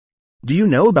Do you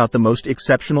know about the most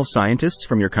exceptional scientists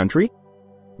from your country?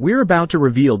 We're about to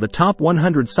reveal the top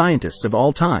 100 scientists of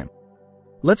all time.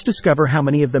 Let's discover how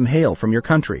many of them hail from your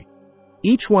country.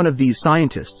 Each one of these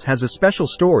scientists has a special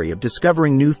story of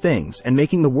discovering new things and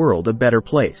making the world a better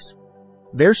place.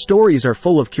 Their stories are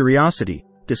full of curiosity,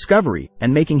 discovery,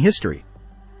 and making history.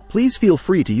 Please feel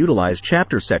free to utilize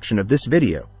chapter section of this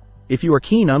video if you are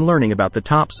keen on learning about the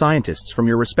top scientists from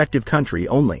your respective country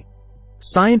only.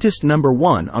 Scientist number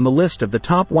 1 on the list of the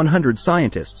top 100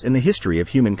 scientists in the history of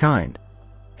humankind.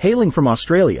 Hailing from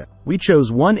Australia, we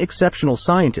chose one exceptional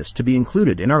scientist to be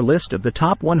included in our list of the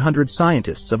top 100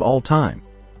 scientists of all time.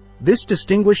 This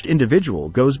distinguished individual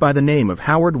goes by the name of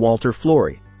Howard Walter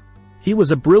Florey. He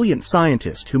was a brilliant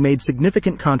scientist who made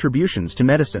significant contributions to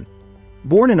medicine.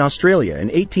 Born in Australia in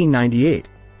 1898,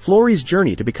 Florey's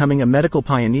journey to becoming a medical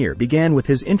pioneer began with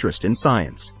his interest in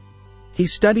science. He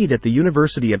studied at the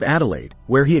University of Adelaide,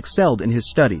 where he excelled in his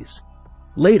studies.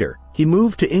 Later, he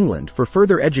moved to England for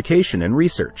further education and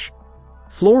research.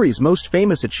 Florey's most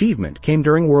famous achievement came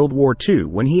during World War II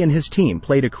when he and his team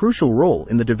played a crucial role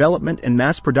in the development and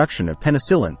mass production of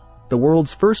penicillin, the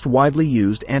world's first widely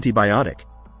used antibiotic.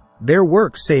 Their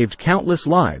work saved countless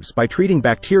lives by treating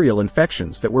bacterial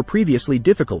infections that were previously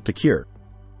difficult to cure.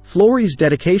 Florey's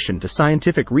dedication to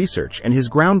scientific research and his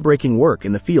groundbreaking work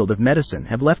in the field of medicine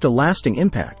have left a lasting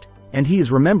impact, and he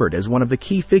is remembered as one of the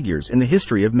key figures in the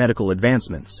history of medical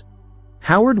advancements.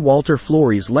 Howard Walter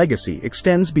Florey's legacy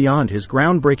extends beyond his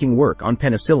groundbreaking work on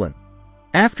penicillin.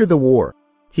 After the war,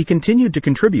 he continued to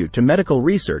contribute to medical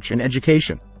research and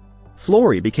education.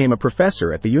 Florey became a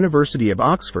professor at the University of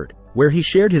Oxford, where he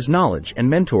shared his knowledge and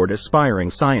mentored aspiring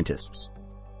scientists.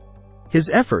 His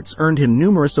efforts earned him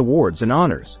numerous awards and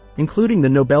honors, including the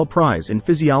Nobel Prize in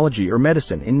Physiology or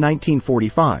Medicine in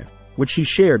 1945, which he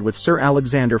shared with Sir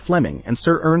Alexander Fleming and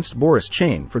Sir Ernst Boris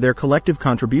Chain for their collective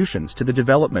contributions to the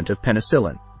development of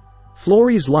penicillin.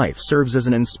 Florey's life serves as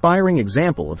an inspiring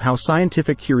example of how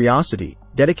scientific curiosity,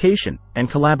 dedication,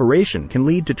 and collaboration can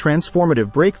lead to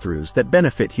transformative breakthroughs that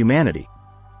benefit humanity.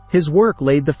 His work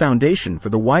laid the foundation for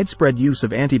the widespread use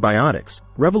of antibiotics,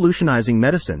 revolutionizing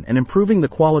medicine and improving the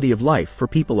quality of life for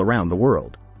people around the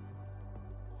world.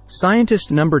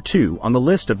 Scientist number 2 on the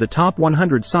list of the top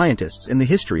 100 scientists in the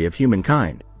history of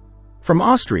humankind. From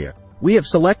Austria, we have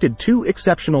selected 2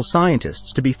 exceptional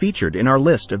scientists to be featured in our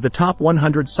list of the top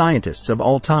 100 scientists of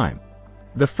all time.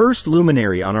 The first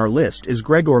luminary on our list is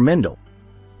Gregor Mendel.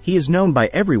 He is known by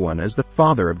everyone as the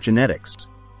father of genetics.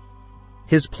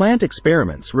 His plant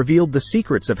experiments revealed the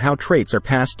secrets of how traits are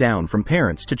passed down from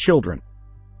parents to children.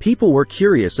 People were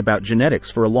curious about genetics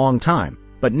for a long time,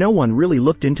 but no one really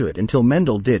looked into it until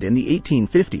Mendel did in the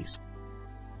 1850s.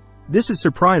 This is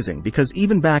surprising because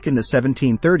even back in the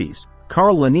 1730s,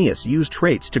 Carl Linnaeus used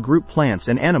traits to group plants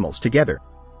and animals together.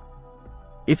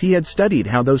 If he had studied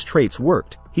how those traits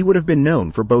worked, he would have been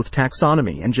known for both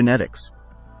taxonomy and genetics.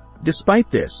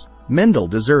 Despite this, Mendel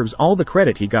deserves all the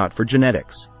credit he got for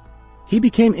genetics. He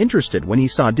became interested when he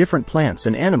saw different plants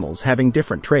and animals having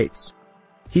different traits.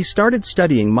 He started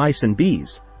studying mice and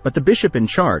bees, but the bishop in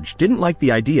charge didn't like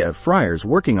the idea of friars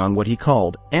working on what he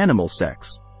called animal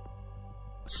sex.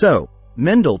 So,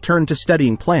 Mendel turned to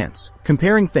studying plants,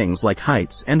 comparing things like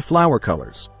heights and flower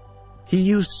colors. He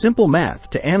used simple math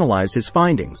to analyze his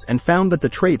findings and found that the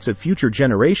traits of future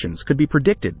generations could be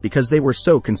predicted because they were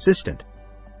so consistent.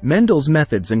 Mendel's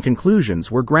methods and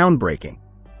conclusions were groundbreaking.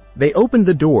 They opened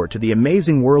the door to the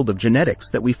amazing world of genetics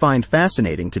that we find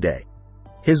fascinating today.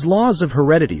 His laws of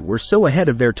heredity were so ahead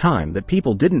of their time that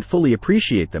people didn't fully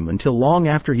appreciate them until long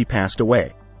after he passed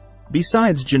away.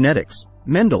 Besides genetics,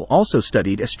 Mendel also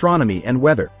studied astronomy and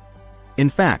weather. In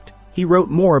fact, he wrote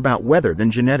more about weather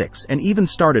than genetics and even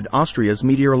started Austria's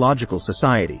Meteorological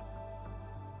Society.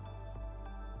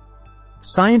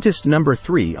 Scientist number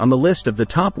 3 on the list of the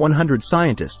top 100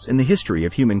 scientists in the history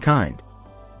of humankind.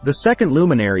 The second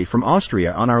luminary from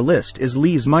Austria on our list is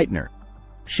Lise Meitner.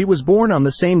 She was born on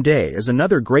the same day as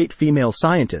another great female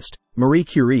scientist, Marie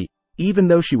Curie, even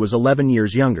though she was 11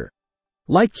 years younger.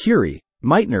 Like Curie,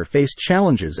 Meitner faced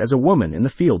challenges as a woman in the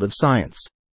field of science.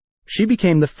 She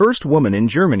became the first woman in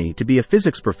Germany to be a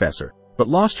physics professor, but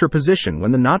lost her position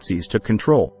when the Nazis took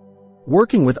control.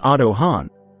 Working with Otto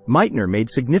Hahn, Meitner made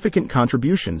significant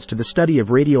contributions to the study of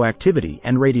radioactivity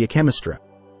and radiochemistry.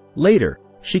 Later,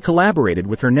 she collaborated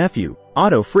with her nephew,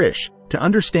 Otto Frisch, to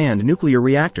understand nuclear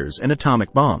reactors and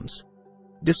atomic bombs.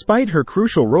 Despite her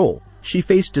crucial role, she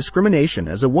faced discrimination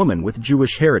as a woman with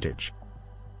Jewish heritage.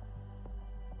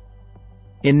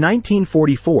 In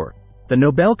 1944, the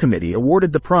Nobel Committee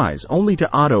awarded the prize only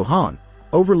to Otto Hahn,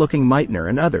 overlooking Meitner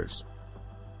and others.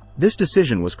 This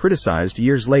decision was criticized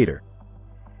years later.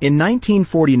 In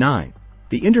 1949,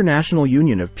 the International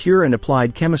Union of Pure and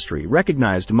Applied Chemistry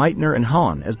recognized Meitner and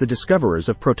Heng as the discoverers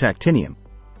of protactinium.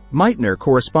 Meitner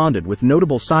corresponded with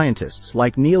notable scientists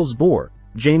like Niels Bohr,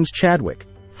 James Chadwick,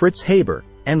 Fritz Haber,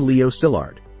 and Leo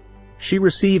Szilard. She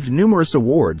received numerous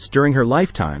awards during her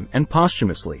lifetime and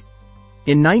posthumously.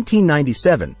 In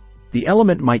 1997, the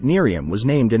element meitnerium was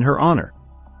named in her honor.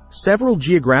 Several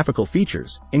geographical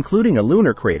features, including a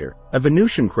lunar crater, a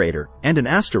Venusian crater, and an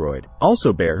asteroid,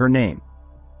 also bear her name.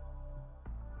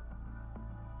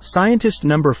 Scientist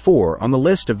number 4 on the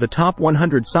list of the top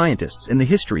 100 scientists in the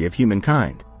history of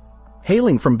humankind.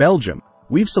 Hailing from Belgium,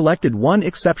 we've selected one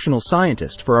exceptional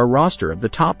scientist for our roster of the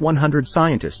top 100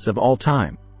 scientists of all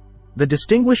time. The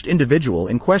distinguished individual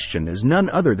in question is none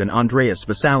other than Andreas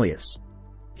Vesalius.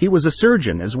 He was a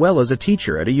surgeon as well as a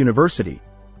teacher at a university.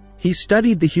 He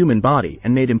studied the human body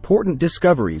and made important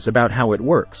discoveries about how it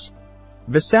works.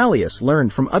 Vesalius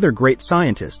learned from other great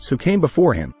scientists who came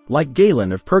before him, like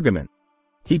Galen of Pergamon.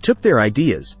 He took their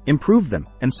ideas, improved them,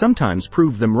 and sometimes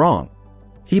proved them wrong.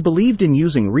 He believed in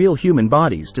using real human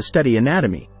bodies to study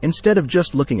anatomy, instead of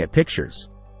just looking at pictures.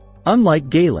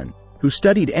 Unlike Galen, who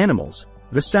studied animals,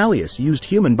 Vesalius used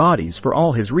human bodies for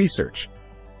all his research.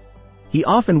 He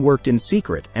often worked in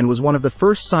secret and was one of the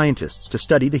first scientists to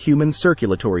study the human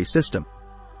circulatory system.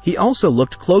 He also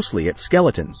looked closely at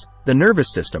skeletons, the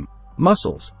nervous system,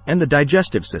 muscles, and the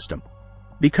digestive system.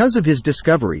 Because of his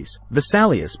discoveries,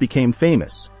 Vesalius became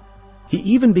famous. He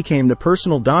even became the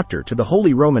personal doctor to the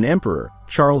Holy Roman Emperor,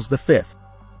 Charles V.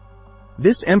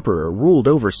 This emperor ruled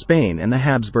over Spain and the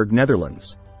Habsburg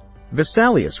Netherlands.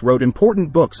 Vesalius wrote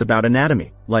important books about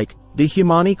anatomy, like De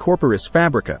Humani Corporis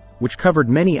Fabrica, which covered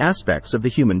many aspects of the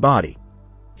human body.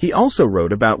 He also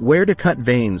wrote about where to cut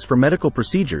veins for medical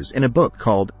procedures in a book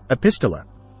called Epistola,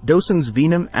 Docens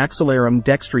Venum Axillarum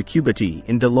Dextri Cubiti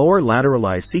in Dolor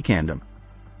Laterali Secandum.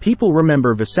 People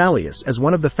remember Vesalius as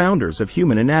one of the founders of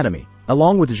human anatomy,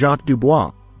 along with Jacques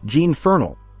Dubois, Jean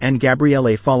Fernel, and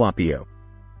Gabriele Falloppio.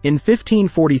 In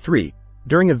 1543,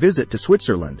 during a visit to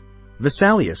Switzerland,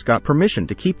 Vesalius got permission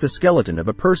to keep the skeleton of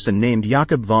a person named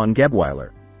Jakob von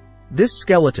Gebweiler. This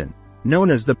skeleton,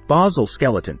 known as the Basel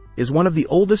skeleton, is one of the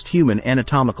oldest human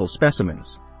anatomical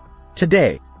specimens.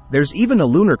 Today, there's even a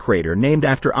lunar crater named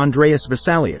after Andreas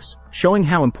Vesalius, showing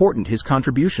how important his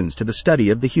contributions to the study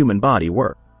of the human body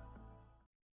were.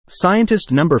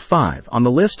 Scientist number 5 on the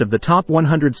list of the top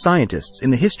 100 scientists in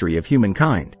the history of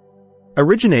humankind.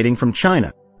 Originating from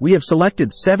China, we have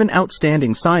selected 7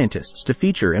 outstanding scientists to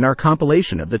feature in our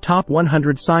compilation of the top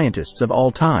 100 scientists of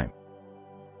all time.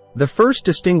 The first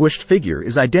distinguished figure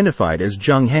is identified as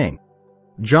Heng.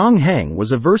 Heng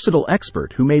was a versatile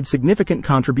expert who made significant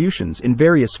contributions in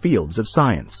various fields of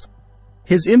science.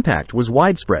 His impact was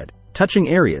widespread, touching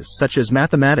areas such as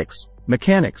mathematics,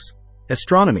 mechanics,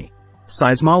 astronomy,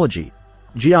 seismology,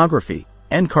 geography,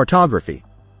 and cartography.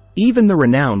 Even the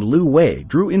renowned Liu Hui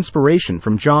drew inspiration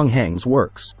from Heng's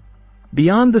works.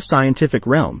 Beyond the scientific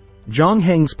realm,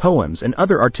 Heng's poems and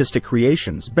other artistic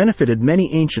creations benefited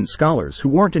many ancient scholars who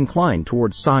weren't inclined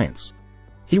towards science.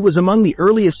 He was among the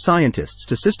earliest scientists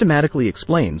to systematically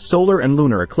explain solar and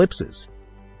lunar eclipses.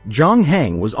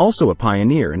 Heng was also a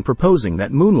pioneer in proposing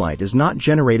that moonlight is not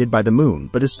generated by the moon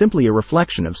but is simply a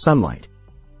reflection of sunlight.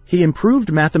 He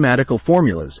improved mathematical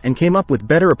formulas and came up with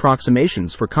better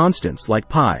approximations for constants like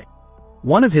pi.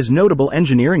 One of his notable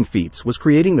engineering feats was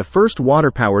creating the first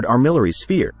water-powered armillary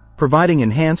sphere, providing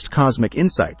enhanced cosmic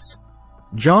insights.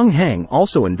 Heng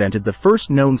also invented the first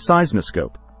known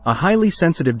seismoscope, a highly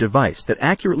sensitive device that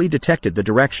accurately detected the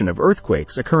direction of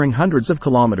earthquakes occurring hundreds of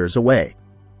kilometers away.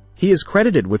 He is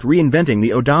credited with reinventing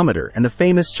the odometer and the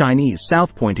famous Chinese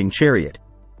south-pointing chariot.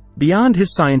 Beyond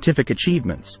his scientific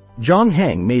achievements,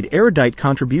 Heng made erudite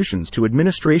contributions to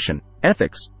administration,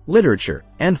 ethics, literature,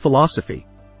 and philosophy.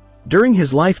 During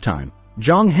his lifetime,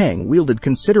 Heng wielded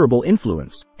considerable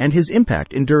influence, and his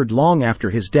impact endured long after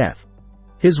his death.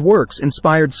 His works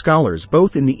inspired scholars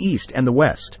both in the East and the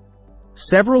West.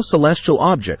 Several celestial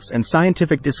objects and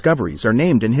scientific discoveries are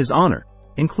named in his honor,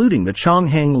 including the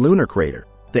Chongzhi lunar crater,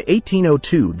 the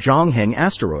 1802 Zhang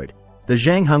asteroid, the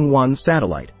Zhang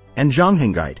satellite, and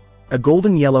Zhonghengite, a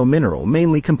golden yellow mineral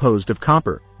mainly composed of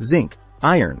copper, zinc,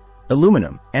 iron,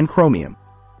 aluminum, and chromium.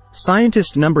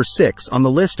 Scientist number 6 on the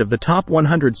list of the top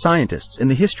 100 scientists in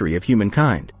the history of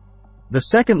humankind. The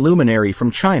second luminary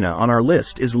from China on our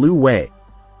list is Liu Hui.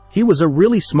 He was a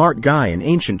really smart guy in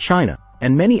ancient China,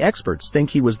 and many experts think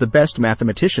he was the best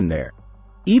mathematician there.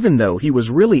 Even though he was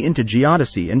really into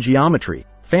geodesy and geometry,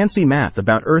 fancy math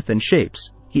about earth and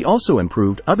shapes, he also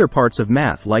improved other parts of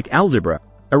math like algebra,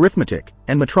 arithmetic,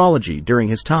 and metrology during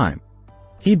his time.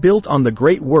 He built on the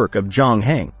great work of Zhang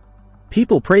Heng.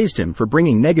 People praised him for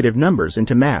bringing negative numbers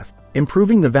into math,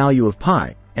 improving the value of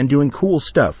pi, and doing cool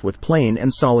stuff with plane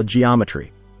and solid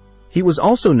geometry. He was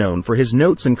also known for his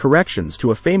notes and corrections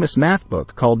to a famous math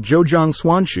book called Zhouzhang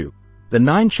Xuanshu, the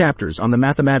 9 chapters on the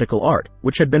mathematical art,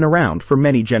 which had been around for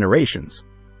many generations.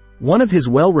 One of his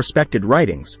well-respected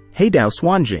writings, Heidao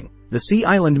Xuanjing, the Sea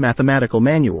Island Mathematical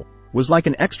Manual, was like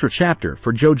an extra chapter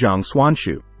for Zhouzhang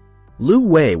Xuanshu. Liu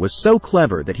Hui was so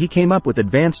clever that he came up with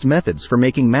advanced methods for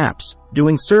making maps,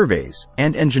 doing surveys,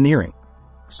 and engineering.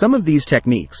 Some of these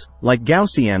techniques, like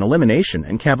Gaussian elimination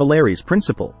and Cavalari's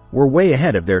principle, were way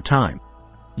ahead of their time.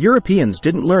 Europeans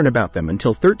didn't learn about them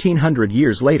until 1300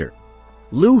 years later.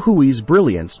 Liu Hui's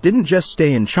brilliance didn't just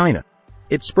stay in China.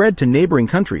 It spread to neighboring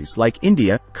countries like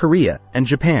India, Korea, and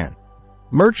Japan.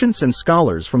 Merchants and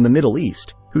scholars from the Middle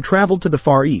East, who traveled to the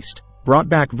Far East, brought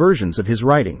back versions of his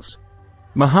writings.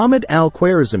 Muhammad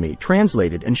al-Khwarizmi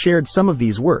translated and shared some of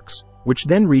these works, which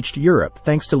then reached Europe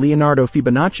thanks to Leonardo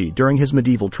Fibonacci during his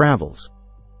medieval travels.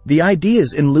 The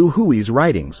ideas in Liu Hui's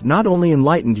writings not only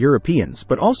enlightened Europeans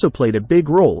but also played a big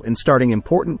role in starting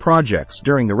important projects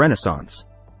during the Renaissance.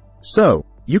 So,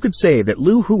 you could say that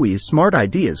Liu Hui's smart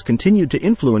ideas continued to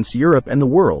influence Europe and the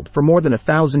world for more than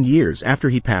 1,000 years after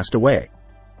he passed away.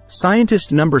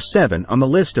 Scientist number 7 on the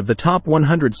list of the top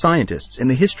 100 scientists in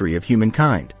the history of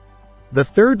humankind. The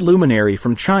third luminary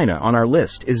from China on our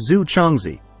list is Zhu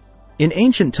Chongzhi. In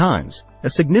ancient times, a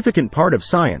significant part of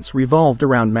science revolved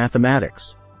around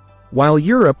mathematics. While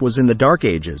Europe was in the Dark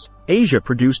Ages, Asia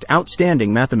produced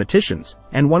outstanding mathematicians,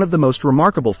 and one of the most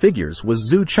remarkable figures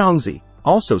was Zhu Chongzhi,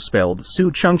 also spelled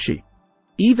Su Chengxi.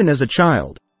 Even as a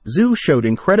child, Zhu showed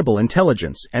incredible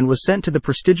intelligence and was sent to the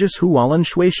prestigious Hualan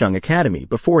Shuisheng Academy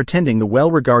before attending the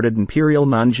well-regarded Imperial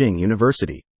Nanjing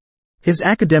University. His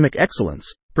academic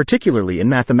excellence, particularly in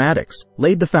mathematics,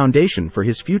 laid the foundation for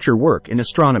his future work in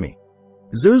astronomy.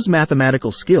 Zhu's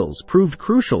mathematical skills proved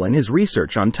crucial in his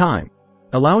research on time,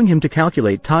 allowing him to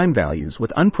calculate time values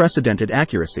with unprecedented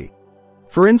accuracy.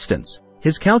 For instance,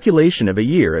 his calculation of a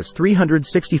year as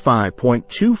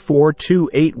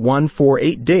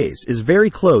 365.2428148 days is very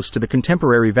close to the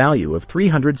contemporary value of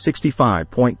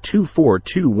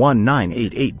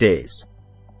 365.2421988 days.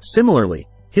 Similarly,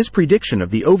 his prediction of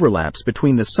the overlaps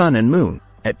between the Sun and Moon,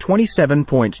 at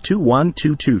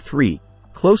 27.21223,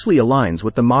 closely aligns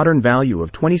with the modern value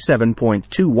of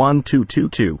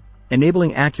 27.21222,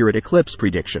 enabling accurate eclipse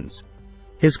predictions.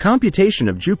 His computation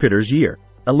of Jupiter's year,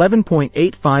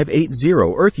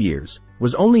 11.8580 Earth years,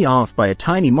 was only off by a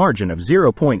tiny margin of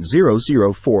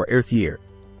 0.004 Earth year.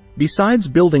 Besides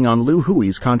building on Liu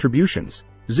Hui's contributions,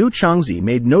 Zhu Chongzhi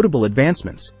made notable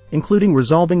advancements, including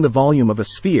resolving the volume of a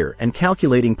sphere and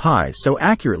calculating pi so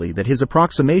accurately that his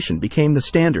approximation became the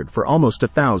standard for almost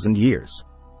 1,000 years.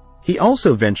 He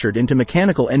also ventured into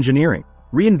mechanical engineering,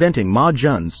 reinventing Ma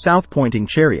Jun's south-pointing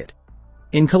chariot.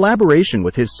 In collaboration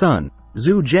with his son,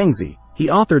 Zhu Zhengzi, he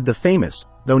authored the famous,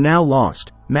 though now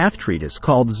lost, math treatise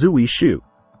called Zhui Shu.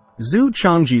 Zhu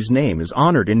Chongzhi's name is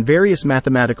honored in various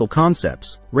mathematical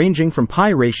concepts, ranging from pi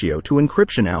ratio to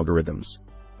encryption algorithms.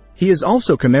 He is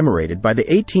also commemorated by the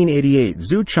 1888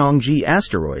 Zhu Chongzhi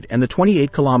asteroid and the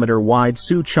 28-kilometer-wide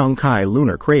Su Chongkai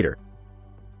lunar crater.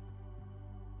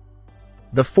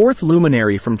 The fourth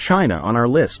luminary from China on our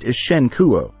list is Shen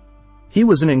Kuo. He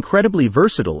was an incredibly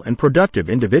versatile and productive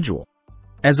individual.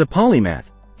 As a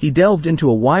polymath, he delved into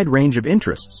a wide range of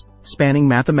interests, spanning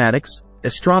mathematics,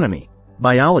 astronomy,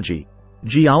 biology,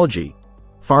 geology,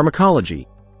 pharmacology,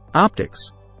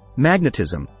 optics,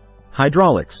 magnetism,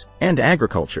 hydraulics, and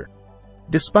agriculture.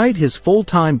 Despite his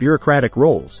full-time bureaucratic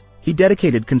roles, he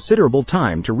dedicated considerable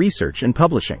time to research and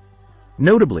publishing.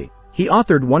 Notably, he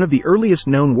authored one of the earliest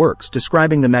known works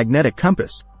describing the magnetic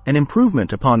compass, an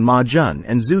improvement upon Ma Jun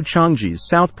and Zhu Chongzhi's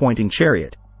south-pointing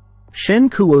chariot. Shen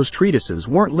Kuo's treatises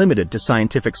weren't limited to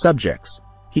scientific subjects.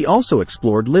 He also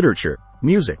explored literature,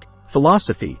 music,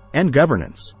 philosophy, and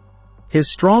governance.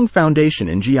 His strong foundation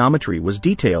in geometry was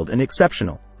detailed and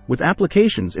exceptional, with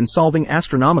applications in solving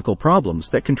astronomical problems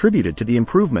that contributed to the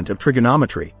improvement of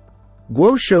trigonometry.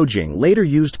 Guo Shoujing later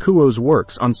used Kuo's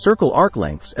works on circle arc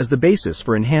lengths as the basis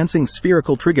for enhancing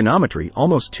spherical trigonometry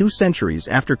almost 2 centuries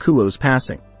after Kuo's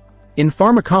passing. In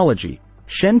pharmacology,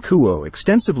 Shen Kuo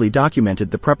extensively documented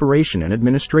the preparation and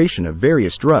administration of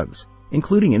various drugs,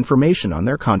 including information on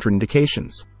their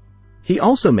contraindications. He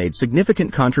also made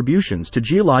significant contributions to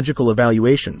geological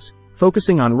evaluations,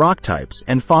 focusing on rock types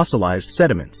and fossilized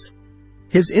sediments.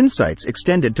 His insights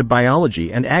extended to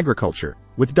biology and agriculture,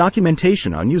 with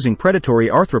documentation on using predatory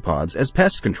arthropods as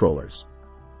pest controllers.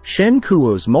 Shen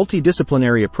Kuo's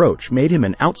multidisciplinary approach made him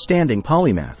an outstanding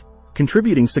polymath,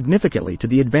 contributing significantly to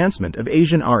the advancement of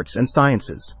Asian arts and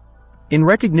sciences. In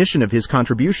recognition of his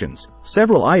contributions,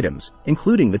 several items,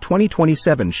 including the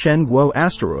 2027 Shen Guo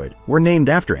asteroid, were named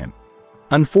after him.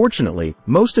 Unfortunately,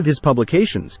 most of his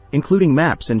publications, including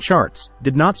maps and charts,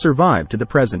 did not survive to the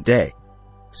present day.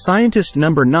 Scientist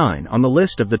number 9 on the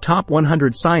list of the top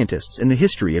 100 scientists in the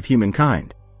history of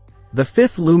humankind. The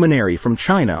fifth luminary from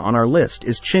China on our list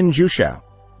is Qin Zhuxiao.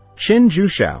 Qin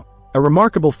Zhuxiao, a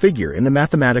remarkable figure in the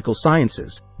mathematical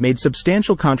sciences, made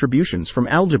substantial contributions from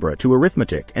algebra to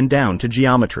arithmetic and down to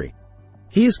geometry.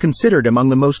 He is considered among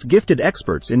the most gifted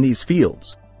experts in these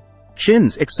fields.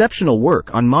 Qin's exceptional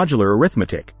work on modular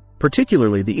arithmetic,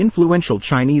 particularly the influential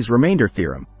Chinese remainder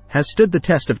theorem, has stood the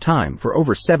test of time for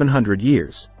over 700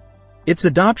 years. Its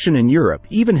adoption in Europe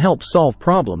even helped solve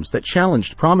problems that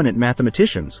challenged prominent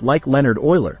mathematicians like Leonhard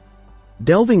Euler.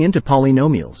 Delving into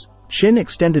polynomials, Qin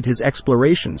extended his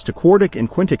explorations to quartic and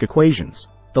quintic equations,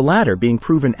 the latter being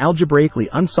proven algebraically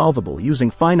unsolvable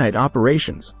using finite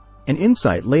operations, an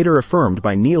insight later affirmed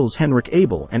by Niels Henrik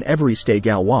Abel and Évariste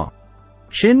Galois.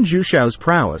 Qin Zhuxiao's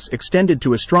prowess extended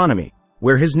to astronomy,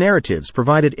 where his narratives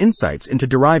provided insights into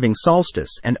deriving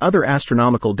solstice and other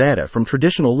astronomical data from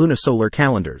traditional lunisolar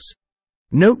calendars.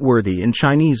 Noteworthy in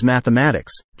Chinese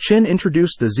mathematics, Qin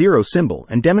introduced the zero symbol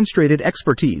and demonstrated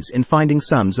expertise in finding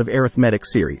sums of arithmetic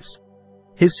series.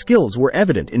 His skills were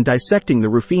evident in dissecting the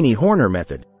Ruffini-Horner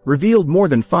method, revealed more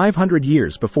than 500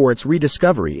 years before its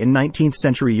rediscovery in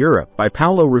 19th-century Europe by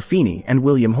Paolo Ruffini and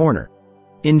William Horner.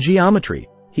 In geometry,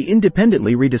 he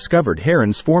independently rediscovered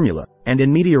Heron's formula, and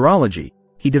in meteorology,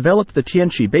 he developed the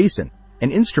Tianqi basin, an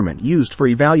instrument used for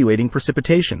evaluating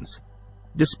precipitations.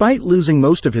 Despite losing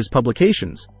most of his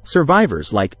publications,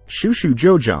 survivors like Shushu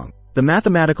Zhoujiang, the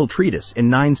mathematical treatise in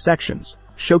 9 sections,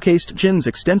 showcased Qin's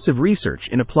extensive research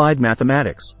in applied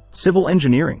mathematics, civil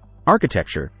engineering,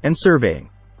 architecture, and surveying.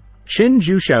 Qin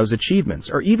Zhuxiao's achievements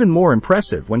are even more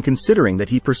impressive when considering that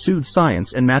he pursued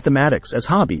science and mathematics as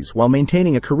hobbies while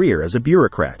maintaining a career as a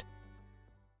bureaucrat.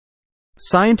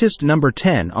 Scientist number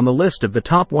 10 on the list of the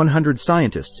top 100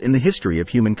 scientists in the history of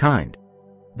humankind.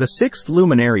 The sixth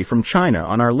luminary from China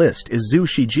on our list is Zhu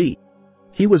Shiji.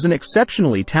 He was an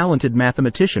exceptionally talented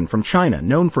mathematician from China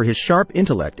known for his sharp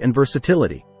intellect and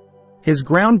versatility. His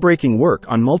groundbreaking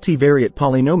work on multivariate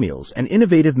polynomials and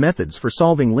innovative methods for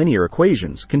solving linear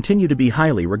equations continue to be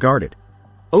highly regarded.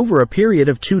 Over a period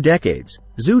of 2 decades,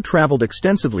 Zhu traveled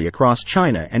extensively across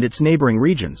China and its neighboring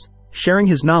regions, sharing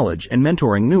his knowledge and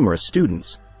mentoring numerous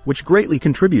students, which greatly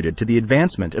contributed to the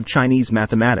advancement of Chinese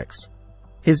mathematics.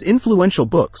 His influential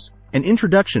books, An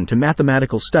Introduction to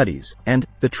Mathematical Studies and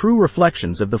The True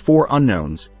Reflections of the Four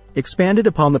Unknowns, expanded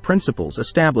upon the principles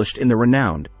established in the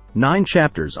renowned 9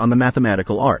 chapters on the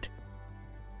mathematical art.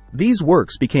 These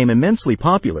works became immensely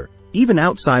popular, even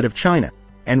outside of China,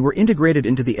 and were integrated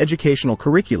into the educational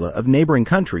curricula of neighboring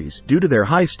countries due to their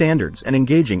high standards and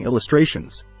engaging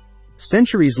illustrations.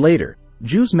 Centuries later,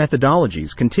 Zhu's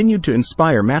methodologies continued to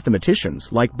inspire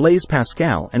mathematicians like Blaise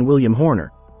Pascal and William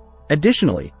Horner.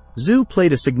 Additionally, Zhu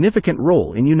played a significant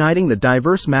role in uniting the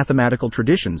diverse mathematical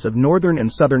traditions of northern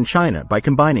and southern China by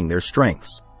combining their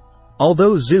strengths.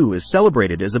 Although Zhu is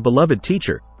celebrated as a beloved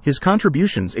teacher, his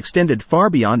contributions extended far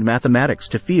beyond mathematics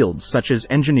to fields such as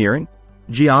engineering,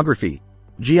 geography,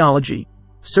 geology,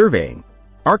 surveying,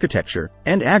 architecture,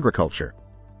 and agriculture.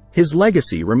 His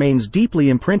legacy remains deeply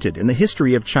imprinted in the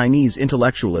history of Chinese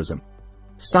intellectualism.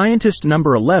 Scientist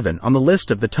number 11 on the list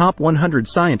of the top 100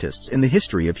 scientists in the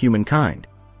history of humankind.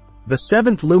 The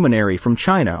seventh luminary from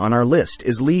China on our list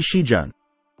is Li Shizhen.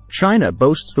 China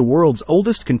boasts the world's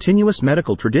oldest continuous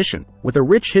medical tradition, with a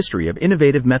rich history of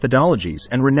innovative methodologies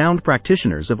and renowned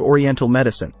practitioners of Oriental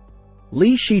medicine.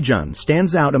 Li Shizhen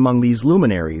stands out among these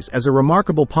luminaries as a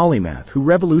remarkable polymath who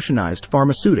revolutionized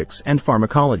pharmaceutics and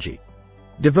pharmacology.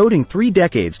 Devoting 3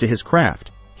 decades to his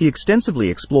craft, he extensively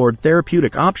explored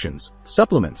therapeutic options,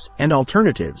 supplements, and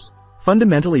alternatives,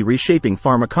 fundamentally reshaping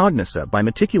pharmacognosy by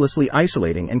meticulously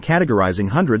isolating and categorizing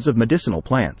hundreds of medicinal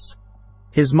plants.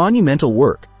 His monumental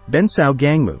work, Bensao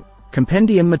Gangmu,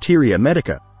 Compendium Materia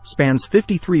Medica, spans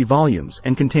 53 volumes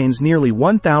and contains nearly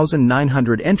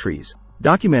 1,900 entries,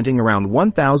 documenting around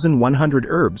 1,100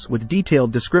 herbs with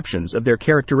detailed descriptions of their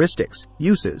characteristics,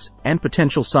 uses, and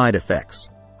potential side effects.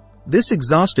 This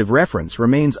exhaustive reference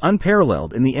remains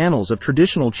unparalleled in the annals of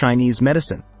traditional Chinese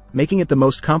medicine, making it the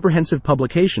most comprehensive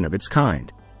publication of its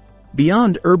kind.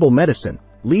 Beyond herbal medicine,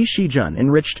 Li Shizhen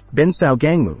enriched Bensao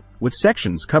Gangmu with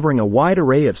sections covering a wide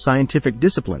array of scientific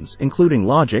disciplines including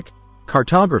logic,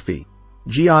 cartography,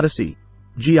 geodesy,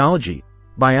 geology,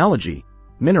 biology,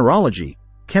 mineralogy,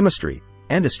 chemistry,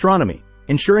 and astronomy,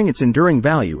 ensuring its enduring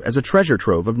value as a treasure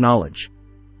trove of knowledge.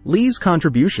 Li's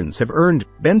contributions have earned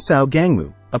Bensao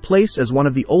Gangmu a place as one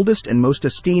of the oldest and most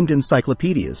esteemed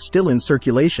encyclopedias still in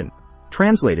circulation,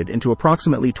 translated into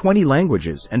approximately 20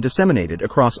 languages and disseminated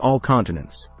across all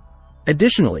continents.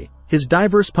 Additionally, his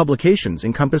diverse publications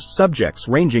encompassed subjects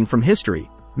ranging from history,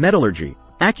 metallurgy,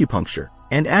 acupuncture,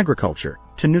 and agriculture,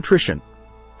 to nutrition.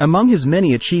 Among his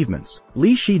many achievements,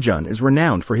 Li Shijun is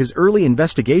renowned for his early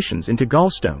investigations into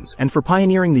gallstones and for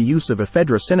pioneering the use of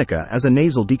ephedra sinica as a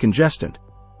nasal decongestant.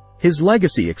 His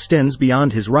legacy extends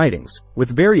beyond his writings, with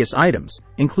various items,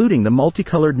 including the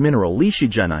multicolored mineral Li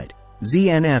Shijunite,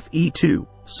 ZnFe2,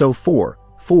 So4,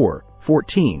 4,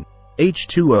 14,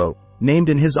 H2O, named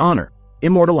in his honor,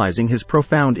 immortalizing his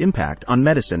profound impact on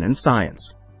medicine and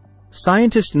science.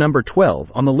 Scientist number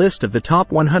 12 on the list of the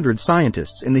top 100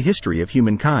 scientists in the history of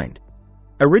humankind.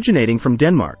 Originating from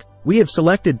Denmark, we have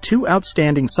selected two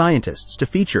outstanding scientists to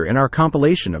feature in our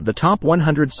compilation of the top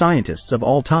 100 scientists of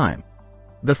all time.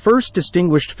 The first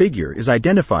distinguished figure is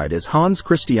identified as Hans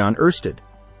Christian Ørsted.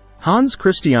 Hans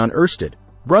Christian Ørsted,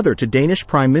 brother to Danish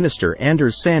Prime Minister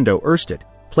Anders Sando Ørsted,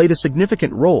 played a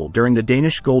significant role during the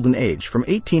Danish Golden Age from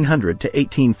 1800 to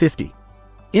 1850.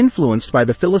 Influenced by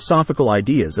the philosophical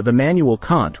ideas of Immanuel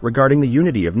Kant regarding the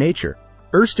unity of nature,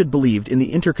 Ørsted believed in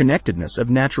the interconnectedness of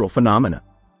natural phenomena.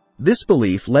 This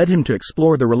belief led him to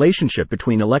explore the relationship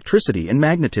between electricity and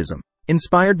magnetism,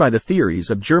 inspired by the theories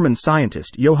of German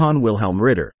scientist Johann Wilhelm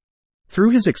Ritter.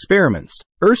 Through his experiments,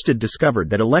 Ørsted discovered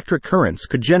that electric currents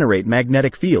could generate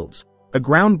magnetic fields, a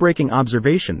groundbreaking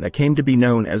observation that came to be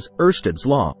known as Ørsted's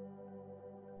law.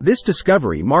 This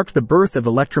discovery marked the birth of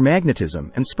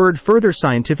electromagnetism and spurred further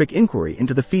scientific inquiry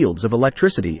into the fields of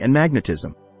electricity and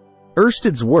magnetism.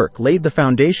 Ørsted's work laid the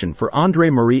foundation for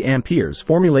André-Marie Ampère's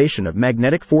formulation of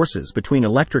magnetic forces between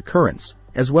electric currents,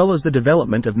 as well as the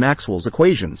development of Maxwell's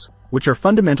equations, which are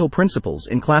fundamental principles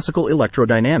in classical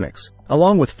electrodynamics,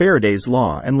 along with Faraday's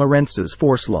law and Lorenz's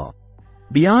force law.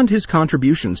 Beyond his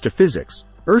contributions to physics,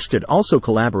 Ørsted also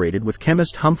collaborated with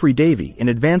chemist Humphrey Davy in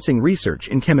advancing research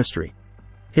in chemistry.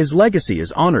 His legacy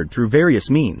is honored through various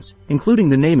means, including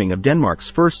the naming of Denmark's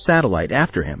first satellite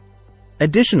after him.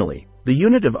 Additionally, the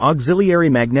unit of auxiliary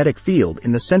magnetic field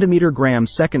in the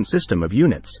centimeter-gram-second system of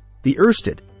units, the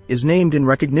Ørsted, is named in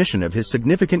recognition of his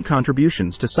significant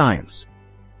contributions to science.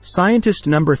 Scientist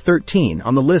number 13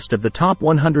 on the list of the top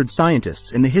 100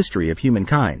 scientists in the history of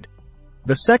humankind.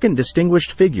 The second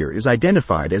distinguished figure is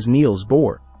identified as Niels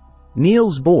Bohr.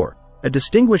 Niels Bohr, a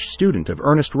distinguished student of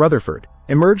Ernest Rutherford,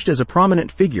 emerged as a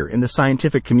prominent figure in the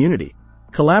scientific community,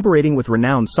 collaborating with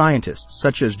renowned scientists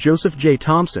such as Joseph J.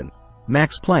 Thomson,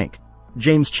 Max Planck,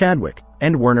 James Chadwick,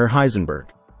 and Werner Heisenberg.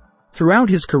 Throughout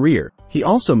his career, he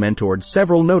also mentored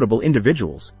several notable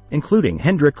individuals, including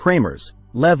Hendrik Kramers,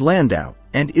 Lev Landau,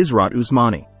 and Israt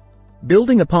Usmani.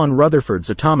 Building upon Rutherford's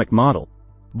atomic model,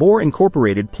 Bohr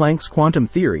incorporated Planck's quantum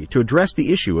theory to address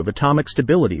the issue of atomic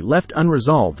stability left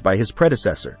unresolved by his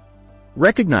predecessor.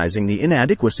 Recognizing the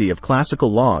inadequacy of classical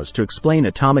laws to explain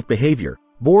atomic behavior,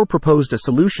 Bohr proposed a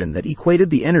solution that equated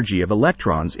the energy of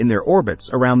electrons in their orbits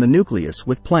around the nucleus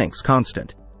with Planck's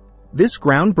constant. This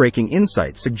groundbreaking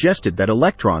insight suggested that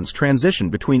electrons transition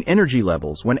between energy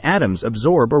levels when atoms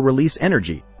absorb or release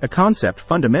energy, a concept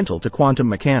fundamental to quantum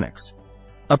mechanics.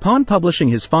 Upon publishing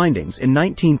his findings in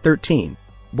 1913,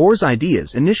 Bohr's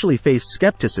ideas initially faced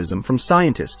skepticism from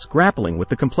scientists grappling with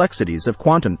the complexities of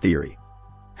quantum theory.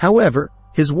 However,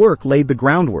 his work laid the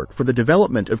groundwork for the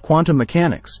development of quantum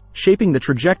mechanics, shaping the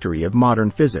trajectory of modern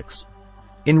physics.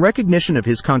 In recognition of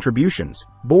his contributions,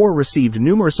 Bohr received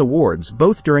numerous awards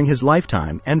both during his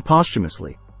lifetime and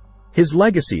posthumously. His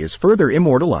legacy is further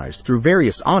immortalized through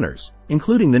various honors,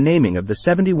 including the naming of the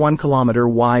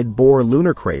 71-kilometer-wide Bohr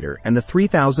lunar crater and the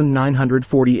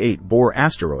 3948 Bohr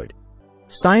asteroid.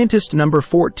 Scientist number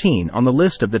 14 on the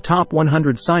list of the top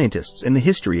 100 scientists in the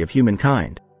history of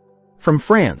humankind. From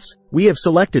France, we have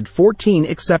selected 14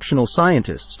 exceptional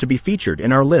scientists to be featured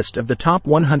in our list of the top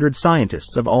 100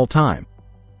 scientists of all time.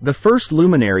 The first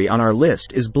luminary on our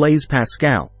list is Blaise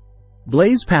Pascal.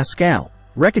 Blaise Pascal,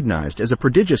 recognized as a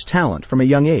prodigious talent from a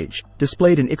young age,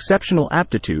 displayed an exceptional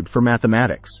aptitude for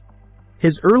mathematics.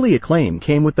 His early acclaim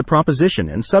came with the proposition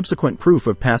and subsequent proof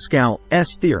of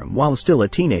Pascal's theorem while still a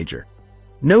teenager.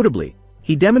 Notably,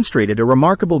 he demonstrated a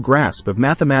remarkable grasp of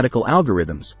mathematical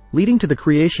algorithms, leading to the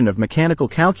creation of mechanical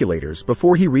calculators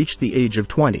before he reached the age of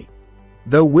 20.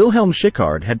 Though Wilhelm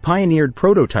Schickard had pioneered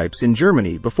prototypes in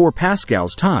Germany before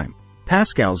Pascal's time,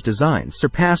 Pascal's designs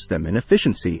surpassed them in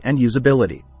efficiency and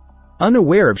usability.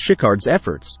 Unaware of Schickard's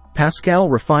efforts, Pascal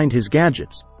refined his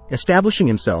gadgets, establishing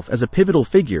himself as a pivotal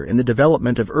figure in the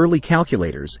development of early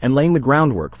calculators and laying the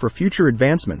groundwork for future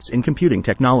advancements in computing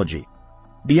technology.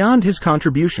 Beyond his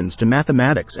contributions to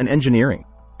mathematics and engineering,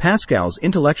 Pascal's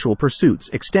intellectual pursuits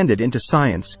extended into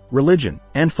science, religion,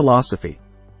 and philosophy.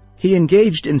 He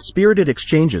engaged in spirited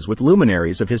exchanges with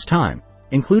luminaries of his time,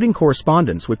 including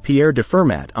correspondence with Pierre de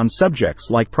Fermat on subjects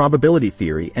like probability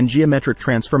theory and geometric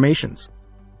transformations.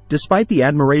 Despite the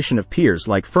admiration of peers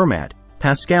like Fermat,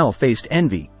 Pascal faced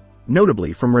envy,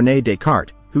 notably from René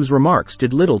Descartes, whose remarks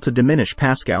did little to diminish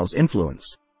Pascal's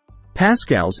influence.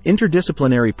 Pascal's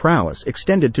interdisciplinary prowess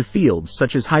extended to fields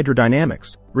such as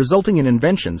hydrodynamics, resulting in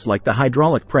inventions like the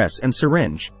hydraulic press and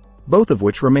syringe, both of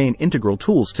which remain integral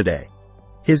tools today.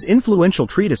 His influential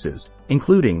treatises,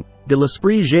 including De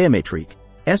l'esprit géométrique,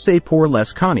 Essai pour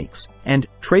les coniques, and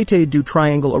Traité du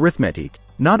triangle arithmétique,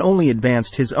 not only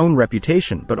advanced his own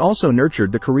reputation but also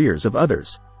nurtured the careers of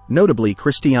others, notably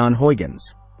Christian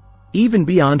Huygens. Even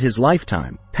beyond his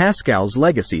lifetime, Pascal's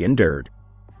legacy endured.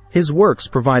 His works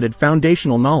provided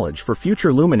foundational knowledge for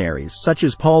future luminaries such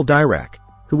as Paul Dirac,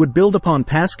 who would build upon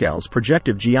Pascal's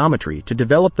projective geometry to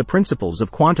develop the principles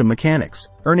of quantum mechanics,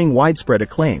 earning widespread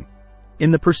acclaim.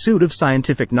 In the pursuit of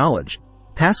scientific knowledge,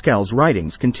 Pascal's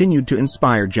writings continued to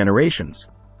inspire generations.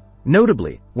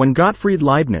 Notably, when Gottfried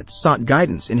Leibniz sought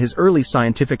guidance in his early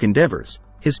scientific endeavors,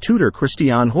 his tutor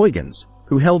Christian Huygens,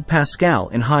 who held Pascal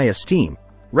in high esteem,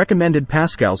 recommended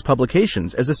Pascal's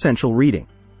publications as essential reading.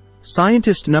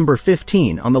 Scientist number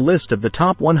 15 on the list of the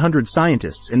top 100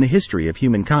 scientists in the history of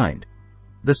humankind.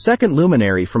 The second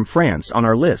luminary from France on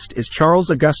our list is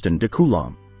Charles-Augustin de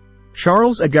Coulomb.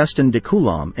 Charles-Augustin de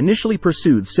Coulomb initially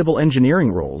pursued civil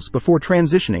engineering roles before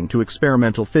transitioning to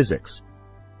experimental physics.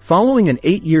 Following an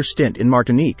 8-year stint in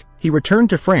Martinique, he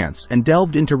returned to France and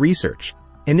delved into research,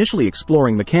 initially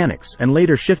exploring mechanics and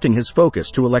later shifting his focus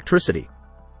to electricity.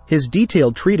 His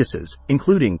detailed treatises,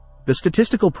 including The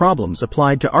Statistical Problems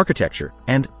Applied to Architecture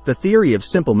and The Theory of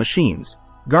Simple Machines,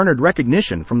 garnered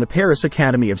recognition from the Paris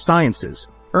Academy of Sciences,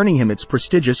 earning him its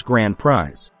prestigious Grand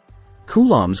Prize.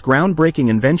 Coulomb's groundbreaking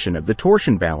invention of the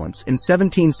torsion balance in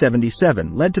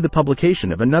 1777 led to the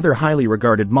publication of another highly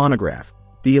regarded monograph,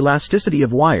 The Elasticity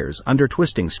of Wires Under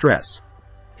Twisting Stress.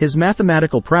 His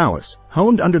mathematical prowess,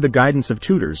 honed under the guidance of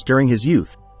tutors during his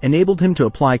youth, enabled him to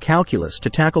apply calculus to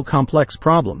tackle complex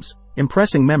problems,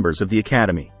 impressing members of the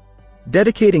Academy.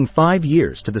 Dedicating 5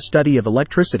 years to the study of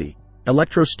electricity,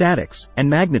 electrostatics, and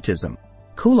magnetism,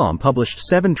 Coulomb published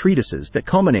 7 treatises that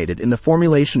culminated in the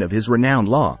formulation of his renowned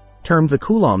law, termed the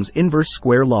Coulomb's inverse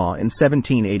square law in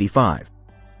 1785.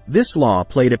 This law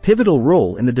played a pivotal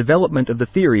role in the development of the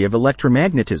theory of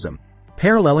electromagnetism,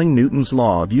 paralleling Newton's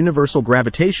law of universal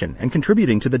gravitation and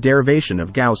contributing to the derivation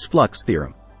of Gauss' flux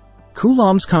theorem.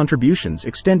 Coulomb's contributions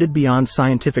extended beyond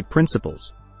scientific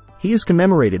principles. He is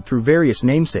commemorated through various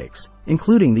namesakes,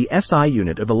 including the SI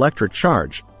unit of electric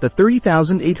charge, the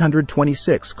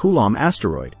 30,826 Coulomb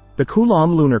asteroid, the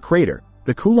Coulomb lunar crater,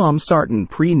 the Coulomb-Sarton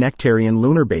pre-Nectarian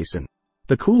lunar basin,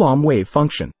 the Coulomb wave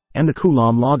function, and the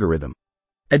Coulomb logarithm.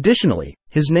 Additionally,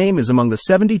 his name is among the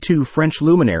 72 French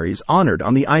luminaries honored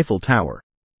on the Eiffel Tower.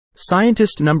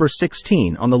 Scientist number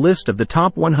 16 on the list of the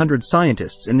top 100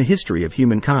 scientists in the history of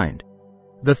humankind.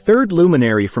 The third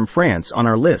luminary from France on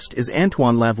our list is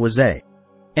Antoine Lavoisier.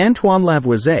 Antoine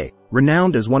Lavoisier,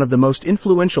 renowned as one of the most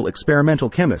influential experimental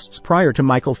chemists prior to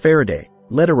Michael Faraday,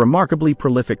 led a remarkably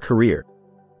prolific career.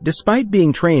 Despite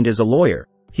being trained as a lawyer,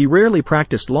 he rarely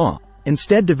practiced law,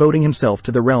 instead devoting himself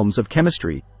to the realms of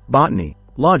chemistry, botany,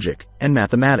 logic, and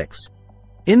mathematics.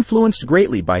 Influenced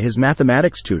greatly by his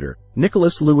mathematics tutor,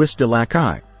 Nicolas Louis de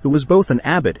Lacaille, who was both an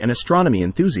abbot and astronomy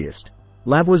enthusiast,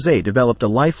 Lavoisier developed a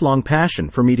lifelong passion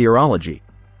for meteorology.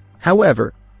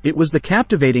 However, it was the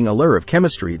captivating allure of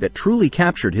chemistry that truly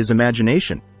captured his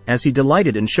imagination, as he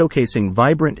delighted in showcasing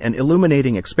vibrant and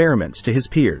illuminating experiments to his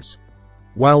peers.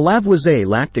 While Lavoisier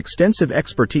lacked extensive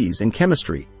expertise in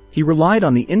chemistry, he relied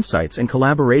on the insights and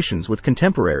collaborations with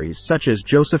contemporaries such as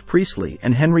Joseph Priestley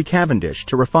and Henry Cavendish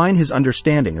to refine his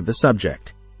understanding of the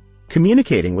subject.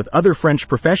 Communicating with other French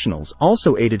professionals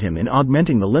also aided him in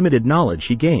augmenting the limited knowledge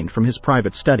he gained from his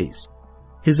private studies.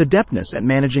 His adeptness at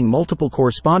managing multiple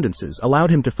correspondences allowed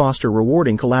him to foster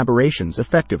rewarding collaborations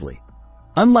effectively.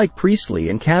 Unlike Priestley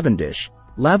and Cavendish,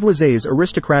 Lavoisier's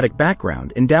aristocratic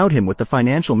background endowed him with the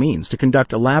financial means to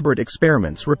conduct elaborate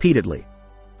experiments repeatedly.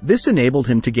 This enabled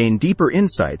him to gain deeper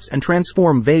insights and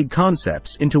transform vague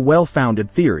concepts into well-founded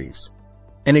theories.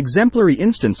 An exemplary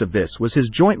instance of this was his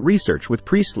joint research with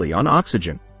Priestley on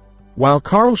oxygen. While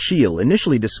Carl Scheele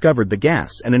initially discovered the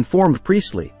gas and informed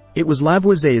Priestley, it was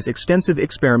Lavoisier's extensive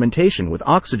experimentation with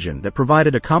oxygen that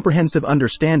provided a comprehensive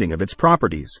understanding of its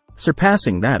properties,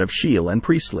 surpassing that of Scheele and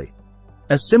Priestley.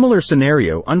 A similar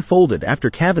scenario unfolded after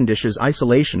Cavendish's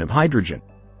isolation of hydrogen.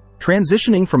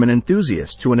 Transitioning from an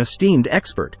enthusiast to an esteemed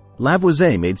expert,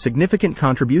 Lavoisier made significant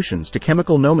contributions to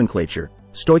chemical nomenclature,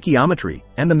 stoichiometry,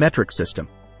 and the metric system.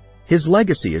 His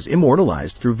legacy is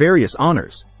immortalized through various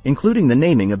honors, including the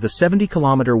naming of the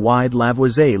 70-kilometer-wide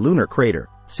Lavoisier lunar crater,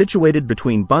 situated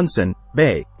between Bunsen,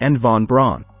 Bay, and Von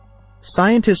Braun.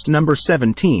 Scientist number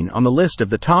 17 on the list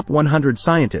of the top 100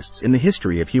 scientists in the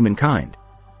history of humankind.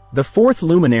 The fourth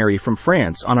luminary from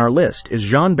France on our list is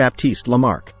Jean-Baptiste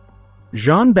Lamarck.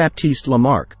 Jean-Baptiste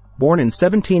Lamarck, born in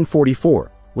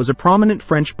 1744, was a prominent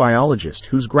French biologist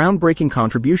whose groundbreaking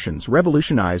contributions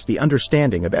revolutionized the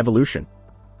understanding of evolution.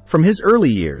 From his early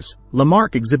years,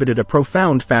 Lamarck exhibited a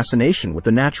profound fascination with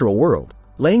the natural world,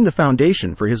 laying the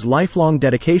foundation for his lifelong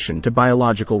dedication to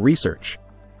biological research.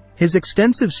 His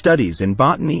extensive studies in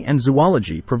botany and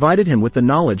zoology provided him with the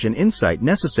knowledge and insight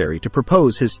necessary to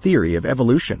propose his theory of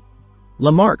evolution.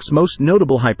 Lamarck's most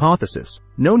notable hypothesis,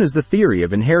 known as the theory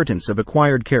of inheritance of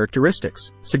acquired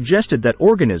characteristics, suggested that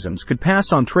organisms could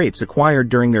pass on traits acquired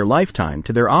during their lifetime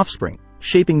to their offspring,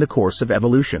 shaping the course of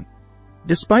evolution.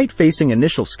 Despite facing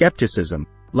initial skepticism,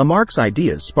 Lamarck's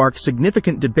ideas sparked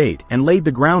significant debate and laid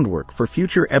the groundwork for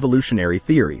future evolutionary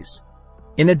theories.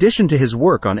 In addition to his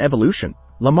work on evolution,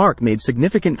 Lamarck made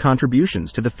significant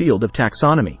contributions to the field of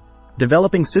taxonomy,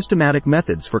 developing systematic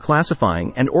methods for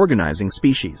classifying and organizing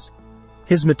species.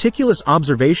 His meticulous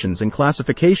observations and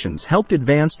classifications helped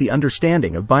advance the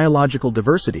understanding of biological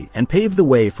diversity and pave the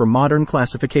way for modern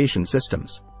classification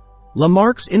systems.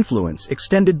 Lamarck's influence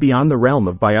extended beyond the realm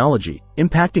of biology,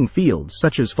 impacting fields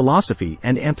such as philosophy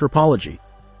and anthropology.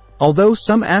 Although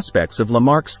some aspects of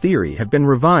Lamarck's theory have been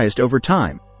revised over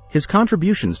time, his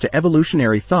contributions to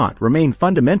evolutionary thought remain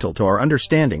fundamental to our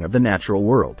understanding of the natural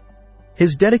world.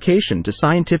 His dedication to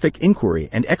scientific inquiry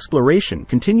and exploration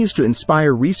continues to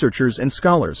inspire researchers and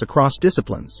scholars across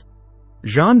disciplines.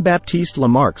 Jean-Baptiste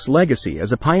Lamarck's legacy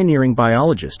as a pioneering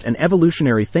biologist and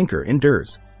evolutionary thinker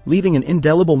endures, leaving an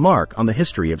indelible mark on the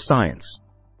history of science.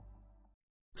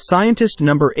 Scientist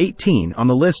number 18 on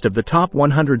the list of the top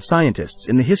 100 scientists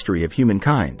in the history of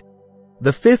humankind.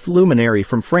 The fifth luminary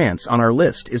from France on our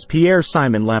list is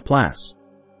Pierre-Simon Laplace.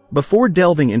 Before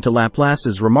delving into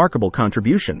Laplace's remarkable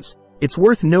contributions, it's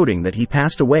worth noting that he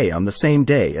passed away on the same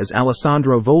day as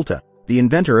Alessandro Volta, the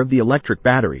inventor of the electric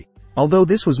battery. Although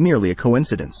this was merely a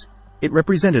coincidence, it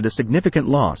represented a significant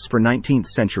loss for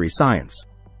 19th-century science.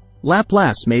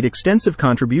 Laplace made extensive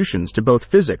contributions to both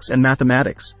physics and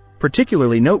mathematics.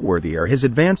 Particularly noteworthy are his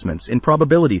advancements in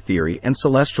probability theory and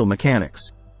celestial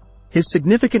mechanics. His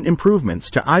significant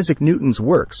improvements to Isaac Newton's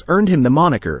works earned him the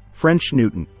moniker French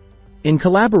Newton. In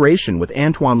collaboration with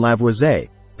Antoine Lavoisier,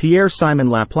 Pierre-Simon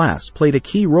Laplace played a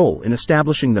key role in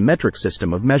establishing the metric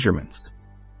system of measurements.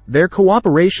 Their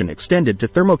cooperation extended to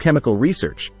thermochemical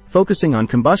research, focusing on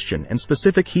combustion and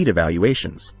specific heat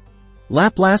evaluations.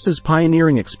 Laplace's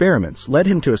pioneering experiments led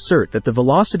him to assert that the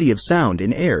velocity of sound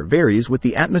in air varies with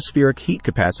the atmospheric heat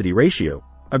capacity ratio,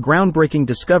 a groundbreaking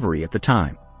discovery at the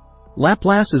time.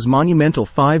 Laplace's monumental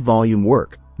 5-volume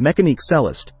work, Mécanique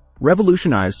Céleste,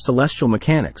 revolutionized celestial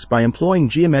mechanics by employing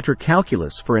geometric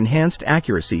calculus for enhanced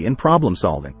accuracy in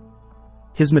problem-solving.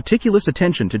 His meticulous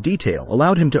attention to detail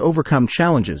allowed him to overcome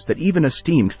challenges that even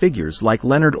esteemed figures like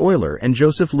Leonard Euler and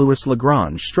Joseph-Louis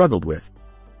Lagrange struggled with.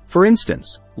 For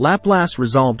instance, Laplace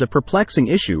resolved a perplexing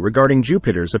issue regarding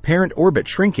Jupiter's apparent orbit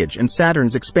shrinkage and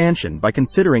Saturn's expansion by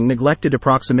considering neglected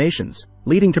approximations,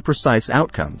 leading to precise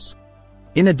outcomes.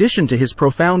 In addition to his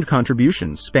profound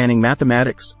contributions spanning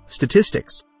mathematics,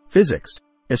 statistics, physics,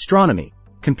 astronomy,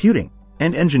 computing,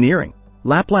 and engineering,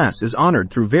 Laplace is honored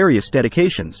through various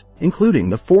dedications, including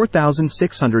the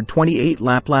 4,628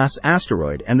 Laplace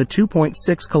asteroid and the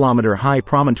 2.6-kilometer-high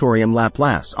promontorium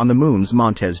Laplace on the Moon's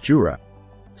Montes Jura.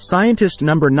 Scientist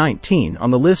number 19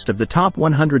 on the list of the top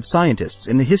 100 scientists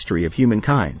in the history of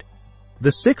humankind.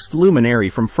 The sixth luminary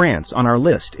from France on our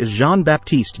list is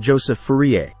Jean-Baptiste Joseph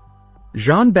Fourier.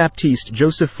 Jean-Baptiste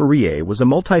Joseph Fourier was a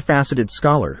multifaceted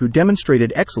scholar who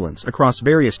demonstrated excellence across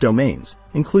various domains,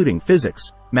 including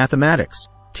physics, mathematics,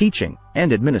 teaching,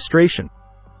 and administration.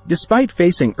 Despite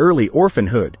facing early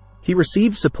orphanhood, he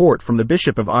received support from the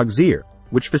Bishop of Auxerre,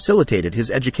 which facilitated his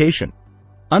education.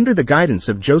 Under the guidance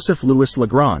of Joseph-Louis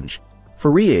Lagrange,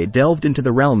 Fourier delved into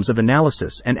the realms of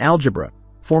analysis and algebra,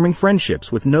 forming friendships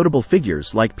with notable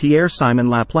figures like Pierre-Simon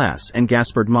Laplace and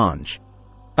Gaspard Monge.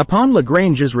 Upon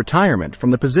Lagrange's retirement from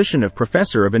the position of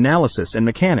professor of analysis and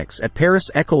mechanics at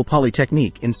Paris École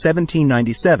Polytechnique in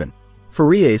 1797,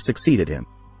 Fourier succeeded him.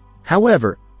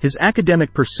 However, his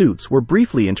academic pursuits were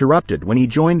briefly interrupted when he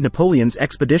joined Napoleon's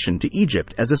expedition to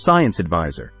Egypt as a science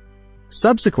advisor.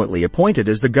 Subsequently appointed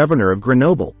as the governor of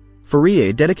Grenoble,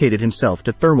 Fourier dedicated himself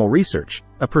to thermal research,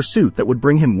 a pursuit that would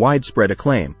bring him widespread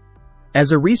acclaim.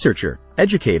 As a researcher,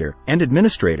 educator, and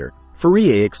administrator,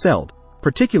 Fourier excelled,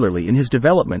 particularly in his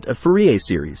development of Fourier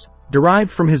series,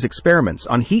 derived from his experiments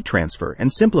on heat transfer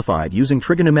and simplified using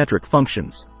trigonometric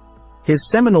functions. His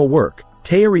seminal work,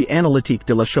 Théorie analytique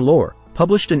de la chaleur,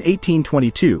 published in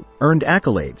 1822, earned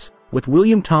accolades, with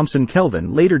William Thomson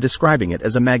Kelvin later describing it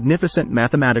as a magnificent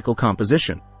mathematical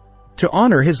composition. To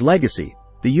honor his legacy,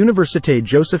 the Université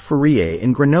Joseph Fourier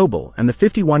in Grenoble and the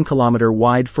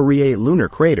 51-kilometer-wide Fourier lunar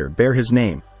crater bear his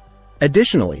name.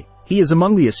 Additionally, he is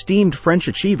among the esteemed French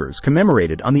achievers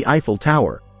commemorated on the Eiffel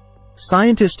Tower.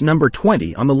 Scientist number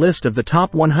 20 on the list of the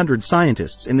top 100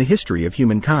 scientists in the history of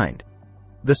humankind.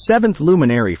 The seventh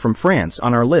luminary from France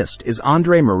on our list is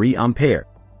André-Marie Ampère.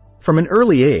 From an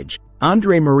early age,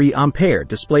 André-Marie Ampère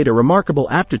displayed a remarkable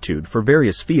aptitude for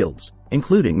various fields,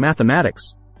 including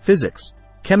mathematics, physics,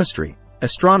 chemistry,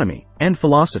 astronomy, and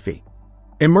philosophy.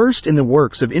 Immersed in the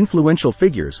works of influential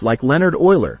figures like Leonard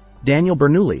Euler, Daniel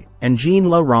Bernoulli, and Jean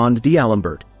La Ronde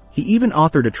d'Alembert, he even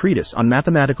authored a treatise on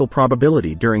mathematical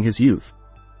probability during his youth.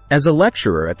 As a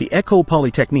lecturer at the École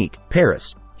Polytechnique,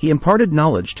 Paris, he imparted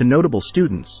knowledge to notable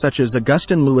students such as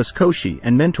Augustin Louis Cauchy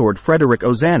and mentored Frédéric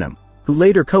Ozanam, who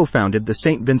later co-founded the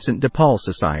St. Vincent de Paul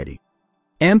Society.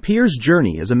 Ampère's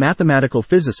journey as a mathematical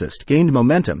physicist gained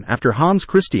momentum after Hans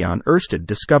Christian Ørsted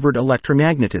discovered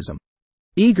electromagnetism.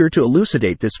 Eager to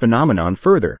elucidate this phenomenon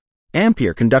further,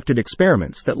 Ampère conducted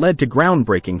experiments that led to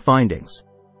groundbreaking findings.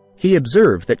 He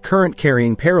observed that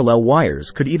current-carrying parallel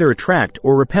wires could either attract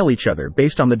or repel each other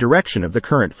based on the direction of the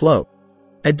current flow.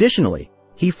 Additionally,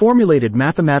 he formulated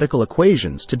mathematical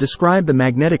equations to describe the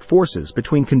magnetic forces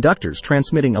between conductors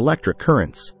transmitting electric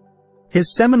currents.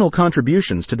 His seminal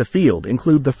contributions to the field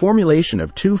include the formulation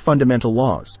of two fundamental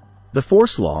laws, the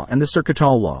force law and the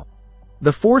Circuital law.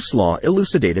 The force law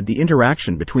elucidated the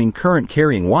interaction between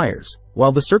current-carrying wires,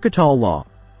 while the Circuital law,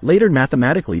 later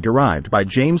mathematically derived by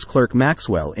James Clerk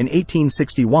Maxwell in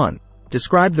 1861,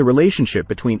 described the relationship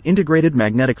between integrated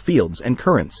magnetic fields and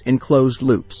currents in closed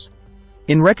loops.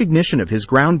 In recognition of his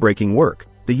groundbreaking work,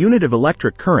 the unit of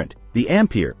electric current, the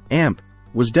ampere, amp,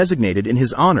 was designated in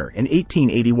his honor in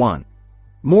 1881.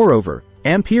 Moreover,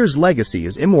 Ampère's legacy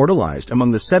is immortalized among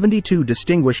the 72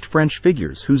 distinguished French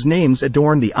figures whose names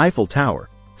adorn the Eiffel Tower,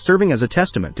 serving as a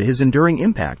testament to his enduring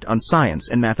impact on science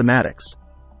and mathematics.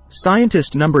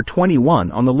 Scientist number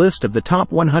 21 on the list of the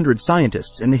top 100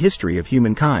 scientists in the history of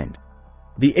humankind.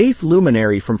 The eighth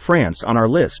luminary from France on our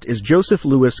list is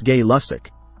Joseph-Louis Gay-Lussac.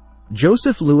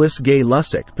 Joseph-Louis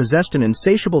Gay-Lussac possessed an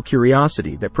insatiable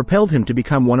curiosity that propelled him to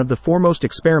become one of the foremost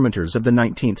experimenters of the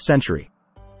 19th century.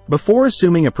 Before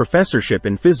assuming a professorship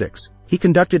in physics, he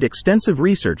conducted extensive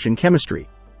research in chemistry,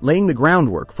 laying the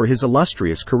groundwork for his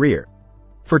illustrious career.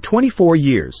 For 24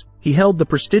 years, he held the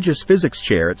prestigious physics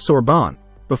chair at Sorbonne,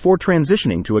 before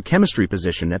transitioning to a chemistry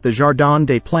position at the Jardin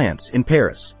des Plantes in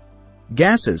Paris.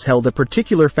 Gases held a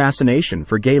particular fascination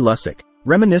for Gay-Lussac,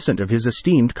 reminiscent of his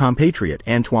esteemed compatriot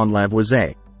Antoine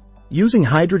Lavoisier. Using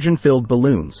hydrogen-filled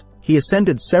balloons, he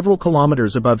ascended several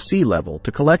kilometers above sea level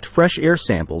to collect fresh air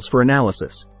samples for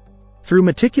analysis. Through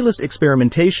meticulous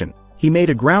experimentation, he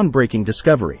made a groundbreaking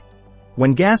discovery.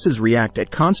 When gases react at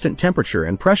constant temperature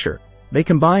and pressure, they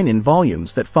combine in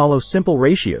volumes that follow simple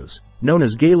ratios, known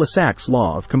as Gay-Lussac's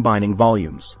law of combining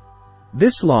volumes.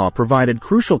 This law provided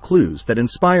crucial clues that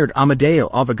inspired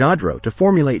Amedeo Avogadro to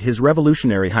formulate his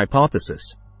revolutionary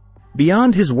hypothesis.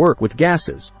 Beyond his work with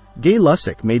gases,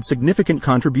 Gay-Lussac made significant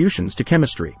contributions to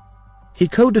chemistry. He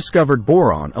co-discovered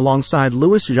boron alongside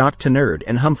Louis-Jacques Thénard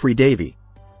and Humphrey Davy.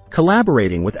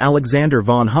 Collaborating with Alexander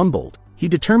von Humboldt, he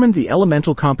determined the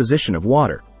elemental composition of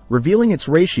water, revealing its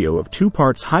ratio of 2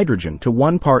 parts hydrogen to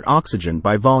 1 part oxygen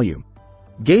by volume.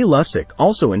 Gay-Lussac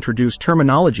also introduced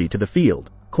terminology to the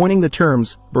field, coining the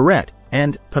terms burette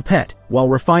and pipette while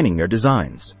refining their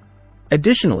designs.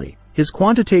 Additionally, his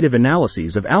quantitative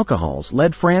analyses of alcohols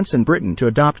led France and Britain to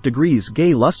adopt degrees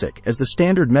Gay-Lussac as the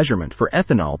standard measurement for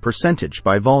ethanol percentage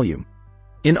by volume.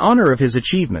 In honor of his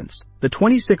achievements, the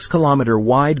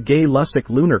 26-kilometer-wide Gay-Lussac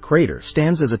lunar crater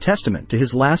stands as a testament to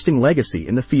his lasting legacy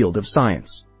in the field of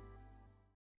science.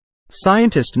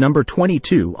 Scientist number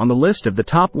 22 on the list of the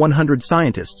top 100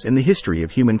 scientists in the history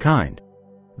of humankind.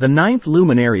 The ninth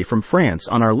luminary from France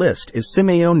on our list is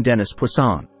Siméon Denis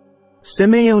Poisson.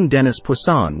 Siméon Denis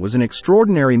Poisson was an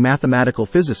extraordinary mathematical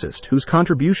physicist whose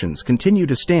contributions continue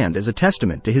to stand as a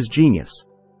testament to his genius.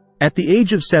 At the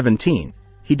age of 17,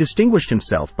 he distinguished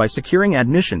himself by securing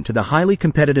admission to the highly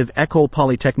competitive École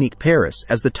Polytechnique Paris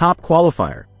as the top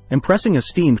qualifier, impressing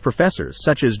esteemed professors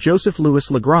such as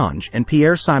Joseph-Louis Lagrange and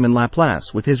Pierre-Simon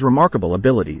Laplace with his remarkable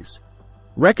abilities.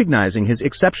 Recognizing his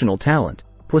exceptional talent,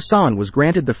 Poisson was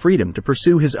granted the freedom to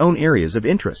pursue his own areas of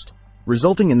interest,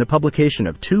 resulting in the publication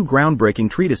of 2 groundbreaking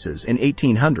treatises in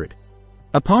 1800.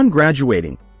 Upon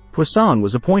graduating, Poisson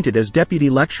was appointed as deputy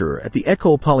lecturer at the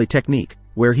École Polytechnique,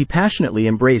 where he passionately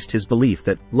embraced his belief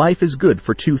that life is good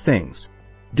for 2 things: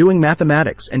 doing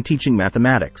mathematics and teaching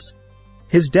mathematics.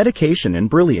 His dedication and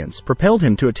brilliance propelled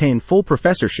him to attain full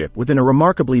professorship within a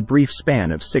remarkably brief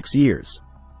span of 6 years.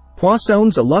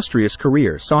 Poisson's illustrious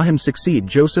career saw him succeed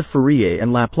Joseph Fourier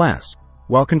and Laplace,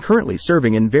 while concurrently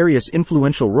serving in various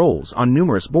influential roles on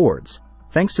numerous boards,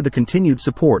 thanks to the continued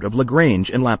support of Lagrange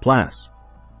and Laplace.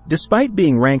 Despite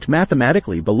being ranked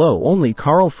mathematically below only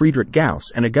Carl Friedrich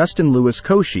Gauss and Augustin Louis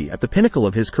Cauchy at the pinnacle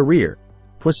of his career,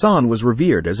 Poisson was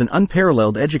revered as an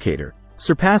unparalleled educator,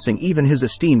 surpassing even his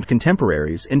esteemed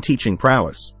contemporaries in teaching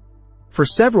prowess. For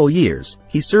several years,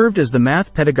 he served as the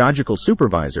math pedagogical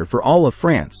supervisor for all of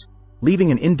France,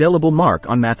 leaving an indelible mark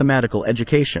on mathematical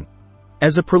education.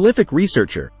 As a prolific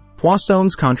researcher,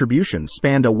 Poisson's contributions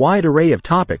spanned a wide array of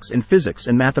topics in physics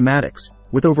and mathematics,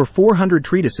 with over 400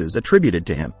 treatises attributed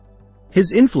to him.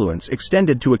 His influence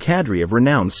extended to a cadre of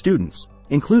renowned students,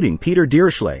 including Peter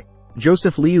Dirichlet,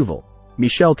 Joseph Liouville,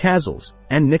 Michel Cazals,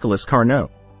 and Nicolas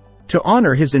Carnot. To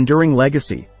honor his enduring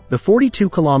legacy, the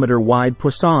 42-kilometer-wide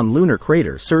Poisson lunar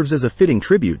crater serves as a fitting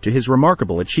tribute to his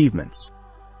remarkable achievements.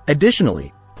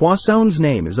 Additionally, Poisson's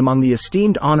name is among the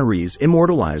esteemed honorees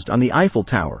immortalized on the Eiffel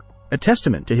Tower, a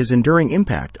testament to his enduring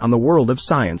impact on the world of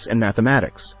science and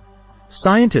mathematics.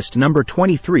 Scientist number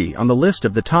 23 on the list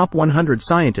of the top 100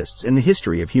 scientists in the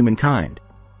history of humankind.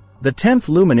 The 10th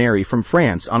luminary from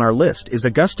France on our list is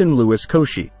Augustin Louis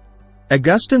Cauchy.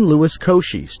 Augustin Louis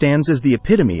Cauchy stands as the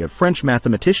epitome of French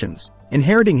mathematicians,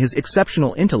 inheriting his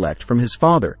exceptional intellect from his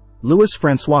father,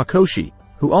 Louis-François Cauchy,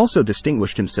 who also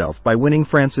distinguished himself by winning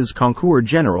France's Concours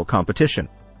General competition.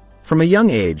 From a young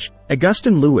age,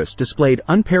 Augustin Louis displayed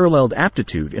unparalleled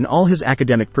aptitude in all his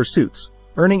academic pursuits,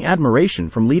 earning admiration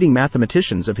from leading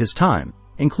mathematicians of his time,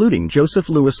 including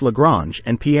Joseph-Louis Lagrange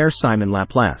and Pierre-Simon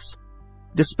Laplace.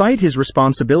 Despite his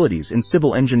responsibilities in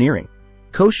civil engineering,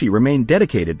 Cauchy remained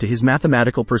dedicated to his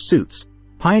mathematical pursuits,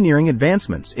 pioneering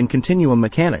advancements in continuum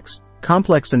mechanics,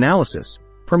 complex analysis,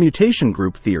 permutation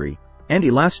group theory, and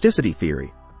elasticity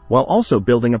theory, while also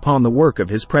building upon the work of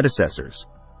his predecessors.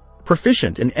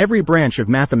 Proficient in every branch of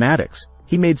mathematics,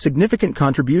 he made significant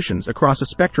contributions across a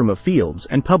spectrum of fields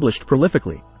and published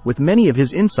prolifically, with many of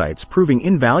his insights proving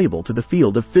invaluable to the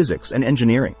field of physics and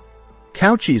engineering.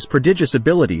 Cauchy's prodigious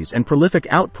abilities and prolific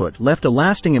output left a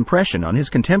lasting impression on his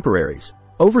contemporaries,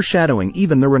 overshadowing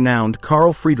even the renowned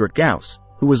Carl Friedrich Gauss,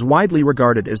 who was widely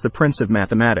regarded as the Prince of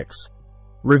Mathematics.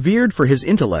 Revered for his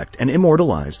intellect and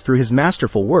immortalized through his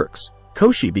masterful works,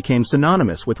 Cauchy became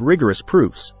synonymous with rigorous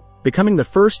proofs, becoming the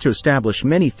first to establish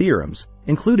many theorems,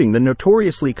 including the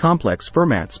notoriously complex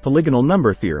Fermat's polygonal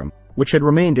number theorem, which had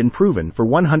remained unproven for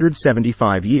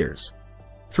 175 years.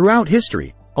 Throughout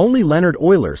history, only Leonhard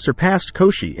Euler surpassed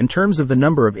Cauchy in terms of the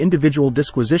number of individual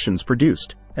disquisitions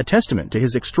produced, a testament to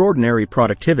his extraordinary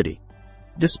productivity.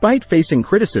 Despite facing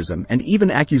criticism and even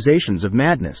accusations of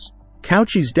madness,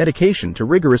 Cauchy's dedication to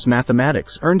rigorous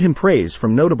mathematics earned him praise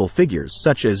from notable figures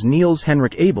such as Niels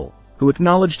Henrik Abel, who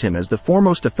acknowledged him as the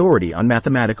foremost authority on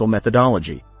mathematical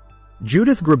methodology.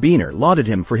 Judith Grabiner lauded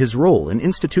him for his role in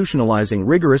institutionalizing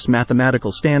rigorous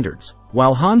mathematical standards,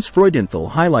 while Hans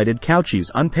Freudenthal highlighted Cauchy's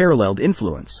unparalleled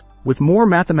influence, with more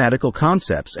mathematical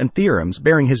concepts and theorems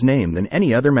bearing his name than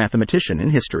any other mathematician in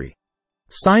history.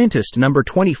 Scientist number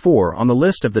 24 on the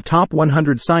list of the top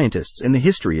 100 scientists in the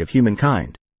history of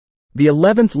humankind. The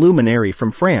 11th luminary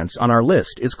from France on our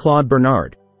list is Claude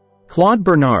Bernard. Claude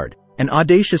Bernard, an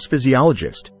audacious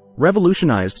physiologist,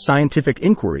 revolutionized scientific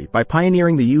inquiry by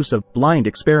pioneering the use of blind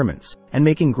experiments and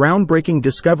making groundbreaking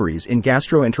discoveries in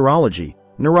gastroenterology,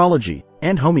 neurology,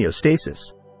 and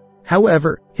homeostasis.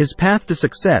 However, his path to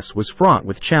success was fraught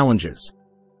with challenges.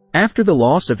 After the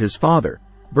loss of his father,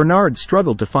 Bernard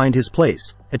struggled to find his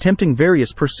place, attempting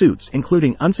various pursuits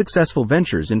including unsuccessful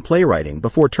ventures in playwriting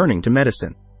before turning to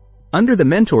medicine. Under the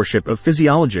mentorship of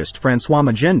physiologist François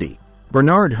Magendie,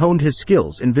 Bernard honed his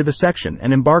skills in vivisection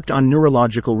and embarked on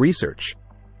neurological research.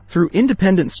 Through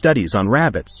independent studies on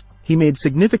rabbits, he made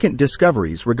significant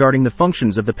discoveries regarding the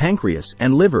functions of the pancreas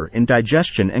and liver in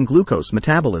digestion and glucose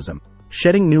metabolism,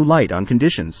 shedding new light on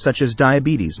conditions such as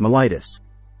diabetes mellitus.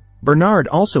 Bernard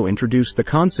also introduced the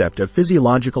concept of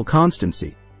physiological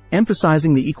constancy,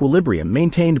 emphasizing the equilibrium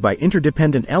maintained by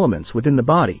interdependent elements within the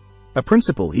body, a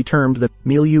principle he termed the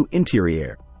milieu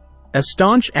intérieur. A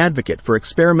staunch advocate for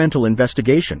experimental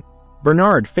investigation,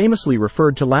 Bernard famously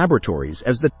referred to laboratories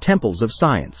as the temples of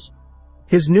science.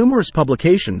 His numerous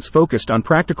publications focused on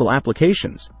practical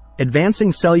applications,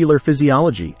 advancing cellular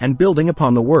physiology and building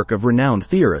upon the work of renowned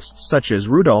theorists such as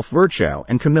Rudolf Virchow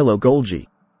and Camillo Golgi.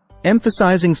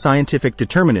 Emphasizing scientific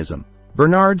determinism,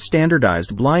 Bernard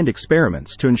standardized blind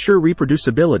experiments to ensure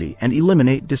reproducibility and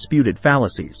eliminate disputed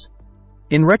fallacies.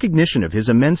 In recognition of his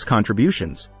immense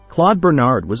contributions, Claude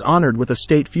Bernard was honored with a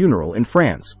state funeral in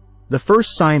France, the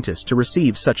first scientist to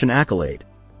receive such an accolade.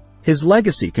 His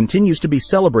legacy continues to be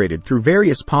celebrated through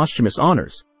various posthumous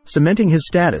honors, cementing his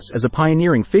status as a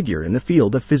pioneering figure in the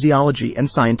field of physiology and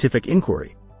scientific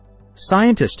inquiry.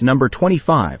 Scientist number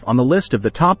 25 on the list of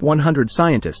the top 100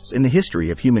 scientists in the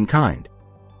history of humankind.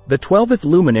 The 12th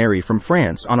luminary from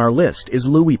France on our list is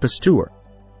Louis Pasteur.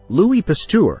 Louis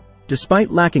Pasteur, despite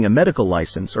lacking a medical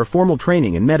license or formal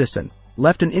training in medicine,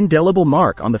 left an indelible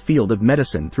mark on the field of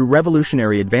medicine through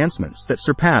revolutionary advancements that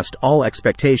surpassed all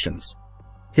expectations.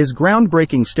 His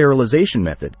groundbreaking sterilization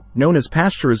method, known as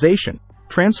pasteurization,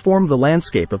 transformed the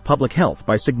landscape of public health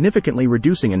by significantly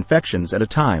reducing infections at a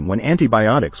time when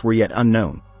antibiotics were yet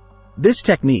unknown. This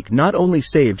technique not only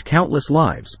saved countless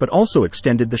lives but also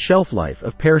extended the shelf life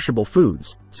of perishable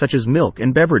foods, such as milk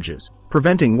and beverages,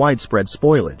 preventing widespread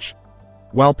spoilage.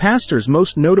 While Pasteur's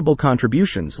most notable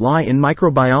contributions lie in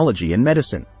microbiology and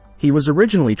medicine, he was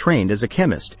originally trained as a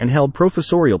chemist and held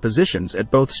professorial positions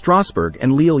at both Strasbourg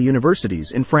and Lille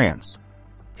universities in France.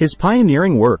 His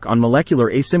pioneering work on molecular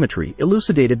asymmetry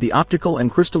elucidated the optical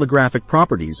and crystallographic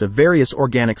properties of various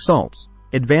organic salts,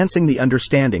 advancing the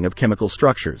understanding of chemical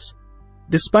structures.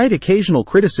 Despite occasional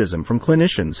criticism from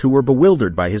clinicians who were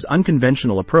bewildered by his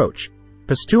unconventional approach,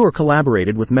 Pasteur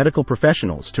collaborated with medical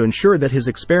professionals to ensure that his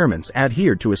experiments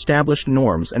adhered to established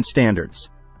norms and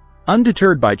standards.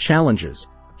 Undeterred by challenges,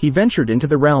 he ventured into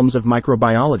the realms of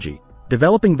microbiology,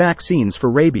 developing vaccines for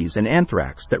rabies and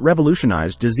anthrax that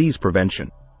revolutionized disease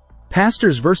prevention.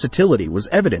 Pasteur's versatility was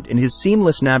evident in his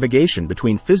seamless navigation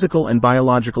between physical and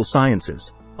biological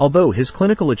sciences, although his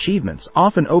clinical achievements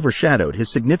often overshadowed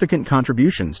his significant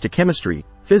contributions to chemistry,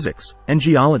 physics, and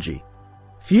geology.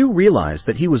 Few realize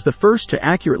that he was the first to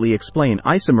accurately explain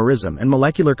isomerism and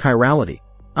molecular chirality,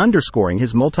 underscoring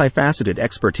his multifaceted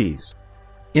expertise.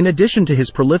 In addition to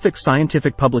his prolific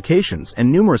scientific publications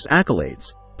and numerous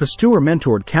accolades, Pasteur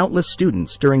mentored countless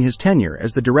students during his tenure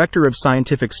as the Director of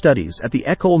Scientific Studies at the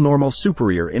École Normale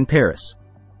Supérieure in Paris.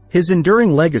 His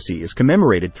enduring legacy is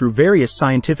commemorated through various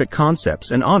scientific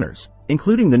concepts and honors,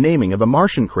 including the naming of a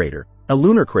Martian crater, a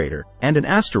lunar crater, and an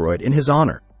asteroid in his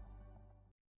honor.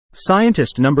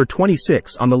 Scientist number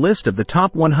 26 on the list of the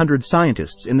top 100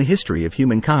 scientists in the history of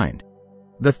humankind.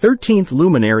 The 13th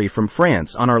luminary from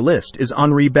France on our list is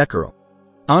Henri Becquerel.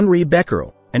 Henri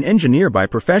Becquerel, an engineer by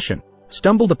profession,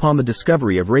 stumbled upon the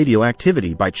discovery of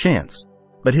radioactivity by chance,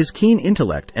 but his keen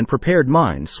intellect and prepared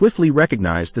mind swiftly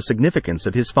recognized the significance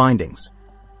of his findings.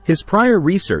 His prior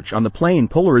research on the plane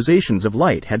polarizations of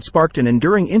light had sparked an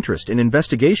enduring interest in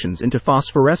investigations into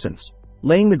phosphorescence,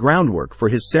 laying the groundwork for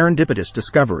his serendipitous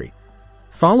discovery.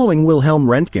 Following Wilhelm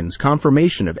Röntgen's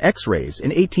confirmation of X-rays in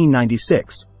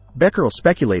 1896, Becquerel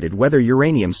speculated whether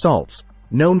uranium salts,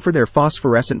 known for their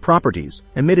phosphorescent properties,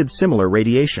 emitted similar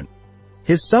radiation.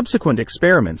 His subsequent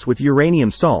experiments with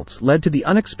uranium salts led to the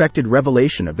unexpected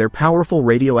revelation of their powerful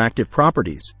radioactive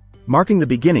properties, marking the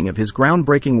beginning of his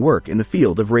groundbreaking work in the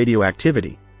field of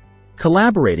radioactivity.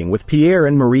 Collaborating with Pierre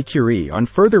and Marie Curie on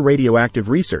further radioactive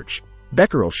research,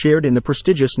 Becquerel shared in the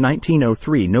prestigious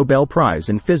 1903 Nobel Prize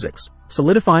in Physics,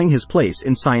 solidifying his place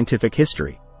in scientific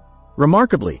history.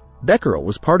 Remarkably, Becquerel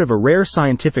was part of a rare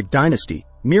scientific dynasty,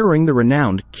 mirroring the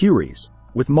renowned Curies,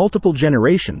 with multiple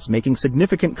generations making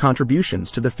significant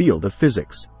contributions to the field of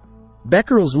physics.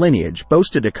 Becquerel's lineage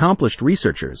boasted accomplished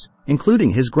researchers, including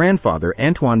his grandfather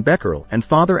Antoine Becquerel and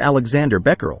father Alexander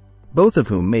Becquerel, both of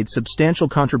whom made substantial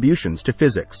contributions to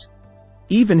physics.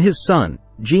 Even his son,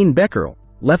 Jean Becquerel,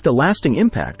 left a lasting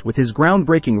impact with his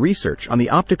groundbreaking research on the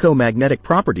optico-magnetic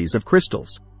properties of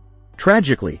crystals.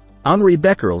 Tragically, Henri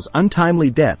Becquerel's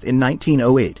untimely death in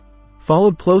 1908,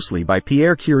 followed closely by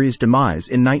Pierre Curie's demise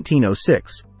in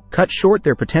 1906, cut short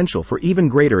their potential for even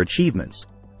greater achievements,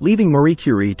 leaving Marie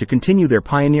Curie to continue their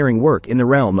pioneering work in the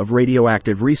realm of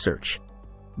radioactive research.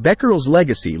 Becquerel's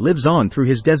legacy lives on through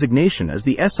his designation as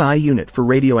the SI unit for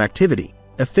radioactivity,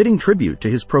 a fitting tribute to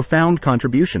his profound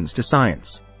contributions to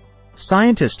science.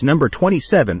 Scientist number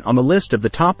 27 on the list of the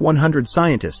top 100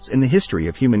 scientists in the history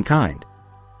of humankind.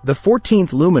 The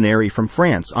 14th luminary from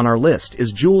France on our list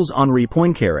is Jules-Henri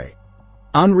Poincaré.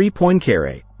 Henri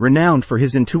Poincaré, renowned for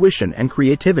his intuition and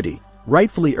creativity,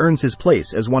 rightfully earns his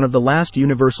place as one of the last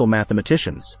universal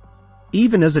mathematicians.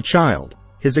 Even as a child,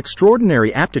 His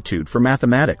extraordinary aptitude for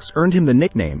mathematics earned him the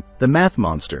nickname, the Math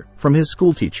Monster, from his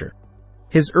schoolteacher.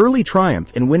 His early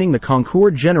triumph in winning the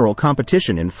Concours General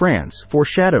competition in France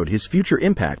foreshadowed his future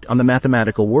impact on the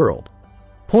mathematical world.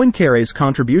 Poincaré's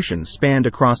contributions spanned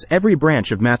across every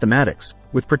branch of mathematics,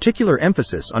 with particular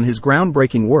emphasis on his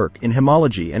groundbreaking work in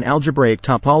homology and algebraic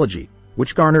topology,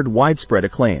 which garnered widespread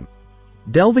acclaim.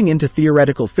 Delving into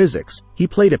theoretical physics, he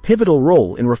played a pivotal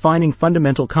role in refining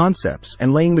fundamental concepts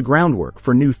and laying the groundwork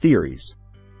for new theories.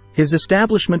 His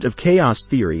establishment of chaos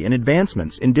theory and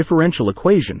advancements in differential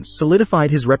equations solidified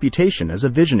his reputation as a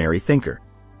visionary thinker.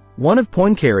 One of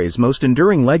Poincaré's most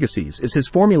enduring legacies is his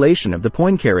formulation of the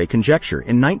Poincaré conjecture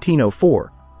in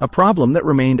 1904, a problem that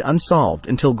remained unsolved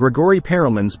until Gregory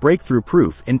Perelman's breakthrough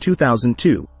proof in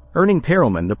 2002, earning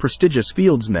Perelman the prestigious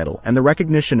Fields Medal and the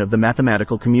recognition of the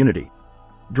mathematical community.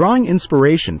 Drawing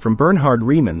inspiration from Bernhard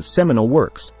Riemann's seminal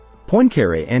works,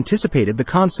 Poincaré anticipated the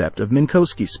concept of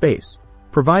Minkowski space,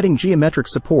 providing geometric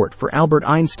support for Albert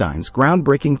Einstein's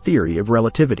groundbreaking theory of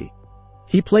relativity.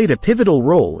 He played a pivotal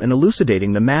role in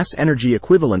elucidating the mass-energy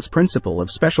equivalence principle of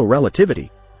special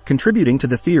relativity, contributing to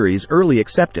the theory's early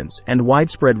acceptance and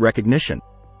widespread recognition.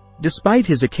 Despite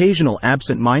his occasional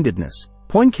absent-mindedness,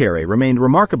 Poincaré remained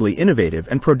remarkably innovative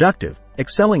and productive,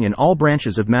 excelling in all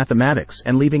branches of mathematics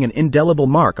and leaving an indelible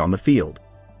mark on the field.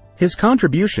 His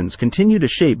contributions continue to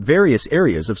shape various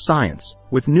areas of science,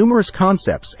 with numerous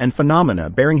concepts and phenomena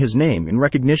bearing his name in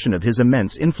recognition of his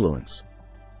immense influence.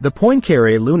 The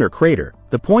Poincaré lunar crater,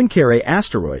 the Poincaré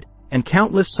asteroid, and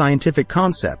countless scientific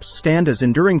concepts stand as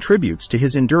enduring tributes to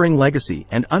his enduring legacy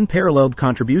and unparalleled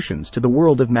contributions to the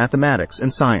world of mathematics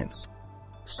and science.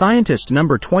 Scientist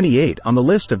number 28 on the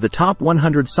list of the top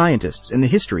 100 scientists in the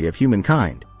history of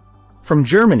humankind. From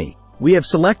Germany, we have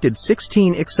selected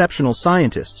 16 exceptional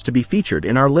scientists to be featured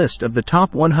in our list of the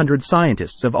top 100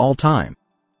 scientists of all time.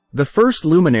 The first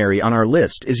luminary on our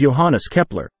list is Johannes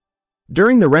Kepler.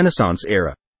 During the Renaissance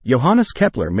era, Johannes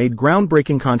Kepler made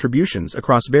groundbreaking contributions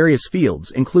across various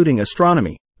fields including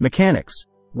astronomy, mechanics,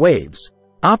 waves,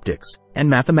 optics, and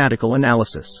mathematical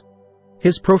analysis.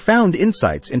 His profound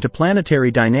insights into planetary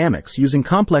dynamics using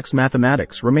complex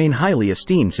mathematics remain highly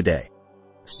esteemed today.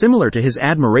 Similar to his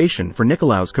admiration for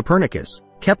Nicolaus Copernicus,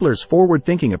 Kepler's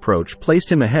forward-thinking approach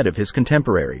placed him ahead of his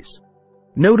contemporaries.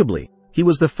 Notably, he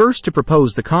was the first to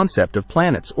propose the concept of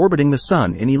planets orbiting the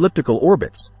Sun in elliptical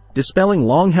orbits, dispelling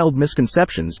long-held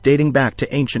misconceptions dating back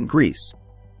to ancient Greece.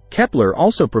 Kepler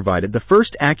also provided the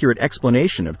first accurate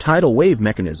explanation of tidal wave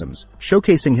mechanisms,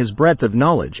 showcasing his breadth of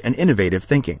knowledge and innovative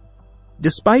thinking.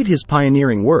 Despite his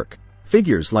pioneering work,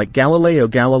 figures like Galileo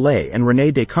Galilei and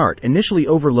René Descartes initially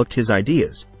overlooked his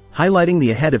ideas, highlighting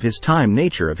the ahead-of-his-time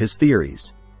nature of his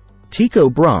theories. Tycho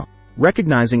Brahe,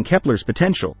 recognizing Kepler's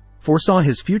potential, foresaw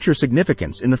his future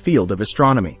significance in the field of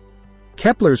astronomy.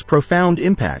 Kepler's profound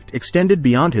impact extended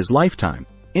beyond his lifetime,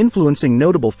 influencing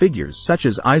notable figures such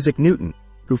as Isaac Newton,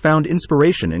 who found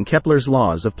inspiration in Kepler's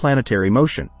laws of planetary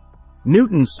motion.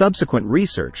 Newton's subsequent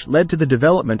research led to the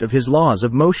development of his laws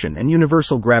of motion and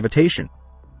universal gravitation.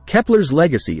 Kepler's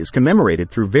legacy is commemorated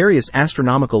through various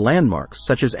astronomical landmarks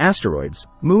such as asteroids,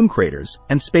 moon craters,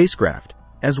 and spacecraft,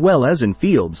 as well as in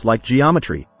fields like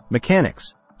geometry,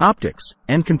 mechanics, optics,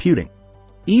 and computing.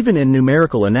 Even in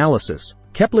numerical analysis,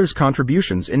 Kepler's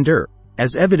contributions endure,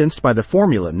 as evidenced by the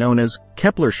formula known as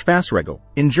Kepler's Fassregel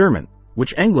in German,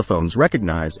 which Anglophones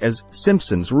recognize as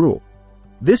Simpson's rule.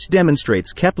 This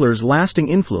demonstrates Kepler's lasting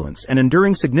influence and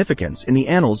enduring significance in the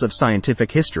annals of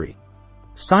scientific history.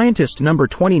 Scientist number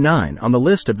 29 on the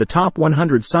list of the top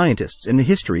 100 scientists in the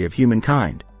history of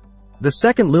humankind. The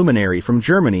second luminary from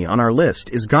Germany on our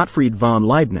list is Gottfried von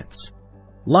Leibniz.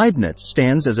 Leibniz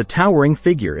stands as a towering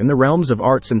figure in the realms of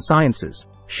arts and sciences,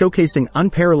 showcasing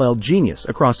unparalleled genius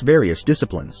across various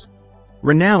disciplines.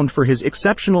 Renowned for his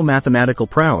exceptional mathematical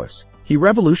prowess, he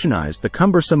revolutionized the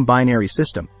cumbersome binary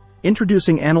system,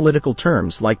 introducing analytical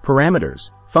terms like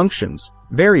parameters, functions,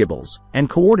 variables, and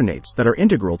coordinates that are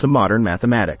integral to modern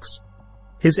mathematics.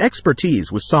 His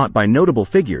expertise was sought by notable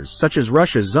figures such as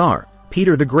Russia's Tsar,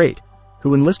 Peter the Great,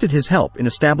 who enlisted his help in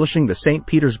establishing the St.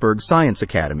 Petersburg Science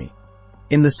Academy.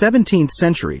 In the 17th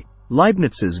century,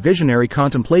 Leibniz's visionary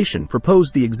contemplation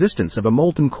proposed the existence of a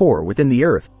molten core within the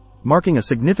Earth, marking a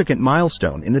significant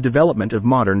milestone in the development of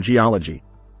modern geology.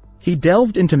 He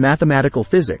delved into mathematical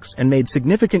physics and made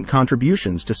significant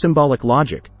contributions to symbolic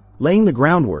logic, laying the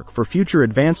groundwork for future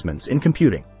advancements in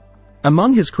computing.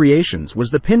 Among his creations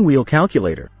was the pinwheel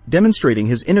calculator, demonstrating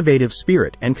his innovative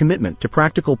spirit and commitment to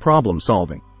practical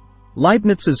problem-solving.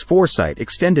 Leibniz's foresight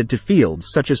extended to fields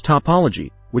such as topology,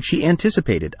 which he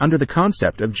anticipated under the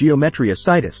concept of geometria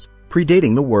situs,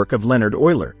 predating the work of Leonhard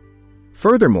Euler.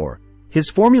 Furthermore, His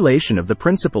formulation of the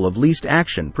principle of least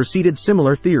action preceded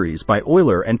similar theories by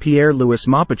Euler and Pierre-Louis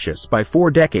Maupertuis by 4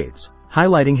 decades,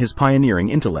 highlighting his pioneering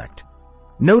intellect.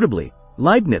 Notably,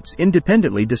 Leibniz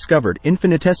independently discovered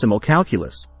infinitesimal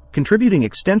calculus, contributing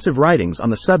extensive writings on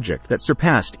the subject that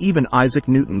surpassed even Isaac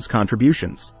Newton's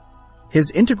contributions.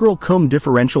 His integral cum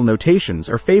differential notations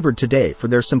are favored today for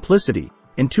their simplicity,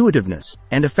 intuitiveness,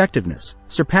 and effectiveness,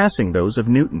 surpassing those of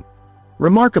Newton.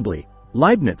 Remarkably,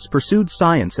 Leibniz pursued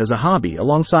science as a hobby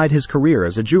alongside his career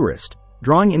as a jurist,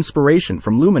 drawing inspiration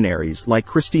from luminaries like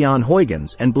Christian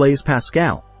Huygens and Blaise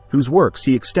Pascal, whose works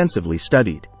he extensively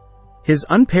studied. His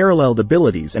unparalleled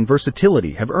abilities and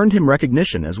versatility have earned him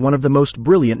recognition as one of the most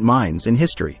brilliant minds in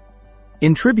history.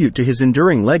 In tribute to his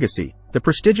enduring legacy, the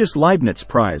prestigious Leibniz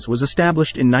Prize was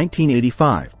established in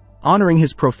 1985, honoring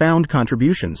his profound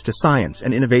contributions to science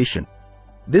and innovation.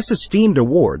 This esteemed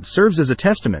award serves as a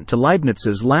testament to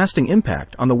Leibniz's lasting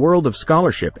impact on the world of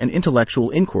scholarship and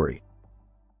intellectual inquiry.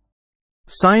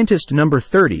 Scientist number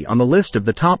 30 on the list of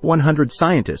the top 100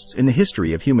 scientists in the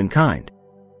history of humankind.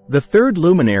 The third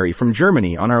luminary from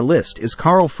Germany on our list is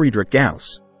Carl Friedrich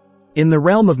Gauss. In the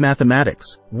realm of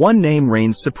mathematics, one name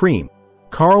reigns supreme: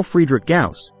 Carl Friedrich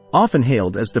Gauss, often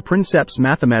hailed as the Princeps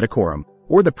Mathematicorum,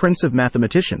 or the Prince of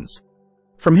Mathematicians.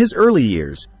 From his early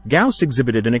years, Gauss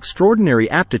exhibited an extraordinary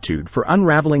aptitude for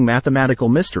unraveling mathematical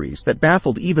mysteries that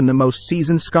baffled even the most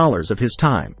seasoned scholars of his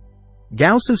time.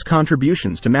 Gauss's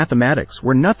contributions to mathematics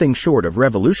were nothing short of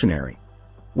revolutionary.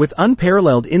 With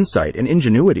unparalleled insight and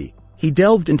ingenuity, he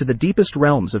delved into the deepest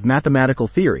realms of mathematical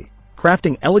theory,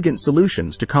 crafting elegant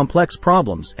solutions to complex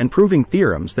problems and proving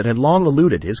theorems that had long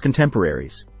eluded his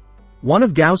contemporaries. One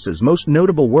of Gauss's most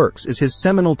notable works is his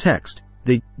seminal text,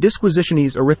 the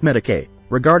Disquisitiones Arithmeticae,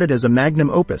 regarded as a magnum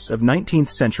opus of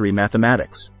 19th-century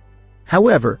mathematics.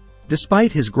 However,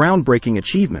 despite his groundbreaking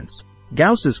achievements,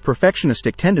 Gauss's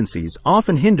perfectionistic tendencies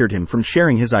often hindered him from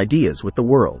sharing his ideas with the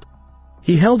world.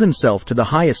 He held himself to the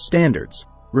highest standards,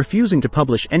 refusing to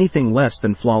publish anything less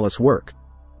than flawless work.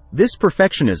 This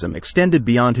perfectionism extended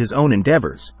beyond his own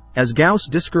endeavors, as Gauss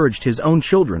discouraged his own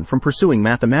children from pursuing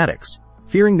mathematics,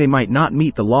 fearing they might not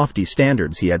meet the lofty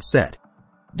standards he had set.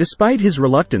 Despite his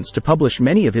reluctance to publish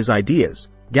many of his ideas,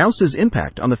 Gauss's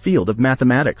impact on the field of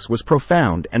mathematics was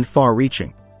profound and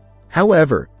far-reaching.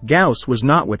 However, Gauss was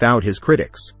not without his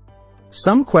critics.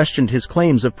 Some questioned his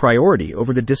claims of priority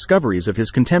over the discoveries of his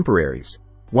contemporaries,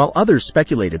 while others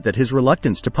speculated that his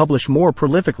reluctance to publish more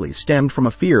prolifically stemmed from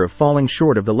a fear of falling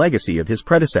short of the legacy of his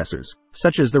predecessors,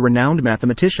 such as the renowned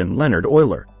mathematician Leonhard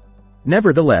Euler.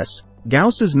 Nevertheless,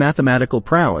 Gauss's mathematical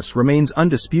prowess remains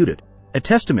undisputed, a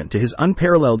testament to his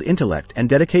unparalleled intellect and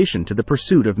dedication to the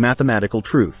pursuit of mathematical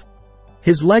truth.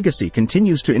 His legacy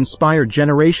continues to inspire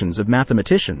generations of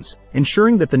mathematicians,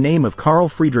 ensuring that the name of Carl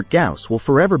Friedrich Gauss will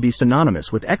forever be synonymous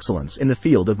with excellence in the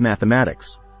field of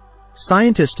mathematics.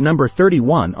 Scientist number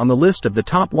 31 on the list of the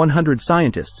top 100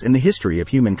 scientists in the history of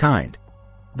humankind.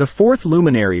 The fourth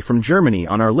luminary from Germany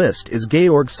on our list is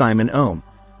Georg Simon Ohm.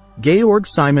 Georg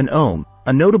Simon Ohm,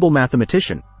 a notable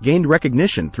mathematician, gained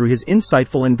recognition through his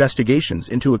insightful investigations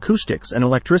into acoustics and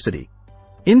electricity.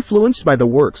 Influenced by the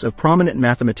works of prominent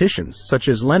mathematicians such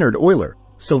as Leonhard Euler,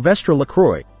 Sylvestre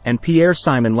Lacroix, and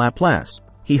Pierre-Simon Laplace,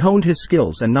 he honed his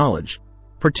skills and knowledge,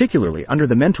 particularly under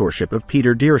the mentorship of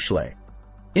Peter Dirichlet.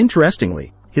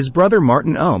 Interestingly, his brother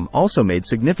Martin Ohm also made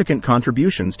significant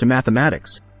contributions to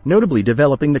mathematics, notably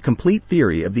developing the complete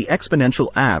theory of the exponential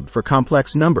AB for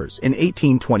complex numbers in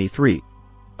 1823.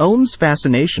 Ohm's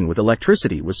fascination with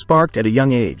electricity was sparked at a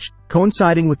young age,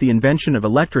 coinciding with the invention of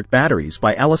electric batteries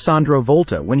by Alessandro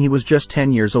Volta when he was just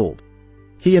 10 years old.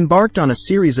 He embarked on a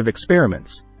series of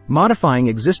experiments, modifying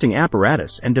existing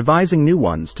apparatus and devising new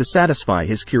ones to satisfy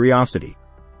his curiosity.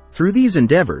 Through these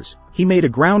endeavors, he made a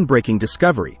groundbreaking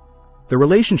discovery: the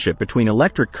relationship between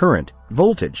electric current,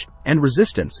 voltage, and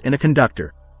resistance in a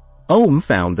conductor. Ohm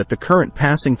found that the current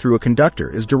passing through a conductor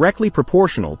is directly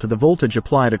proportional to the voltage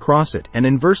applied across it and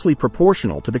inversely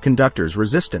proportional to the conductor's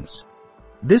resistance.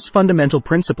 This fundamental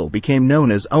principle became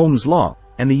known as Ohm's law,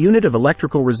 and the unit of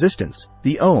electrical resistance,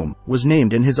 the ohm, was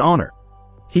named in his honor.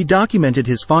 He documented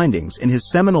his findings in his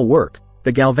seminal work,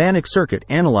 The Galvanic Circuit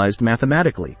Analyzed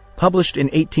Mathematically, published in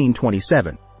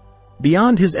 1827.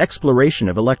 Beyond his exploration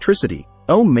of electricity,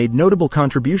 Ohm made notable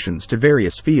contributions to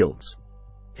various fields.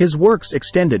 His works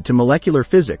extended to molecular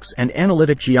physics and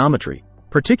analytic geometry,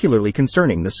 particularly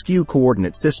concerning the skew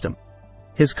coordinate system.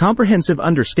 His comprehensive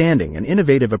understanding and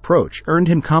innovative approach earned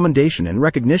him commendation and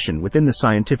recognition within the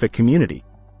scientific community.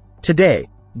 Today,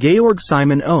 Georg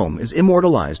Simon Ohm is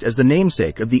immortalized as the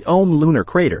namesake of the Ohm lunar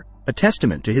crater, a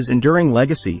testament to his enduring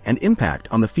legacy and impact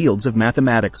on the fields of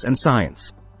mathematics and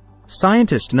science.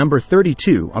 Scientist number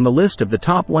 32 on the list of the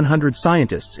top 100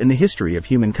 scientists in the history of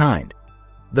humankind.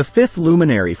 The fifth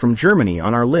luminary from Germany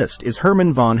on our list is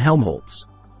Hermann von Helmholtz.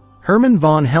 Hermann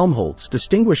von Helmholtz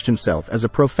distinguished himself as a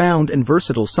profound and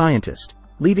versatile scientist,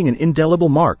 leaving an indelible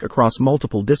mark across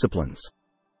multiple disciplines.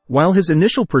 While his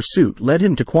initial pursuit led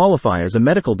him to qualify as a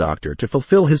medical doctor to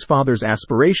fulfill his father's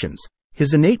aspirations,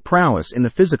 his innate prowess in the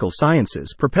physical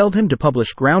sciences propelled him to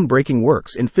publish groundbreaking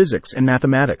works in physics and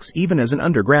mathematics even as an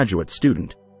undergraduate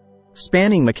student.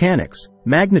 Spanning mechanics,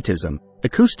 magnetism,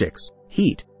 acoustics,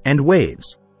 heat, and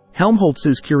waves,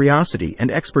 Helmholtz's curiosity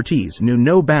and expertise knew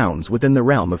no bounds within the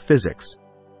realm of physics.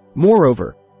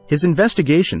 Moreover, his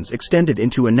investigations extended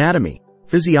into anatomy,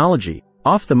 physiology,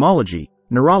 ophthalmology,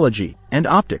 neurology, and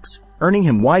optics, earning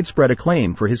him widespread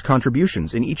acclaim for his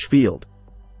contributions in each field.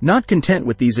 Not content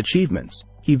with these achievements,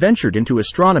 he ventured into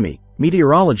astronomy,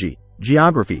 meteorology,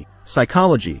 geography,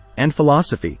 psychology, and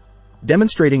philosophy,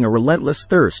 demonstrating a relentless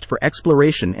thirst for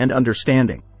exploration and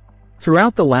understanding.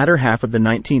 Throughout the latter half of the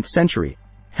 19th century,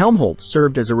 Helmholtz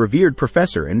served as a revered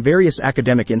professor in various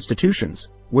academic institutions,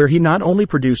 where he not only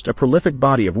produced a prolific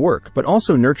body of work but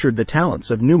also nurtured the talents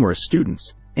of numerous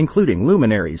students, including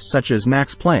luminaries such as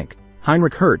Max Planck,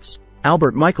 Heinrich Hertz,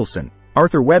 Albert Michelson,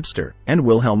 Arthur Webster, and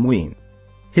Wilhelm Wien.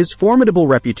 His formidable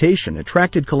reputation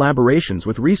attracted collaborations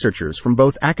with researchers from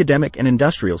both academic and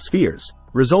industrial spheres,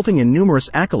 resulting in numerous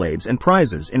accolades and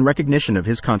prizes in recognition of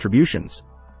his contributions.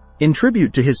 In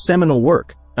tribute to his seminal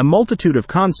work, a multitude of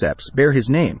concepts bear his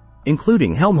name,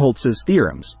 including Helmholtz's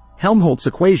theorems, Helmholtz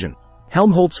equation,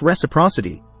 Helmholtz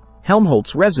reciprocity,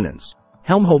 Helmholtz resonance,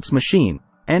 Helmholtz machine,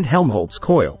 and Helmholtz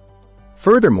coil.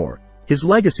 Furthermore, his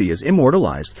legacy is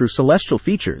immortalized through celestial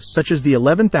features such as the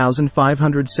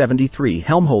 11,573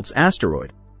 Helmholtz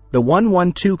asteroid, the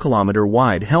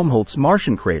 112-kilometer-wide Helmholtz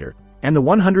Martian crater, and the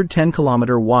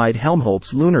 110-kilometer-wide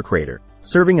Helmholtz lunar crater,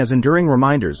 serving as enduring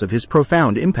reminders of his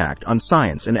profound impact on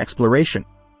science and exploration.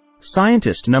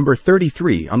 Scientist number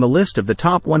 33 on the list of the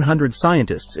top 100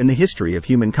 scientists in the history of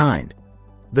humankind.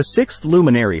 The sixth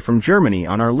luminary from Germany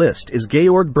on our list is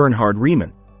Georg Bernhard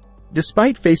Riemann.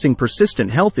 Despite facing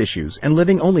persistent health issues and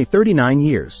living only 39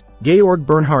 years, Georg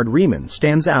Bernhard Riemann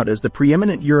stands out as the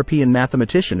preeminent European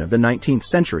mathematician of the 19th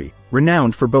century,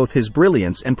 renowned for both his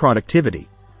brilliance and productivity.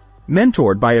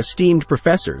 Mentored by esteemed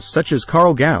professors such as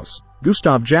Carl Gauss,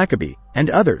 Gustav Jacobi, and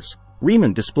others,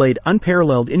 Riemann displayed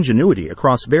unparalleled ingenuity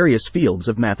across various fields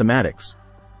of mathematics.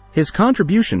 His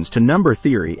contributions to number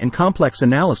theory and complex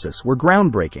analysis were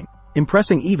groundbreaking,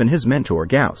 impressing even his mentor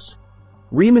Gauss.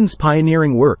 Riemann's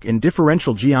pioneering work in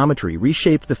differential geometry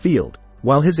reshaped the field,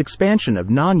 while his expansion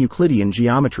of non-Euclidean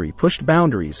geometry pushed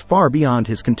boundaries far beyond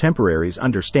his contemporaries'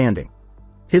 understanding.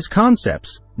 His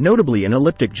concepts, notably in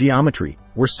elliptic geometry,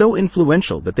 were so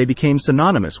influential that they became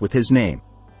synonymous with his name.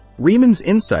 Riemann's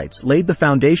insights laid the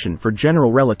foundation for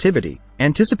general relativity,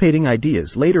 anticipating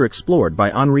ideas later explored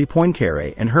by Henri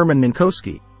Poincaré and Hermann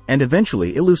Minkowski, and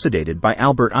eventually elucidated by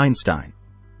Albert Einstein.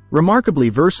 Remarkably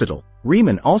versatile,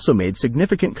 Riemann also made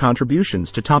significant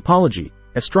contributions to topology,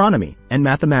 astronomy, and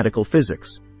mathematical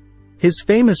physics. His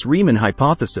famous Riemann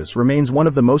hypothesis remains one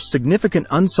of the most significant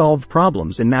unsolved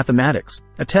problems in mathematics,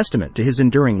 a testament to his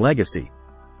enduring legacy.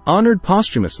 Honored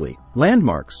posthumously,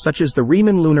 landmarks such as the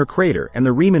Riemann lunar crater and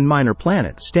the Riemann minor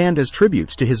planet stand as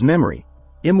tributes to his memory,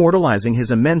 immortalizing his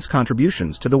immense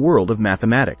contributions to the world of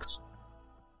mathematics.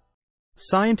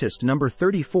 Scientist number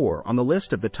 34 on the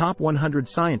list of the top 100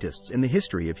 scientists in the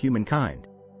history of humankind.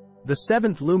 The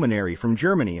seventh luminary from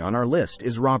Germany on our list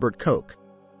is Robert Koch.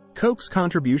 Koch's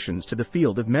contributions to the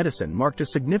field of medicine marked a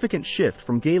significant shift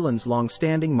from Galen's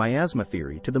long-standing miasma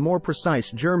theory to the more precise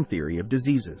germ theory of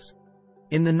diseases.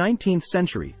 In the 19th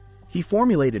century, he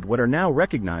formulated what are now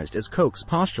recognized as Koch's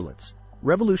postulates,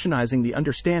 revolutionizing the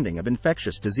understanding of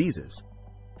infectious diseases.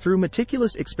 Through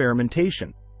meticulous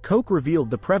experimentation, Koch revealed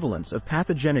the prevalence of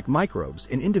pathogenic microbes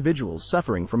in individuals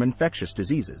suffering from infectious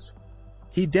diseases.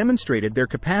 He demonstrated their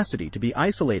capacity to be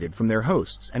isolated from their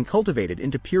hosts and cultivated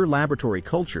into pure laboratory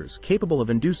cultures capable of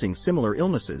inducing similar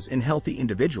illnesses in healthy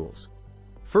individuals.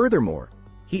 Furthermore,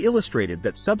 he illustrated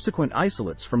that subsequent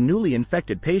isolates from newly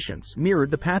infected patients mirrored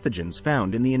the pathogens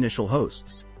found in the initial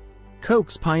hosts.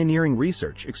 Koch's pioneering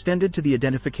research extended to the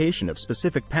identification of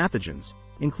specific pathogens,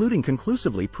 including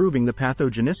conclusively proving the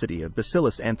pathogenicity of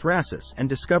Bacillus anthracis and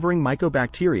discovering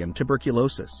Mycobacterium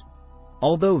tuberculosis.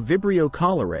 Although Vibrio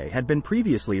cholerae had been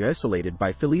previously isolated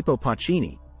by Filippo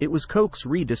Pacini, it was Koch's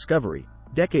rediscovery,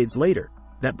 decades later,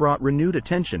 that brought renewed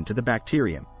attention to the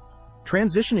bacterium.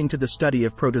 Transitioning to the study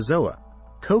of protozoa,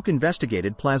 Koch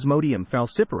investigated Plasmodium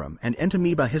falciparum and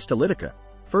Entamoeba histolytica,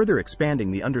 further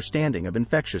expanding the understanding of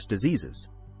infectious diseases.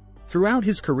 Throughout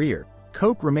his career,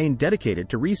 Koch remained dedicated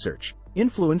to research,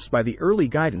 influenced by the early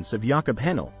guidance of Jakob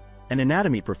Hennel, an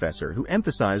anatomy professor who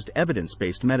emphasized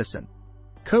evidence-based medicine.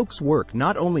 Koch's work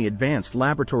not only advanced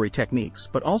laboratory techniques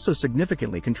but also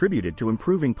significantly contributed to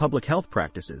improving public health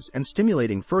practices and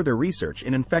stimulating further research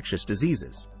in infectious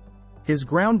diseases. His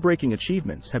groundbreaking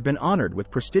achievements have been honored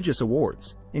with prestigious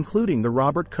awards, including the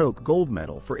Robert Koch Gold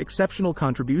Medal for exceptional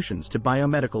contributions to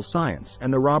biomedical science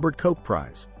and the Robert Koch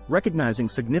Prize, recognizing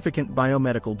significant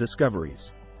biomedical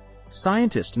discoveries.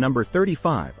 Scientist number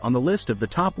 35 on the list of the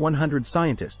top 100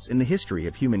 scientists in the history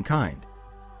of humankind.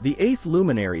 The eighth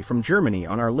luminary from Germany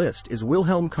on our list is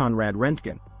Wilhelm Conrad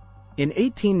Röntgen. In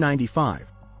 1895,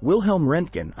 Wilhelm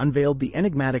Röntgen unveiled the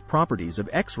enigmatic properties of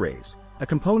X-rays, a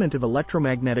component of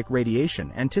electromagnetic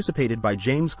radiation anticipated by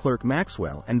James Clerk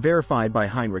Maxwell and verified by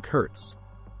Heinrich Hertz.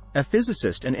 A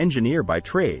physicist and engineer by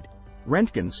trade,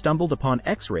 Röntgen stumbled upon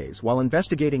X-rays while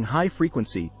investigating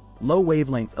high-frequency,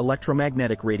 low-wavelength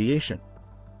electromagnetic radiation.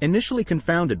 Initially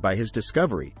confounded by his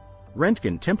discovery,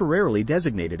 Röntgen temporarily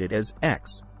designated it as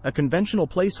X, a conventional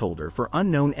placeholder for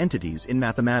unknown entities in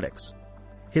mathematics.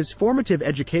 His formative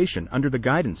education under the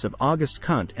guidance of August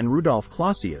Kundt and Rudolf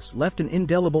Clausius left an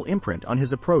indelible imprint on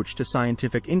his approach to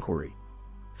scientific inquiry.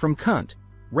 From Kundt,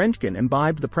 Röntgen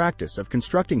imbibed the practice of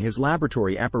constructing his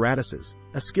laboratory apparatuses,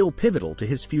 a skill pivotal to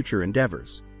his future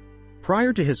endeavors.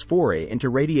 Prior to his foray into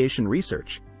radiation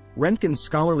research, Röntgen's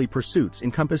scholarly pursuits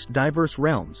encompassed diverse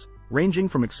realms, ranging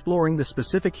from exploring the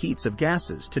specific heats of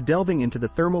gases to delving into the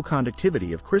thermal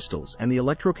conductivity of crystals and the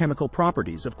electrochemical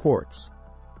properties of quartz.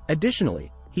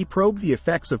 Additionally, he probed the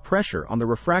effects of pressure on the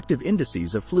refractive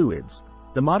indices of fluids,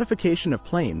 the modification of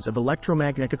planes of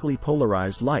electromagnetically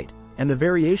polarized light, and the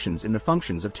variations in the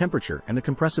functions of temperature and the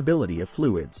compressibility of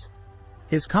fluids.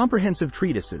 His comprehensive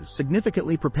treatises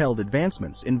significantly propelled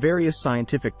advancements in various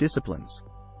scientific disciplines.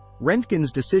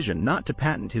 Röntgen's decision not to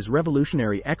patent his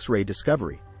revolutionary X-ray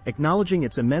discovery, acknowledging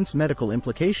its immense medical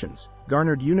implications,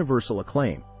 garnered universal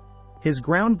acclaim. His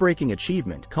groundbreaking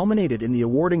achievement culminated in the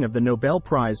awarding of the Nobel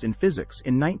Prize in Physics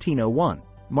in 1901,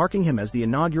 marking him as the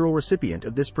inaugural recipient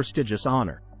of this prestigious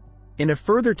honor. In a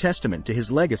further testament to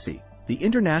his legacy, the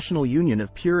International Union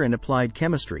of Pure and Applied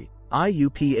Chemistry,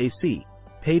 IUPAC,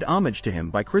 paid homage to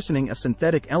him by christening a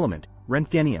synthetic element,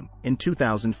 Röntgenium, in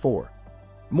 2004.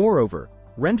 Moreover,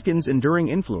 Röntgen's enduring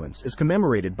influence is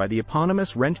commemorated by the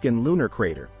eponymous Röntgen lunar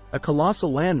crater, a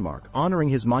colossal landmark honoring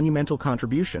his monumental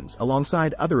contributions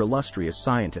alongside other illustrious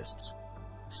scientists.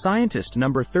 Scientist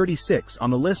number 36 on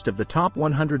the list of the top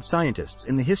 100 scientists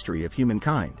in the history of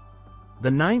humankind.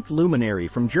 The ninth luminary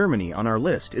from Germany on our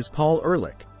list is Paul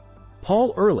Ehrlich.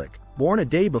 Paul Ehrlich, born a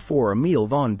day before Emil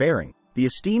von Behring, the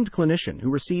esteemed clinician who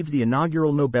received the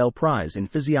inaugural Nobel Prize in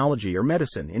Physiology or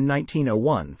Medicine in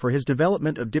 1901 for his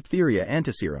development of diphtheria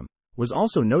antiserum, was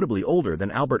also notably older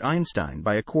than Albert Einstein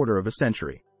by a quarter of a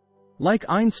century. Like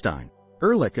Einstein,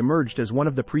 Ehrlich emerged as one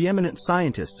of the preeminent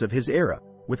scientists of his era,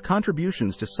 with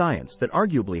contributions to science that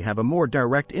arguably have a more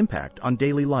direct impact on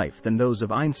daily life than those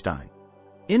of Einstein.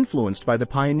 Influenced by the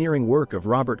pioneering work of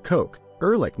Robert Koch,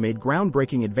 Ehrlich made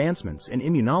groundbreaking advancements in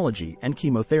immunology and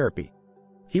chemotherapy.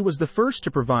 He was the first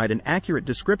to provide an accurate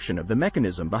description of the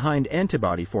mechanism behind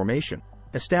antibody formation,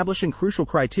 establishing crucial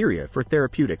criteria for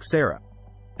therapeutic sera.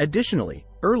 Additionally,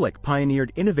 Ehrlich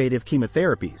pioneered innovative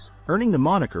chemotherapies, earning the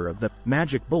moniker of the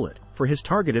magic bullet for his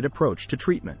targeted approach to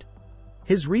treatment.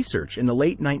 His research in the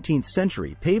late 19th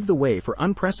century paved the way for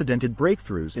unprecedented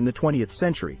breakthroughs in the 20th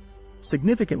century,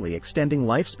 significantly extending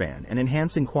lifespan and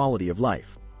enhancing quality of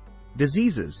life.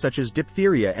 Diseases such as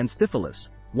diphtheria and syphilis,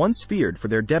 once feared for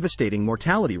their devastating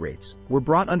mortality rates, were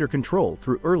brought under control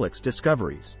through Ehrlich's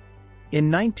discoveries. In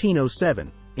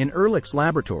 1907, in Ehrlich's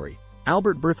laboratory,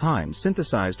 Albert Bertheim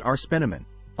synthesized arsphenamine,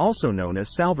 also known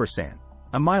as salvarsan,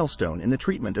 a milestone in the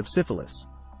treatment of syphilis.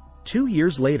 2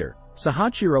 years later,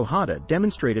 Sahachiro Hata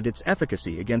demonstrated its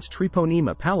efficacy against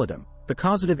Treponema pallidum, the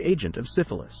causative agent of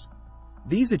syphilis.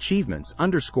 These achievements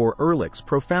underscore Ehrlich's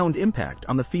profound impact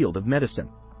on the field of medicine.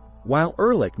 While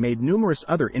Ehrlich made numerous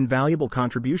other invaluable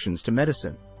contributions to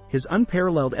medicine, his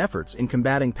unparalleled efforts in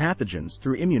combating pathogens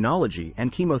through immunology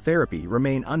and chemotherapy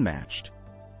remain unmatched.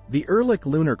 The Ehrlich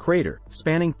lunar crater,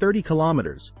 spanning 30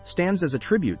 kilometers, stands as a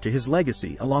tribute to his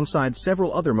legacy alongside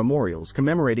several other memorials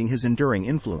commemorating his enduring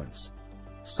influence.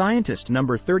 Scientist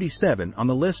number 37 on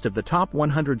the list of the top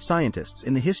 100 scientists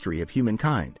in the history of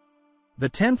humankind. The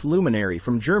 10th luminary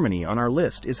from Germany on our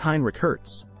list is Heinrich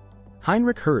Hertz.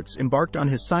 Heinrich Hertz embarked on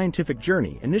his scientific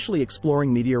journey initially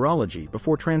exploring meteorology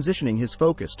before transitioning his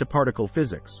focus to particle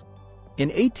physics. In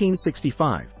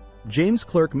 1865, James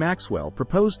Clerk Maxwell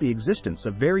proposed the existence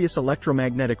of various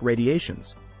electromagnetic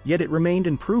radiations, yet it remained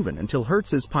unproven until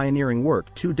Hertz's pioneering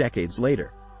work 2 decades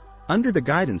later. Under the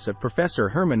guidance of Professor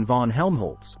Hermann von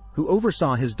Helmholtz, who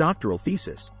oversaw his doctoral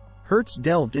thesis, Hertz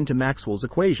delved into Maxwell's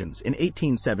equations in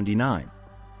 1879.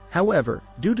 However,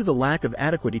 due to the lack of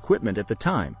adequate equipment at the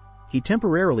time, he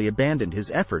temporarily abandoned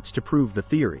his efforts to prove the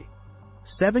theory.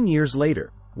 7 years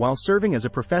later, while serving as a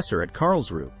professor at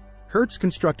Karlsruhe, Hertz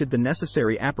constructed the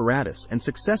necessary apparatus and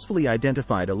successfully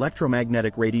identified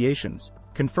electromagnetic radiations,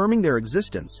 confirming their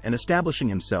existence and establishing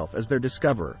himself as their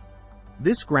discoverer.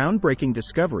 This groundbreaking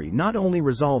discovery not only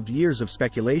resolved years of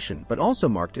speculation but also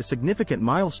marked a significant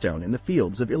milestone in the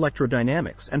fields of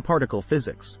electrodynamics and particle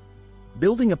physics.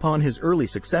 Building upon his early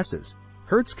successes,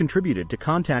 Hertz contributed to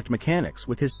contact mechanics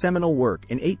with his seminal work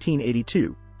in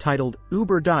 1882, titled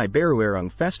Über die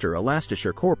Beruhrung fester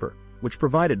elastischer Körper, which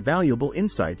provided valuable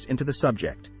insights into the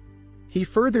subject. He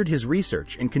furthered his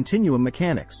research in continuum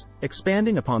mechanics,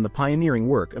 expanding upon the pioneering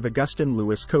work of Augustin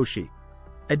Louis Cauchy.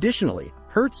 Additionally,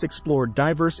 Hertz explored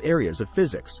diverse areas of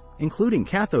physics, including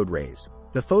cathode rays,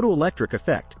 the photoelectric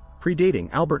effect,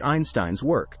 predating Albert Einstein's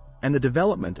work, and the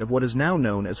development of what is now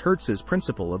known as Hertz's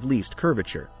principle of least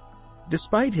curvature.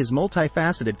 Despite his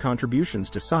multifaceted contributions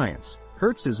to science,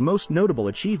 Hertz's most notable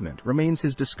achievement remains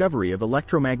his discovery of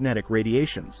electromagnetic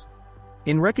radiations.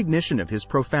 In recognition of his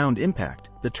profound impact,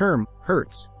 the term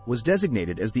Hertz was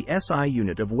designated as the SI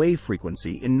unit of wave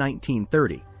frequency in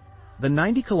 1930. The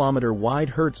 90-kilometer-wide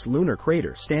Hertz lunar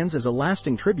crater stands as a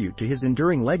lasting tribute to his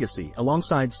enduring legacy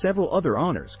alongside several other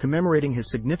honors commemorating his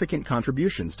significant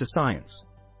contributions to science.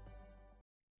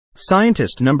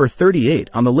 Scientist number 38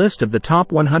 on the list of the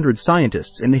top 100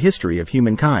 scientists in the history of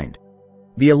humankind.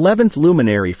 The 11th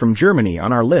luminary from Germany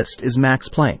on our list is Max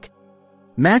Planck.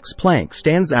 Max Planck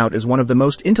stands out as one of the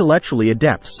most intellectually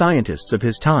adept scientists of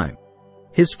his time.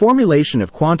 His formulation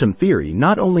of quantum theory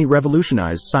not only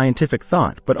revolutionized scientific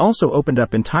thought but also opened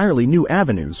up entirely new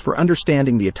avenues for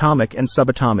understanding the atomic and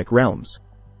subatomic realms.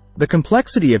 The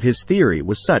complexity of his theory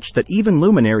was such that even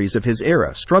luminaries of his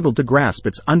era struggled to grasp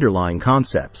its underlying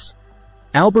concepts.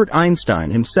 Albert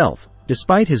Einstein himself,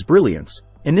 despite his brilliance,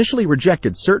 initially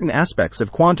rejected certain aspects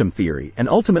of quantum theory and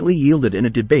ultimately yielded in a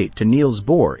debate to Niels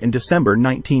Bohr in December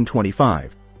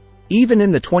 1925. Even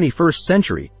in the 21st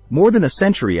century, more than a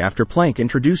century after Planck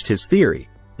introduced his theory,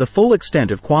 the full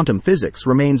extent of quantum physics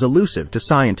remains elusive to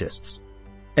scientists.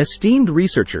 Esteemed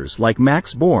researchers like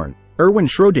Max Born, Erwin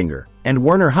Schrödinger, and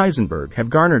Werner Heisenberg have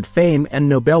garnered fame and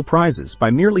Nobel Prizes by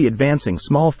merely advancing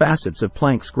small facets of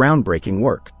Planck's groundbreaking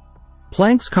work.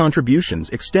 Planck's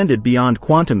contributions extended beyond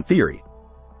quantum theory.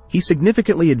 He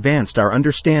significantly advanced our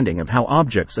understanding of how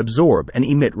objects absorb and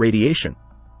emit radiation.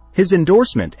 His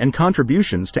endorsement and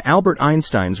contributions to Albert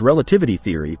Einstein's relativity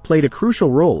theory played a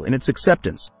crucial role in its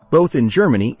acceptance, both in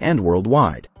Germany and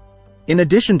worldwide. In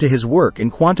addition to his work in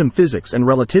quantum physics and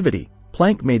relativity,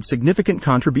 Planck made significant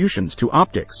contributions to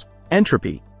optics,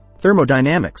 entropy,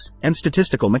 thermodynamics, and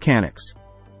statistical mechanics.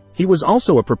 He was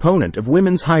also a proponent of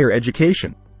women's higher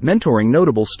education, mentoring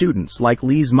notable students like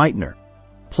Lise Meitner.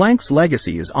 Planck's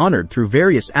legacy is honored through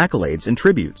various accolades and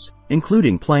tributes,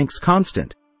 including Planck's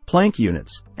constant, Planck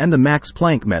units, and the Max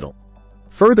Planck medal.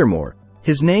 Furthermore,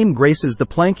 his name graces the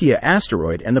Planckia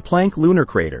asteroid and the Planck lunar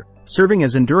crater, serving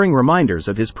as enduring reminders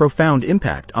of his profound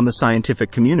impact on the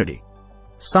scientific community.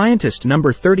 Scientist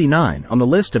number 39 on the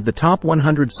list of the top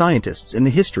 100 scientists in the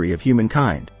history of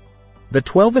humankind. The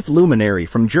 12th luminary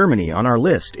from Germany on our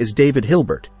list is David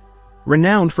Hilbert.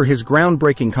 Renowned for his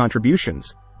groundbreaking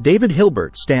contributions, David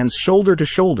Hilbert stands shoulder to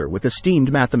shoulder with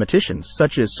esteemed mathematicians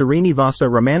such as Srinivasa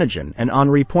Ramanujan and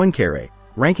Henri Poincaré,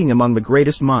 ranking among the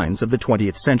greatest minds of the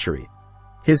 20th century.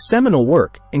 His seminal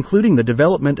work, including the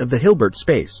development of the Hilbert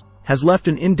space, has left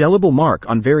an indelible mark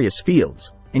on various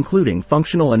fields, including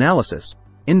functional analysis,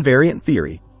 invariant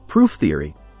theory, proof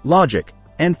theory, logic,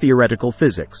 and theoretical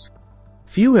physics.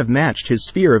 Few have matched his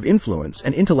sphere of influence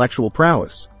and intellectual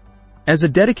prowess. As a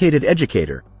dedicated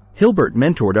educator, Hilbert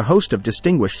mentored a host of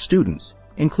distinguished students,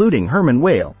 including Hermann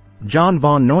Weyl, John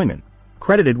von Neumann,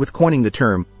 credited with coining the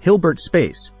term Hilbert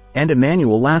space, and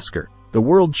Emanuel Lasker, the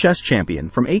world chess champion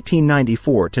from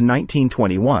 1894 to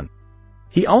 1921.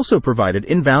 He also provided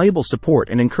invaluable support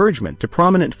and encouragement to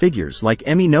prominent figures like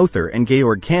Emmy Noether and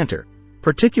Georg Cantor,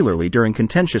 particularly during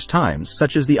contentious times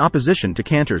such as the opposition to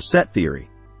Cantor's set theory.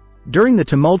 During the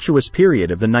tumultuous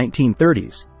period of the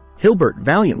 1930s, Hilbert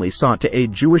valiantly sought to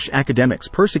aid Jewish academics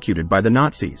persecuted by the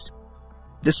Nazis.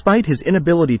 Despite his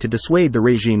inability to dissuade the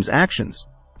regime's actions,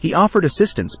 he offered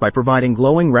assistance by providing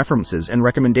glowing references and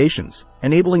recommendations,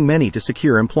 enabling many to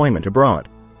secure employment abroad.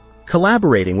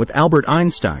 Collaborating with Albert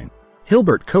Einstein,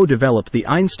 Hilbert co-developed the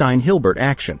Einstein-Hilbert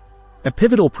action. a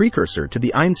pivotal precursor to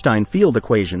the Einstein field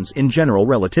equations in general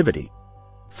relativity.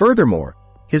 Furthermore,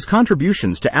 his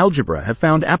contributions to algebra have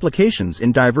found applications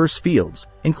in diverse fields,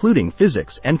 including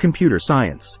physics and computer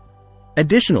science.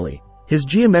 Additionally, his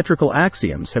geometrical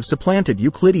axioms have supplanted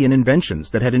Euclidean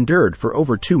inventions that had endured for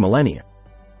over 2 millennia.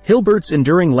 Hilbert's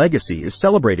enduring legacy is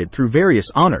celebrated through various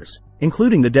honors,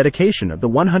 including the dedication of the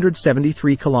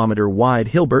 173-kilometer-wide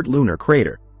Hilbert lunar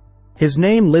crater. His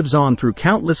name lives on through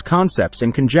countless concepts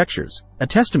and conjectures, a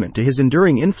testament to his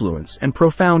enduring influence and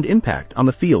profound impact on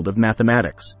the field of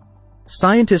mathematics.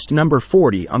 Scientist number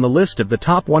 40 on the list of the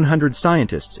top 100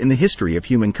 scientists in the history of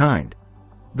humankind.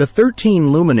 The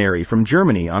 13th luminary from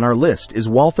Germany on our list is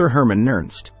Walther Hermann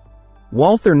Nernst.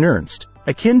 Walther Nernst,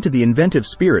 akin to the inventive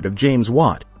spirit of James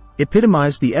Watt,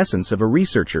 epitomized the essence of a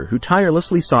researcher who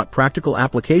tirelessly sought practical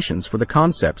applications for the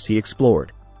concepts he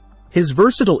explored. His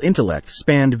versatile intellect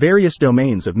spanned various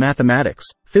domains of mathematics,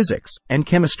 physics, and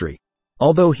chemistry,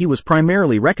 although he was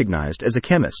primarily recognized as a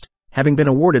chemist, having been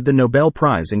awarded the Nobel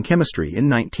Prize in Chemistry in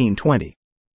 1920.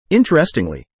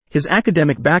 Interestingly, his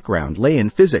academic background lay in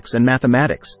physics and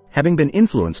mathematics, having been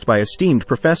influenced by esteemed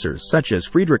professors such as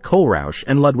Friedrich Kohlrausch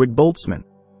and Ludwig Boltzmann.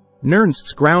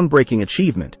 Nernst's groundbreaking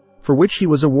achievement, for which he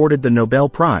was awarded the Nobel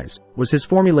Prize, was his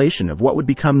formulation of what would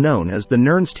become known as the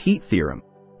Nernst heat theorem,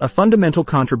 a fundamental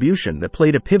contribution that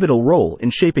played a pivotal role in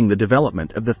shaping the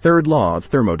development of the third law of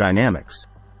thermodynamics.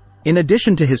 In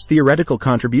addition to his theoretical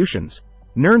contributions,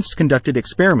 Nernst conducted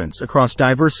experiments across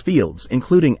diverse fields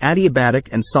including adiabatic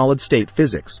and solid-state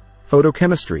physics,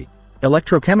 photochemistry,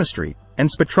 electrochemistry, and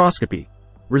spectroscopy,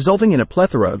 resulting in a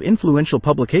plethora of influential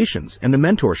publications and the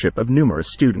mentorship of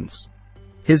numerous students.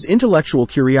 His intellectual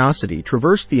curiosity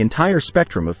traversed the entire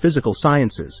spectrum of physical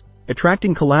sciences,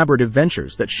 attracting collaborative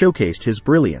ventures that showcased his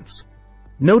brilliance.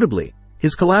 Notably,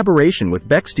 his collaboration with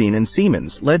Bechstein and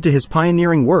Siemens led to his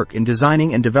pioneering work in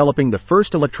designing and developing the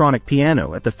first electronic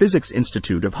piano at the Physics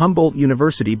Institute of Humboldt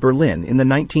University Berlin in the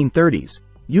 1930s,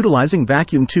 utilizing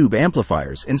vacuum tube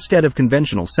amplifiers instead of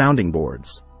conventional sounding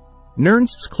boards.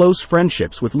 Nernst's close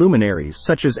friendships with luminaries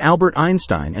such as Albert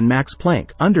Einstein and Max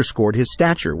Planck underscored his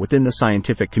stature within the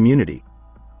scientific community.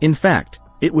 In fact,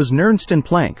 it was Nernst and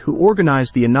Planck who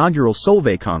organized the inaugural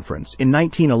Solvay Conference in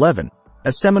 1911,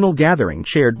 a seminal gathering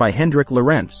chaired by Hendrik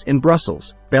Lorentz in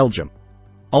Brussels, Belgium.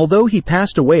 Although he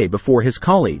passed away before his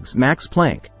colleagues Max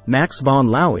Planck, Max von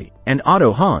Laue, and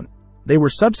Otto Hahn, they were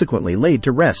subsequently laid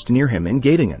to rest near him in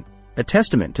Göttingen, a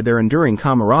testament to their enduring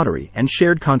camaraderie and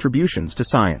shared contributions to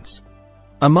science.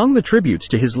 Among the tributes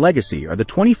to his legacy are the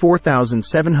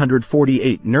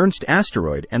 24,748 Nernst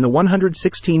asteroid and the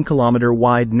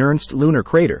 116-kilometer-wide Nernst lunar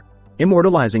crater,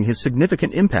 immortalizing his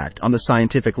significant impact on the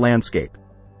scientific landscape.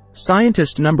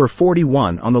 Scientist number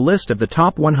 41 on the list of the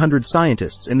top 100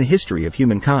 scientists in the history of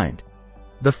humankind.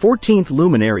 The 14th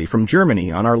luminary from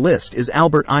Germany on our list is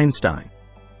Albert Einstein.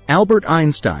 Albert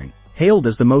Einstein, hailed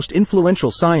as the most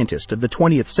influential scientist of the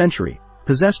 20th century,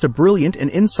 possessed a brilliant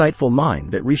and insightful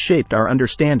mind that reshaped our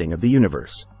understanding of the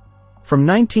universe. From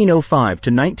 1905 to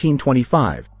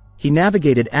 1925, he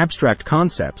navigated abstract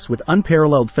concepts with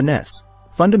unparalleled finesse,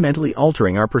 fundamentally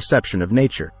altering our perception of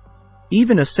nature.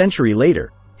 Even a century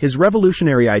later, his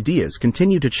revolutionary ideas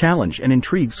continue to challenge and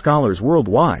intrigue scholars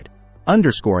worldwide,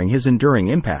 underscoring his enduring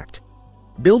impact.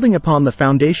 Building upon the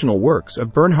foundational works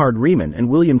of Bernhard Riemann and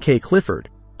William K. Clifford,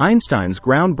 Einstein's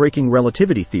groundbreaking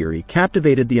relativity theory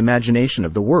captivated the imagination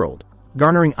of the world,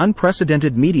 garnering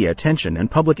unprecedented media attention and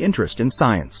public interest in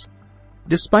science.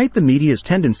 Despite the media's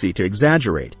tendency to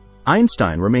exaggerate,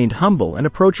 Einstein remained humble and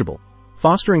approachable,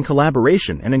 fostering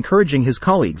collaboration and encouraging his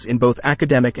colleagues in both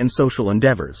academic and social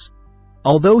endeavors.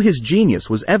 Although his genius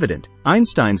was evident,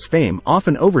 Einstein's fame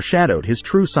often overshadowed his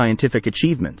true scientific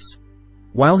achievements.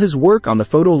 While his work on the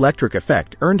photoelectric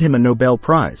effect earned him a Nobel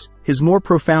Prize, his more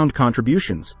profound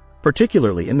contributions,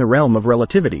 particularly in the realm of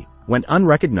relativity, went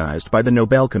unrecognized by the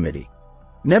Nobel Committee.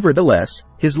 Nevertheless,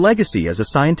 his legacy as a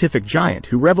scientific giant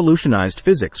who revolutionized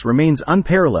physics remains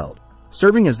unparalleled,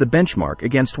 serving as the benchmark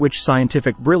against which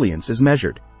scientific brilliance is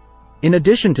measured. In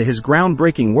addition to his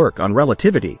groundbreaking work on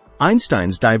relativity,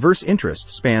 Einstein's diverse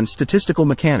interests spanned statistical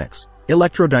mechanics,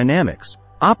 electrodynamics,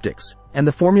 optics, and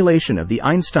the formulation of the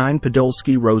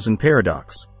Einstein-Podolsky-Rosen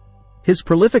paradox. His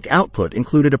prolific output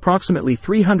included approximately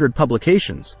 300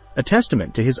 publications, a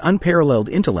testament to his unparalleled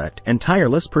intellect and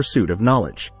tireless pursuit of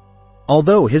knowledge.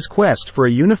 Although his quest for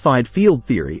a unified field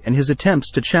theory and his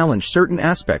attempts to challenge certain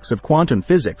aspects of quantum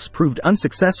physics proved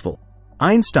unsuccessful,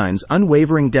 Einstein's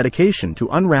unwavering dedication to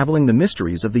unraveling the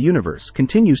mysteries of the universe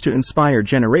continues to inspire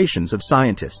generations of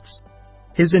scientists.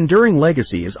 His enduring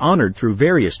legacy is honored through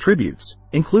various tributes,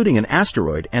 including an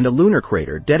asteroid and a lunar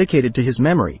crater dedicated to his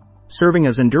memory, serving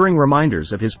as enduring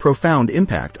reminders of his profound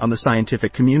impact on the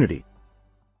scientific community.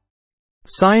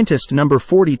 Scientist number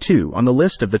 42 on the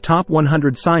list of the top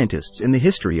 100 scientists in the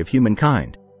history of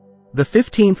humankind. The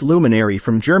 15th luminary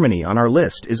from Germany on our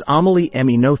list is Amelie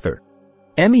Emmy Noether.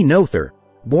 Emmy Noether,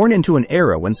 born into an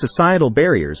era when societal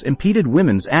barriers impeded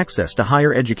women's access to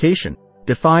higher education,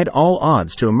 defied all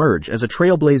odds to emerge as a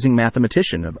trailblazing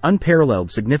mathematician of unparalleled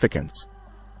significance.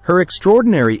 Her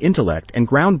extraordinary intellect and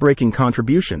groundbreaking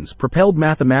contributions propelled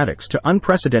mathematics to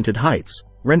unprecedented heights,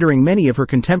 rendering many of her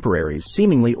contemporaries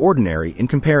seemingly ordinary in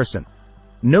comparison.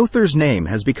 Noether's name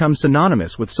has become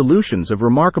synonymous with solutions of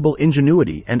remarkable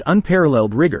ingenuity and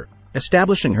unparalleled rigor,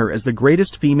 establishing her as the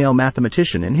greatest female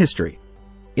mathematician in history.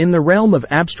 In the realm of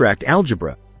abstract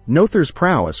algebra, Noether's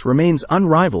prowess remains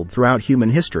unrivaled throughout human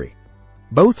history.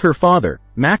 Both her father,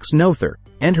 Max Noether,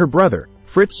 and her brother,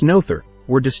 Fritz Noether,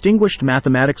 were distinguished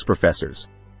mathematics professors,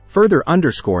 further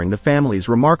underscoring the family's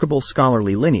remarkable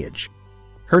scholarly lineage.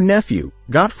 Her nephew,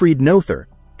 Gottfried Noether,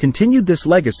 continued this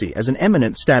legacy as an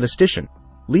eminent statistician,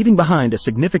 leaving behind a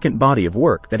significant body of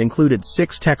work that included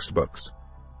 6 textbooks.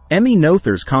 Emmy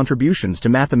Noether's contributions to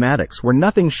mathematics were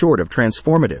nothing short of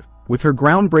transformative, with her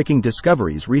groundbreaking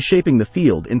discoveries reshaping the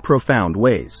field in profound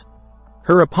ways.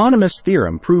 Her eponymous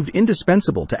theorem proved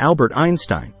indispensable to Albert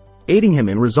Einstein, aiding him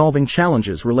in resolving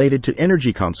challenges related to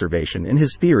energy conservation in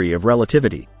his theory of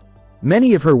relativity.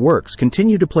 Many of her works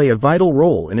continue to play a vital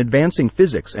role in advancing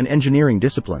physics and engineering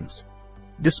disciplines.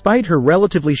 Despite her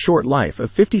relatively short life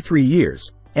of 53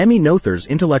 years, Emmy Noether's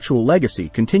intellectual legacy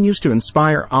continues to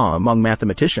inspire awe among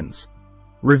mathematicians.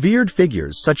 Revered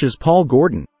figures such as Paul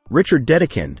Gordon, Richard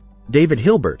Dedekind, David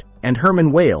Hilbert, and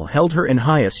Hermann Weyl held her in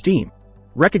high esteem,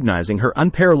 recognizing her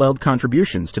unparalleled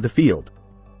contributions to the field.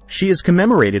 She is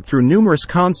commemorated through numerous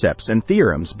concepts and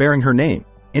theorems bearing her name,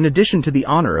 in addition to the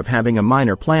honor of having a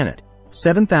minor planet,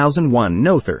 7001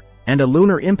 Noether, and a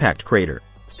lunar impact crater,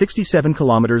 67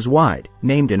 kilometers wide,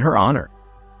 named in her honor.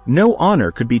 No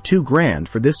honor could be too grand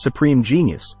for this supreme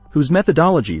genius, whose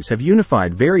methodologies have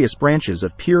unified various branches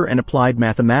of pure and applied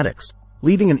mathematics,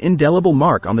 leaving an indelible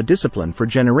mark on the discipline for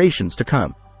generations to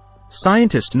come.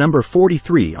 Scientist number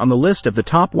 43 on the list of the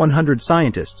top 100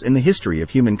 scientists in the history of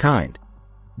humankind.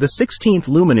 The 16th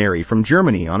luminary from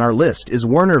Germany on our list is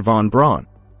Wernher von Braun.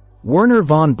 Wernher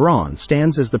von Braun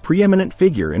stands as the preeminent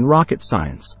figure in rocket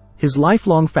science, his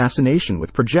lifelong fascination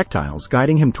with projectiles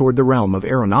guiding him toward the realm of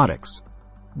aeronautics.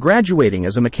 Graduating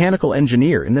as a mechanical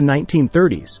engineer in the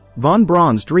 1930s, von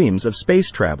Braun's dreams of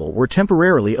space travel were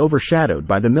temporarily overshadowed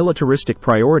by the militaristic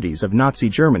priorities of Nazi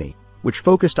Germany, which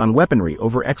focused on weaponry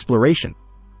over exploration.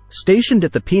 Stationed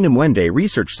at the Peenemünde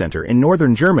Research Center in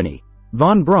northern Germany,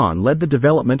 von Braun led the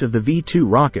development of the V-2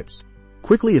 rockets,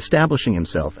 quickly establishing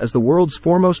himself as the world's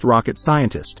foremost rocket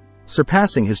scientist,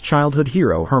 surpassing his childhood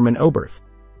hero Hermann Oberth.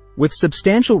 With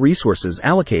substantial resources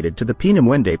allocated to the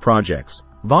Peenemünde projects,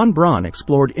 von Braun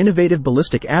explored innovative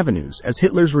ballistic avenues as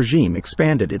Hitler's regime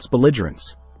expanded its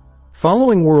belligerence.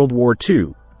 Following World War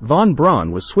II, von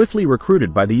Braun was swiftly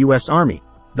recruited by the U.S. Army,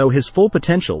 though his full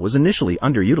potential was initially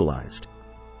underutilized.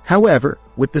 However,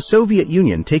 with the Soviet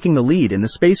Union taking the lead in the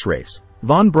space race,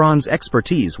 von Braun's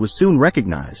expertise was soon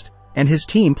recognized, and his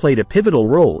team played a pivotal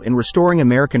role in restoring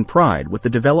American pride with the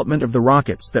development of the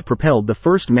rockets that propelled the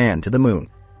first man to the moon.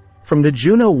 From the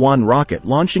Juno 1 rocket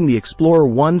launching the Explorer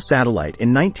 1 satellite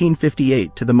in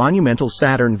 1958 to the monumental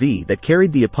Saturn V that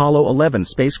carried the Apollo 11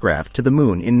 spacecraft to the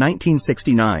moon in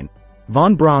 1969,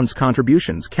 von Braun's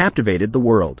contributions captivated the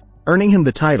world, earning him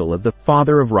the title of the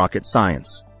 "Father of Rocket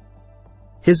Science."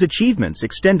 His achievements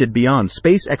extended beyond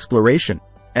space exploration,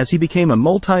 as he became a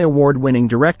multi-award-winning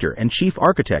director and chief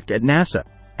architect at NASA,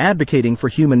 advocating for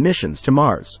human missions to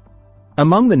Mars.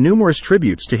 Among the numerous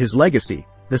tributes to his legacy,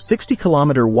 the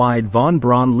 60-kilometer-wide von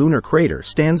Braun lunar crater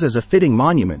stands as a fitting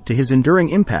monument to his enduring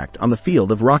impact on the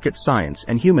field of rocket science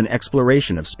and human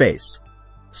exploration of space.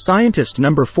 Scientist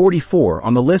number 44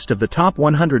 on the list of the top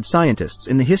 100 scientists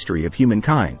in the history of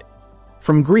humankind.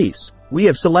 From Greece, we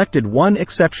have selected one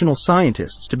exceptional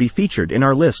scientist to be featured in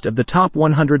our list of the top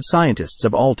 100 scientists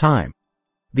of all time.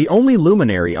 The only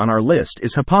luminary on our list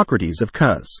is Hippocrates of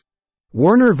Kos.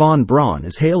 Wernher von Braun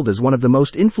is hailed as one of the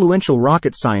most influential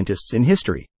rocket scientists in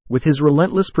history, with his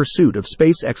relentless pursuit of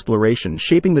space exploration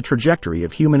shaping the trajectory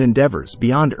of human endeavors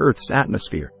beyond Earth's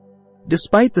atmosphere.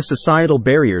 Despite the societal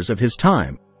barriers of his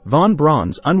time, von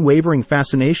Braun's unwavering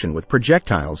fascination with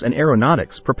projectiles and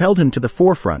aeronautics propelled him to the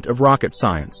forefront of rocket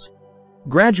science.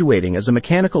 Graduating as a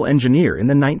mechanical engineer in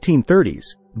the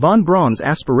 1930s, von Braun's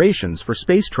aspirations for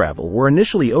space travel were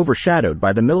initially overshadowed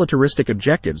by the militaristic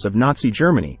objectives of Nazi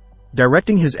Germany,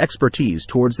 directing his expertise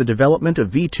towards the development of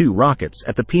V-2 rockets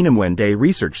at the Peenemünde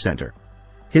Research Center.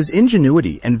 His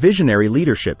ingenuity and visionary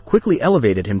leadership quickly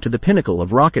elevated him to the pinnacle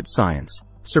of rocket science,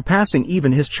 surpassing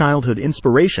even his childhood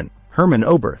inspiration, Hermann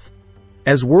Oberth.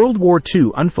 As World War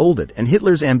II unfolded and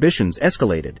Hitler's ambitions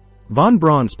escalated, von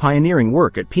Braun's pioneering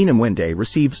work at Peenemünde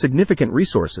received significant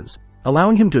resources,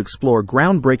 allowing him to explore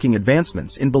groundbreaking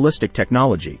advancements in ballistic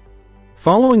technology.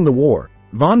 Following the war,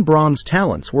 von Braun's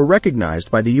talents were recognized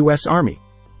by the U.S. Army,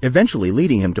 eventually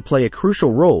leading him to play a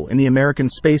crucial role in the American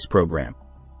space program.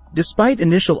 Despite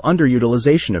initial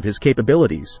underutilization of his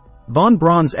capabilities, von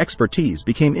Braun's expertise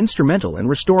became instrumental in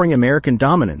restoring American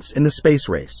dominance in the space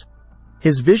race.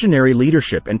 His visionary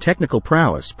leadership and technical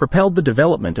prowess propelled the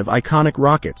development of iconic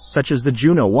rockets such as the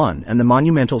Juno 1 and the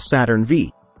monumental Saturn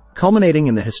V, culminating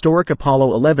in the historic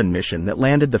Apollo 11 mission that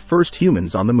landed the first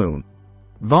humans on the Moon.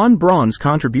 Von Braun's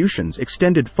contributions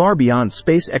extended far beyond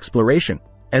space exploration,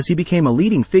 as he became a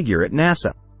leading figure at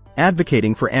NASA,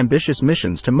 advocating for ambitious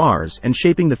missions to Mars and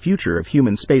shaping the future of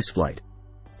human spaceflight.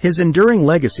 His enduring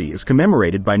legacy is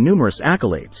commemorated by numerous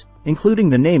accolades, including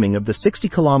the naming of the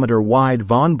 60-kilometer-wide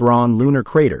von Braun lunar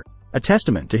crater, a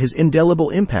testament to his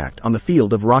indelible impact on the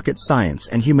field of rocket science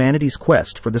and humanity's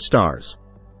quest for the stars.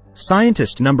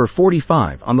 Scientist number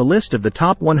 45 on the list of the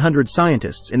top 100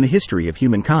 scientists in the history of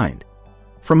humankind.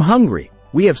 From Hungary,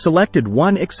 we have selected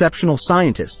one exceptional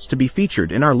scientist to be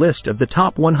featured in our list of the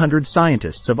top 100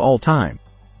 scientists of all time.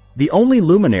 The only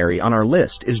luminary on our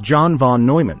list is John von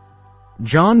Neumann.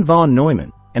 John von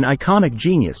Neumann, an iconic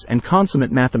genius and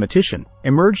consummate mathematician,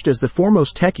 emerged as the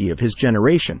foremost techie of his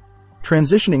generation,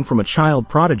 transitioning from a child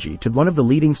prodigy to one of the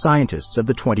leading scientists of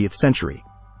the 20th century.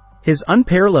 His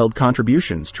unparalleled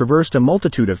contributions traversed a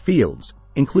multitude of fields,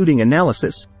 including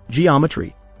analysis,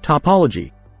 geometry,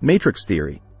 topology, matrix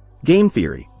theory, game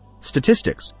theory,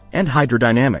 statistics, and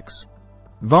hydrodynamics.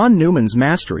 Von Neumann's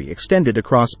mastery extended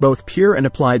across both pure and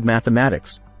applied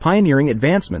mathematics, pioneering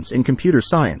advancements in computer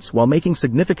science while making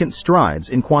significant strides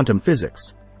in quantum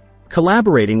physics.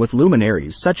 Collaborating with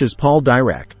luminaries such as Paul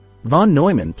Dirac, von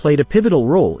Neumann played a pivotal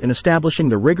role in establishing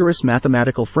the rigorous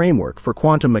mathematical framework for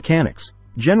quantum mechanics,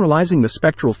 generalizing the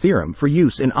spectral theorem for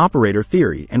use in operator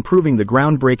theory and proving the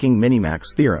groundbreaking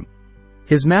minimax theorem.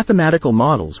 His mathematical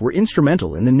models were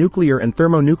instrumental in the nuclear and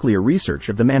thermonuclear research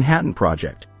of the Manhattan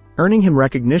Project, earning him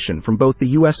recognition from both the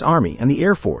U.S. Army and the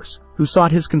Air Force, who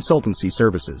sought his consultancy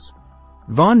services.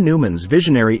 Von Neumann's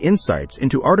visionary insights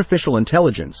into artificial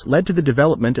intelligence led to the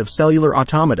development of cellular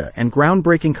automata and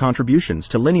groundbreaking contributions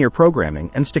to linear programming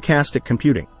and stochastic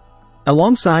computing.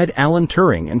 Alongside Alan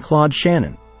Turing and Claude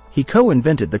Shannon, he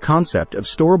co-invented the concept of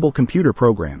storable computer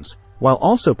programs, while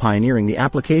also pioneering the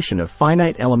application of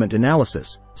finite element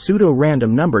analysis,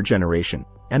 pseudo-random number generation,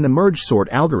 and the merge sort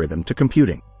algorithm to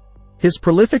computing. His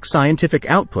prolific scientific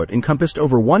output encompassed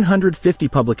over 150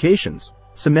 publications,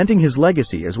 cementing his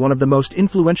legacy as one of the most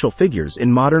influential figures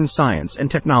in modern science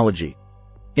and technology.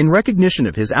 In recognition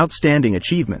of his outstanding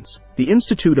achievements, the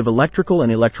Institute of Electrical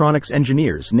and Electronics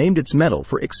Engineers named its medal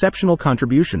for exceptional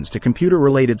contributions to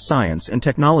computer-related science and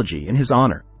technology in his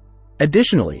honor.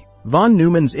 Additionally, von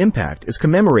Neumann's impact is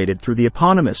commemorated through the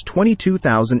eponymous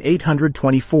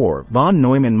 22,824 von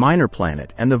Neumann minor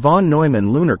planet and the von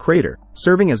Neumann lunar crater,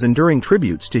 serving as enduring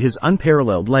tributes to his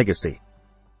unparalleled legacy.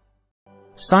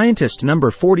 Scientist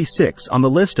number 46 on the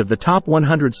list of the top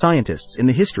 100 scientists in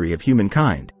the history of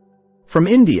humankind. From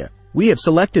India, we have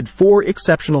selected 4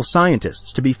 exceptional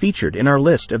scientists to be featured in our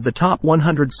list of the top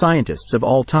 100 scientists of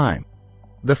all time.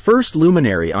 The first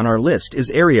luminary on our list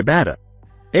is Aryabhata.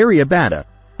 Aryabhata,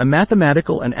 a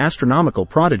mathematical and astronomical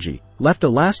prodigy, left a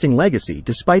lasting legacy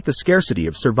despite the scarcity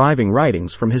of surviving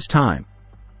writings from his time.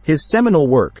 His seminal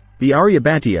work, the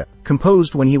Aryabhatiya,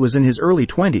 composed when he was in his early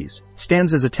 20s,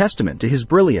 stands as a testament to his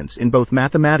brilliance in both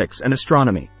mathematics and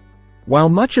astronomy. While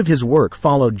much of his work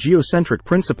followed geocentric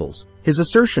principles, his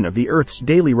assertion of the Earth's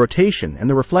daily rotation and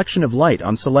the reflection of light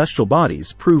on celestial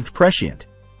bodies proved prescient.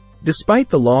 Despite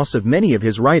the loss of many of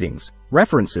his writings,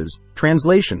 references,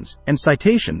 translations, and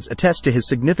citations attest to his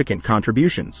significant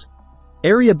contributions.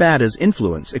 Aryabhata's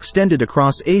influence extended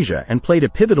across Asia and played a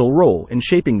pivotal role in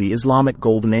shaping the Islamic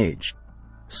Golden Age.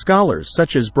 Scholars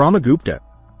such as Brahmagupta,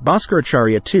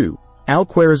 Bhaskaracharya II,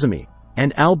 Al-Khwarizmi,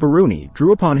 and Al-Biruni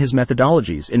drew upon his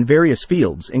methodologies in various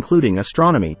fields including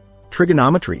astronomy,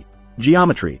 trigonometry,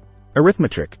 geometry,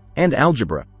 arithmetic, and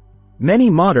algebra.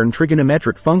 Many modern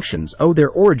trigonometric functions owe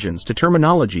their origins to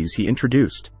terminologies he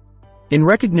introduced. In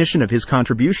recognition of his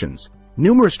contributions,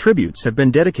 numerous tributes have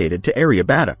been dedicated to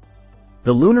Aryabhata.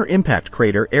 The lunar impact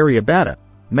crater Aryabhata,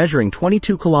 measuring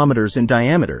 22 kilometers in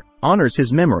diameter, honors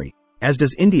his memory, as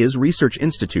does India's Research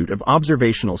Institute of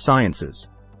Observational Sciences.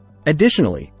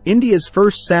 Additionally, India's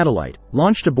first satellite,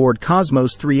 launched aboard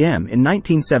Cosmos 3M in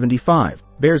 1975,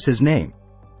 bears his name.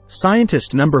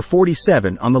 Scientist number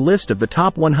 47 on the list of the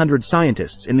top 100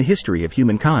 scientists in the history of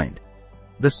humankind.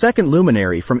 The second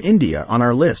luminary from India on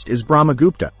our list is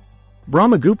Brahmagupta.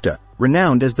 Brahmagupta,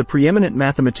 renowned as the preeminent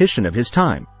mathematician of his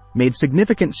time, made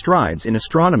significant strides in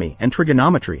astronomy and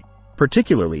trigonometry,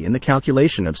 particularly in the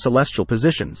calculation of celestial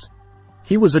positions.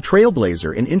 He was a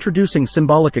trailblazer in introducing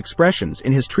symbolic expressions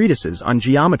in his treatises on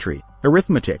geometry,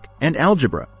 arithmetic, and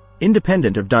algebra,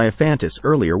 independent of Diophantus'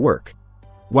 earlier work.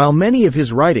 While many of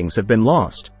his writings have been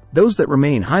lost, those that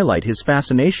remain highlight his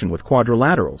fascination with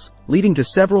quadrilaterals, leading to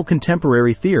several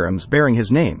contemporary theorems bearing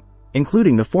his name,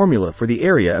 including the formula for the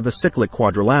area of a cyclic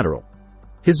quadrilateral.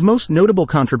 His most notable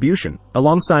contribution,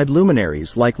 alongside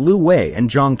luminaries like Liu Hui and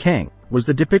Zhang, was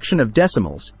the depiction of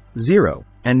decimals, zero,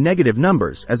 and negative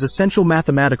numbers as essential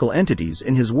mathematical entities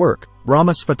in his work,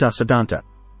 Brahmasphata Siddhanta.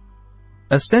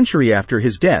 A century after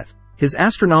his death, his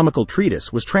astronomical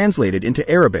treatise was translated into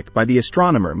Arabic by the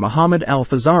astronomer Muhammad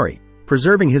al-Fazari,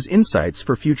 preserving his insights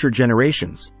for future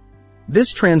generations.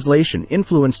 This translation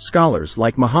influenced scholars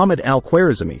like Muhammad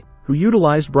al-Khwarizmi, who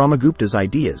utilized Brahmagupta's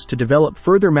ideas to develop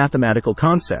further mathematical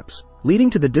concepts,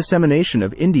 leading to the dissemination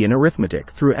of Indian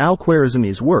arithmetic through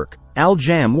al-Khwarizmi's work,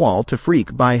 Al-Jam wal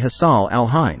Tafriq by Hassal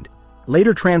al-Hind,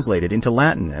 later translated into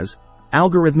Latin as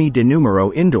Algorithmi de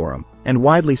Numero Indorum, and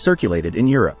widely circulated in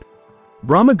Europe.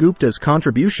 Brahmagupta's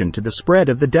contribution to the spread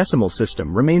of the decimal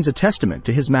system remains a testament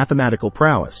to his mathematical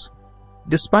prowess.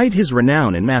 Despite his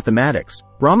renown in mathematics,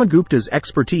 Brahmagupta's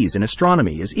expertise in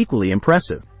astronomy is equally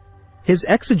impressive. His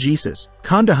exegesis,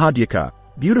 Khandahadhyaka,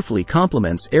 beautifully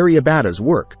complements Aryabhata's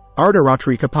work,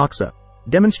 Ardharatrika Paksa,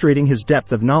 demonstrating his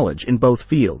depth of knowledge in both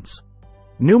fields.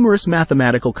 Numerous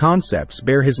mathematical concepts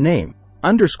bear his name,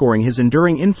 underscoring his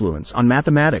enduring influence on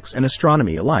mathematics and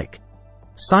astronomy alike.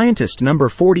 Scientist number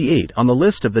 48 on the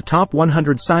list of the top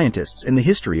 100 scientists in the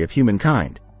history of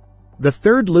humankind. The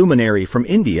third luminary from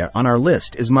India on our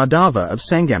list is Madhava of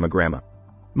Sangamagrama.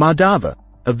 Madhava,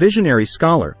 a visionary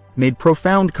scholar, made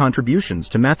profound contributions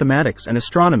to mathematics and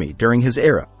astronomy during his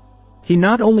era. He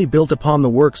not only built upon the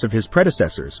works of his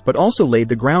predecessors but also laid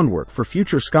the groundwork for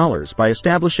future scholars by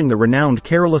establishing the renowned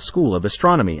Kerala School of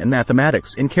Astronomy and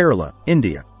Mathematics in Kerala,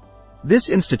 India. This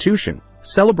institution,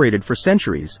 celebrated for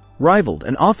centuries, rivaled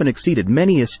and often exceeded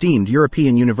many esteemed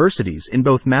European universities in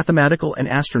both mathematical and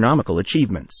astronomical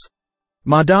achievements.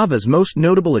 Madhava's most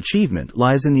notable achievement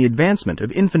lies in the advancement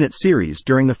of infinite series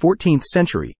during the 14th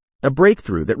century, a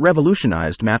breakthrough that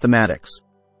revolutionized mathematics.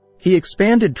 He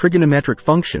expanded trigonometric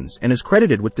functions and is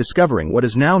credited with discovering what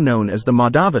is now known as the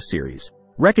Madhava series,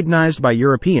 recognized by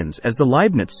Europeans as the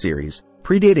Leibniz series,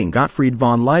 predating Gottfried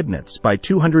von Leibniz by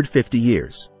 250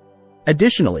 years.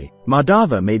 Additionally,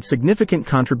 Madhava made significant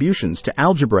contributions to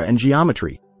algebra and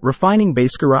geometry, refining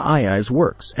Bhaskara II's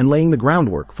works and laying the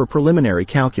groundwork for preliminary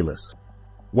calculus.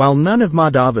 While none of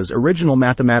Madhava's original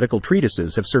mathematical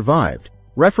treatises have survived,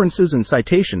 references and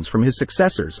citations from his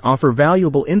successors offer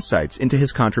valuable insights into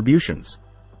his contributions.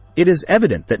 It is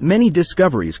evident that many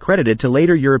discoveries credited to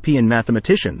later European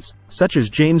mathematicians, such as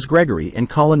James Gregory and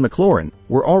Colin Maclaurin,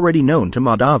 were already known to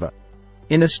Madhava.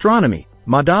 In astronomy,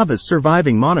 Madhava's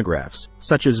surviving monographs,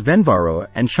 such as Venvaroa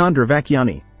and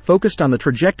Chandravakyani, focused on the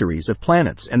trajectories of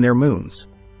planets and their moons.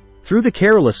 Through the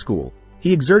Kerala School,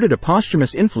 he exerted a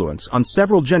posthumous influence on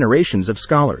several generations of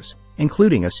scholars,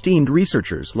 including esteemed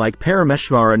researchers like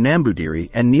Parameshvara Nambudiri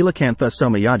and Nilakantha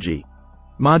Somayaji.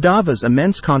 Madhava's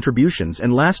immense contributions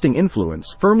and lasting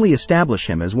influence firmly establish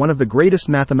him as one of the greatest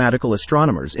mathematical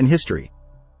astronomers in history.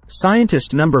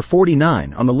 Scientist number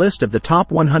 49 on the list of the top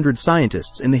 100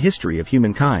 scientists in the history of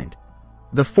humankind.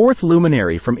 The fourth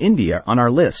luminary from India on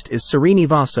our list is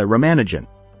Srinivasa Ramanujan.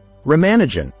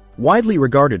 Ramanujan, widely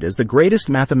regarded as the greatest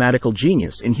mathematical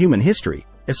genius in human history,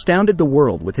 astounded the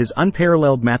world with his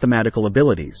unparalleled mathematical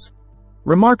abilities.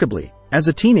 Remarkably, as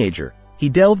a teenager, he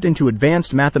delved into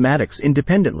advanced mathematics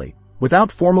independently,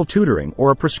 without formal tutoring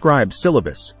or a prescribed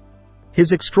syllabus.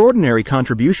 His extraordinary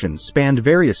contributions spanned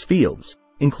various fields,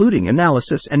 including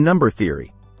analysis and number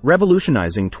theory,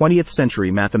 revolutionizing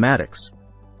 20th-century mathematics.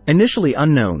 Initially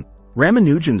unknown,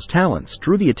 Ramanujan's talents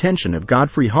drew the attention of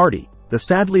Godfrey Hardy, the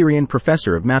Sadlerian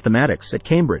professor of mathematics at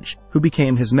Cambridge, who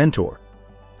became his mentor.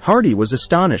 Hardy was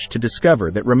astonished to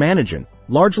discover that Ramanujan,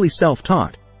 largely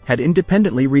self-taught, had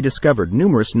independently rediscovered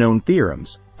numerous known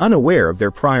theorems, unaware of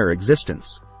their prior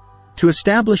existence. To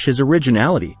establish his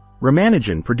originality,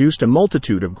 Ramanujan produced a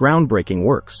multitude of groundbreaking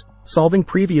works, solving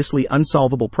previously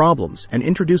unsolvable problems and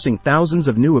introducing thousands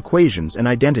of new equations and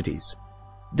identities.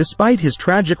 Despite his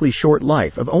tragically short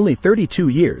life of only 32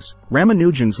 years,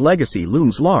 Ramanujan's legacy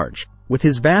looms large, with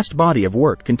his vast body of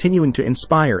work continuing to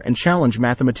inspire and challenge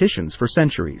mathematicians for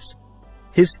centuries.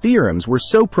 His theorems were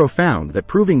so profound that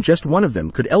proving just one of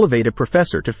them could elevate a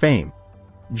professor to fame.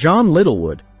 John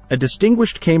Littlewood, a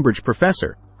distinguished Cambridge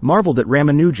professor, marveled at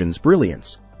Ramanujan's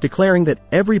brilliance, declaring that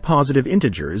every positive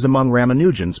integer is among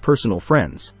Ramanujan's personal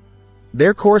friends.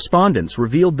 Their correspondence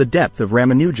revealed the depth of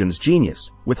Ramanujan's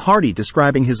genius, with Hardy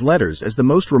describing his letters as the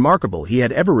most remarkable he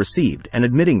had ever received and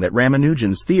admitting that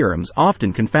Ramanujan's theorems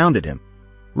often confounded him.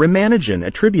 Ramanujan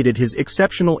attributed his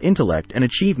exceptional intellect and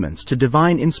achievements to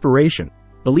divine inspiration,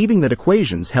 believing that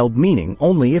equations held meaning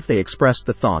only if they expressed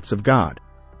the thoughts of God.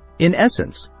 In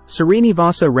essence,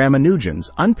 Srinivasa Ramanujan's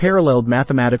unparalleled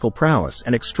mathematical prowess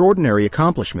and extraordinary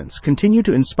accomplishments continue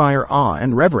to inspire awe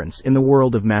and reverence in the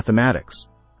world of mathematics.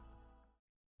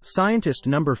 Scientist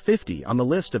number 50 on the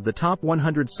list of the top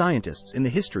 100 scientists in the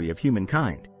history of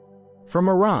humankind. From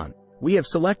Iran, we have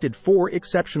selected 4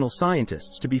 exceptional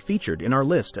scientists to be featured in our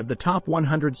list of the top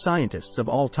 100 scientists of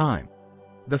all time.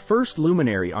 The first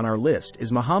luminary on our list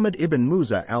is Muhammad ibn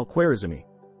Musa al-Khwarizmi.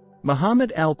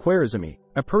 Muhammad al-Khwarizmi,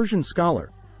 a Persian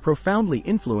scholar, profoundly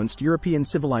influenced European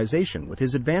civilization with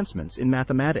his advancements in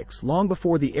mathematics long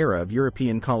before the era of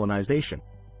European colonization.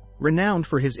 Renowned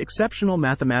for his exceptional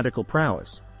mathematical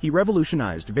prowess, he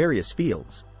revolutionized various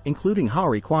fields, including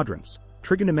Hari quadrants,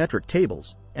 trigonometric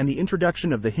tables, and the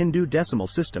introduction of the Hindu decimal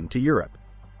system to Europe.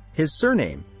 His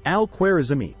surname,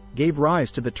 al-Khwarizmi, gave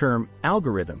rise to the term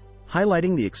algorithm,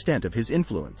 highlighting the extent of his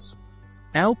influence.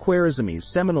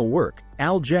 Al-Khwarizmi's seminal work,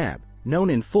 Al-Jab, known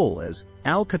in full as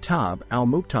Al-Kitab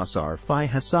al-Mukhtasar fi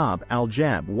Hasab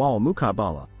al-Jab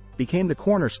wal-Muqabala, became the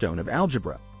cornerstone of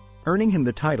algebra, earning him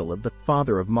the title of the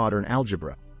father of modern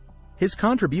algebra. His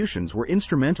contributions were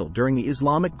instrumental during the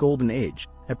Islamic Golden Age,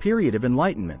 a period of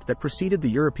enlightenment that preceded the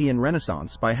European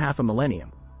Renaissance by half a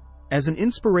millennium. As an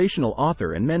inspirational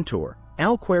author and mentor,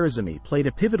 al-Khwarizmi played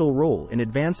a pivotal role in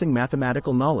advancing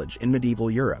mathematical knowledge in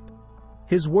medieval Europe.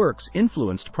 His works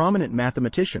influenced prominent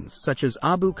mathematicians such as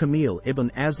Abu Kamil ibn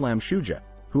Aslam Shuja,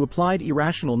 who applied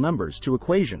irrational numbers to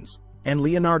equations, and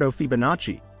Leonardo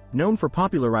Fibonacci, known for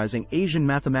popularizing Asian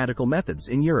mathematical methods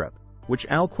in Europe, which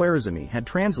al-Khwarizmi had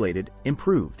translated,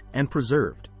 improved, and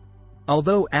preserved.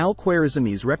 Although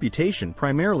al-Khwarizmi's reputation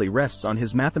primarily rests on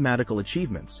his mathematical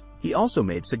achievements, he also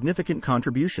made significant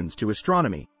contributions to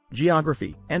astronomy,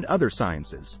 geography, and other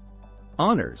sciences.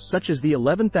 Honors such as the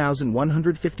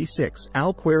 11,156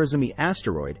 al-Khwarizmi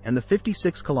asteroid and the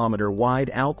 56-kilometer-wide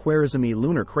al-Khwarizmi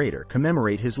lunar crater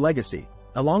commemorate his legacy,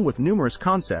 along with numerous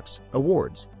concepts,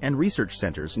 awards, and research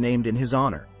centers named in his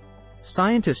honor.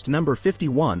 Scientist number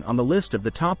 51 on the list of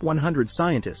the top 100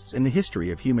 scientists in the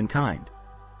history of humankind.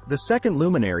 The second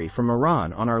luminary from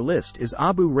Iran on our list is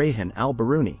Abu Rayhan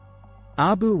al-Biruni.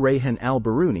 Abu Rayhan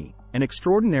al-Biruni, an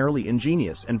extraordinarily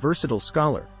ingenious and versatile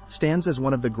scholar, stands as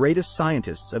one of the greatest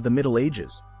scientists of the Middle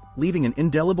Ages, leaving an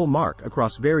indelible mark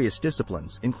across various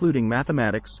disciplines including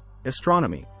mathematics,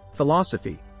 astronomy,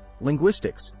 philosophy,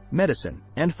 linguistics, medicine,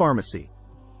 and pharmacy.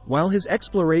 While his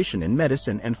exploration in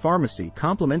medicine and pharmacy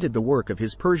complemented the work of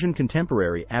his Persian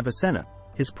contemporary Avicenna,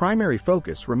 his primary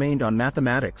focus remained on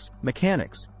mathematics,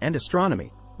 mechanics, and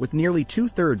astronomy, with nearly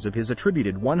 2/3 of his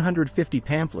attributed 150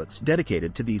 pamphlets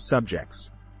dedicated to these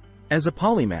subjects. As a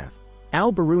polymath,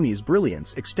 al-Biruni's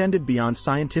brilliance extended beyond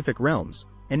scientific realms,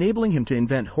 enabling him to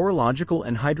invent horological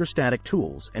and hydrostatic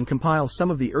tools and compile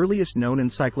some of the earliest known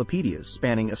encyclopedias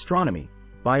spanning astronomy,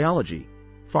 biology,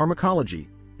 pharmacology,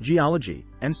 geology,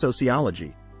 and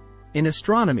sociology. In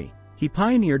astronomy, he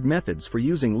pioneered methods for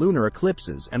using lunar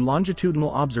eclipses and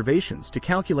longitudinal observations to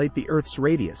calculate the Earth's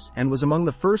radius and was among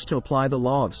the first to apply the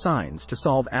law of sines to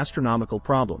solve astronomical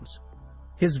problems.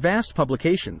 His vast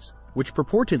publications, which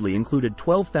purportedly included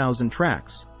 12,000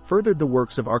 tracts, furthered the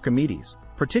works of Archimedes,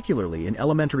 particularly in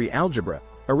elementary algebra,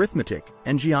 arithmetic,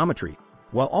 and geometry,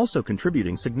 while also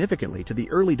contributing significantly to the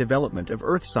early development of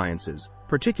earth sciences,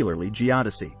 particularly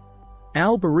geodesy.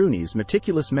 Al-Biruni's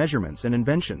meticulous measurements and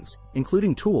inventions,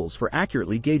 including tools for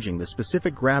accurately gauging the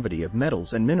specific gravity of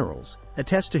metals and minerals,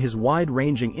 attest to his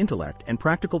wide-ranging intellect and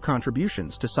practical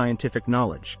contributions to scientific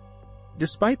knowledge.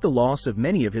 Despite the loss of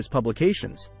many of his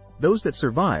publications, those that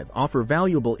survive offer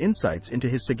valuable insights into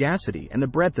his sagacity and the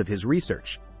breadth of his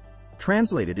research.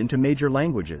 Translated into major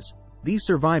languages, these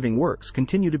surviving works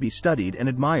continue to be studied and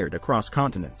admired across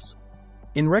continents.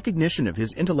 In recognition of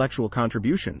his intellectual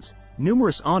contributions,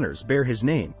 numerous honors bear his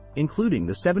name, including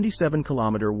the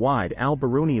 77-kilometer-wide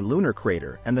al-Biruni lunar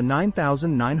crater and the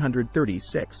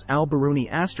 9,936 al-Biruni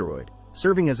asteroid,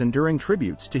 serving as enduring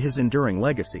tributes to his enduring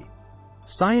legacy.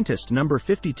 Scientist number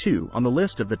 52 on the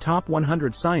list of the top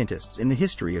 100 scientists in the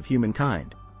history of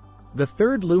humankind. The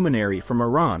third luminary from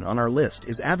Iran on our list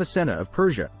is Avicenna of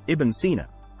Persia, Ibn Sina.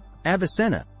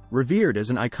 Avicenna, revered as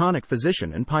an iconic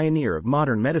physician and pioneer of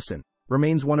modern medicine,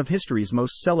 remains one of history's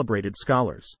most celebrated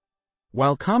scholars.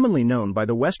 While commonly known by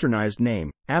the westernized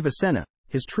name, Avicenna,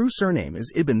 his true surname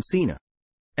is Ibn Sina.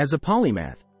 As a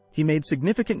polymath, he made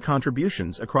significant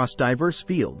contributions across diverse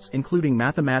fields including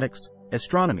mathematics,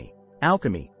 astronomy,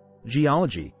 alchemy,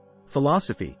 geology,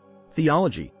 philosophy,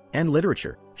 theology, and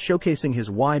literature, showcasing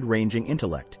his wide-ranging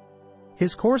intellect.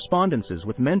 His correspondences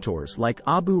with mentors like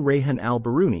Abu Rayhan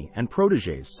al-Biruni and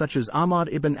protégés such as Ahmad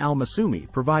ibn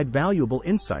al-Masumi provide valuable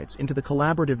insights into the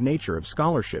collaborative nature of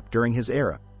scholarship during his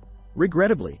era.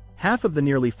 Regrettably, half of the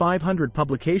nearly 500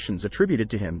 publications attributed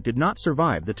to him did not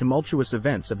survive the tumultuous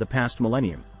events of the past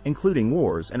millennium, including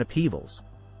wars and upheavals.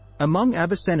 Among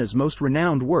Avicenna's most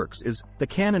renowned works is The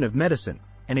Canon of Medicine,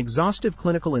 an exhaustive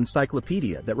clinical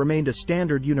encyclopedia that remained a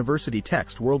standard university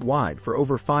text worldwide for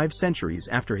over 5 centuries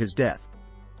after his death.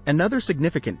 Another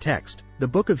significant text, the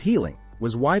Book of Healing,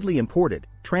 was widely imported,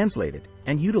 translated,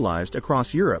 and utilized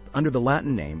across Europe under the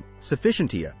Latin name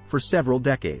Sufficientia for several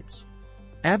decades.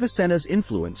 Avicenna's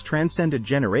influence transcended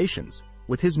generations,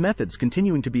 with his methods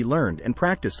continuing to be learned and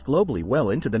practiced globally well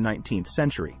into the 19th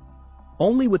century.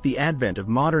 Only with the advent of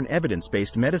modern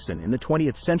evidence-based medicine in the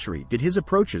 20th century did his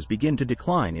approaches begin to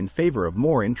decline in favor of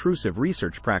more intrusive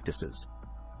research practices.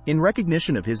 In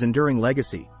recognition of his enduring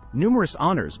legacy, numerous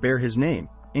honors bear his name,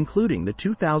 including the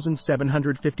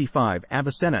 2,755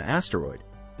 Avicenna asteroid,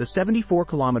 the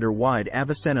 74-kilometer-wide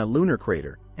Avicenna lunar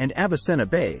crater, and Avicenna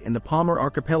Bay in the Palmer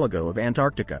Archipelago of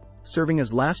Antarctica, serving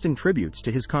as lasting tributes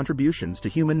to his contributions to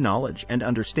human knowledge and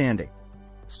understanding.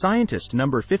 Scientist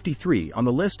number 53 on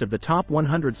the list of the top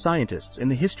 100 scientists in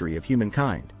the history of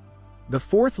humankind. The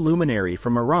fourth luminary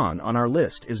from Iran on our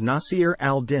list is Nasir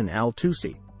al-Din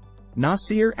al-Tusi.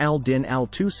 Nasir al-Din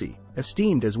al-Tusi,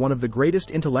 esteemed as one of the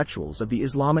greatest intellectuals of the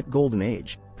Islamic Golden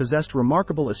Age, possessed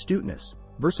remarkable astuteness,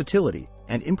 versatility,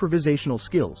 and improvisational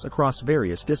skills across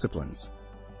various disciplines.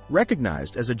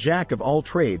 Recognized as a jack of all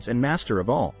trades and master of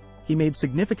all, he made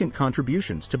significant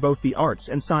contributions to both the arts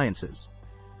and sciences.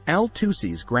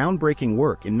 Al-Tusi's groundbreaking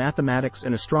work in mathematics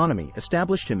and astronomy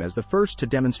established him as the first to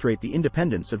demonstrate the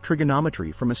independence of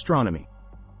trigonometry from astronomy.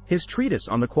 His treatise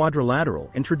on the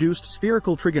quadrilateral introduced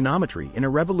spherical trigonometry in a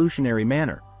revolutionary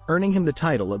manner, earning him the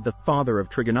title of the Father of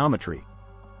Trigonometry.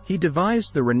 He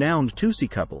devised the renowned Tusi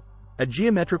couple, a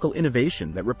geometrical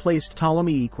innovation that replaced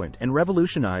Ptolemy equant and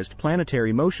revolutionized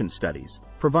planetary motion studies,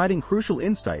 providing crucial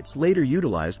insights later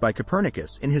utilized by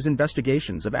Copernicus in his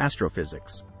investigations of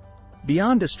astrophysics.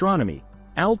 Beyond astronomy,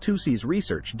 Al-Tusi's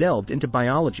research delved into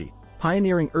biology,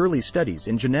 pioneering early studies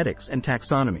in genetics and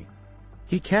taxonomy.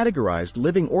 He categorized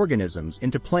living organisms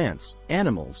into plants,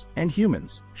 animals, and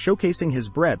humans, showcasing his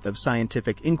breadth of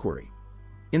scientific inquiry.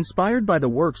 Inspired by the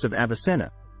works of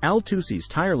Avicenna, Al-Tusi's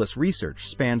tireless research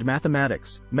spanned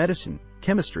mathematics, medicine,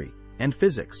 chemistry, and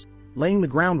physics, laying the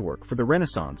groundwork for the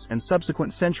Renaissance and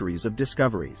subsequent centuries of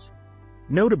discoveries.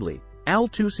 Notably,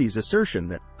 Al-Tusi's assertion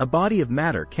that a body of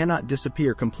matter cannot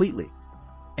disappear completely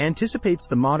anticipates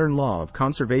the modern law of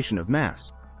conservation of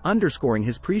mass, underscoring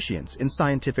his prescience in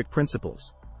scientific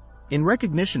principles. In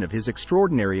recognition of his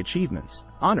extraordinary achievements,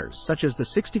 honors such as the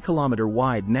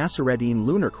 60-kilometer-wide Nasreddin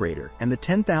lunar crater and the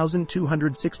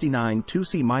 10,269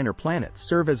 Tusi minor planets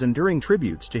serve as enduring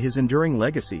tributes to his enduring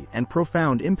legacy and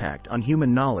profound impact on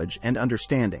human knowledge and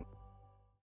understanding.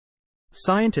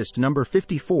 Scientist number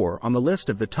 54 on the list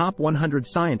of the top 100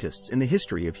 scientists in the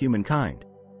history of humankind.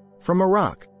 From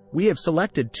Iraq, we have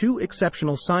selected 2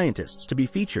 exceptional scientists to be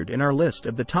featured in our list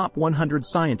of the top 100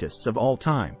 scientists of all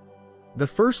time. The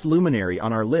first luminary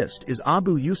on our list is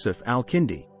Abu Yusuf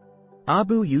al-Kindi.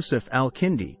 Abu Yusuf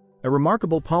al-Kindi, a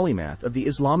remarkable polymath of the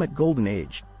Islamic Golden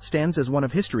Age, stands as one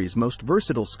of history's most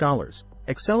versatile scholars,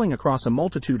 excelling across a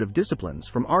multitude of disciplines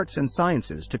from arts and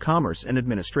sciences to commerce and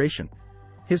administration.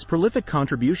 His prolific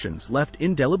contributions left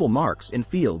indelible marks in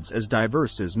fields as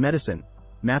diverse as medicine,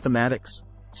 mathematics,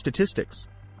 statistics,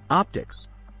 optics,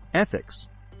 ethics,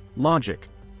 logic,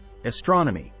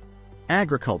 astronomy,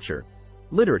 agriculture,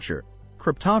 literature,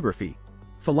 cryptography,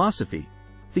 philosophy,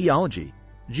 theology,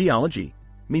 geology,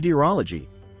 meteorology,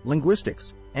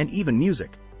 linguistics, and even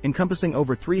music, encompassing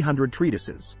over 300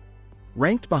 treatises.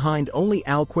 Ranked behind only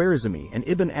al-Khwarizmi and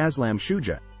Ibn Aslam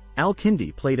Shuja,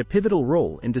 al-Kindi played a pivotal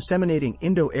role in disseminating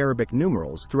Indo-Arabic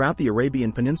numerals throughout the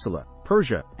Arabian Peninsula,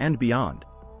 Persia, and beyond.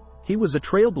 He was a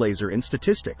trailblazer in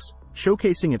statistics,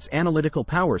 showcasing its analytical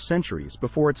power centuries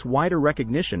before its wider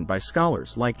recognition by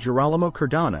scholars like Girolamo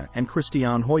Cardano and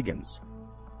Christian Huygens.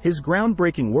 His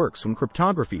groundbreaking works on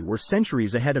cryptography were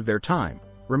centuries ahead of their time,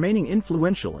 remaining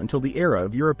influential until the era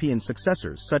of European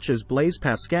successors such as Blaise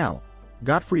Pascal,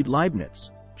 Gottfried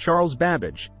Leibniz, Charles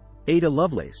Babbage, Ada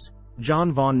Lovelace,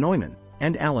 John von Neumann,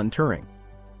 and Alan Turing.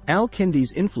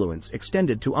 Al-Kindi's influence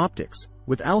extended to optics,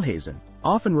 with Alhazen,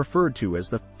 often referred to as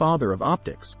the father of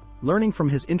optics, learning from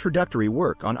his introductory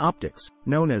work on optics,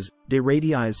 known as De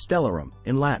Radiis Stellarum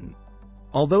in Latin.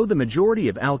 Although the majority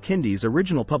of Al-Kindi's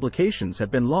original publications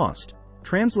have been lost,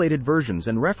 translated versions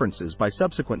and references by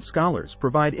subsequent scholars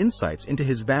provide insights into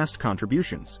his vast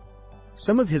contributions.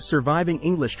 Some of his surviving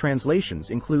English translations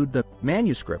include the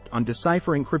Manuscript on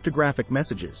Deciphering Cryptographic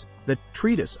Messages, the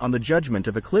Treatise on the Judgment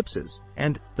of Eclipses,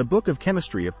 and the Book of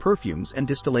Chemistry of Perfumes and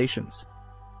Distillations.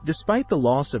 Despite the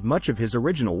loss of much of his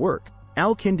original work,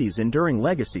 Al-Kindi's enduring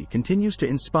legacy continues to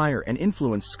inspire and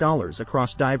influence scholars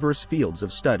across diverse fields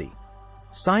of study.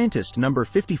 Scientist number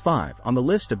 55 on the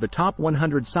list of the top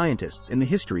 100 scientists in the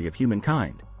history of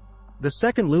humankind. The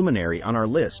second luminary on our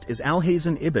list is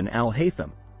Alhazen ibn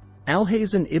al-Haytham.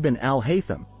 Alhazen ibn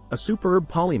al-Haytham, a superb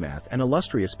polymath and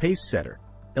illustrious pace-setter,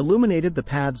 illuminated the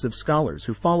paths of scholars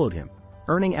who followed him,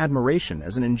 earning admiration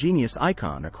as an ingenious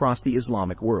icon across the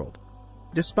Islamic world.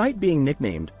 Despite being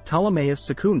nicknamed Ptolemaeus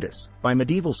Secundus by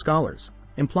medieval scholars,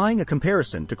 implying a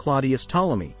comparison to Claudius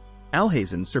Ptolemy,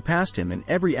 Alhazen surpassed him in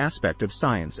every aspect of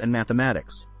science and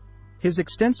mathematics. His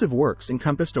extensive works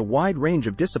encompassed a wide range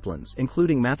of disciplines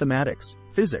including mathematics,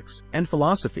 physics, and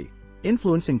philosophy,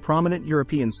 influencing prominent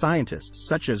European scientists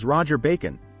such as Roger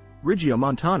Bacon,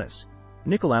 Regiomontanus,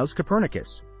 Nicolaus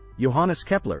Copernicus, Johannes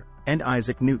Kepler, and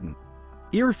Isaac Newton.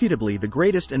 Irrefutably the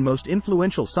greatest and most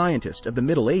influential scientist of the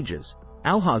Middle Ages,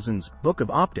 Alhazen's Book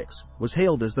of Optics was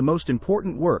hailed as the most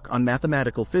important work on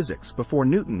mathematical physics before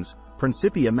Newton's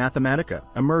Principia Mathematica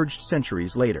emerged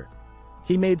centuries later.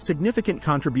 He made significant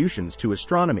contributions to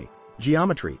astronomy,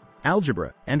 geometry,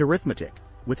 algebra, and arithmetic,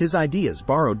 with his ideas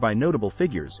borrowed by notable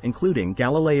figures including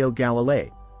Galileo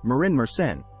Galilei, Marin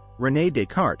Mersenne, René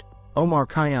Descartes, Omar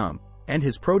Khayyam, and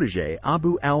his protégé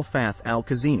Abu al-Fath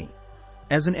al-Kazini.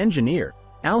 As an engineer,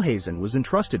 Alhazen was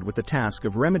entrusted with the task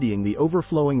of remedying the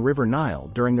overflowing River Nile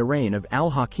during the reign of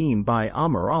Al-Hakim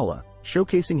bi-Amr Allah,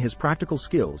 showcasing his practical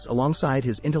skills alongside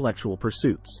his intellectual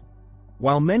pursuits.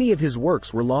 While many of his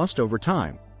works were lost over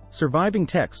time, surviving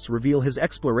texts reveal his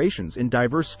explorations in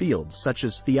diverse fields such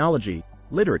as theology,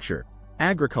 literature,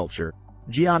 agriculture,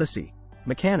 geodesy,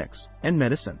 mechanics, and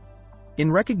medicine.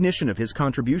 In recognition of his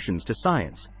contributions to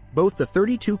science, both the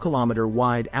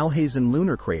 32-kilometer-wide Alhazen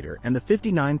lunar crater and the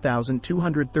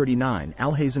 59,239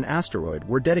 Alhazen asteroid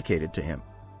were dedicated to him.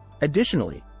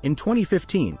 Additionally, in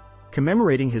 2015,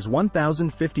 commemorating his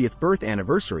 1050th birth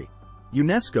anniversary,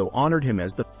 UNESCO honored him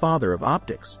as the father of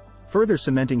optics, further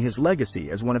cementing his legacy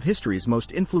as one of history's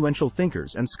most influential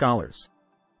thinkers and scholars.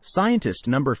 Scientist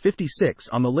number 56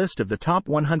 on the list of the top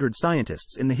 100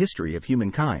 scientists in the history of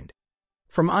humankind.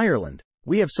 From Ireland,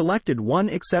 we have selected one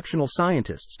exceptional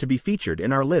scientist to be featured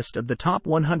in our list of the top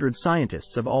 100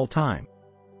 scientists of all time.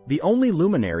 The only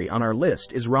luminary on our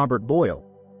list is Robert Boyle.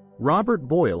 Robert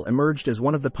Boyle emerged as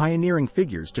one of the pioneering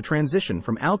figures to transition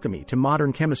from alchemy to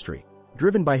modern chemistry,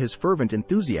 driven by his fervent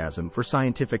enthusiasm for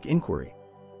scientific inquiry.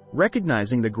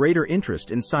 Recognizing the greater interest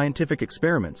in scientific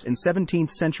experiments in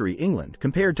 17th-century England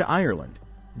compared to Ireland,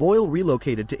 Boyle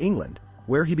relocated to England,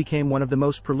 where he became one of the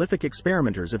most prolific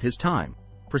experimenters of his time,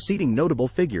 preceding notable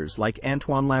figures like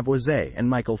Antoine Lavoisier and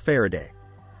Michael Faraday.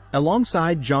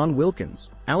 Alongside John Wilkins,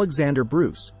 Alexander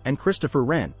Bruce, and Christopher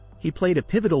Wren, he played a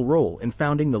pivotal role in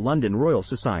founding the London Royal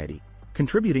Society,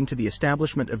 contributing to the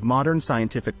establishment of modern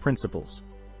scientific principles.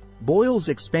 Boyle's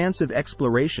expansive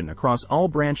exploration across all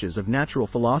branches of natural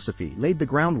philosophy laid the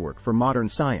groundwork for modern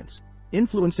science,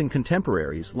 influencing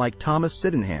contemporaries like Thomas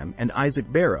Sydenham and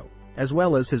Isaac Barrow, as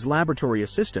well as his laboratory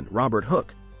assistant Robert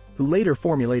Hooke, who later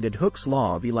formulated Hooke's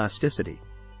law of elasticity.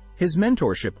 His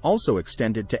mentorship also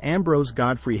extended to Ambrose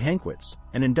Godfrey Hankwitz,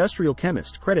 an industrial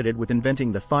chemist credited with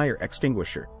inventing the fire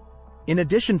extinguisher. In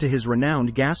addition to his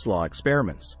renowned gas law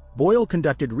experiments, Boyle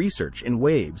conducted research in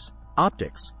waves,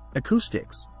 optics,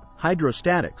 acoustics,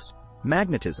 hydrostatics,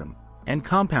 magnetism, and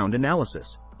compound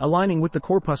analysis, aligning with the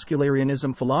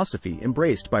corpuscularianism philosophy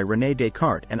embraced by René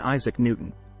Descartes and Isaac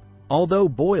Newton. Although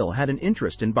Boyle had an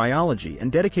interest in biology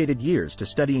and dedicated years to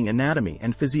studying anatomy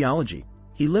and physiology,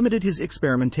 he limited his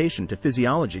experimentation to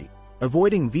physiology,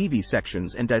 avoiding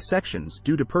vivisections and dissections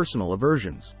due to personal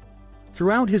aversions.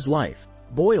 Throughout his life,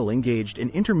 Boyle engaged in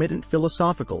intermittent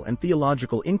philosophical and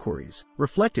theological inquiries,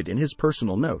 reflected in his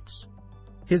personal notes.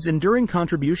 His enduring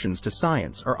contributions to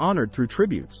science are honored through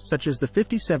tributes such as the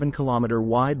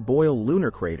 57-kilometer-wide Boyle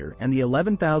lunar crater and the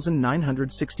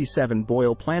 11,967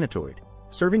 Boyle planetoid,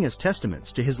 serving as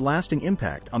testaments to his lasting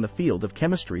impact on the field of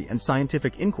chemistry and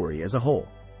scientific inquiry as a whole.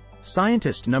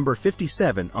 Scientist number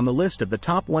 57 on the list of the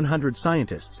top 100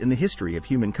 scientists in the history of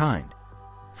humankind.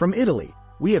 From Italy,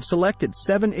 We have selected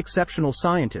 7 exceptional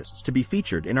scientists to be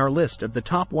featured in our list of the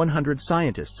top 100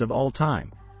 scientists of all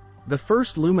time. The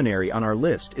first luminary on our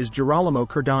list is Girolamo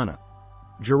Cardano.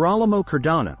 Girolamo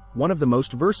Cardano, one of the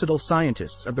most versatile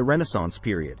scientists of the Renaissance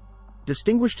period,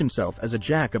 distinguished himself as a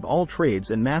jack of all trades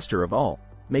and master of all,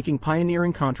 making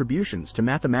pioneering contributions to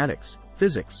mathematics,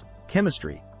 physics,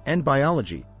 chemistry, and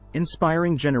biology,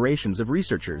 inspiring generations of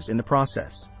researchers in the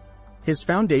process. His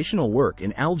foundational work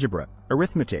in algebra,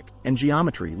 arithmetic, and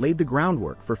geometry laid the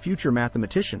groundwork for future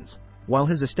mathematicians, while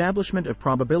his establishment of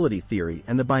probability theory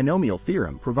and the binomial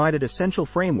theorem provided essential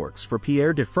frameworks for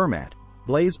Pierre de Fermat,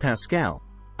 Blaise Pascal,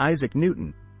 Isaac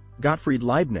Newton, Gottfried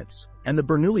Leibniz, and the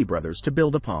Bernoulli brothers to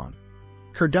build upon.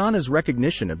 Cardano's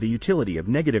recognition of the utility of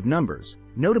negative numbers,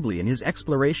 notably in his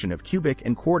exploration of cubic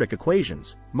and quartic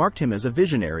equations, marked him as a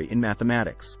visionary in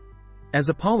mathematics. As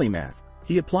a polymath,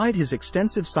 he applied his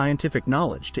extensive scientific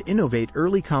knowledge to innovate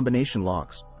early combination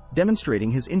locks, demonstrating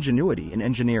his ingenuity in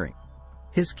engineering.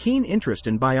 His keen interest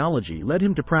in biology led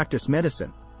him to practice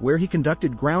medicine, where he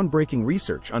conducted groundbreaking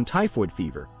research on typhoid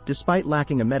fever, despite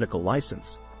lacking a medical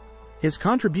license. His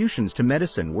contributions to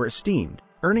medicine were esteemed,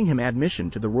 earning him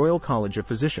admission to the Royal College of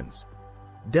Physicians.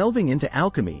 Delving into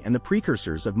alchemy and the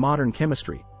precursors of modern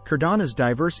chemistry, Cardano's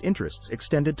diverse interests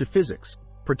extended to physics,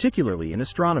 particularly in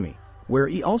astronomy, where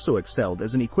he also excelled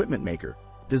as an equipment maker,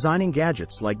 designing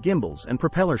gadgets like gimbals and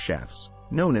propeller shafts,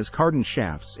 known as Cardan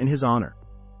shafts in his honor.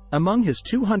 Among his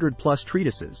 200-plus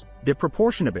treatises, De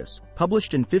Proportionibus,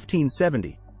 published in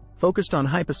 1570, focused on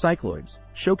hypocycloids,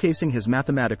 showcasing his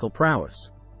mathematical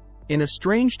prowess. In a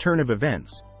strange turn of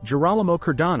events, Girolamo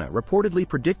Cardano reportedly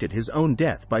predicted his own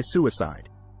death by suicide.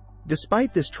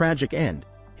 Despite this tragic end,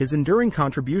 his enduring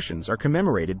contributions are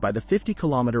commemorated by the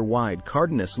 50-kilometer-wide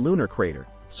Cardanus lunar crater,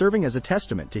 serving as a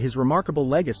testament to his remarkable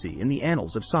legacy in the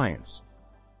annals of science.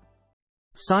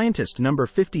 Scientist number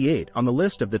 58 on the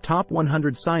list of the top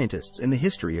 100 scientists in the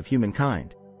history of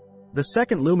humankind. The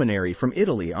second luminary from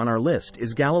Italy on our list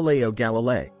is Galileo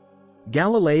Galilei.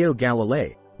 Galileo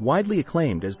Galilei, widely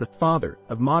acclaimed as the father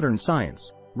of modern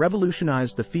science,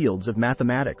 revolutionized the fields of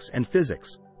mathematics and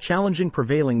physics, challenging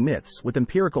prevailing myths with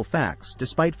empirical facts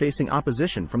despite facing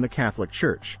opposition from the Catholic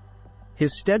Church.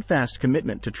 His steadfast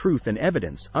commitment to truth and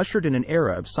evidence ushered in an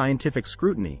era of scientific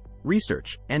scrutiny,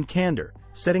 research, and candor,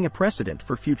 setting a precedent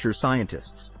for future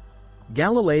scientists.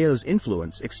 Galileo's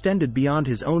influence extended beyond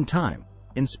his own time,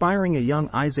 inspiring a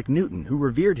young Isaac Newton who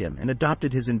revered him and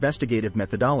adopted his investigative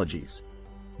methodologies.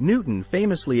 Newton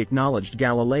famously acknowledged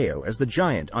Galileo as the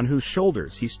giant on whose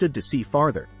shoulders he stood to see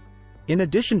farther. In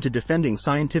addition to defending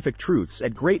scientific truths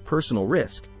at great personal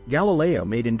risk, Galileo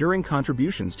made enduring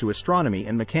contributions to astronomy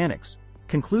and mechanics,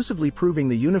 conclusively proving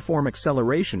the uniform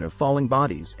acceleration of falling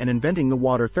bodies and inventing the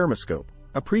water thermoscope,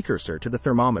 a precursor to the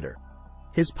thermometer.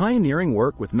 His pioneering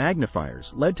work with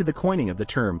magnifiers led to the coining of the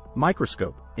term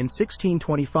microscope in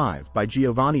 1625 by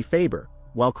Giovanni Faber,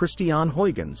 while Christian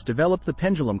Huygens developed the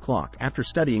pendulum clock after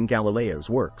studying Galileo's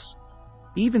works.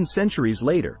 Even centuries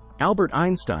later, Albert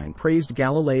Einstein praised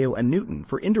Galileo and Newton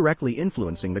for indirectly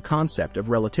influencing the concept of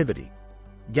relativity.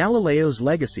 Galileo's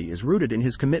legacy is rooted in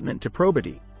his commitment to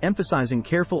probity, emphasizing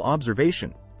careful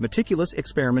observation, meticulous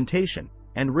experimentation,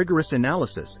 and rigorous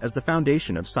analysis as the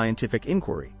foundation of scientific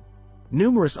inquiry.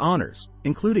 Numerous honors,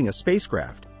 including a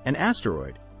spacecraft, an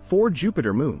asteroid, 4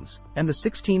 Jupiter moons, and the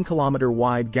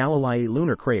 16-kilometer-wide Galilei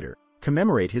lunar crater,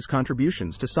 commemorate his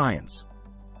contributions to science.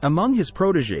 Among his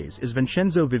protégés is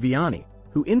Vincenzo Viviani,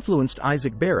 who influenced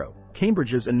Isaac Barrow,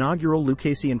 Cambridge's inaugural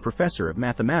Lucasian professor of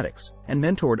mathematics, and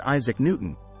mentored Isaac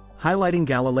Newton, highlighting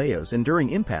Galileo's enduring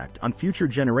impact on future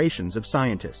generations of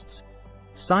scientists.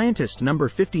 Scientist number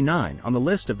 59 on the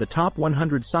list of the top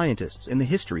 100 scientists in the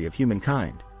history of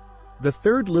humankind. The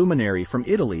third luminary from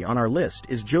Italy on our list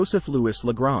is Joseph Louis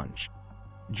Lagrange.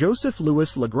 Joseph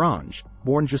Louis Lagrange,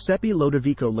 born Giuseppe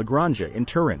Lodovico Lagrange in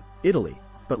Turin, Italy,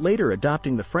 but later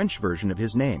adopting the French version of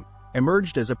his name,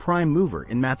 emerged as a prime mover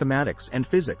in mathematics and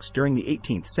physics during the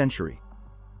 18th century.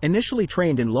 Initially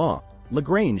trained in law,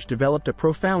 Lagrange developed a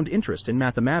profound interest in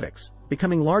mathematics,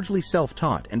 becoming largely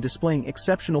self-taught and displaying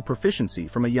exceptional proficiency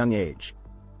from a young age.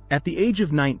 At the age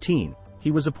of 19, he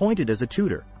was appointed as a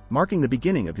tutor, marking the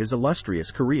beginning of his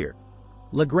illustrious career.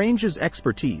 Lagrange's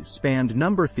expertise spanned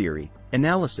number theory,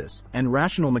 analysis, and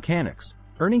rational mechanics,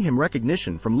 earning him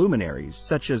recognition from luminaries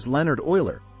such as Leonhard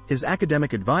Euler, his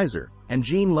academic advisor, and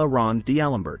Jean-Le Rond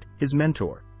d'Alembert, his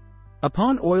mentor.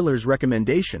 Upon Euler's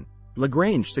recommendation,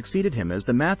 Lagrange succeeded him as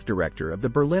the math director of the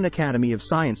Berlin Academy of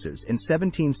Sciences in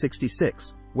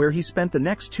 1766, where he spent the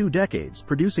next 2 decades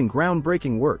producing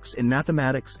groundbreaking works in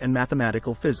mathematics and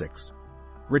mathematical physics.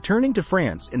 Returning to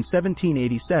France in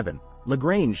 1787,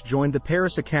 Lagrange joined the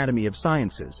Paris Academy of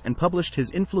Sciences and published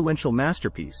his influential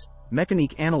masterpiece,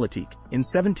 Mécanique analytique, in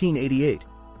 1788,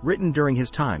 written during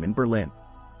his time in Berlin.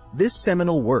 This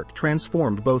seminal work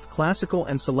transformed both classical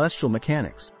and celestial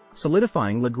mechanics,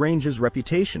 solidifying Lagrange's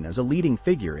reputation as a leading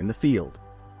figure in the field.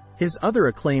 His other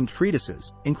acclaimed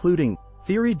treatises, including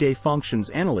Théorie des fonctions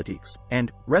analytiques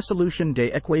and Résolution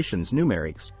des équations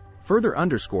numériques, further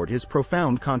underscored his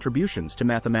profound contributions to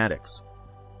mathematics.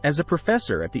 As a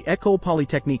professor at the École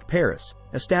Polytechnique Paris,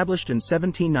 established in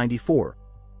 1794,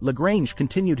 Lagrange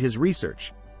continued his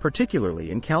research, particularly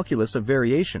in calculus of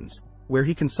variations, where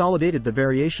he consolidated the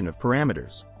variation of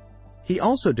parameters. He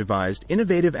also devised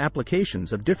innovative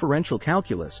applications of differential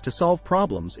calculus to solve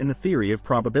problems in the theory of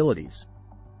probabilities.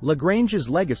 Lagrange's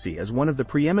legacy as one of the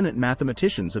preeminent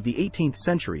mathematicians of the 18th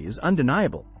century is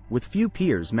undeniable, with few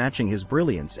peers matching his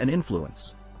brilliance and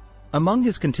influence. Among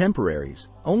his contemporaries,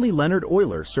 only Leonhard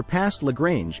Euler surpassed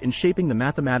Lagrange in shaping the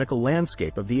mathematical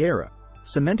landscape of the era,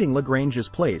 cementing Lagrange's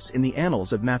place in the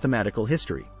annals of mathematical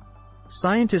history.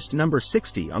 Scientist number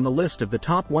 60 on the list of the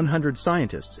top 100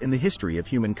 scientists in the history of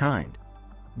humankind.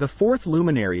 The fourth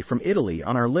luminary from Italy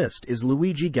on our list is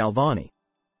Luigi Galvani.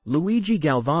 Luigi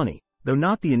Galvani, though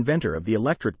not the inventor of the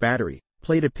electric battery,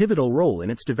 played a pivotal role in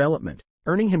its development,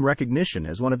 earning him recognition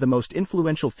as one of the most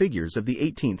influential figures of the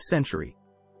 18th century.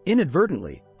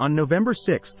 Inadvertently, on November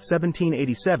 6,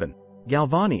 1787,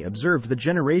 Galvani observed the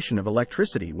generation of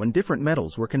electricity when different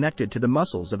metals were connected to the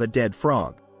muscles of a dead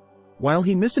frog. While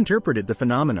he misinterpreted the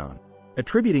phenomenon,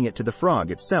 attributing it to the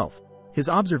frog itself, his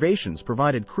observations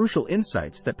provided crucial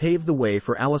insights that paved the way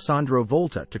for Alessandro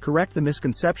Volta to correct the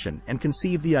misconception and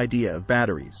conceive the idea of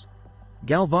batteries.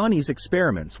 Galvani's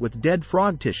experiments with dead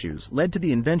frog tissues led to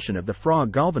the invention of the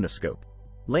frog galvanoscope,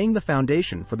 laying the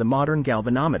foundation for the modern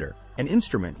galvanometer, an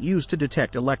instrument used to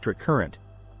detect electric current.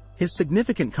 His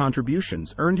significant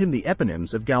contributions earned him the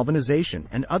eponyms of galvanization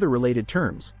and other related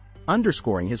terms,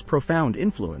 underscoring his profound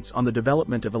influence on the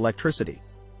development of electricity.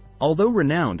 Although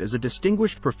renowned as a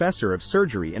distinguished professor of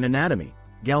surgery and anatomy,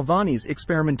 Galvani's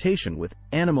experimentation with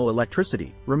animal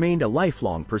electricity remained a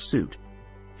lifelong pursuit.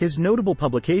 His notable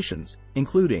publications,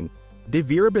 including De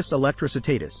Viribus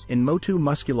Electricitatis in Motu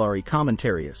Musculari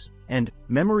Commentarius and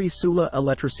Memory sulla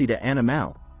Electricita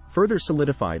Animal, further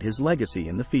solidified his legacy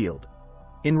in the field.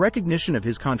 In recognition of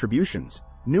his contributions,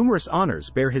 numerous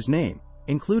honors bear his name,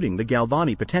 including the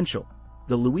Galvani Potential,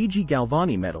 the Luigi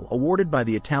Galvani Medal awarded by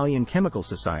the Italian Chemical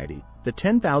Society, the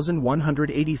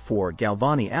 10,184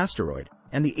 Galvani asteroid,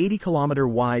 and the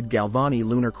 80-kilometer-wide Galvani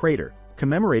lunar crater,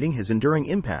 commemorating his enduring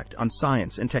impact on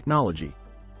science and technology.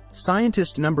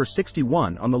 Scientist number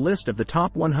 61 on the list of the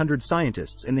top 100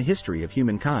 scientists in the history of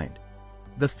humankind.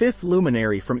 The fifth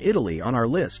luminary from Italy on our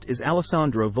list is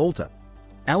Alessandro Volta.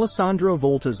 Alessandro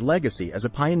Volta's legacy as a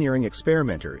pioneering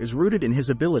experimenter is rooted in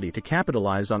his ability to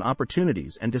capitalize on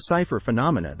opportunities and decipher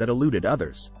phenomena that eluded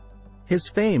others. His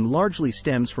fame largely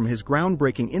stems from his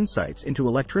groundbreaking insights into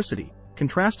electricity,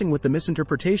 contrasting with the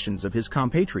misinterpretations of his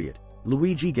compatriot,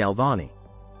 Luigi Galvani.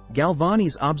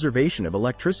 Galvani's observation of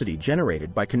electricity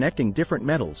generated by connecting different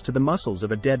metals to the muscles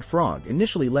of a dead frog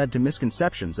initially led to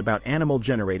misconceptions about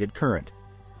animal-generated current.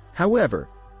 However,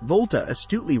 Volta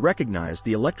astutely recognized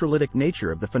the electrolytic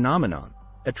nature of the phenomenon,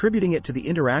 attributing it to the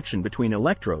interaction between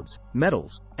electrodes,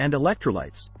 metals, and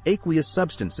electrolytes, aqueous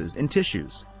substances in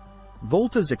tissues.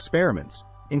 Volta's experiments,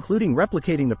 including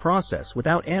replicating the process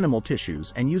without animal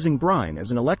tissues and using brine as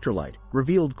an electrolyte,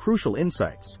 revealed crucial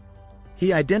insights.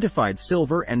 He identified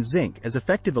silver and zinc as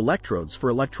effective electrodes for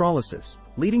electrolysis,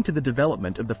 leading to the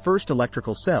development of the first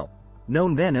electrical cell,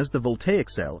 known then as the voltaic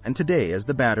cell and today as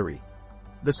the battery.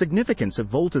 The significance of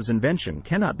Volta's invention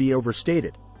cannot be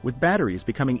overstated, with batteries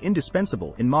becoming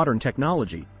indispensable in modern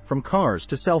technology, from cars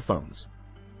to cell phones.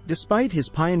 Despite his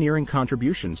pioneering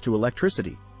contributions to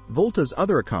electricity, Volta's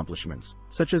other accomplishments,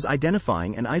 such as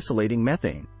identifying and isolating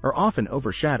methane, are often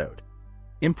overshadowed.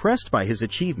 Impressed by his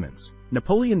achievements,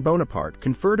 Napoleon Bonaparte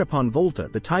conferred upon Volta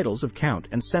the titles of Count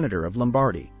and Senator of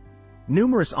Lombardy.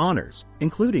 Numerous honors,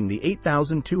 including the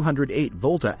 8,208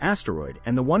 Volta asteroid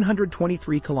and the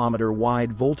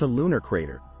 123-kilometer-wide Volta lunar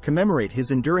crater, commemorate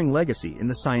his enduring legacy in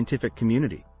the scientific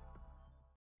community.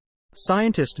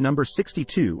 Scientist number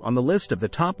 62 on the list of the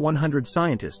top 100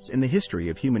 scientists in the history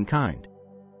of humankind.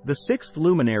 The sixth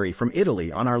luminary from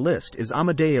Italy on our list is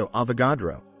Amedeo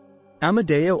Avogadro.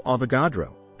 Amedeo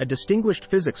Avogadro, a distinguished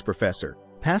physics professor,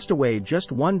 passed away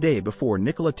just one day before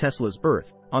Nikola Tesla's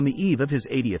birth, on the eve of his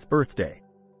 80th birthday.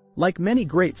 Like many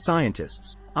great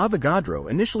scientists, Avogadro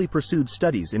initially pursued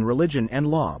studies in religion and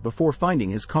law before finding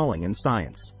his calling in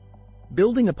science.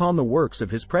 Building upon the works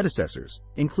of his predecessors,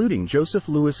 including Joseph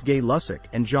Louis Gay Lussac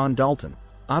and John Dalton,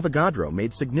 Avogadro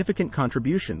made significant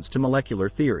contributions to molecular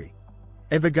theory.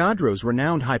 Avogadro's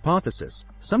renowned hypothesis,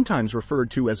 sometimes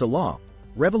referred to as a law,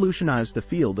 revolutionized the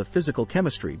field of physical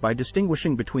chemistry by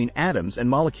distinguishing between atoms and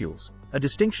molecules, a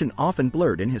distinction often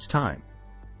blurred in his time.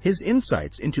 His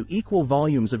insights into equal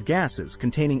volumes of gases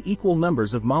containing equal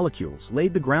numbers of molecules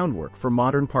laid the groundwork for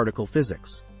modern particle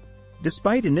physics.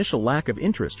 Despite initial lack of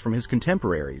interest from his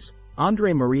contemporaries,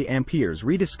 André-Marie Ampère's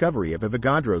rediscovery of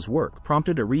Avogadro's work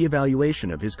prompted a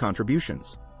re-evaluation of his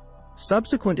contributions.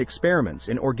 Subsequent experiments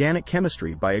in organic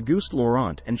chemistry by Auguste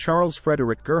Laurent and Charles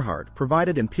Frédéric Gerhardt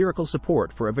provided empirical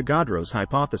support for Avogadro's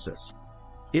hypothesis.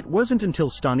 It wasn't until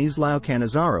Stanislau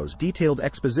Canizzaro's detailed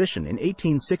exposition in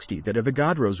 1860 that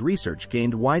Avogadro's research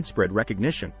gained widespread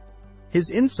recognition.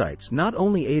 His insights not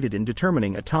only aided in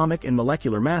determining atomic and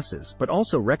molecular masses but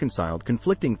also reconciled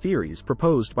conflicting theories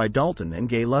proposed by Dalton and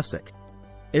Gay-Lussac.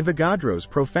 Avogadro's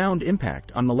profound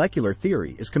impact on molecular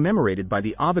theory is commemorated by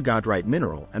the Avogadrite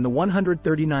mineral and the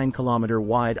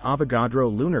 139-kilometer-wide Avogadro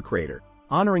lunar crater,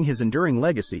 honoring his enduring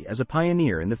legacy as a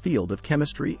pioneer in the field of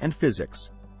chemistry and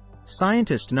physics.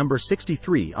 Scientist number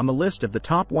 63 on the list of the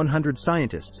top 100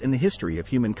 scientists in the history of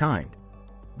humankind.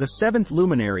 The seventh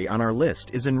luminary on our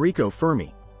list is Enrico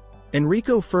Fermi.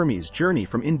 Enrico Fermi's journey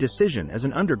from indecision as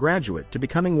an undergraduate to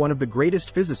becoming one of the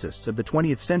greatest physicists of the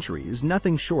 20th century is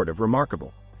nothing short of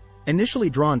remarkable. Initially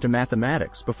drawn to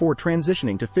mathematics before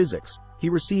transitioning to physics, he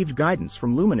received guidance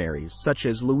from luminaries such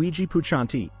as Luigi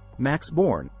Puccianti, Max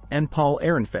Born, and Paul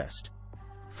Ehrenfest.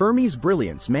 Fermi's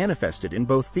brilliance manifested in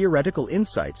both theoretical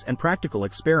insights and practical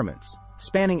experiments,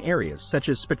 spanning areas such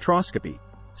as spectroscopy,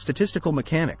 statistical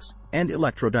mechanics, and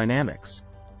electrodynamics.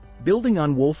 Building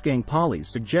on Wolfgang Pauli's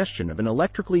suggestion of an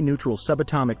electrically neutral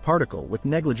subatomic particle with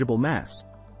negligible mass,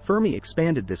 Fermi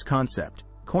expanded this concept,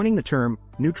 coining the term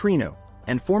neutrino,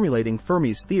 and formulating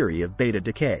Fermi's theory of beta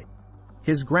decay.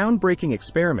 His groundbreaking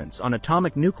experiments on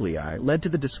atomic nuclei led to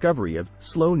the discovery of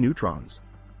slow neutrons,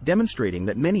 demonstrating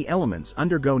that many elements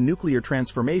undergo nuclear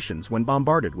transformations when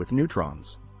bombarded with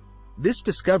neutrons. This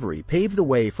discovery paved the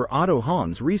way for Otto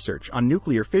Hahn's research on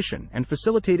nuclear fission and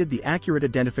facilitated the accurate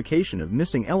identification of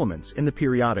missing elements in the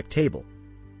periodic table.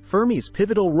 Fermi's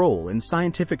pivotal role in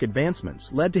scientific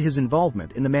advancements led to his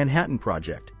involvement in the Manhattan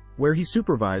Project, where he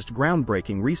supervised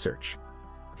groundbreaking research.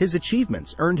 His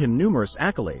achievements earned him numerous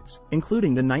accolades,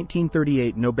 including the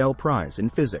 1938 Nobel Prize in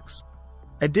Physics.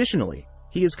 Additionally,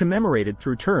 he is commemorated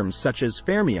through terms such as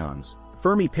fermions,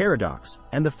 Fermi Paradox,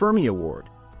 and the Fermi Award,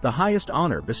 the highest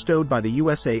honor bestowed by the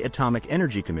USA Atomic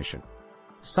Energy Commission.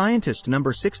 Scientist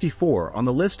number 64 on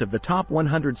the list of the top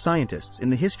 100 scientists in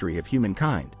the history of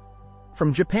humankind.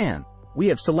 From Japan, we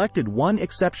have selected one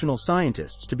exceptional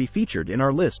scientist to be featured in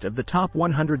our list of the top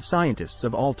 100 scientists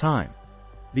of all time.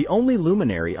 The only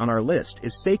luminary on our list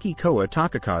is Seiki Kowa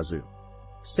Takakazu.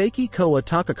 Seiki Kowa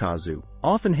Takakazu,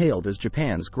 often hailed as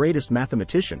Japan's greatest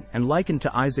mathematician and likened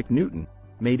to Isaac Newton,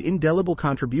 made indelible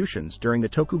contributions during the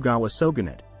Tokugawa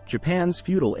shogunate, Japan's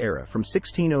feudal era from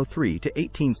 1603 to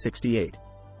 1868.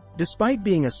 Despite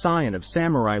being a scion of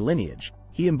samurai lineage,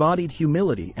 he embodied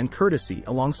humility and courtesy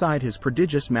alongside his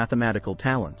prodigious mathematical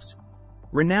talents.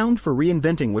 Renowned for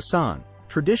reinventing Wasan,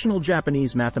 traditional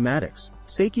Japanese mathematics,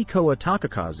 Seiki Kowa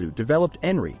Takakazu developed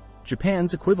Enri,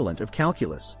 Japan's equivalent of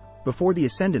calculus, before the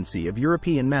ascendancy of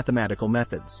European mathematical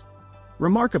methods.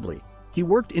 Remarkably, he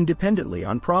worked independently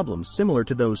on problems similar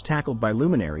to those tackled by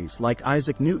luminaries like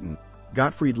Isaac Newton,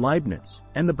 Gottfried Leibniz,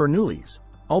 and the Bernoullis,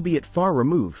 albeit far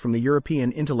removed from the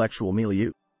European intellectual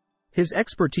milieu. His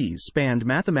expertise spanned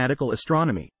mathematical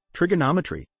astronomy,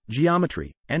 trigonometry,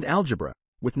 geometry, and algebra,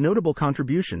 with notable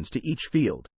contributions to each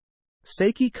field.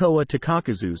 Seiki Kowa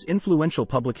Takakazu's influential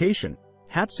publication,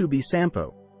 Hatsubi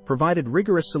Sampo, provided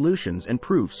rigorous solutions and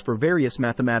proofs for various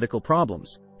mathematical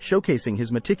problems, showcasing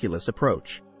his meticulous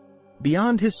approach.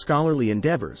 Beyond his scholarly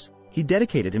endeavors, he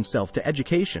dedicated himself to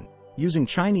education, using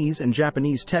Chinese and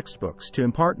Japanese textbooks to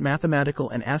impart mathematical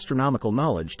and astronomical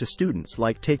knowledge to students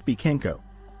like Takebe Kenko.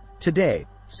 Today,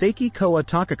 Seiki Kowa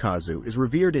Takakazu is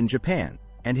revered in Japan,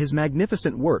 and his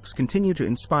magnificent works continue to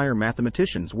inspire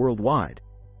mathematicians worldwide.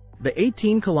 The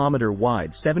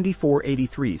 18-kilometer-wide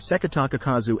 7483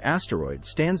 Seiki-Takakazu asteroid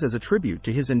stands as a tribute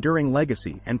to his enduring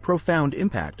legacy and profound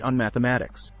impact on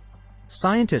mathematics.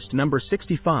 Scientist number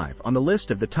 65 on the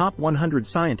list of the top 100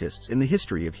 scientists in the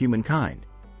history of humankind.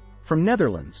 From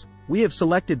Netherlands, we have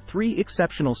selected 3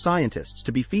 exceptional scientists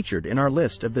to be featured in our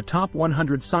list of the top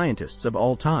 100 scientists of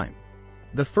all time.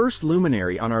 The first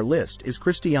luminary on our list is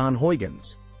Christiaan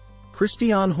Huygens.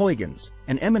 Christiaan Huygens,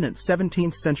 an eminent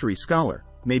 17th-century scholar,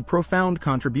 made profound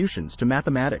contributions to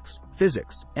mathematics,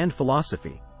 physics, and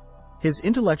philosophy. His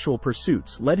intellectual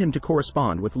pursuits led him to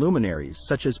correspond with luminaries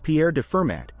such as Pierre de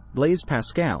Fermat, Blaise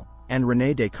Pascal, and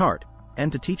René Descartes,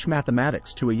 and to teach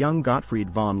mathematics to a young Gottfried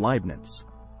von Leibniz.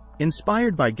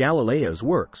 Inspired by Galileo's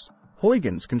works,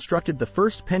 Huygens constructed the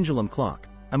first pendulum clock,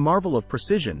 a marvel of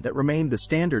precision that remained the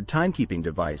standard timekeeping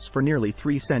device for nearly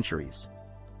 3 centuries.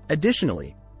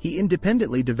 Additionally, he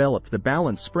independently developed the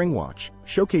balance spring watch,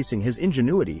 showcasing his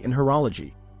ingenuity in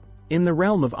horology. In the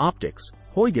realm of optics,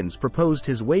 Huygens proposed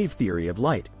his wave theory of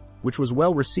light, which was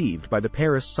well received by the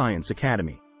Paris Science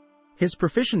Academy. His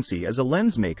proficiency as a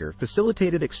lensmaker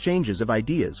facilitated exchanges of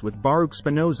ideas with Baruch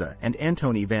Spinoza and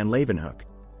Antony van Leeuwenhoek.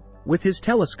 With his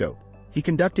telescope, he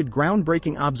conducted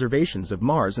groundbreaking observations of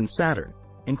Mars and Saturn,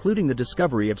 including the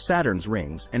discovery of Saturn's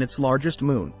rings and its largest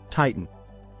moon, Titan.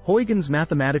 Huygens'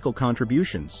 mathematical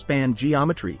contributions spanned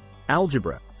geometry,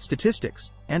 algebra,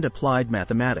 statistics, and applied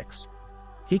mathematics.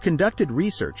 He conducted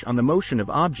research on the motion of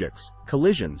objects,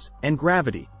 collisions, and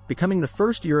gravity, becoming the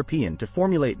first European to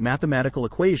formulate mathematical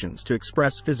equations to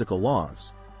express physical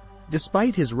laws.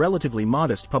 Despite his relatively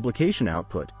modest publication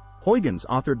output, Huygens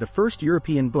authored the first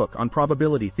European book on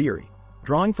probability theory,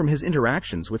 drawing from his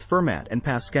interactions with Fermat and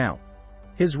Pascal.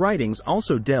 His writings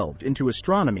also delved into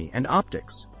astronomy and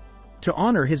optics. To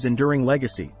honor his enduring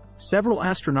legacy, several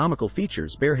astronomical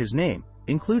features bear his name,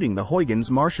 including the Huygens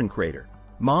Martian crater,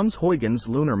 Mons-Huygens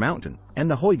lunar mountain, and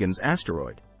the Huygens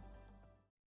asteroid.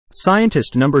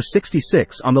 Scientist number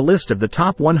 66 on the list of the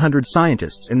top 100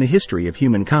 scientists in the history of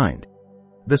humankind.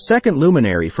 The second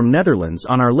luminary from Netherlands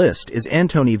on our list is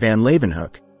Antony van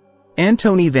Leeuwenhoek.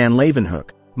 Antony van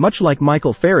Leeuwenhoek, much like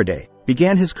Michael Faraday,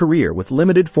 began his career with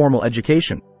limited formal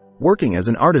education, working as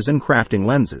an artisan crafting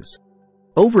lenses.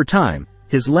 Over time,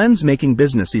 his lens-making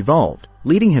business evolved,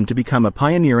 leading him to become a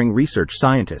pioneering research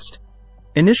scientist.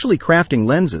 Initially crafting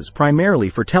lenses primarily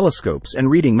for telescopes and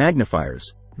reading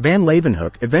magnifiers, van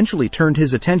Leeuwenhoek eventually turned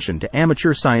his attention to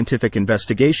amateur scientific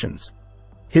investigations.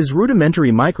 His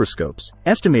rudimentary microscopes,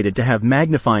 estimated to have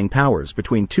magnifying powers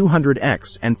between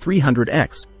 200x and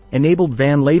 300x, enabled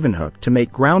van Leeuwenhoek to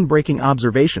make groundbreaking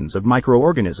observations of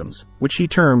microorganisms, which he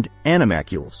termed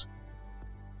animalcules.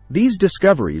 These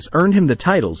discoveries earned him the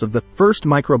titles of the first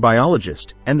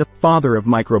microbiologist and the father of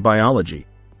microbiology.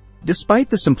 Despite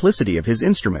the simplicity of his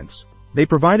instruments, they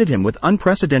provided him with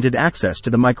unprecedented access to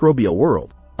the microbial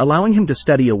world, allowing him to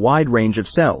study a wide range of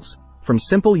cells, from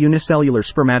simple unicellular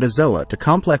spermatozoa to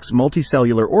complex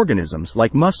multicellular organisms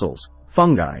like mussels,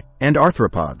 fungi, and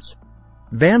arthropods.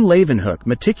 Van Leeuwenhoek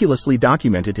meticulously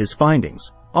documented his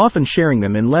findings, often sharing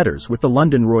them in letters with the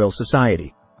London Royal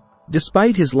Society.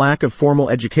 Despite his lack of formal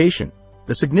education,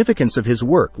 the significance of his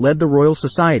work led the Royal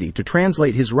Society to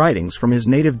translate his writings from his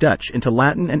native Dutch into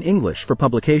Latin and English for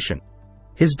publication.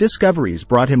 His discoveries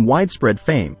brought him widespread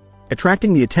fame,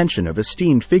 attracting the attention of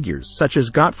esteemed figures such as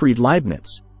Gottfried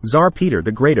Leibniz, Tsar Peter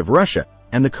the Great of Russia,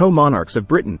 and the co-monarchs of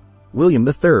Britain, William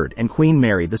III and Queen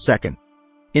Mary II.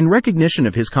 In recognition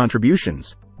of his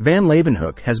contributions, van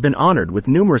Leeuwenhoek has been honored with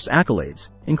numerous accolades,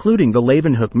 including the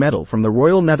Leeuwenhoek Medal from the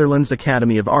Royal Netherlands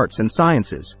Academy of Arts and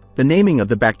Sciences, the naming of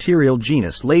the bacterial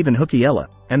genus Leeuwenhoekiella,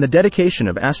 and the dedication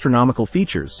of astronomical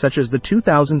features such as the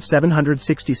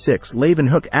 2,766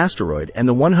 Leeuwenhoek asteroid and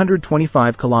the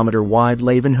 125-kilometer-wide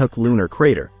Leeuwenhoek lunar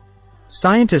crater.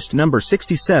 Scientist number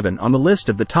 67 on the list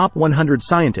of the top 100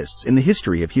 scientists in the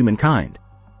history of humankind.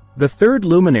 The third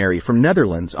luminary from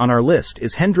Netherlands on our list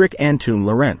is Hendrik Antoon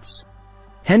Lorentz.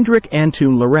 Hendrik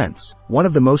Antoon Lorentz, one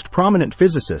of the most prominent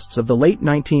physicists of the late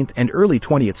 19th and early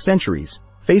 20th centuries,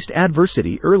 faced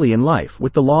adversity early in life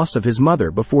with the loss of his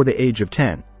mother before the age of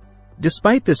 10.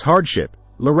 Despite this hardship,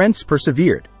 Lorentz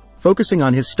persevered, focusing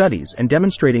on his studies and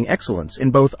demonstrating excellence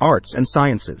in both arts and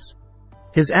sciences.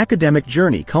 His academic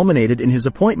journey culminated in his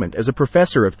appointment as a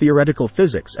professor of theoretical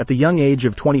physics at the young age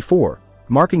of 24,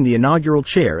 marking the inaugural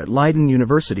chair at Leiden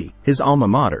University, his alma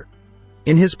mater.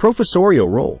 In his professorial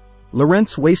role,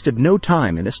 Lorentz wasted no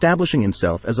time in establishing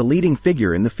himself as a leading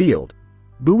figure in the field,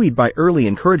 buoyed by early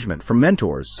encouragement from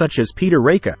mentors such as Peter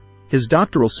Reka, his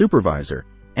doctoral supervisor,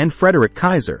 and Frederick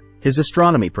Kaiser, his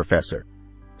astronomy professor.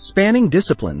 Spanning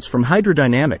disciplines from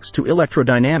hydrodynamics to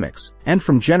electrodynamics, and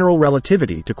from general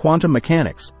relativity to quantum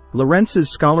mechanics, Lorentz's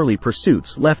scholarly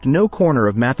pursuits left no corner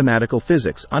of mathematical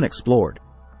physics unexplored.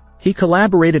 He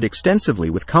collaborated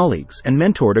extensively with colleagues and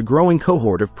mentored a growing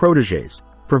cohort of protégés,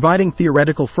 providing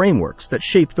theoretical frameworks that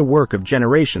shaped the work of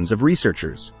generations of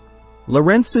researchers.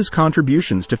 Lorentz's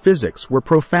contributions to physics were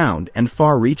profound and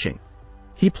far-reaching.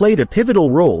 He played a pivotal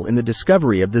role in the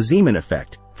discovery of the Zeeman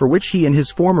effect, for which he and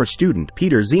his former student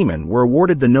Peter Zeeman were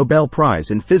awarded the Nobel Prize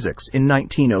in Physics in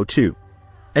 1902.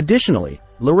 Additionally,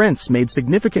 Lorentz made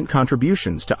significant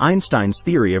contributions to Einstein's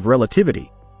theory of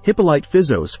relativity, Hippolyte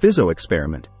Fizeau's Fizeau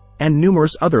experiment, and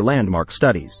numerous other landmark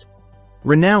studies.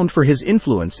 Renowned for his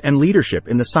influence and leadership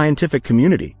in the scientific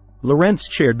community, Lorentz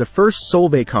chaired the first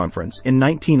Solvay Conference in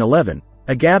 1911,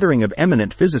 a gathering of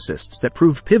eminent physicists that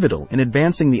proved pivotal in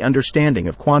advancing the understanding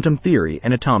of quantum theory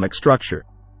and atomic structure.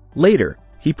 Later,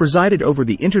 he presided over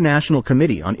the International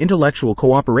Committee on Intellectual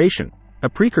Cooperation, a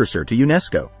precursor to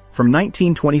UNESCO, from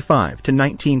 1925 to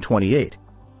 1928.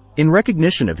 In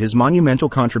recognition of his monumental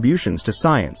contributions to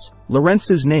science,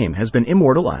 Lorentz's name has been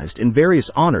immortalized in various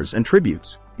honors and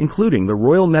tributes, including the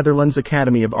Royal Netherlands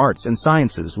Academy of Arts and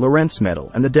Sciences Lorentz Medal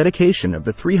and the dedication of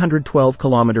the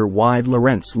 312-kilometer-wide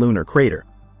Lorentz lunar crater.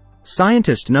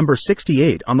 Scientist number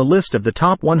 68 on the list of the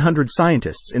top 100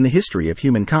 scientists in the history of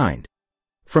humankind.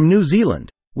 From New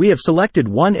Zealand, we have selected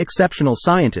one exceptional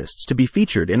scientist to be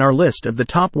featured in our list of the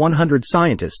top 100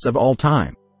 scientists of all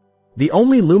time. The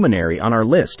only luminary on our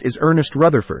list is Ernest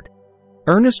Rutherford.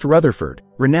 Ernest Rutherford,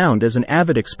 renowned as an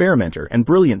avid experimenter and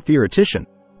brilliant theoretician,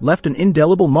 left an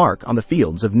indelible mark on the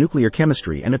fields of nuclear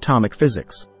chemistry and atomic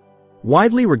physics.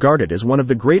 Widely regarded as one of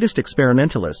the greatest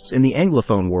experimentalists in the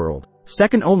Anglophone world,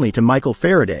 second only to Michael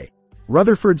Faraday,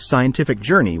 Rutherford's scientific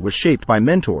journey was shaped by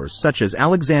mentors such as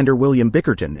Alexander William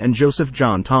Bickerton and Joseph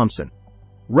John Thomson.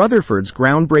 Rutherford's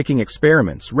groundbreaking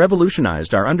experiments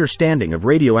revolutionized our understanding of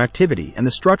radioactivity and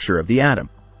the structure of the atom.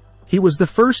 He was the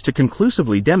first to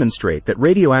conclusively demonstrate that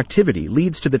radioactivity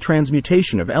leads to the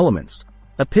transmutation of elements,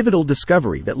 a pivotal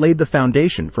discovery that laid the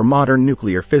foundation for modern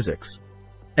nuclear physics.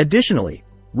 Additionally,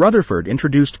 Rutherford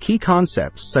introduced key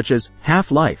concepts such as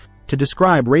half-life to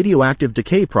describe radioactive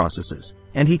decay processes,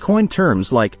 and he coined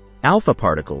terms like alpha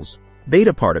particles,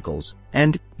 beta particles,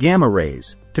 and gamma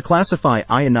rays to classify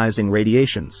ionizing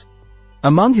radiations.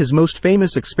 Among his most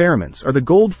famous experiments are the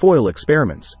gold foil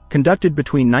experiments, conducted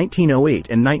between 1908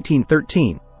 and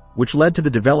 1913, which led to the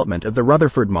development of the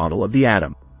Rutherford model of the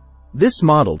atom. This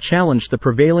model challenged the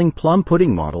prevailing plum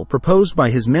pudding model proposed by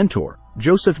his mentor,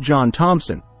 Joseph John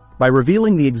Thomson, by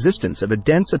revealing the existence of a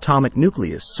dense atomic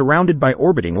nucleus surrounded by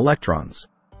orbiting electrons.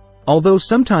 Although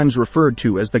sometimes referred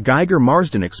to as the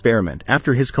Geiger-Marsden experiment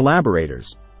after his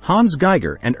collaborators, Hans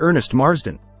Geiger and Ernest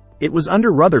Marsden, it was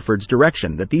under Rutherford's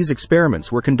direction that these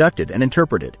experiments were conducted and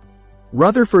interpreted.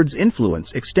 Rutherford's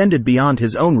influence extended beyond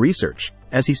his own research,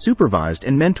 as he supervised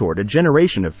and mentored a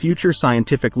generation of future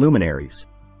scientific luminaries.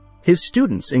 His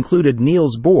students included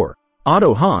Niels Bohr,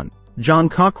 Otto Hahn, John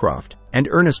Cockcroft, and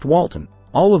Ernest Walton,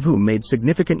 all of whom made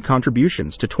significant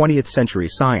contributions to 20th-century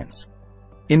science.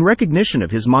 In recognition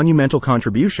of his monumental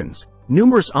contributions,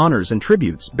 numerous honors and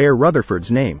tributes bear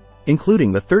Rutherford's name,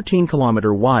 including the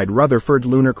 13-kilometer-wide Rutherford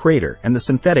lunar crater and the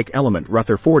synthetic element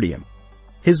Rutherfordium.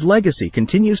 His legacy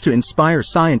continues to inspire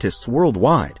scientists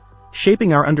worldwide,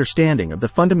 shaping our understanding of the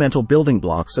fundamental building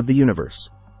blocks of the universe.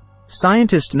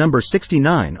 Scientist number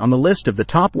 69 on the list of the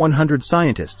top 100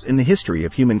 scientists in the history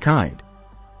of humankind.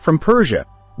 From Persia,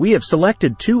 we have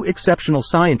selected two exceptional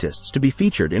scientists to be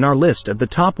featured in our list of the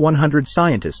top 100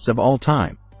 scientists of all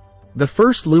time. The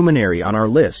first luminary on our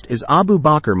list is Abu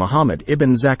Bakr Muhammad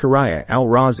ibn Zakaria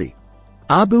al-Razi.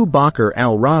 Abu Bakr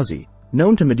al-Razi,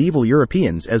 known to medieval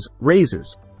Europeans as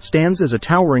Rhazes, stands as a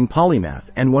towering polymath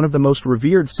and one of the most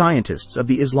revered scientists of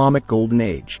the Islamic Golden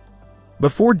Age.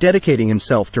 Before dedicating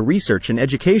himself to research and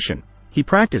education, he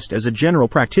practiced as a general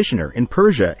practitioner in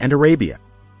Persia and Arabia.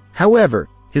 However,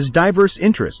 his diverse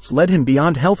interests led him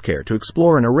beyond healthcare to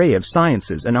explore an array of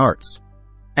sciences and arts.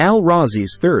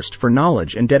 Al-Razi's thirst for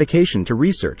knowledge and dedication to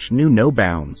research knew no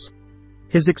bounds.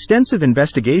 His extensive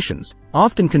investigations,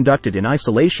 often conducted in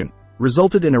isolation,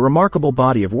 resulted in a remarkable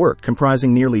body of work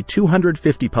comprising nearly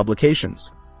 250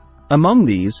 publications. Among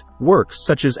these, works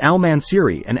such as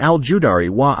Al-Mansuri and Al-Judari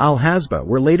wa al-Hasba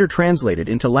were later translated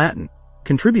into Latin,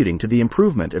 contributing to the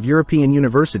improvement of European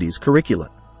universities' curricula.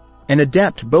 An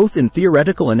adept both in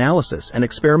theoretical analysis and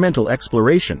experimental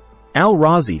exploration,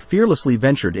 Al-Razi fearlessly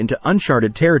ventured into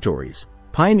uncharted territories,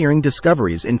 pioneering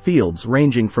discoveries in fields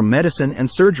ranging from medicine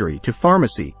and surgery to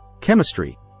pharmacy,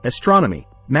 chemistry, astronomy,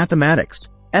 mathematics,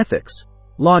 ethics,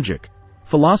 logic,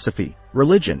 philosophy,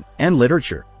 religion, and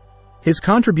literature. His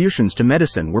contributions to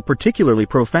medicine were particularly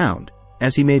profound,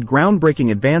 as he made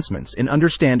groundbreaking advancements in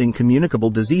understanding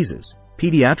communicable diseases,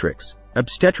 pediatrics,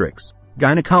 obstetrics,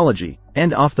 gynecology,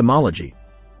 and ophthalmology.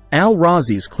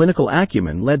 Al-Razi's clinical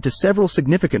acumen led to several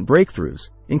significant breakthroughs,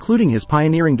 including his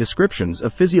pioneering descriptions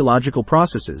of physiological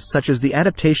processes such as the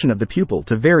adaptation of the pupil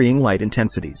to varying light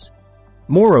intensities.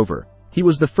 Moreover, he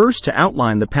was the first to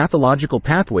outline the pathological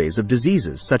pathways of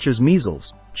diseases such as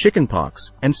measles,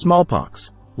 chickenpox, and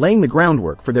smallpox, laying the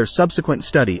groundwork for their subsequent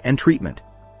study and treatment.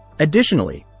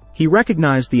 Additionally, He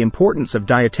recognized the importance of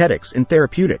dietetics in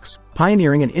therapeutics,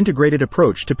 pioneering an integrated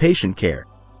approach to patient care.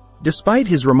 Despite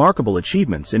his remarkable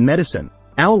achievements in medicine,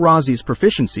 al-Razi's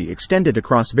proficiency extended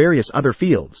across various other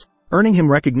fields, earning him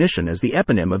recognition as the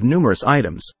eponym of numerous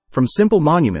items, from simple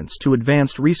monuments to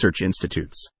advanced research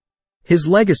institutes. His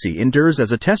legacy endures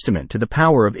as a testament to the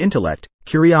power of intellect,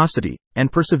 curiosity,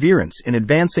 and perseverance in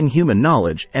advancing human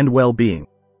knowledge and well-being.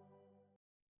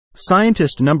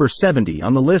 Scientist number 70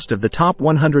 on the list of the top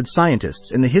 100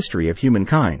 scientists in the history of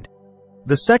humankind.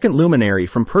 The second luminary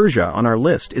from Persia on our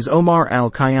list is Omar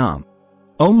al-Khayyam.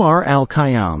 Omar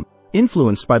al-Khayyam,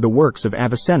 influenced by the works of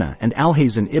Avicenna and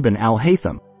Alhazen ibn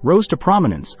al-Haytham, rose to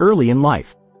prominence early in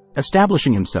life,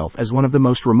 establishing himself as one of the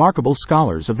most remarkable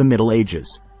scholars of the Middle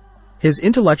Ages. His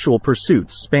intellectual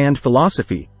pursuits spanned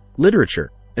philosophy,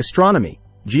 literature, astronomy,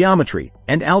 geometry,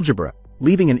 and algebra,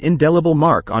 leaving an indelible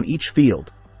mark on each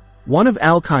field. One of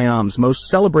al-Khayyam's most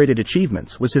celebrated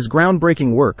achievements was his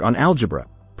groundbreaking work on algebra,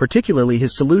 particularly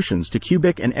his solutions to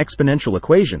cubic and exponential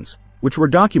equations, which were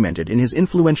documented in his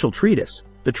influential treatise,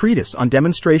 the Treatise on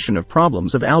Demonstration of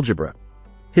Problems of Algebra.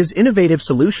 His innovative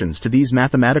solutions to these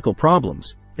mathematical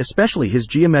problems, especially his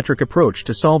geometric approach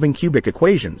to solving cubic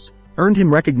equations, earned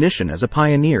him recognition as a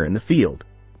pioneer in the field.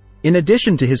 In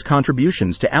addition to his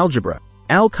contributions to algebra,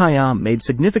 al-Khayyam made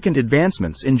significant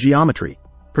advancements in geometry,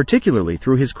 particularly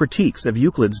through his critiques of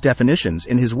Euclid's definitions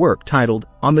in his work titled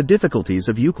On the Difficulties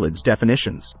of Euclid's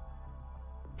Definitions.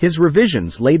 His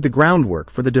revisions laid the groundwork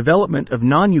for the development of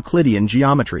non-Euclidean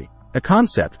geometry, a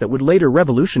concept that would later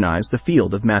revolutionize the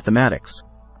field of mathematics.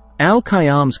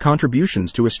 Al-Khayyam's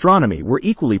contributions to astronomy were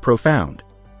equally profound.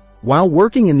 While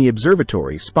working in the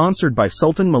observatory sponsored by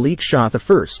Sultan Malik Shah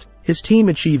I, his team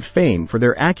achieved fame for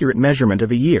their accurate measurement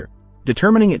of a year,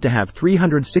 determining it to have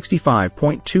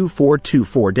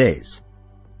 365.2424 days.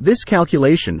 This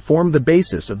calculation formed the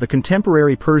basis of the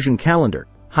contemporary Persian calendar,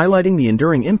 highlighting the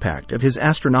enduring impact of his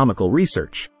astronomical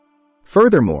research.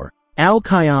 Furthermore,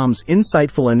 al-Khayyam's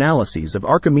insightful analyses of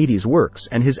Archimedes' works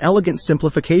and his elegant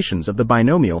simplifications of the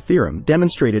binomial theorem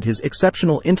demonstrated his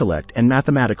exceptional intellect and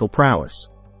mathematical prowess.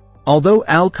 Although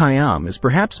al-Khayyam is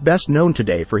perhaps best known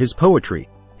today for his poetry,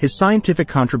 his scientific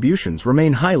contributions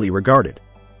remain highly regarded.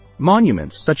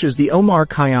 Monuments such as the Omar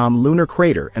Khayyam lunar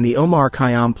crater and the Omar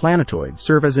Khayyam planetoid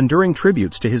serve as enduring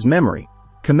tributes to his memory,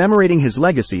 commemorating his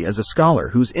legacy as a scholar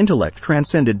whose intellect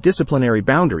transcended disciplinary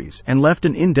boundaries and left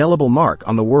an indelible mark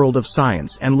on the world of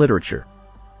science and literature.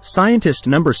 Scientist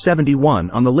number 71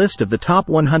 on the list of the top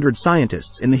 100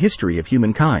 scientists in the history of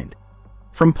humankind.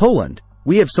 From Poland,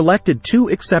 we have selected two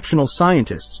exceptional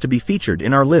scientists to be featured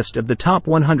in our list of the top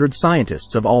 100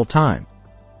 scientists of all time.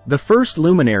 The first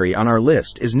luminary on our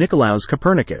list is Nicolaus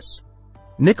Copernicus.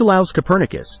 Nicolaus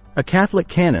Copernicus, a Catholic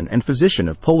canon and physician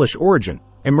of Polish origin,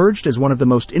 emerged as one of the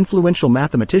most influential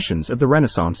mathematicians of the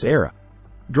Renaissance era.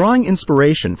 Drawing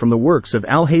inspiration from the works of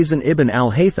Alhazen ibn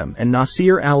al-Haytham and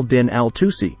Nasir al-Din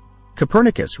al-Tusi,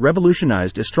 Copernicus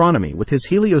revolutionized astronomy with his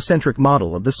heliocentric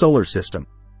model of the solar system.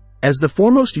 As the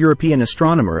foremost European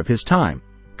astronomer of his time,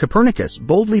 Copernicus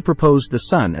boldly proposed the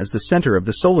Sun as the center of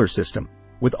the solar system,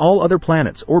 with all other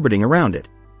planets orbiting around it,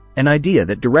 an idea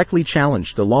that directly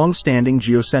challenged the long-standing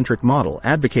geocentric model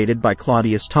advocated by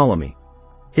Claudius Ptolemy.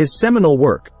 His seminal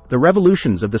work, The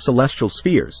Revolutions of the Celestial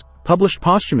Spheres, published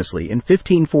posthumously in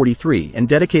 1543 and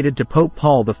dedicated to Pope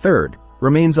Paul III,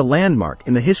 remains a landmark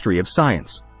in the history of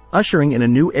science, ushering in a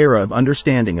new era of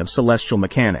understanding of celestial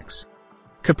mechanics.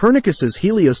 Copernicus's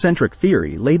heliocentric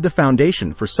theory laid the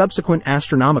foundation for subsequent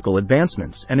astronomical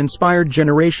advancements and inspired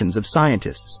generations of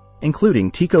scientists,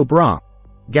 including Tycho Brahe,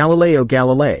 Galileo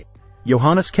Galilei,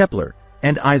 Johannes Kepler,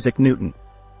 and Isaac Newton.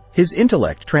 His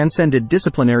intellect transcended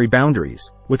disciplinary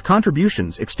boundaries, with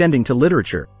contributions extending to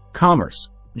literature, commerce,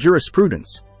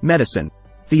 jurisprudence, medicine,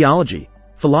 theology,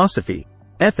 philosophy,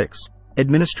 ethics,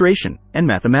 administration, and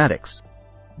mathematics.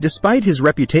 Despite his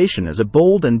reputation as a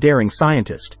bold and daring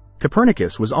scientist,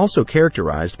 Copernicus was also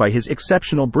characterized by his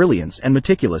exceptional brilliance and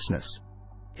meticulousness.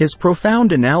 His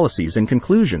profound analyses and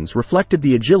conclusions reflected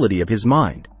the agility of his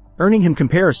mind, earning him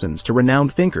comparisons to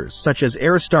renowned thinkers such as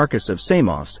Aristarchus of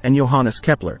Samos and Johannes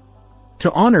Kepler.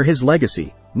 To honor his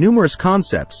legacy, numerous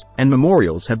concepts and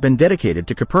memorials have been dedicated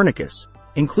to Copernicus,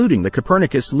 including the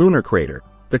Copernicus lunar crater,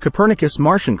 the Copernicus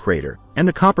Martian crater, and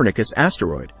the Copernicus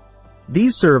asteroid.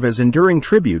 These serve as enduring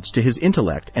tributes to his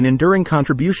intellect and enduring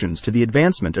contributions to the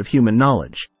advancement of human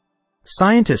knowledge.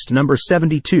 Scientist number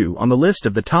 72 on the list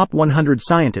of the top 100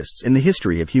 scientists in the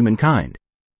history of humankind.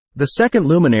 The second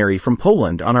luminary from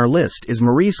Poland on our list is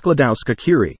Marie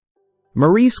Sklodowska-Curie.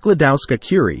 Marie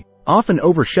Sklodowska-Curie, often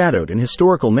overshadowed in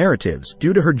historical narratives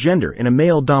due to her gender in a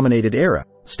male-dominated era,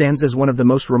 stands as one of the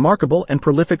most remarkable and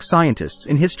prolific scientists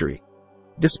in history.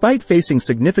 Despite facing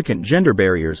significant gender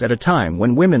barriers at a time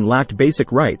when women lacked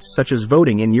basic rights such as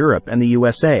voting in Europe and the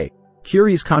USA,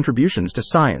 Curie's contributions to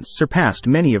science surpassed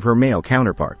many of her male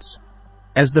counterparts.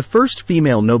 As the first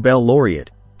female Nobel laureate,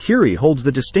 Curie holds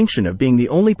the distinction of being the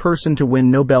only person to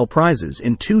win Nobel Prizes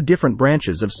in two different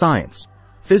branches of science,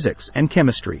 physics and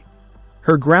chemistry.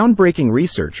 Her groundbreaking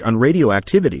research on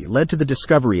radioactivity led to the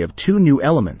discovery of two new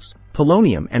elements,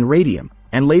 polonium and radium,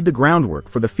 and laid the groundwork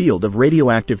for the field of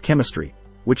radioactive chemistry,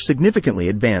 which significantly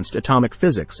advanced atomic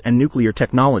physics and nuclear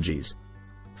technologies.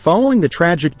 Following the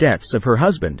tragic deaths of her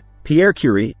husband, Pierre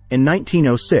Curie, in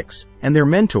 1906, and their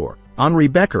mentor, Henri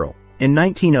Becquerel, in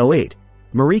 1908,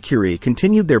 Marie Curie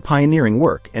continued their pioneering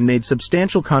work and made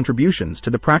substantial contributions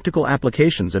to the practical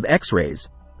applications of X-rays,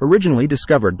 originally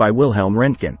discovered by Wilhelm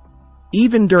Röntgen.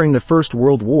 Even during the First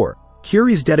World War,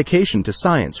 Curie's dedication to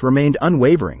science remained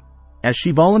unwavering, as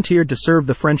she volunteered to serve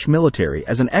the French military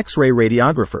as an X-ray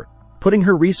radiographer, putting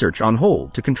her research on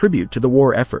hold to contribute to the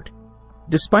war effort.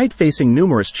 Despite facing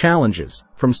numerous challenges,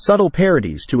 from subtle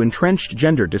parodies to entrenched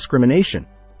gender discrimination,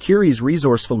 Curie's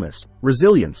resourcefulness,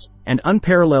 resilience, and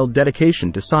unparalleled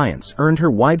dedication to science earned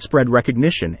her widespread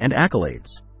recognition and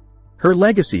accolades. Her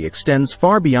legacy extends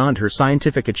far beyond her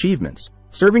scientific achievements,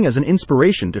 serving as an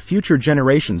inspiration to future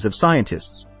generations of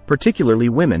scientists, particularly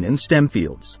women in STEM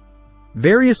fields.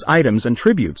 Various items and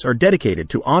tributes are dedicated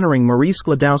to honoring Marie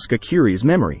Sklodowska-Curie's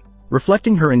memory,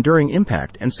 reflecting her enduring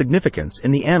impact and significance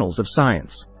in the annals of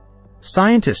science.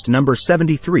 Scientist number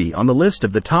 73 on the list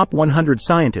of the top 100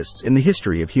 scientists in the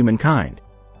history of humankind.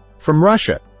 From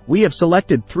Russia, we have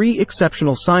selected 3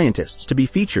 exceptional scientists to be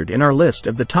featured in our list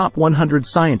of the top 100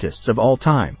 scientists of all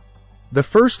time. The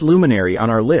first luminary on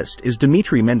our list is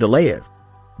Dmitry Mendeleev.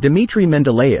 Dmitry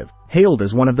Mendeleev, hailed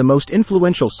as one of the most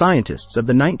influential scientists of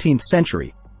the 19th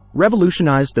century,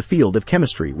 revolutionized the field of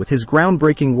chemistry with his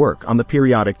groundbreaking work on the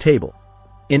periodic table.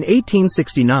 In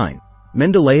 1869,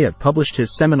 Mendeleev published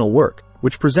his seminal work,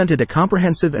 which presented a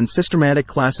comprehensive and systematic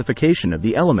classification of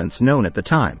the elements known at the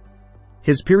time.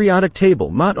 His periodic table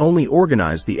not only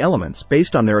organized the elements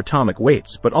based on their atomic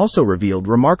weights but also revealed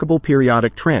remarkable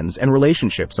periodic trends and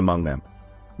relationships among them.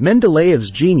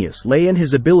 Mendeleev's genius lay in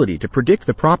his ability to predict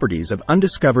the properties of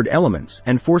undiscovered elements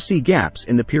and foresee gaps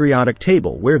in the periodic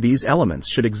table where these elements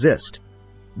should exist.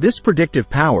 This predictive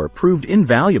power proved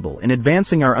invaluable in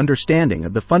advancing our understanding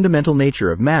of the fundamental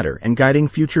nature of matter and guiding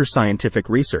future scientific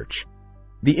research.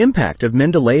 The impact of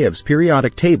Mendeleev's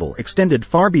periodic table extended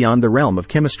far beyond the realm of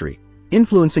chemistry,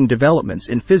 influencing developments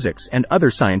in physics and other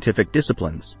scientific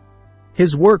disciplines.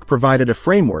 His work provided a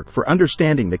framework for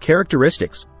understanding the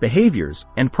characteristics, behaviors,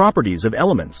 and properties of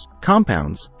elements,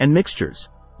 compounds, and mixtures,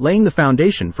 laying the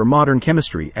foundation for modern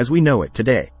chemistry as we know it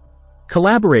today.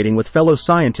 Collaborating with fellow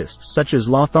scientists such as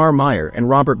Lothar Meyer and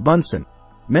Robert Bunsen,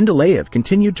 Mendeleev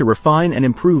continued to refine and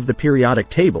improve the periodic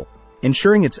table,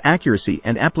 ensuring its accuracy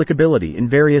and applicability in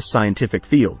various scientific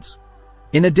fields.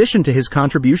 In addition to his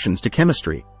contributions to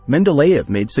chemistry, Mendeleev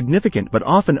made significant but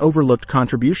often overlooked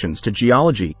contributions to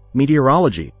geology,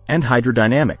 meteorology, and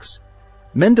hydrodynamics.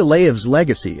 Mendeleev's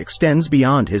legacy extends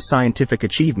beyond his scientific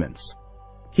achievements.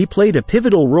 He played a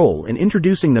pivotal role in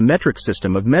introducing the metric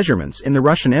system of measurements in the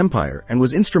Russian Empire and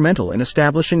was instrumental in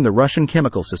establishing the Russian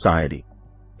Chemical Society.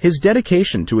 His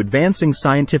dedication to advancing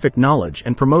scientific knowledge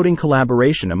and promoting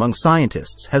collaboration among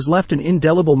scientists has left an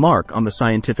indelible mark on the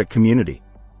scientific community.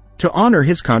 To honor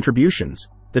his contributions,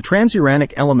 the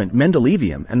transuranic element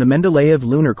mendelevium and the Mendeleev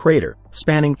lunar crater,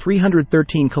 spanning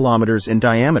 313 kilometers in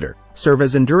diameter, serve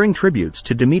as enduring tributes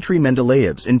to Dmitry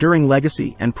Mendeleev's enduring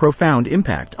legacy and profound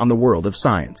impact on the world of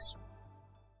science.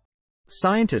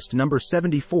 Scientist number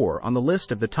 74 on the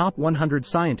list of the top 100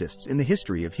 scientists in the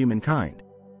history of humankind.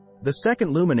 The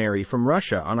second luminary from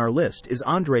Russia on our list is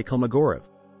Andrei Kolmogorov.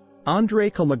 Andrei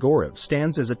Kolmogorov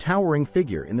stands as a towering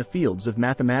figure in the fields of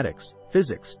mathematics,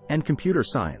 physics, and computer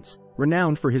science,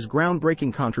 renowned for his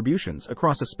groundbreaking contributions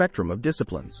across a spectrum of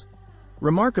disciplines.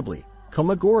 Remarkably,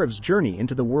 Kolmogorov's journey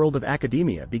into the world of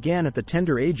academia began at the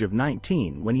tender age of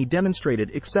 19 when he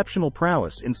demonstrated exceptional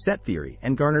prowess in set theory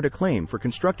and garnered acclaim for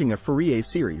constructing a Fourier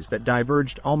series that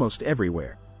diverged almost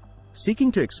everywhere.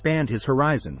 Seeking to expand his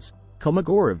horizons,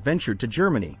 Kolmogorov ventured to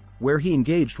Germany, where he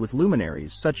engaged with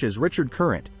luminaries such as Richard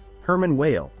Courant, Hermann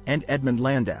Weyl, and Edmund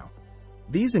Landau.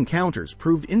 These encounters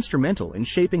proved instrumental in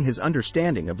shaping his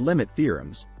understanding of limit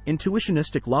theorems,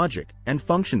 intuitionistic logic, and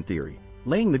function theory,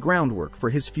 laying the groundwork for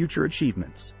his future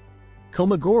achievements.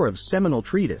 Kolmogorov's seminal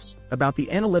treatise about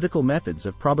the analytical methods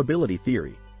of probability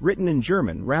theory, written in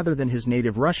German rather than his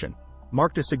native Russian,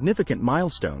 marked a significant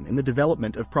milestone in the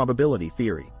development of probability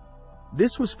theory.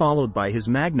 This was followed by his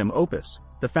magnum opus,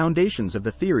 The Foundations of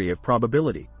the Theory of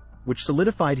Probability, which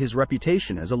solidified his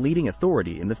reputation as a leading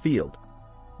authority in the field.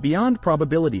 Beyond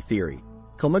probability theory,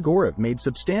 Kolmogorov made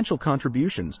substantial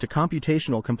contributions to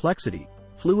computational complexity,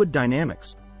 fluid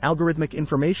dynamics, algorithmic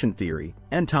information theory,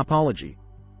 and topology.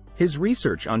 His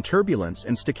research on turbulence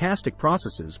and stochastic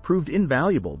processes proved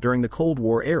invaluable during the Cold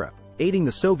War era, aiding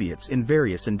the Soviets in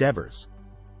various endeavors.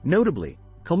 Notably,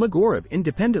 Kolmogorov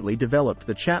independently developed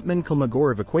the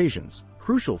Chapman-Kolmogorov equations,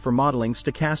 crucial for modeling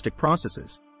stochastic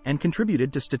processes, and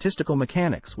contributed to statistical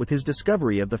mechanics with his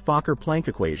discovery of the Fokker-Planck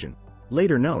equation,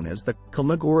 later known as the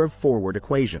Kolmogorov-Forward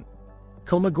equation.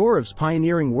 Kolmogorov's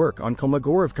pioneering work on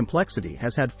Kolmogorov complexity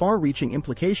has had far-reaching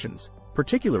implications,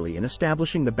 particularly in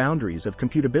establishing the boundaries of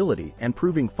computability and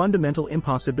proving fundamental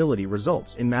impossibility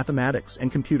results in mathematics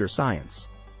and computer science.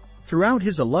 Throughout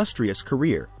his illustrious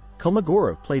career,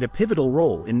 Kolmogorov played a pivotal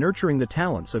role in nurturing the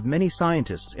talents of many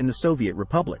scientists in the Soviet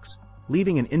republics,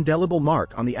 leaving an indelible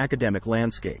mark on the academic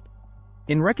landscape.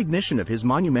 In recognition of his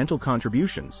monumental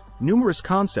contributions, numerous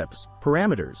concepts,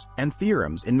 parameters, and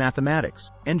theorems in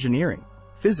mathematics, engineering,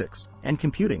 physics, and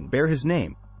computing bear his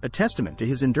name, a testament to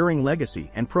his enduring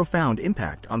legacy and profound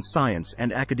impact on science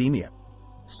and academia.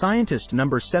 Scientist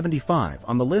number 75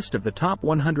 on the list of the top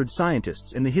 100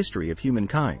 scientists in the history of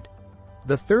humankind.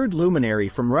 The third luminary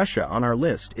from Russia on our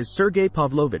list is Sergei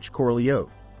Pavlovich Korolyov.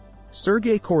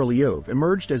 Sergei Korolyov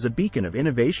emerged as a beacon of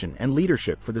innovation and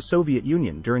leadership for the Soviet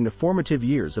Union during the formative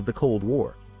years of the Cold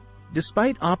War.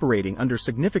 Despite operating under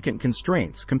significant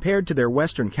constraints compared to their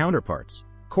Western counterparts,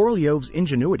 Korolyov's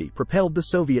ingenuity propelled the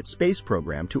Soviet space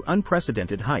program to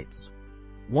unprecedented heights.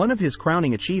 One of his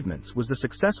crowning achievements was the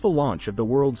successful launch of the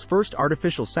world's first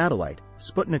artificial satellite,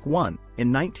 Sputnik 1,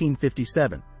 in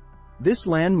 1957. This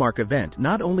landmark event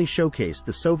not only showcased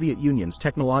the Soviet Union's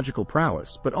technological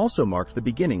prowess but also marked the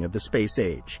beginning of the space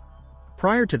age.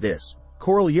 Prior to this,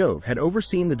 Korolyov had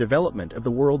overseen the development of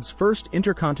the world's first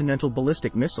intercontinental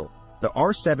ballistic missile, the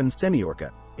R-7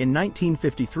 Semyorka, in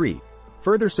 1953,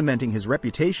 further cementing his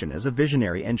reputation as a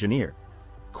visionary engineer.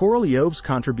 Korolyov's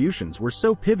contributions were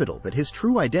so pivotal that his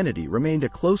true identity remained a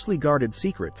closely guarded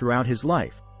secret throughout his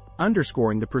life,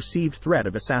 underscoring the perceived threat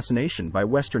of assassination by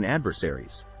Western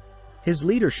adversaries. His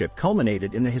leadership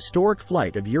culminated in the historic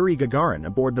flight of Yuri Gagarin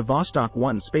aboard the Vostok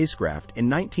 1 spacecraft in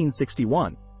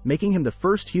 1961, making him the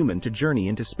first human to journey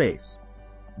into space.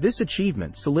 This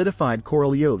achievement solidified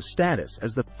Korolyov's status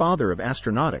as the father of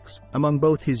astronautics among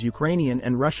both his Ukrainian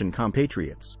and Russian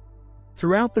compatriots.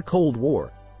 Throughout the Cold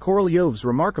War, Korolyov's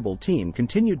remarkable team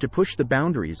continued to push the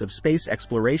boundaries of space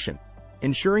exploration,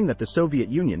 ensuring that the Soviet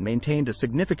Union maintained a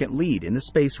significant lead in the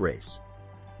space race.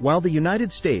 While the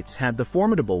United States had the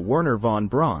formidable Wernher von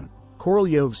Braun,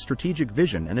 Korolyov's strategic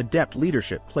vision and adept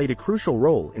leadership played a crucial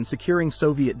role in securing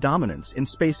Soviet dominance in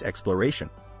space exploration.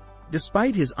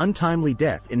 Despite his untimely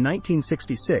death in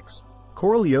 1966,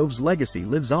 Korolyov's legacy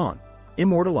lives on,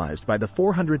 immortalized by the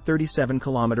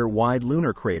 437-kilometer-wide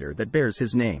lunar crater that bears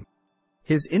his name.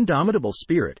 His indomitable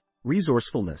spirit,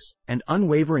 resourcefulness, and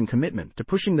unwavering commitment to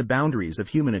pushing the boundaries of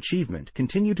human achievement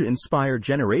continue to inspire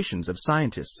generations of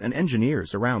scientists and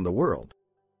engineers around the world.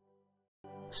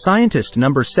 Scientist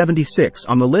number 76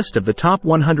 on the list of the top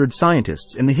 100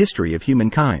 scientists in the history of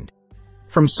humankind.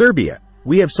 From Serbia,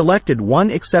 we have selected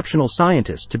one exceptional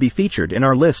scientist to be featured in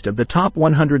our list of the top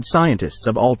 100 scientists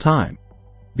of all time.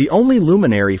 The only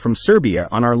luminary from Serbia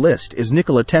on our list is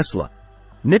Nikola Tesla.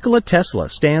 Nikola Tesla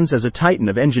stands as a titan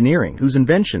of engineering whose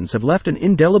inventions have left an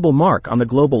indelible mark on the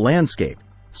global landscape,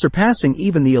 surpassing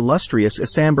even the illustrious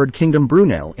Isambard Kingdom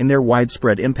Brunel in their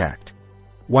widespread impact.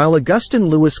 While Augustin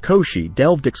Louis Cauchy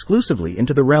delved exclusively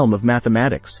into the realm of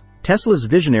mathematics, Tesla's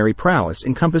visionary prowess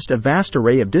encompassed a vast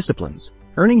array of disciplines,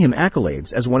 earning him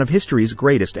accolades as one of history's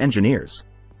greatest engineers.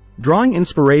 Drawing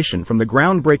inspiration from the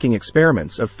groundbreaking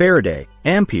experiments of Faraday,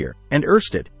 Ampere, and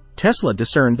Ørsted, Tesla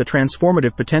discerned the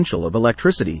transformative potential of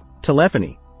electricity,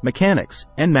 telephony, mechanics,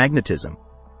 and magnetism.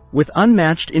 With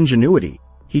unmatched ingenuity,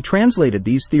 he translated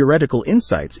these theoretical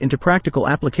insights into practical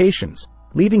applications,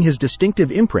 leaving his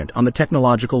distinctive imprint on the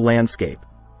technological landscape.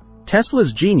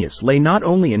 Tesla's genius lay not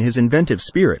only in his inventive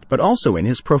spirit but also in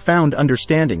his profound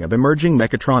understanding of emerging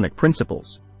mechatronic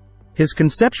principles. His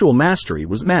conceptual mastery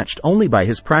was matched only by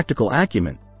his practical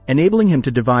acumen, enabling him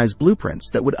to devise blueprints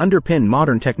that would underpin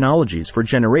modern technologies for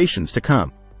generations to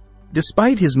come.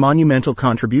 Despite his monumental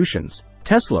contributions,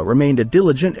 Tesla remained a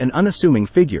diligent and unassuming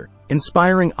figure,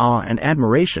 inspiring awe and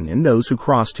admiration in those who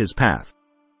crossed his path.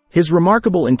 His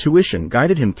remarkable intuition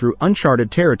guided him through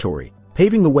uncharted territory,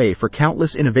 paving the way for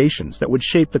countless innovations that would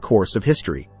shape the course of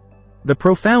history. The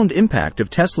profound impact of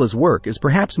Tesla's work is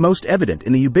perhaps most evident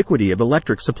in the ubiquity of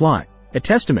electric supply, a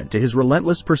testament to his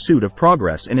relentless pursuit of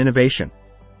progress and innovation.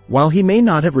 While he may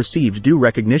not have received due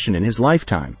recognition in his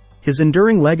lifetime, his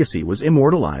enduring legacy was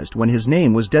immortalized when his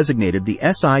name was designated the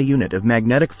SI unit of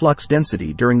magnetic flux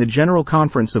density during the General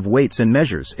Conference of Weights and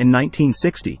Measures in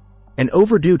 1960, an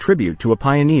overdue tribute to a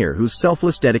pioneer whose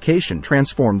selfless dedication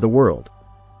transformed the world.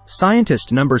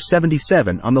 Scientist number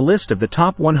 77 on the list of the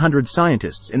top 100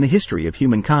 scientists in the history of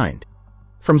humankind.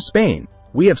 From Spain,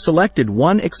 we have selected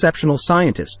one exceptional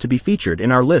scientist to be featured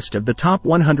in our list of the top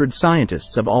 100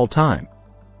 scientists of all time.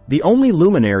 The only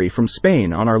luminary from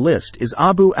Spain on our list is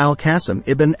Abu al-Qasim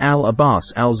ibn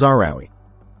al-Abbas al-Zahrawi.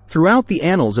 Throughout the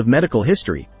annals of medical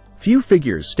history, few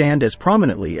figures stand as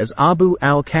prominently as Abu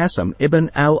al-Qasim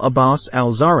ibn al-Abbas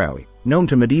al-Zahrawi, known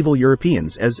to medieval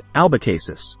Europeans as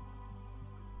Albacasis.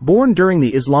 Born during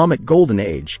the Islamic Golden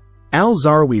Age,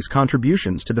 al-Zahrawi's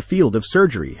contributions to the field of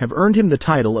surgery have earned him the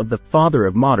title of the Father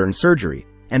of Modern Surgery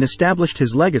and established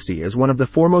his legacy as one of the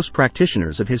foremost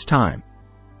practitioners of his time.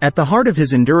 At the heart of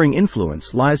his enduring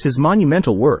influence lies his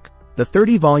monumental work, the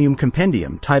 30-volume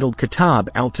compendium titled Kitab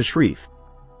al-Tashrif.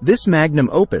 This magnum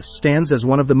opus stands as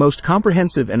one of the most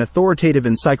comprehensive and authoritative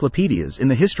encyclopedias in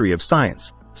the history of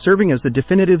science, serving as the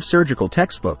definitive surgical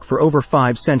textbook for over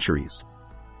 5 centuries.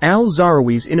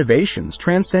 Al-Zahrawi's innovations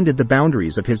transcended the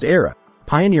boundaries of his era,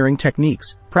 pioneering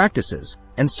techniques, practices,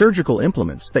 and surgical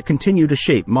implements that continue to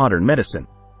shape modern medicine.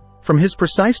 From his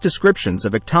precise descriptions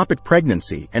of ectopic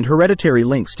pregnancy and hereditary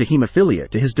links to hemophilia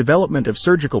to his development of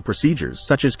surgical procedures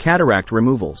such as cataract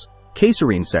removals,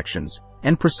 caesarean sections,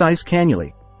 and precise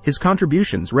cannulae, his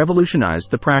contributions revolutionized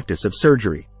the practice of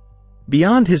surgery.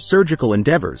 Beyond his surgical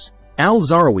endeavors,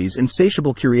 al-Zahrawi's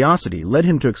insatiable curiosity led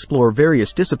him to explore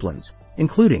various disciplines,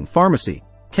 including pharmacy,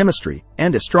 chemistry,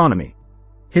 and astronomy.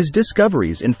 His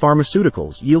discoveries in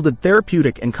pharmaceuticals yielded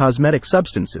therapeutic and cosmetic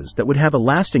substances that would have a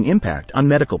lasting impact on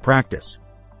medical practice.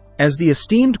 As the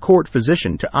esteemed court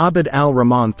physician to Abd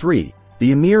al-Rahman III,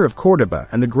 the Emir of Córdoba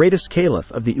and the greatest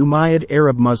caliph of the Umayyad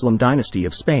Arab Muslim dynasty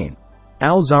of Spain,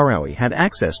 al-Zahrawi had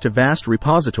access to vast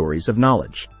repositories of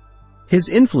knowledge. His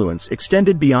influence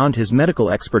extended beyond his medical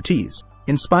expertise,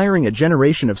 inspiring a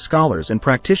generation of scholars and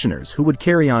practitioners who would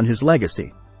carry on his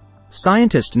legacy.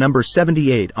 Scientist number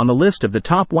 78 on the list of the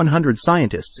top 100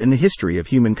 scientists in the history of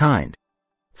humankind.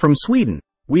 From Sweden,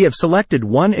 we have selected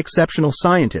one exceptional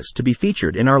scientist to be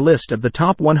featured in our list of the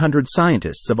top 100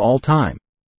 scientists of all time.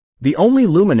 The only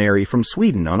luminary from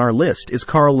Sweden on our list is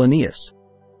Carl Linnaeus.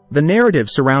 The narrative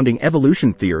surrounding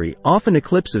evolution theory often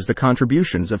eclipses the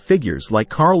contributions of figures like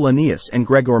Carl Linnaeus and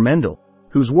Gregor Mendel,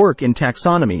 whose work in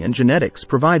taxonomy and genetics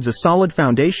provides a solid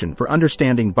foundation for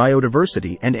understanding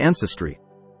biodiversity and ancestry.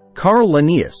 Carl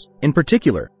Linnaeus, in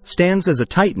particular, stands as a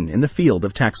titan in the field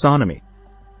of taxonomy.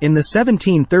 In the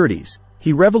 1730s,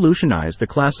 he revolutionized the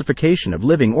classification of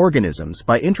living organisms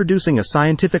by introducing a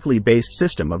scientifically based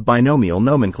system of binomial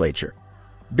nomenclature.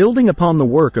 Building upon the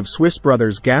work of Swiss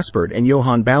brothers Gaspard and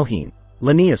Johann Bauhin,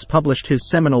 Linnaeus published his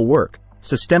seminal work,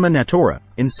 Systema Naturae,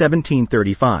 in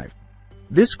 1735.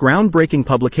 This groundbreaking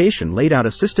publication laid out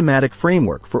a systematic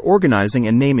framework for organizing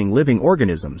and naming living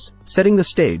organisms, setting the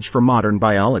stage for modern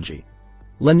biology.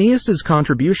 Linnaeus's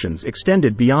contributions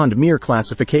extended beyond mere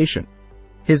classification.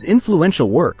 His influential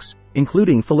works,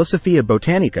 including Philosophia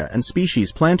Botanica and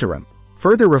Species Plantarum,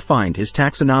 further refined his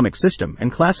taxonomic system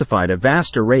and classified a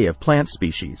vast array of plant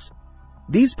species.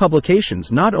 These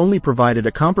publications not only provided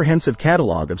a comprehensive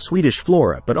catalogue of Swedish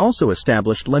flora but also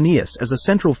established Linnaeus as a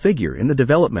central figure in the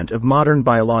development of modern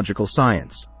biological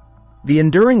science. The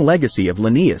enduring legacy of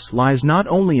Linnaeus lies not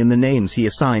only in the names he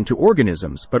assigned to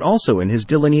organisms but also in his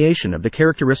delineation of the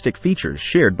characteristic features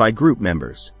shared by group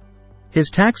members. His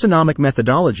taxonomic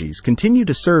methodologies continue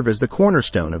to serve as the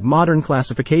cornerstone of modern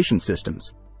classification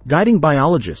systems, guiding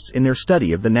biologists in their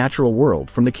study of the natural world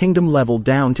from the kingdom level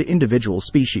down to individual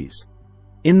species.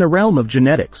 In the realm of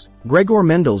genetics, Gregor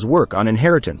Mendel's work on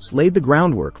inheritance laid the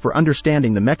groundwork for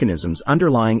understanding the mechanisms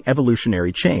underlying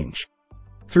evolutionary change.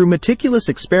 Through meticulous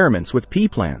experiments with pea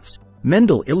plants,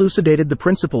 Mendel elucidated the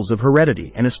principles of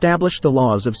heredity and established the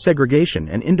laws of segregation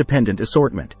and independent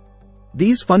assortment.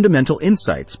 These fundamental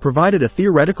insights provided a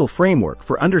theoretical framework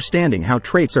for understanding how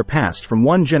traits are passed from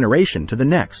one generation to the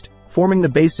next, forming the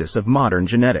basis of modern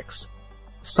genetics.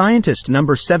 Scientist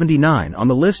number 79 on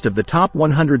the list of the top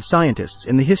 100 scientists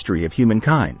in the history of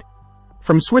humankind.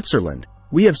 From Switzerland,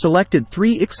 we have selected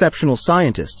 3 exceptional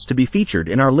scientists to be featured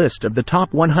in our list of the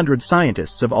top 100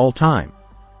 scientists of all time.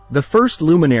 The first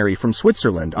luminary from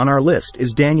Switzerland on our list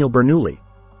is Daniel Bernoulli.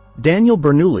 Daniel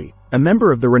Bernoulli, a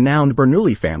member of the renowned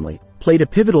Bernoulli family, played a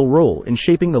pivotal role in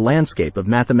shaping the landscape of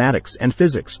mathematics and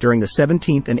physics during the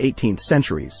 17th and 18th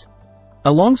centuries.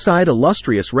 Alongside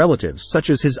illustrious relatives such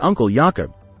as his uncle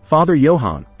Jakob, father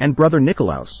Johann, and brother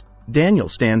Nikolaus, Daniel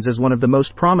stands as one of the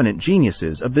most prominent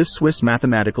geniuses of this Swiss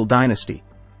mathematical dynasty.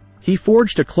 He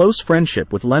forged a close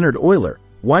friendship with Leonhard Euler,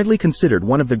 widely considered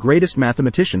one of the greatest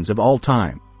mathematicians of all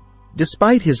time.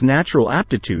 Despite his natural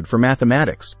aptitude for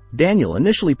mathematics, Daniel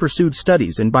initially pursued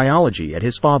studies in biology at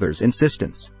his father's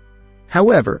insistence.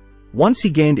 However, once he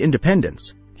gained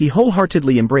independence, he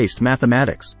wholeheartedly embraced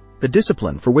mathematics, the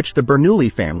discipline for which the Bernoulli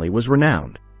family was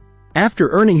renowned. After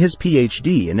earning his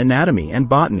PhD in anatomy and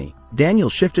botany, Daniel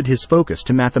shifted his focus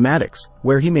to mathematics,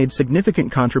 where he made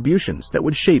significant contributions that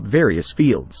would shape various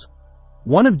fields.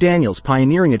 One of Daniel's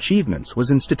pioneering achievements was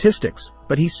in statistics,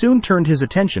 but he soon turned his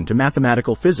attention to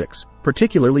mathematical physics,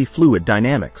 particularly fluid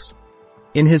dynamics.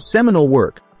 In his seminal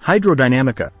work,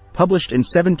 Hydrodynamica, published in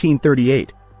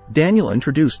 1738, Daniel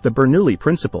introduced the Bernoulli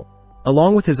principle,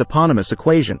 along with his eponymous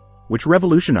equation, which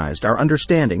revolutionized our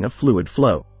understanding of fluid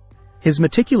flow. His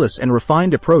meticulous and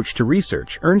refined approach to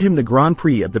research earned him the Grand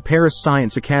Prix of the Paris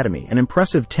Science Academy an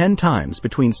impressive 10 times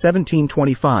between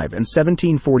 1725 and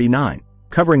 1749,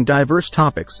 covering diverse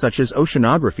topics such as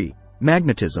oceanography,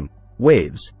 magnetism,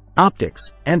 waves,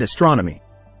 optics, and astronomy.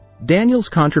 Daniel's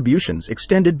contributions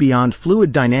extended beyond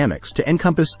fluid dynamics to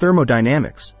encompass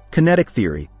thermodynamics, kinetic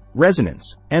theory,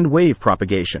 resonance, and wave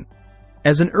propagation.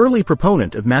 As an early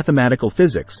proponent of mathematical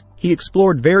physics, he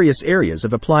explored various areas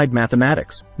of applied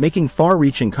mathematics, making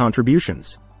far-reaching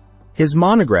contributions. His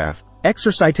monograph,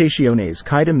 Exercitationes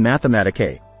Quaedam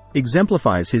Mathematicae,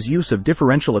 exemplifies his use of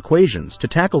differential equations to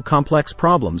tackle complex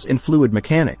problems in fluid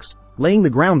mechanics, laying the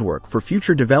groundwork for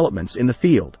future developments in the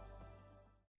field.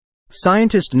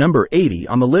 Scientist number 80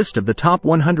 on the list of the top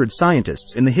 100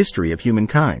 scientists in the history of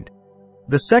humankind.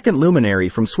 The second luminary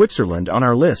from Switzerland on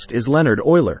our list is Leonhard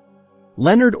Euler.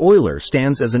 Leonhard Euler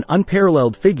stands as an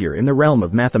unparalleled figure in the realm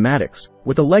of mathematics,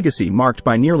 with a legacy marked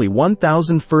by nearly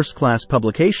 1,000 first-class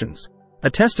publications, a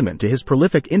testament to his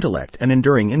prolific intellect and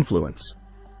enduring influence.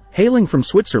 Hailing from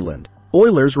Switzerland,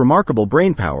 Euler's remarkable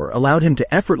brainpower allowed him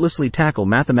to effortlessly tackle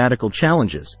mathematical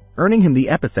challenges, earning him the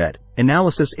epithet,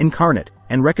 analysis incarnate,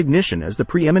 and recognition as the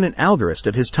preeminent algorist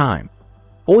of his time.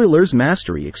 Euler's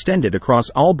mastery extended across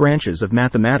all branches of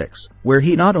mathematics, where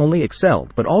he not only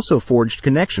excelled but also forged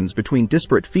connections between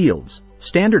disparate fields,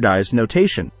 standardized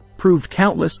notation, proved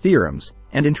countless theorems,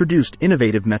 and introduced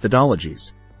innovative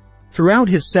methodologies. Throughout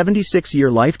his 76-year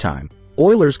lifetime,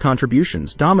 Euler's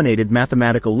contributions dominated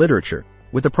mathematical literature,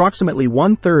 with approximately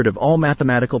one-third of all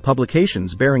mathematical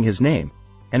publications bearing his name,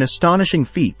 an astonishing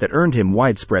feat that earned him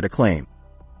widespread acclaim.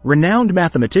 Renowned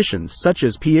mathematicians such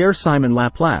as Pierre-Simon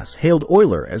Laplace hailed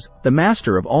Euler as the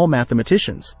master of all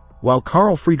mathematicians, while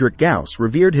Carl Friedrich Gauss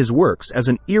revered his works as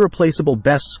an irreplaceable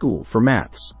best school for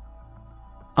maths.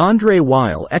 André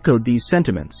Weil echoed these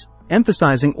sentiments,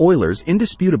 emphasizing Euler's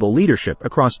indisputable leadership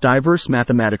across diverse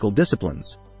mathematical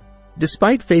disciplines.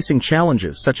 Despite facing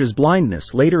challenges such as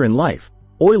blindness later in life,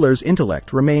 Euler's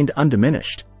intellect remained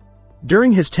undiminished.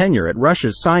 During his tenure at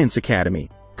Russia's Science Academy,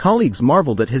 colleagues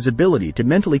marveled at his ability to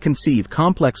mentally conceive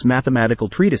complex mathematical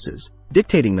treatises,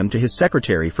 dictating them to his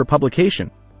secretary for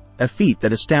publication, a feat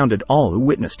that astounded all who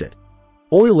witnessed it.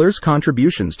 Euler's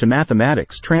contributions to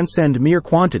mathematics transcend mere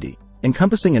quantity,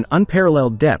 encompassing an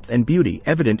unparalleled depth and beauty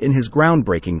evident in his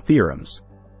groundbreaking theorems.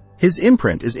 His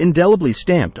imprint is indelibly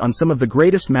stamped on some of the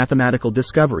greatest mathematical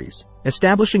discoveries,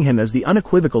 establishing him as the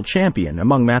unequivocal champion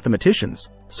among mathematicians,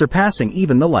 surpassing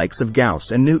even the likes of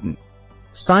Gauss and Newton.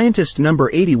 Scientist number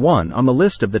 81 on the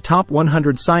list of the top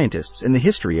 100 scientists in the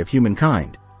history of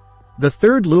humankind. The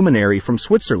third luminary from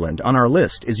Switzerland on our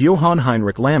list is Johann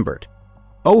Heinrich Lambert.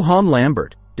 Johann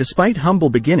Lambert, despite humble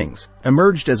beginnings,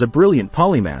 emerged as a brilliant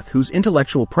polymath whose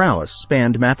intellectual prowess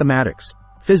spanned mathematics,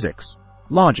 physics,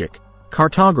 logic,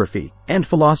 cartography, and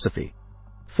philosophy.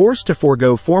 Forced to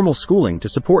forego formal schooling to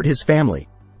support his family,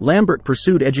 Lambert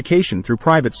pursued education through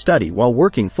private study while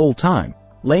working full-time,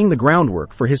 laying the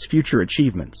groundwork for his future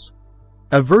achievements.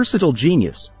 A versatile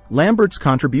genius, Lambert's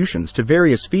contributions to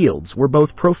various fields were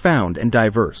both profound and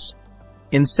diverse.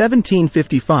 In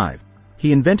 1755,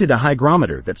 he invented a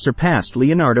hygrometer that surpassed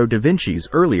Leonardo da Vinci's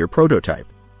earlier prototype.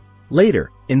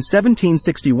 Later, in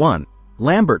 1761,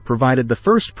 Lambert provided the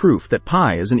first proof that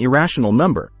pi is an irrational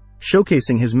number,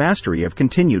 showcasing his mastery of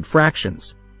continued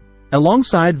fractions.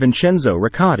 Alongside Vincenzo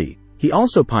Riccati, he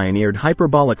also pioneered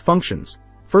hyperbolic functions,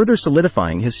 further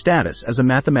solidifying his status as a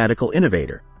mathematical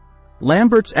innovator.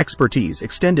 Lambert's expertise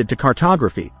extended to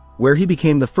cartography, where he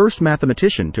became the first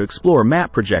mathematician to explore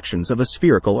map projections of a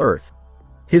spherical Earth.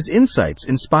 His insights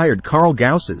inspired Carl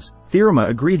Gauss's Theorema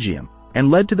Egregium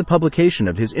and led to the publication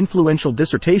of his influential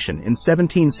dissertation in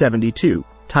 1772,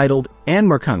 titled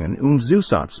Anmerkungen und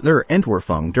Zusatz der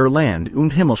Entwerfung der Land-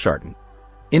 und Himmelscharten.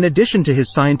 In addition to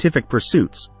his scientific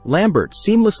pursuits, Lambert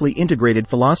seamlessly integrated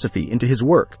philosophy into his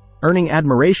work, earning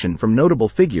admiration from notable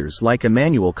figures like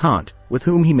Immanuel Kant, with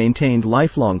whom he maintained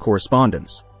lifelong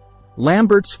correspondence.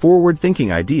 Lambert's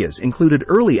forward-thinking ideas included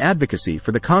early advocacy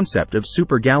for the concept of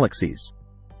supergalaxies.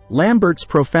 Lambert's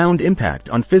profound impact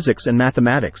on physics and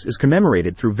mathematics is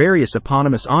commemorated through various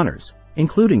eponymous honors,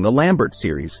 including the Lambert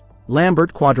series,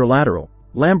 Lambert quadrilateral,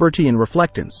 Lambertian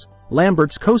reflectance,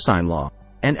 Lambert's cosine law,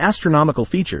 and astronomical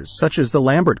features such as the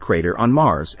Lambert crater on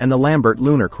Mars and the Lambert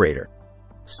lunar crater.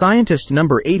 Scientist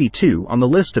number 82 on the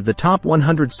list of the top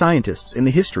 100 scientists in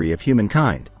the history of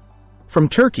humankind. From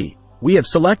Turkey, we have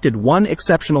selected one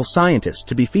exceptional scientist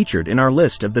to be featured in our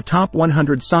list of the top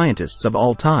 100 scientists of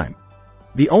all time.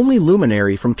 The only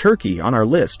luminary from Turkey on our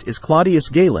list is Claudius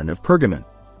Galen of Pergamon.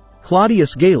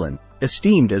 Claudius Galen,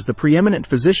 esteemed as the preeminent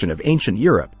physician of ancient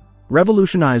Europe,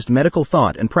 revolutionized medical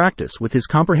thought and practice with his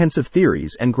comprehensive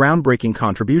theories and groundbreaking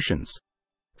contributions.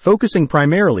 Focusing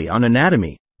primarily on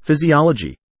anatomy,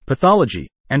 physiology, pathology,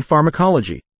 and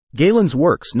pharmacology, Galen's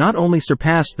works not only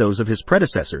surpassed those of his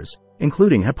predecessors,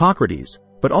 including Hippocrates,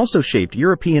 but also shaped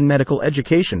European medical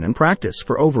education and practice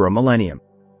for over a millennium.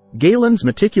 Galen's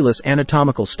meticulous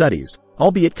anatomical studies,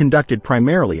 albeit conducted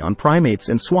primarily on primates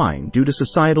and swine due to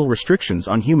societal restrictions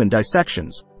on human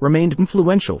dissections, remained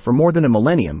influential for more than a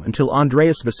millennium until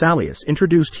Andreas Vesalius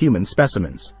introduced human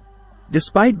specimens.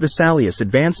 Despite Vesalius'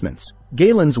 advancements,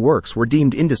 Galen's works were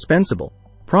deemed indispensable,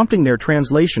 prompting their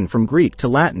translation from Greek to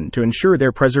Latin to ensure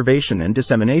their preservation and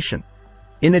dissemination.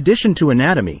 In addition to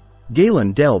anatomy,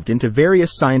 Galen delved into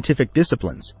various scientific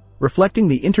disciplines, reflecting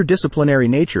the interdisciplinary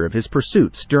nature of his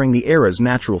pursuits during the era's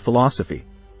natural philosophy.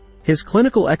 His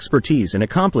clinical expertise and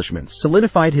accomplishments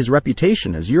solidified his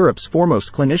reputation as Europe's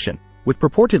foremost clinician, with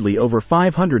purportedly over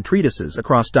 500 treatises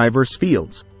across diverse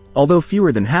fields, although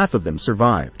fewer than half of them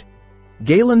survived.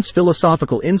 Galen's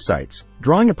philosophical insights,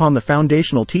 drawing upon the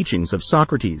foundational teachings of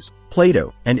Socrates,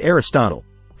 Plato, and Aristotle,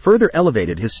 further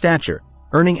elevated his stature,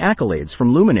 earning accolades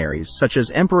from luminaries such as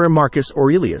Emperor Marcus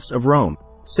Aurelius of Rome,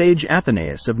 Sage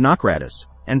Athenaeus of Naucratis,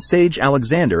 and Sage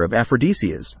Alexander of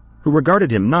Aphrodisias, who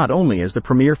regarded him not only as the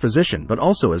premier physician but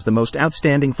also as the most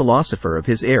outstanding philosopher of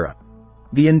his era.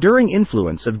 The enduring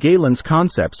influence of Galen's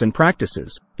concepts and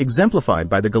practices, exemplified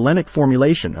by the Galenic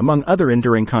formulation among other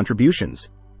enduring contributions,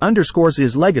 underscores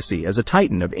his legacy as a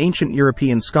titan of ancient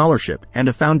European scholarship and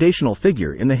a foundational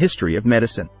figure in the history of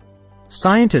medicine.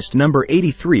 Scientist number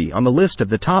 83 on the list of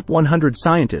the top 100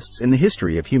 scientists in the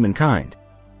history of humankind.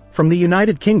 From the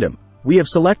United Kingdom, we have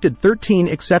selected 13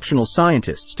 exceptional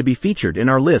scientists to be featured in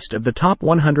our list of the top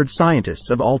 100 scientists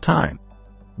of all time.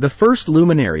 The first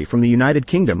luminary from the United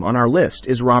Kingdom on our list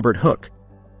is Robert Hooke.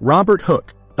 Robert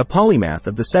Hooke, a polymath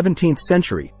of the 17th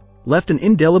century, left an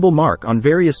indelible mark on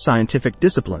various scientific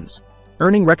disciplines,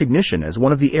 earning recognition as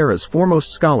one of the era's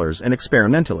foremost scholars and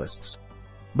experimentalists.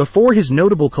 Before his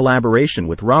notable collaboration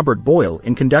with Robert Boyle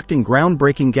in conducting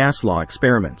groundbreaking gas law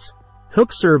experiments,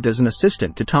 Hooke served as an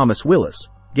assistant to Thomas Willis,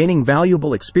 gaining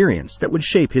valuable experience that would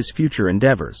shape his future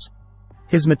endeavors.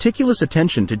 His meticulous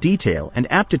attention to detail and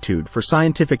aptitude for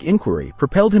scientific inquiry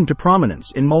propelled him to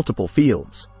prominence in multiple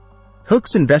fields.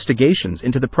 Hooke's investigations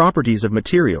into the properties of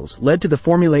materials led to the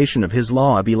formulation of his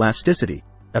law of elasticity,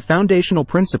 a foundational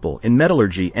principle in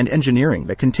metallurgy and engineering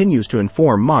that continues to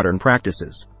inform modern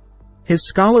practices. His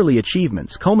scholarly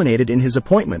achievements culminated in his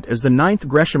appointment as the 9th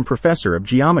Gresham Professor of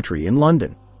Geometry in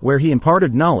London, where he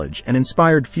imparted knowledge and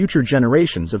inspired future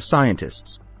generations of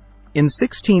scientists. In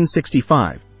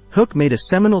 1665, Hooke made a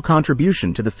seminal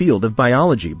contribution to the field of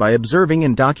biology by observing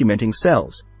and documenting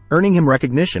cells, earning him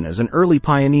recognition as an early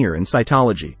pioneer in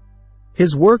cytology.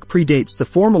 His work predates the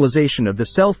formalization of the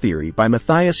cell theory by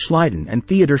Matthias Schleiden and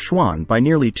Theodor Schwann by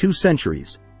nearly 2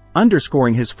 centuries,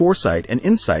 underscoring his foresight and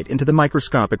insight into the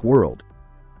microscopic world.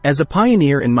 As a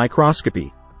pioneer in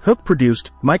microscopy, Hooke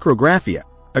produced Micrographia,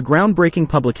 a groundbreaking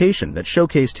publication that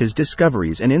showcased his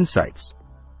discoveries and insights.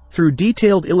 Through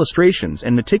detailed illustrations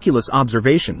and meticulous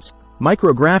observations,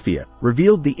 Micrographia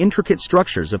revealed the intricate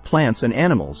structures of plants and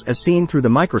animals as seen through the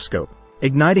microscope,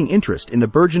 igniting interest in the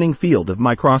burgeoning field of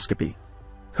microscopy.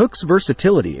 Hooke's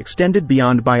versatility extended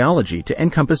beyond biology to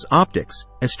encompass optics,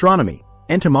 astronomy,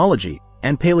 entomology,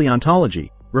 and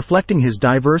paleontology, reflecting his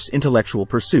diverse intellectual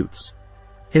pursuits.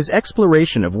 His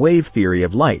exploration of wave theory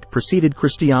of light preceded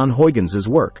Christian Huygens'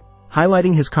 work,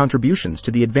 highlighting his contributions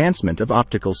to the advancement of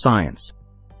optical science.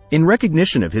 In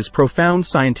recognition of his profound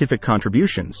scientific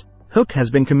contributions, Hooke has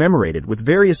been commemorated with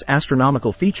various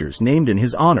astronomical features named in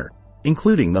his honor,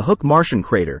 including the Hooke Martian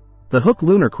crater, the Hooke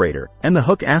lunar crater, and the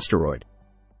Hooke asteroid.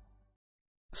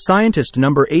 Scientist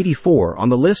number 84 on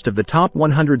the list of the top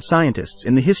 100 scientists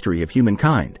in the history of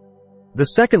humankind. The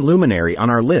second luminary on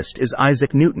our list is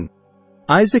Isaac Newton.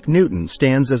 Isaac Newton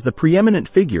stands as the preeminent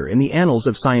figure in the annals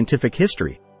of scientific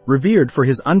history, revered for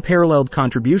his unparalleled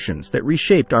contributions that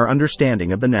reshaped our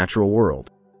understanding of the natural world.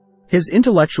 His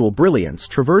intellectual brilliance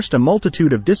traversed a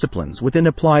multitude of disciplines within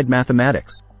applied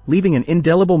mathematics, leaving an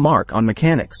indelible mark on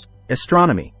mechanics,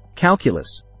 astronomy,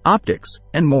 calculus, optics,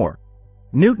 and more.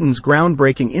 Newton's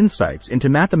groundbreaking insights into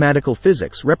mathematical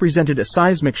physics represented a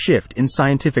seismic shift in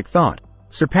scientific thought,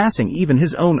 surpassing even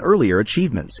his own earlier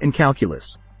achievements in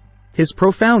calculus. His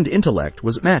profound intellect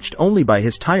was matched only by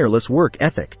his tireless work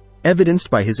ethic, evidenced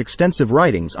by his extensive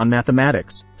writings on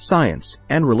mathematics, science,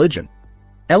 and religion.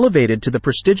 Elevated to the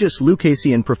prestigious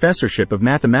Lucasian Professorship of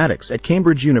Mathematics at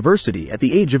Cambridge University at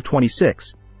the age of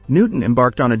 26, Newton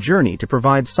embarked on a journey to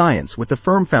provide science with the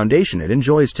firm foundation it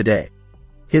enjoys today.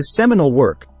 His seminal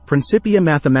work, Principia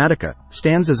Mathematica,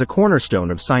 stands as a cornerstone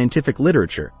of scientific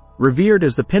literature, revered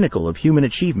as the pinnacle of human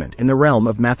achievement in the realm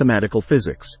of mathematical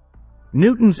physics.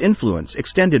 Newton's influence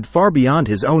extended far beyond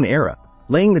his own era,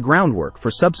 laying the groundwork for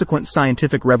subsequent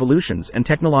scientific revolutions and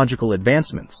technological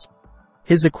advancements.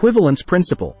 His equivalence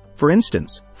principle, for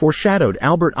instance, foreshadowed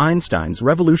Albert Einstein's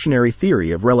revolutionary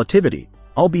theory of relativity,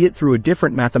 albeit through a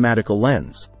different mathematical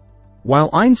lens.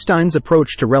 While Einstein's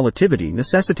approach to relativity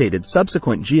necessitated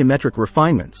subsequent geometric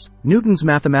refinements, Newton's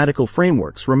mathematical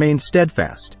frameworks remained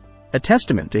steadfast, a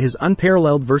testament to his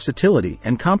unparalleled versatility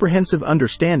and comprehensive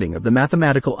understanding of the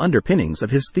mathematical underpinnings of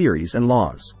his theories and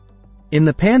laws. In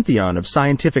the pantheon of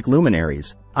scientific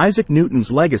luminaries, Isaac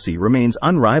Newton's legacy remains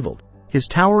unrivaled, his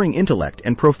towering intellect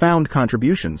and profound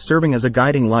contributions serving as a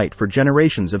guiding light for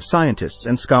generations of scientists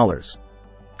and scholars.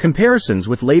 Comparisons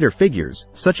with later figures,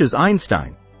 such as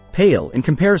Einstein, pale in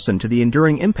comparison to the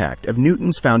enduring impact of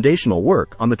Newton's foundational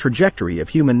work on the trajectory of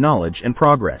human knowledge and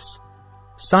progress.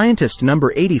 Scientist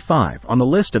number 85 on the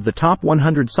list of the top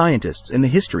 100 scientists in the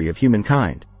history of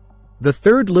humankind. The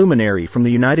third luminary from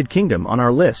the United Kingdom on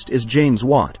our list is James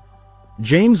Watt.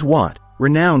 James Watt,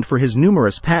 renowned for his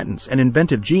numerous patents and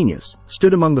inventive genius,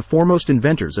 stood among the foremost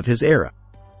inventors of his era.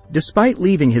 Despite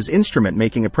leaving his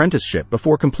instrument-making apprenticeship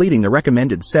before completing the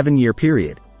recommended 7-year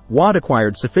period, Watt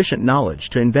acquired sufficient knowledge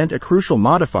to invent a crucial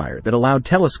modifier that allowed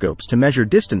telescopes to measure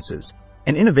distances,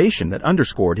 an innovation that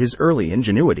underscored his early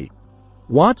ingenuity.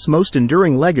 Watt's most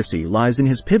enduring legacy lies in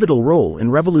his pivotal role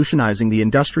in revolutionizing the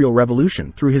Industrial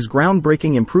Revolution through his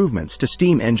groundbreaking improvements to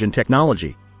steam engine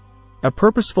technology. A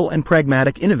purposeful and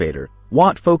pragmatic innovator,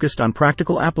 Watt focused on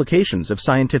practical applications of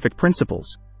scientific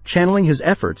principles, channeling his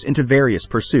efforts into various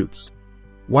pursuits.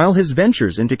 While his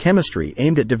ventures into chemistry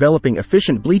aimed at developing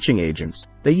efficient bleaching agents,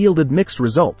 they yielded mixed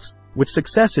results, with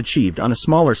success achieved on a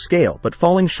smaller scale but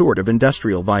falling short of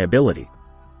industrial viability.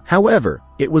 However,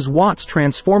 it was Watt's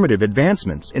transformative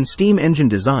advancements in steam engine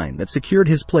design that secured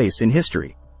his place in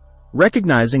history.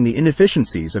 Recognizing the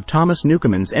inefficiencies of Thomas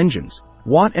Newcomen's engines,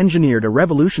 Watt engineered a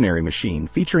revolutionary machine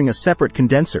featuring a separate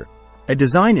condenser, a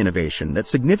design innovation that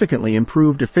significantly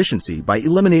improved efficiency by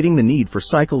eliminating the need for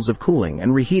cycles of cooling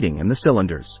and reheating in the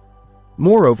cylinders.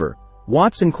 Moreover,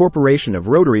 Watt's incorporation of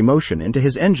rotary motion into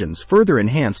his engines further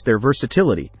enhanced their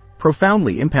versatility,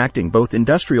 profoundly impacting both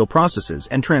industrial processes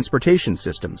and transportation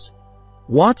systems.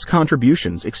 Watt's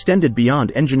contributions extended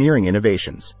beyond engineering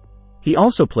innovations. He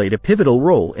also played a pivotal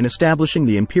role in establishing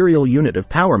the imperial unit of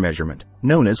power measurement,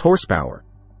 known as horsepower.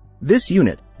 This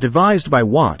unit, devised by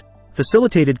Watt,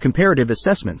 facilitated comparative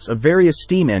assessments of various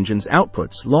steam engines'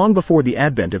 outputs long before the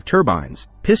advent of turbines,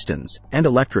 pistons, and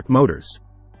electric motors.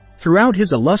 Throughout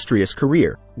his illustrious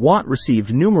career, Watt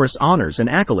received numerous honors and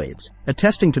accolades,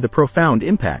 attesting to the profound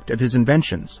impact of his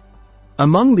inventions.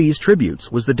 Among these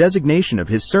tributes was the designation of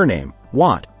his surname,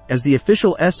 Watt, as the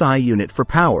official SI unit for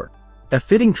power, a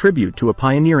fitting tribute to a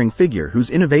pioneering figure whose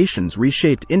innovations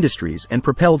reshaped industries and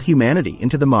propelled humanity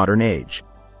into the modern age.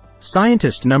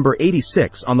 Scientist number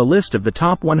 86 on the list of the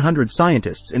top 100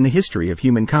 scientists in the history of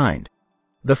humankind.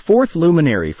 The fourth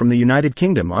luminary from the United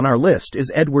Kingdom on our list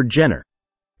is Edward Jenner.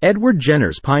 Edward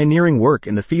Jenner's pioneering work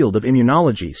in the field of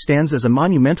immunology stands as a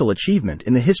monumental achievement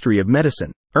in the history of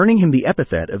medicine, earning him the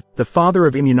epithet of the father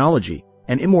of immunology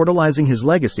and immortalizing his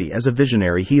legacy as a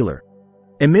visionary healer.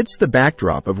 Amidst the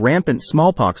backdrop of rampant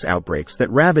smallpox outbreaks that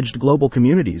ravaged global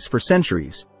communities for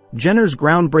centuries, Jenner's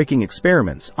groundbreaking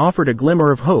experiments offered a glimmer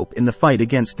of hope in the fight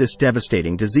against this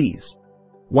devastating disease.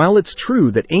 While it's true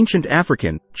that ancient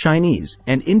African, Chinese,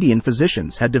 and Indian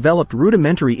physicians had developed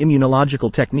rudimentary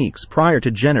immunological techniques prior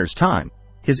to Jenner's time,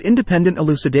 his independent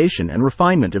elucidation and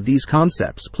refinement of these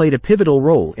concepts played a pivotal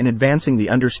role in advancing the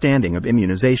understanding of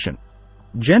immunization.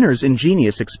 Jenner's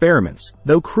ingenious experiments,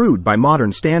 though crude by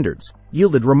modern standards,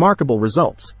 yielded remarkable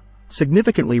results,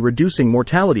 significantly reducing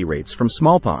mortality rates from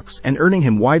smallpox and earning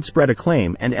him widespread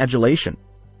acclaim and adulation.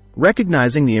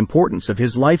 Recognizing the importance of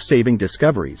his life-saving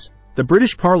discoveries, the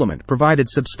British Parliament provided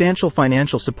substantial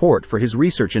financial support for his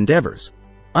research endeavors,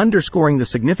 underscoring the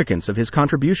significance of his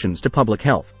contributions to public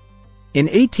health. In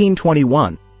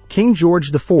 1821, King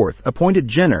George IV appointed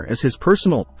Jenner as his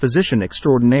personal physician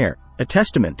extraordinaire, a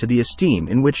testament to the esteem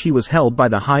in which he was held by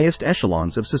the highest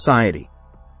echelons of society.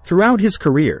 Throughout his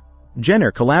career,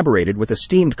 Jenner collaborated with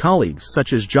esteemed colleagues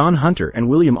such as John Hunter and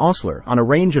William Osler on a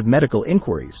range of medical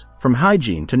inquiries, from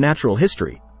hygiene to natural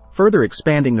history, further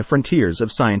expanding the frontiers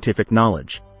of scientific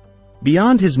knowledge.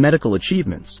 Beyond his medical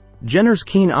achievements, Jenner's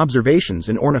keen observations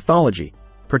in ornithology,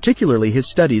 particularly his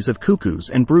studies of cuckoos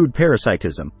and brood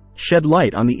parasitism, shed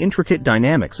light on the intricate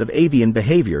dynamics of avian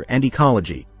behavior and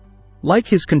ecology. Like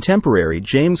his contemporary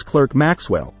James Clerk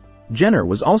Maxwell, Jenner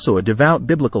was also a devout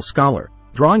biblical scholar,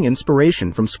 drawing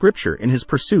inspiration from scripture in his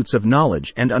pursuits of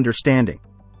knowledge and understanding.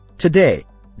 Today,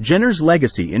 Jenner's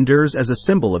legacy endures as a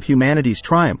symbol of humanity's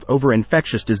triumph over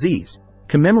infectious disease,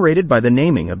 commemorated by the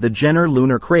naming of the Jenner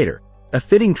lunar crater, a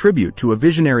fitting tribute to a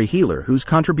visionary healer whose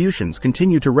contributions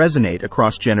continue to resonate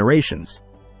across generations.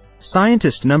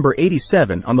 Scientist number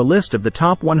 87 on the list of the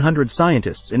top 100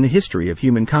 scientists in the history of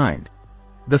humankind.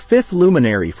 The fifth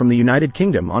luminary from the United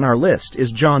Kingdom on our list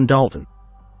is John Dalton.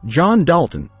 John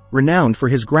Dalton, renowned for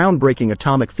his groundbreaking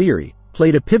atomic theory,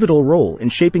 played a pivotal role in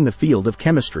shaping the field of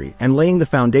chemistry and laying the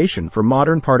foundation for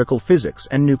modern particle physics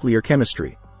and nuclear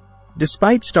chemistry.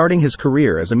 Despite starting his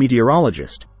career as a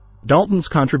meteorologist, Dalton's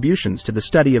contributions to the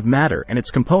study of matter and its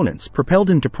components propelled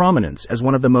him to prominence as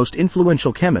one of the most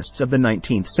influential chemists of the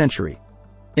 19th century.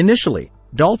 Initially,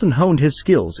 Dalton honed his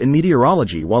skills in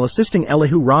meteorology while assisting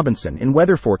Elihu Robinson in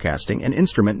weather forecasting and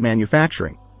instrument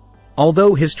manufacturing.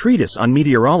 Although his treatise on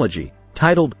meteorology,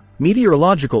 titled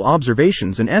Meteorological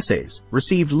Observations and Essays,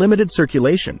 received limited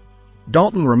circulation,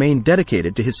 Dalton remained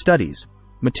dedicated to his studies,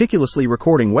 meticulously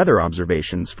recording weather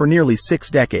observations for nearly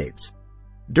 6 decades.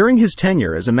 During his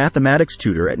tenure as a mathematics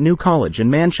tutor at New College in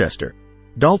Manchester,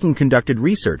 Dalton conducted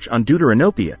research on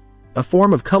deuteranopia, a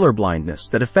form of color blindness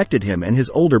that affected him and his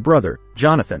older brother,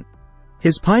 Jonathan.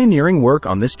 His pioneering work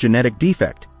on this genetic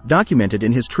defect, documented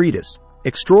in his treatise,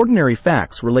 Extraordinary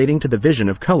Facts Relating to the Vision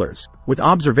of Colors, with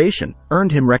observation,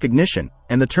 earned him recognition,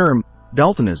 and the term,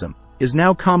 Daltonism, is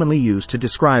now commonly used to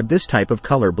describe this type of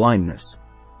color blindness.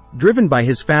 Driven by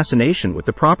his fascination with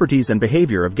the properties and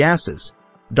behavior of gases,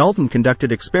 Dalton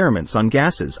conducted experiments on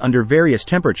gases under various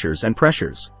temperatures and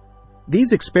pressures.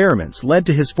 These experiments led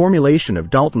to his formulation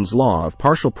of Dalton's law of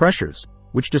partial pressures,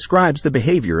 which describes the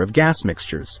behavior of gas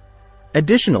mixtures.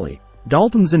 Additionally,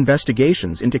 Dalton's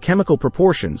investigations into chemical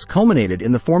proportions culminated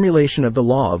in the formulation of the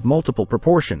law of multiple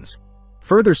proportions,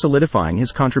 further solidifying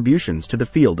his contributions to the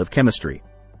field of chemistry.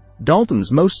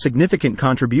 Dalton's most significant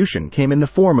contribution came in the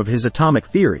form of his atomic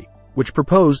theory, which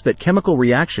proposed that chemical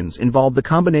reactions involve the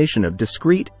combination of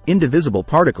discrete, indivisible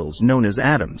particles known as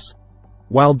atoms.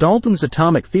 While Dalton's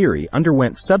atomic theory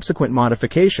underwent subsequent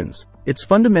modifications, its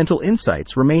fundamental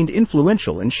insights remained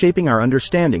influential in shaping our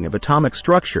understanding of atomic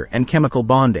structure and chemical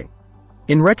bonding.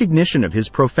 In recognition of his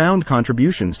profound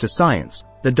contributions to science,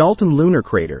 the Dalton lunar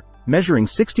crater, measuring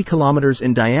 60 kilometers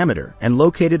in diameter and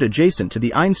located adjacent to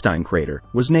the Einstein crater,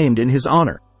 was named in his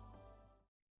honor.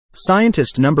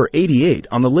 Scientist number 88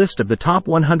 on the list of the top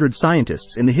 100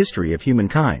 scientists in the history of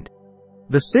humankind.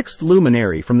 The sixth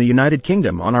luminary from the United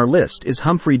Kingdom on our list is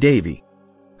Humphrey Davy.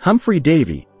 Humphrey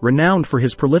Davy, renowned for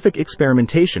his prolific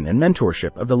experimentation and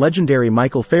mentorship of the legendary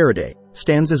Michael Faraday,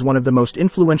 stands as one of the most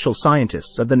influential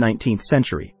scientists of the 19th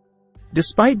century.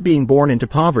 Despite being born into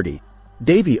poverty,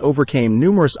 Davy overcame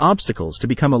numerous obstacles to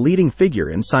become a leading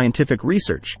figure in scientific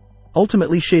research,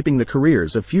 ultimately shaping the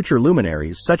careers of future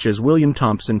luminaries such as William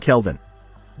Thomson Kelvin.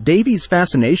 Davy's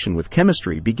fascination with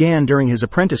chemistry began during his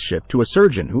apprenticeship to a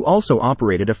surgeon who also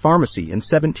operated a pharmacy in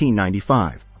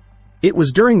 1795. It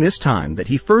was during this time that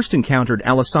he first encountered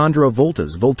Alessandro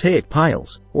Volta's voltaic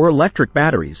piles, or electric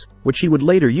batteries, which he would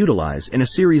later utilize in a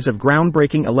series of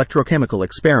groundbreaking electrochemical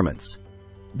experiments.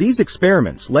 These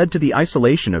experiments led to the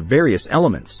isolation of various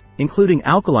elements, including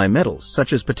alkali metals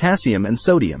such as potassium and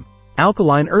sodium,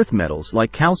 alkaline earth metals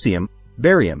like calcium,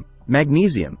 barium,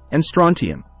 magnesium, and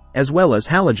strontium, as well as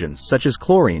halogens such as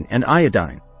chlorine and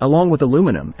iodine, along with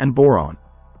aluminum and boron.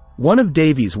 One of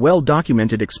Davy's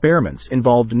well-documented experiments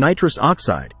involved nitrous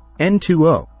oxide,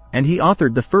 N2O, and he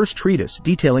authored the first treatise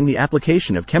detailing the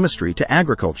application of chemistry to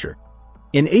agriculture.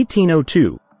 In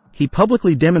 1802, he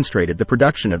publicly demonstrated the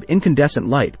production of incandescent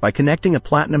light by connecting a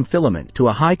platinum filament to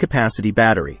a high-capacity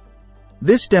battery.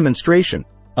 This demonstration,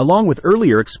 along with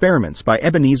earlier experiments by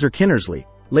Ebenezer Kinnersley,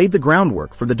 laid the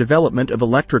groundwork for the development of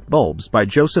electric bulbs by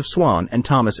Joseph Swan and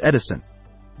Thomas Edison.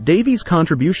 Davy's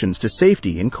contributions to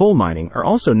safety in coal mining are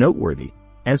also noteworthy,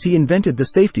 as he invented the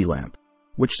safety lamp,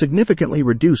 which significantly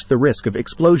reduced the risk of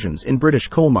explosions in British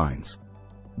coal mines.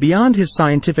 Beyond his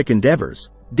scientific endeavors,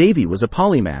 Davy was a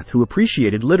polymath who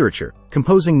appreciated literature,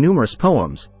 composing numerous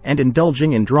poems, and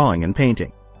indulging in drawing and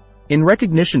painting. In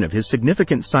recognition of his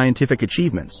significant scientific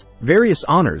achievements, various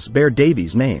honors bear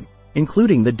Davy's name,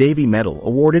 including the Davy Medal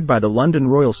awarded by the London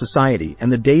Royal Society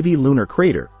and the Davy Lunar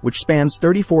Crater, which spans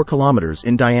 34 kilometers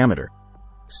in diameter.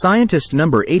 Scientist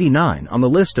number 89 on the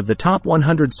list of the top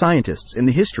 100 scientists in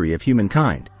the history of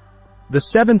humankind. The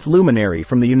seventh luminary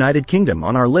from the United Kingdom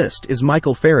on our list is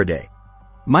Michael Faraday.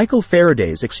 Michael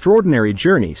Faraday's extraordinary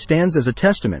journey stands as a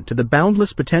testament to the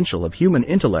boundless potential of human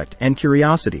intellect and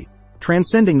curiosity,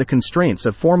 transcending the constraints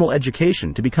of formal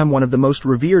education to become one of the most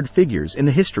revered figures in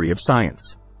the history of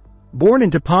science. Born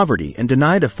into poverty and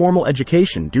denied a formal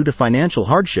education due to financial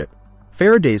hardship,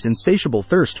 Faraday's insatiable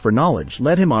thirst for knowledge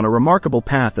led him on a remarkable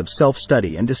path of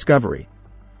self-study and discovery.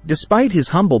 Despite his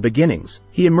humble beginnings,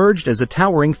 he emerged as a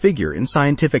towering figure in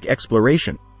scientific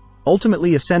exploration,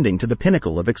 ultimately ascending to the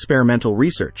pinnacle of experimental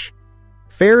research.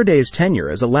 Faraday's tenure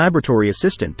as a laboratory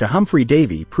assistant to Humphrey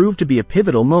Davy proved to be a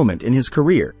pivotal moment in his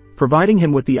career, providing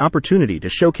him with the opportunity to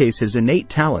showcase his innate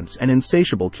talents and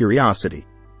insatiable curiosity.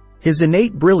 His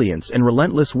innate brilliance and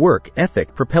relentless work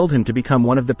ethic propelled him to become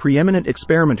one of the preeminent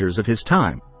experimenters of his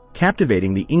time,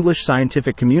 captivating the English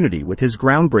scientific community with his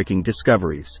groundbreaking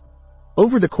discoveries.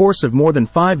 Over the course of more than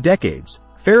 5 decades,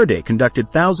 Faraday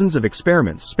conducted thousands of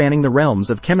experiments spanning the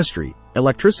realms of chemistry,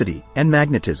 electricity, and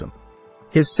magnetism.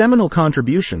 His seminal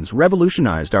contributions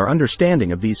revolutionized our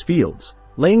understanding of these fields,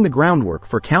 laying the groundwork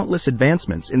for countless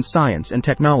advancements in science and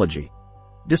technology.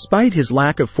 Despite his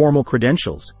lack of formal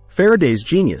credentials, Faraday's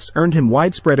genius earned him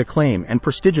widespread acclaim and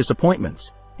prestigious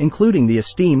appointments, including the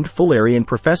esteemed Fullerian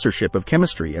Professorship of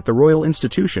Chemistry at the Royal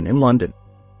Institution in London.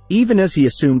 Even as he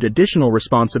assumed additional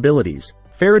responsibilities,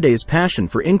 Faraday's passion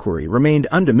for inquiry remained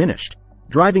undiminished,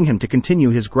 driving him to continue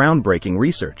his groundbreaking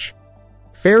research.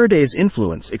 Faraday's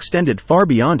influence extended far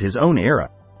beyond his own era,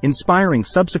 inspiring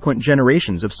subsequent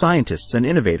generations of scientists and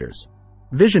innovators.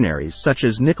 Visionaries such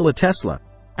as Nikola Tesla,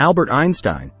 Albert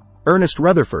Einstein, Ernest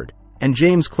Rutherford, and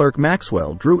James Clerk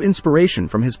Maxwell drew inspiration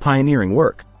from his pioneering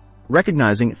work,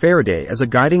 recognizing Faraday as a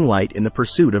guiding light in the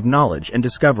pursuit of knowledge and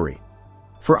discovery.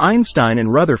 For Einstein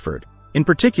and Rutherford, in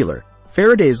particular,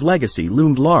 Faraday's legacy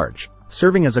loomed large,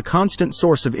 serving as a constant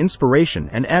source of inspiration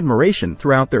and admiration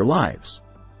throughout their lives.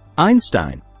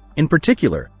 Einstein, in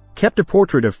particular, kept a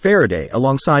portrait of Faraday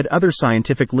alongside other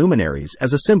scientific luminaries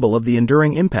as a symbol of the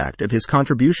enduring impact of his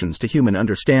contributions to human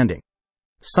understanding.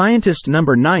 Scientist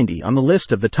number 90 on the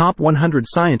list of the top 100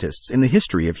 scientists in the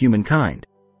history of humankind.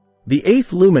 The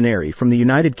eighth luminary from the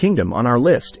United Kingdom on our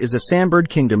list is Asamberd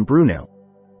Kingdom Brunel.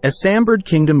 Asamberd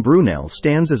Kingdom Brunel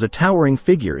stands as a towering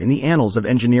figure in the annals of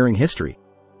engineering history.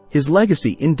 His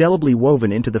legacy indelibly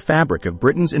woven into the fabric of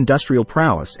Britain's industrial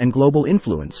prowess and global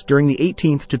influence during the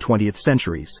 18th to 20th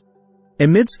centuries.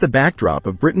 Amidst the backdrop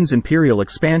of Britain's imperial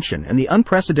expansion and the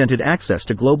unprecedented access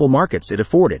to global markets it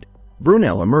afforded,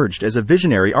 Brunel emerged as a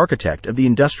visionary architect of the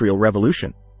Industrial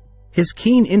Revolution. His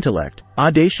keen intellect,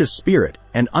 audacious spirit,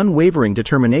 and unwavering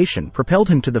determination propelled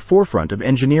him to the forefront of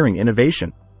engineering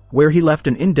innovation, where he left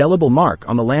an indelible mark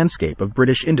on the landscape of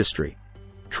British industry.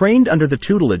 Trained under the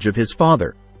tutelage of his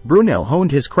father, Brunel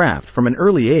honed his craft from an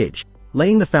early age,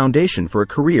 laying the foundation for a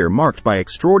career marked by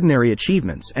extraordinary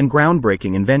achievements and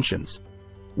groundbreaking inventions.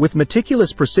 With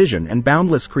meticulous precision and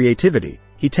boundless creativity,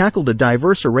 he tackled a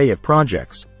diverse array of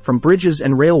projects, from bridges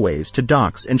and railways to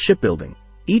docks and shipbuilding,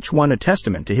 each one a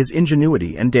testament to his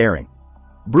ingenuity and daring.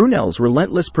 Brunel's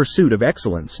relentless pursuit of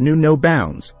excellence knew no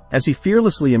bounds, as he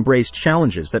fearlessly embraced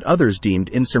challenges that others deemed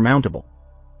insurmountable.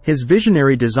 His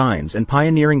visionary designs and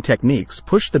pioneering techniques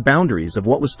pushed the boundaries of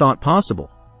what was thought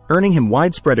possible, earning him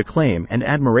widespread acclaim and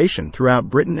admiration throughout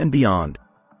Britain and beyond.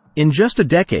 In just a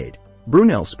decade,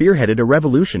 Brunel spearheaded a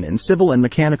revolution in civil and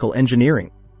mechanical engineering,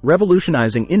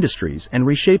 revolutionizing industries and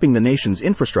reshaping the nation's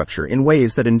infrastructure in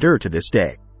ways that endure to this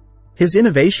day. His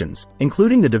innovations,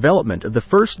 including the development of the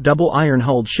first double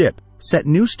iron-hulled ship, set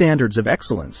new standards of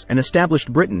excellence and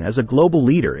established Britain as a global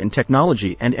leader in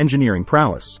technology and engineering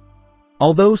prowess.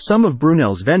 Although some of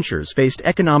Brunel's ventures faced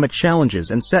economic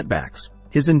challenges and setbacks,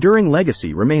 his enduring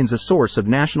legacy remains a source of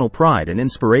national pride and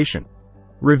inspiration.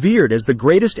 Revered as the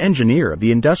greatest engineer of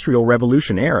the Industrial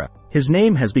Revolution era, his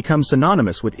name has become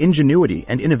synonymous with ingenuity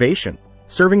and innovation,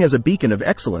 serving as a beacon of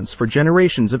excellence for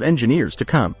generations of engineers to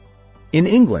come. In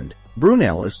England,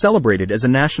 Brunel is celebrated as a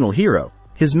national hero,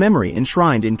 his memory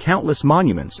enshrined in countless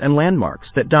monuments and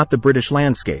landmarks that dot the British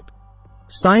landscape.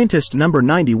 Scientist number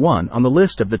 91 on the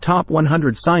list of the top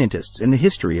 100 scientists in the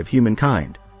history of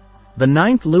humankind. The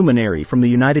ninth luminary from the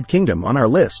United Kingdom on our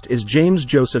list is James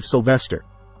Joseph Sylvester.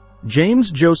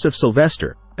 James Joseph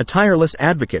Sylvester, a tireless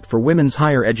advocate for women's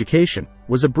higher education,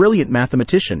 was a brilliant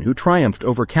mathematician who triumphed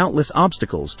over countless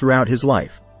obstacles throughout his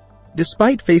life.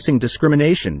 Despite facing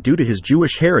discrimination due to his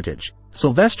Jewish heritage,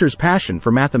 Sylvester's passion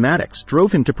for mathematics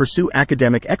drove him to pursue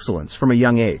academic excellence from a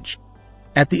young age.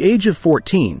 At the age of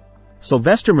 14,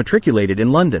 Sylvester matriculated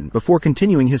in London before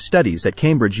continuing his studies at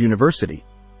Cambridge University.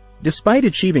 Despite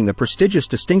achieving the prestigious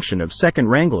distinction of second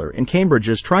wrangler in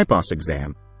Cambridge's Tripos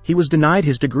exam, he was denied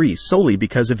his degree solely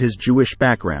because of his Jewish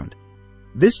background.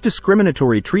 This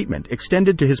discriminatory treatment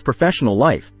extended to his professional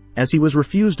life, as he was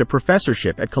refused a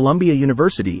professorship at Columbia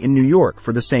University in New York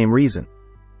for the same reason.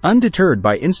 Undeterred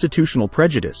by institutional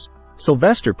prejudice,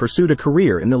 Sylvester pursued a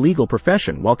career in the legal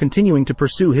profession while continuing to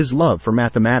pursue his love for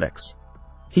mathematics.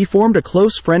 He formed a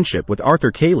close friendship with Arthur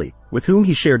Cayley, with whom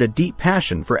he shared a deep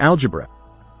passion for algebra.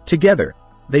 Together,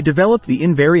 they developed the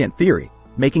invariant theory,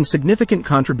 making significant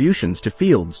contributions to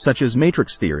fields such as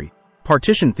matrix theory,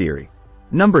 partition theory,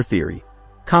 number theory,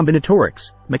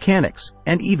 combinatorics, mechanics,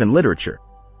 and even literature.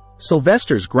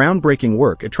 Sylvester's groundbreaking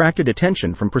work attracted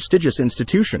attention from prestigious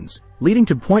institutions, leading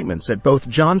to appointments at both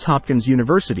Johns Hopkins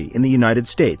University in the United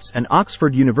States and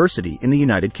Oxford University in the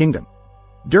United Kingdom.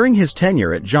 During his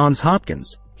tenure at Johns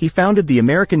Hopkins, he founded the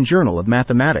American Journal of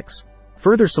Mathematics,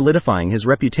 further solidifying his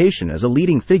reputation as a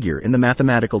leading figure in the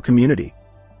mathematical community.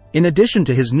 In addition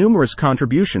to his numerous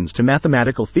contributions to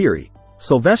mathematical theory,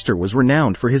 Sylvester was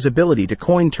renowned for his ability to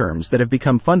coin terms that have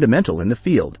become fundamental in the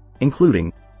field,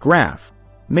 including graph,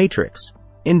 matrix,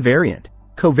 invariant,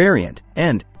 covariant,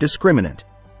 and discriminant.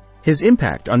 His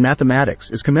impact on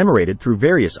mathematics is commemorated through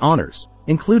various honors,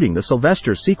 including the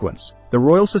Sylvester Sequence, the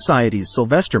Royal Society's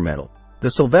Sylvester Medal,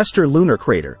 the Sylvester Lunar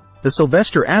Crater, the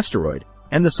Sylvester Asteroid,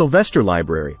 and the Sylvester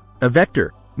Library, a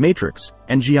vector, matrix,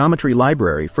 and geometry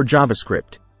library for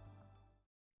JavaScript.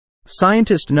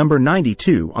 Scientist number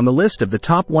 92 on the list of the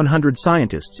top 100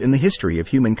 scientists in the history of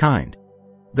humankind.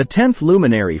 The 10th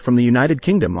luminary from the United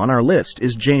Kingdom on our list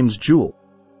is James Joule.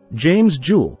 James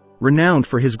Joule, renowned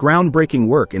for his groundbreaking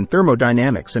work in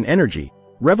thermodynamics and energy,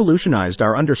 revolutionized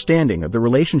our understanding of the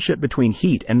relationship between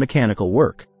heat and mechanical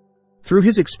work. Through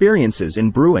his experiences in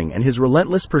brewing and his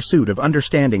relentless pursuit of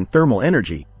understanding thermal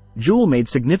energy, Joule made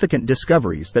significant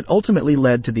discoveries that ultimately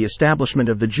led to the establishment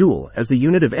of the joule as the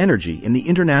unit of energy in the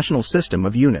International System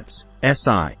of Units,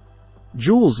 SI.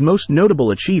 Joule's most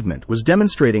notable achievement was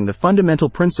demonstrating the fundamental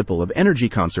principle of energy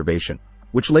conservation,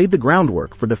 which laid the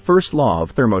groundwork for the first law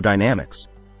of thermodynamics.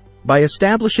 By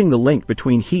establishing the link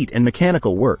between heat and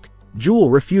mechanical work, Joule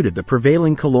refuted the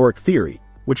prevailing caloric theory,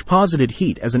 which posited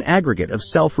heat as an aggregate of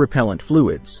self-repellent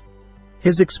fluids.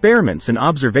 His experiments and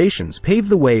observations paved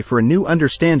the way for a new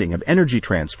understanding of energy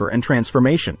transfer and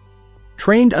transformation.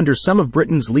 Trained under some of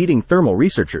Britain's leading thermal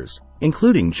researchers,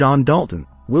 including John Dalton,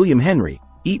 William Henry,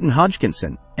 Eaton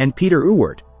Hodgkinson, and Peter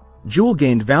Ewart, Joule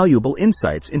gained valuable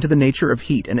insights into the nature of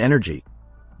heat and energy.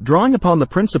 Drawing upon the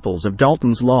principles of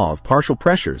Dalton's law of partial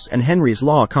pressures and Henry's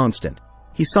law constant,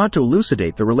 he sought to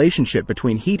elucidate the relationship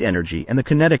between heat energy and the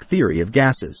kinetic theory of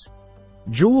gases.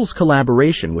 Joule's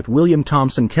collaboration with William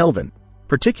Thomson Kelvin,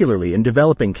 particularly in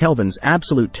developing Kelvin's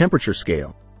absolute temperature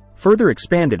scale, further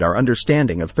expanded our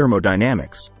understanding of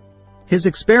thermodynamics. His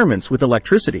experiments with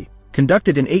electricity,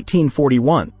 conducted in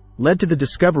 1841, led to the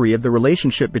discovery of the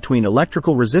relationship between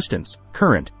electrical resistance,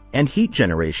 current, and heat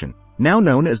generation, now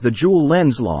known as the Joule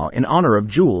Lenz law in honor of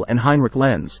Joule and Heinrich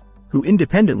Lenz, who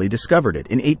independently discovered it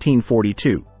in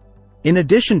 1842. In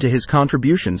addition to his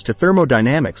contributions to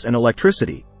thermodynamics and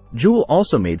electricity, Joule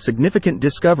also made significant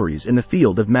discoveries in the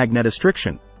field of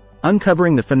magnetostriction,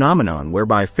 uncovering the phenomenon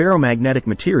whereby ferromagnetic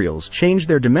materials change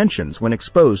their dimensions when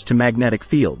exposed to magnetic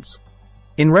fields.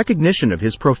 In recognition of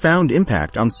his profound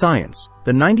impact on science,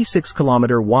 the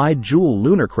 96-kilometer-wide Joule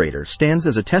lunar crater stands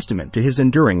as a testament to his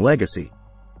enduring legacy.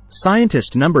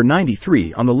 Scientist number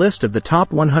 93 on the list of the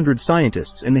top 100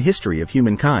 scientists in the history of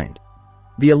humankind.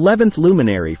 The 11th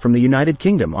luminary from the United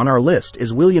Kingdom on our list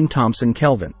is William Thomson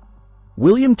Kelvin.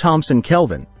 William Thomson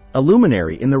Kelvin, a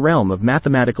luminary in the realm of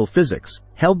mathematical physics,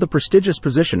 held the prestigious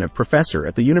position of professor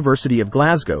at the University of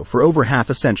Glasgow for over half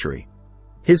a century.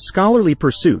 His scholarly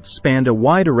pursuits spanned a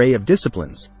wide array of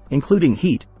disciplines, including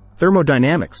heat,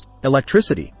 thermodynamics,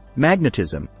 electricity,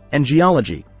 magnetism, and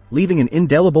geology, leaving an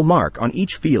indelible mark on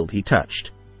each field he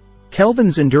touched.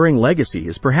 Kelvin's enduring legacy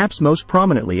is perhaps most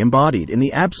prominently embodied in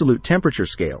the absolute temperature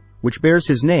scale, which bears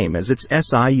his name as its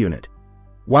SI unit.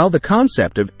 While the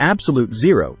concept of absolute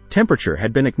zero temperature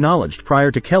had been acknowledged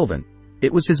prior to Kelvin,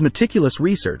 it was his meticulous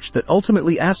research that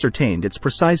ultimately ascertained its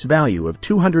precise value of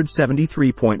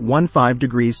 273.15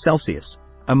 degrees Celsius,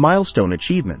 a milestone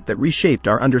achievement that reshaped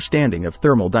our understanding of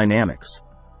thermal dynamics.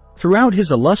 Throughout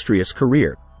his illustrious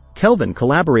career, Kelvin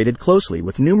collaborated closely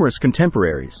with numerous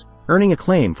contemporaries, earning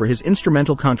acclaim for his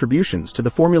instrumental contributions to the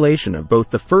formulation of both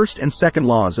the first and second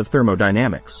laws of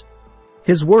thermodynamics.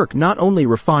 His work not only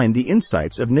refined the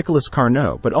insights of Nicolas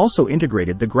Carnot but also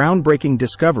integrated the groundbreaking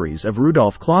discoveries of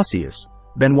Rudolf Clausius,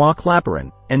 Benoit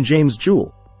Clapeyron, and James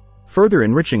Joule, further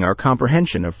enriching our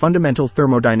comprehension of fundamental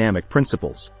thermodynamic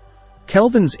principles.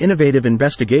 Kelvin's innovative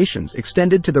investigations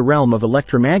extended to the realm of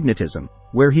electromagnetism,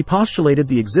 where he postulated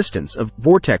the existence of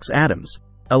vortex atoms,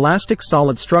 elastic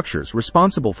solid structures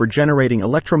responsible for generating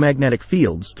electromagnetic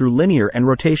fields through linear and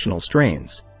rotational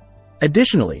strains.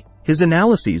 Additionally, his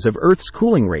analyses of Earth's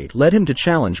cooling rate led him to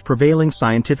challenge prevailing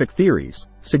scientific theories,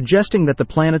 suggesting that the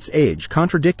planet's age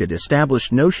contradicted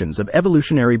established notions of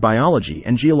evolutionary biology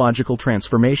and geological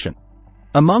transformation.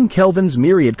 Among Kelvin's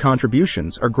myriad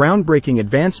contributions are groundbreaking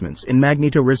advancements in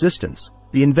magnetoresistance,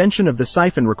 the invention of the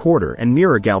siphon recorder and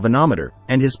mirror galvanometer,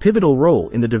 and his pivotal role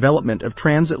in the development of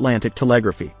transatlantic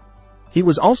telegraphy. He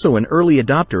was also an early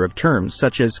adopter of terms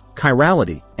such as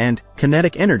chirality and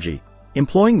kinetic energy,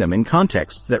 employing them in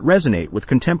contexts that resonate with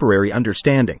contemporary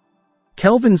understanding.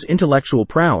 Kelvin's intellectual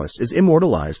prowess is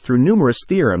immortalized through numerous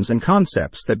theorems and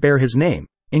concepts that bear his name,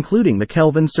 including the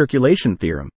Kelvin circulation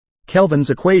theorem, Kelvin's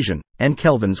equation, and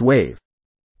Kelvin's wave.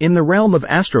 In the realm of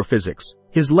astrophysics,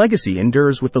 his legacy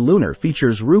endures with the lunar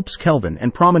features Rupes Kelvin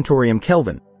and Promontorium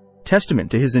Kelvin,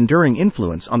 testament to his enduring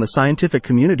influence on the scientific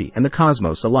community and the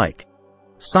cosmos alike.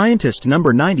 Scientist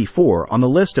number 94 on the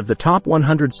list of the top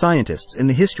 100 scientists in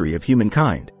the history of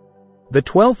humankind. The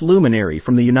 12th luminary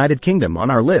from the United Kingdom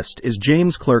on our list is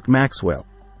James Clerk Maxwell.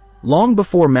 Long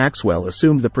before Maxwell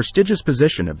assumed the prestigious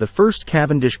position of the first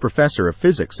Cavendish Professor of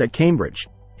Physics at Cambridge,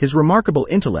 his remarkable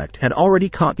intellect had already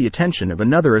caught the attention of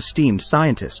another esteemed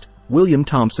scientist, William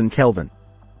Thomson Kelvin.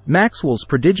 Maxwell's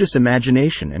prodigious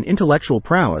imagination and intellectual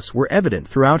prowess were evident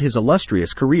throughout his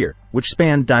illustrious career, which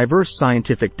spanned diverse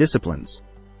scientific disciplines.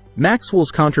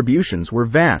 Maxwell's contributions were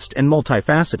vast and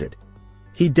multifaceted.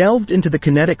 He delved into the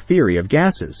kinetic theory of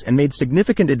gases and made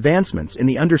significant advancements in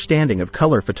the understanding of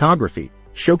color photography,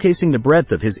 showcasing the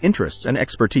breadth of his interests and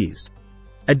expertise.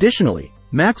 Additionally,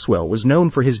 Maxwell was known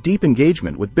for his deep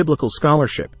engagement with biblical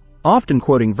scholarship, often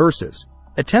quoting verses,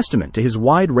 a testament to his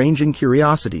wide-ranging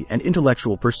curiosity and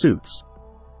intellectual pursuits.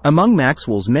 Among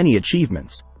Maxwell's many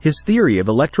achievements, his theory of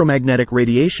electromagnetic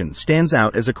radiation stands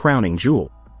out as a crowning jewel.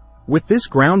 With this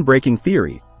groundbreaking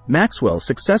theory, Maxwell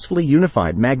successfully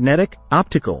unified magnetic,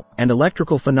 optical, and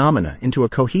electrical phenomena into a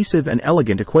cohesive and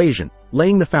elegant equation,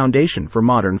 laying the foundation for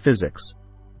modern physics.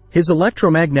 His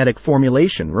electromagnetic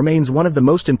formulation remains one of the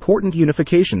most important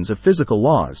unifications of physical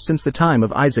laws since the time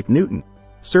of Isaac Newton,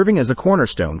 serving as a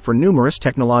cornerstone for numerous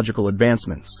technological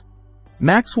advancements.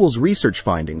 Maxwell's research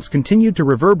findings continued to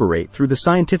reverberate through the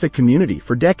scientific community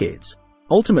for decades,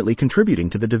 ultimately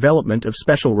contributing to the development of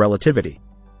special relativity.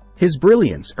 His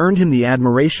brilliance earned him the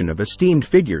admiration of esteemed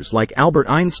figures like Albert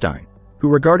Einstein, who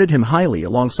regarded him highly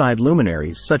alongside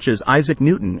luminaries such as Isaac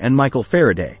Newton and Michael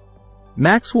Faraday.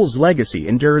 Maxwell's legacy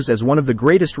endures as one of the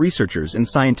greatest researchers in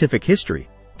scientific history.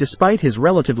 Despite his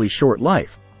relatively short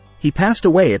life, he passed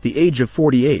away at the age of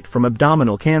 48 from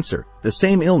abdominal cancer, the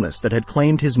same illness that had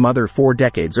claimed his mother 4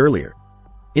 decades earlier.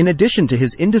 In addition to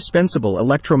his indispensable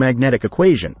electromagnetic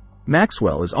equation,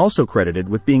 Maxwell is also credited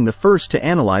with being the first to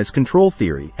analyze control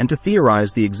theory and to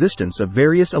theorize the existence of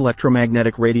various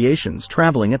electromagnetic radiations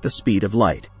traveling at the speed of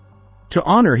light. To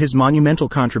honor his monumental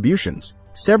contributions,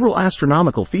 several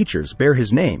astronomical features bear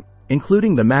his name,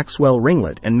 including the Maxwell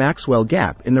ringlet and Maxwell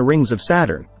gap in the rings of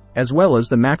Saturn, as well as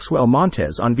the Maxwell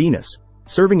Montes on Venus,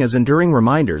 serving as enduring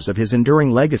reminders of his enduring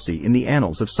legacy in the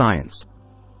annals of science.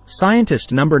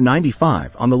 Scientist number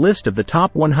 95 on the list of the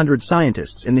top 100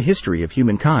 scientists in the history of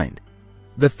humankind.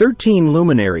 The 13th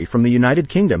luminary from the United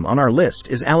Kingdom on our list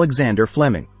is Alexander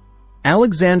Fleming.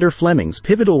 Alexander Fleming's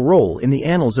pivotal role in the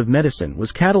annals of medicine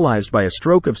was catalyzed by a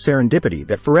stroke of serendipity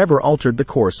that forever altered the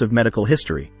course of medical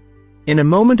history. In a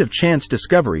moment of chance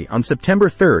discovery on September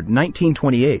 3,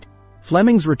 1928,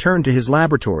 Fleming's return to his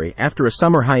laboratory after a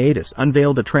summer hiatus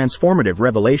unveiled a transformative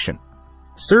revelation.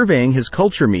 Surveying his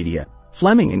culture media,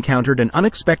 Fleming encountered an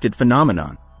unexpected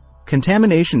phenomenon: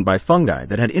 contamination by fungi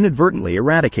that had inadvertently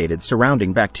eradicated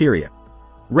surrounding bacteria.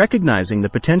 Recognizing the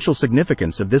potential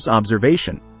significance of this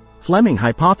observation, Fleming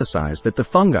hypothesized that the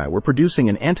fungi were producing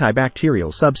an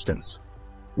antibacterial substance.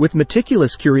 With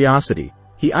meticulous curiosity,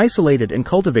 he isolated and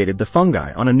cultivated the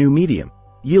fungi on a new medium,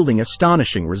 yielding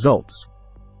astonishing results.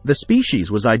 The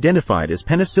species was identified as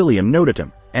Penicillium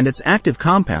notatum, and its active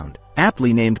compound,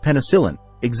 aptly named penicillin,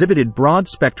 exhibited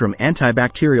broad-spectrum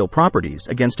antibacterial properties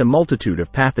against a multitude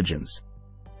of pathogens.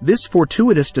 This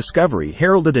fortuitous discovery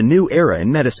heralded a new era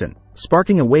in medicine,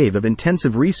 sparking a wave of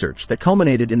intensive research that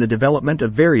culminated in the development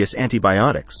of various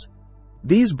antibiotics.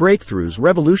 These breakthroughs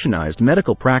revolutionized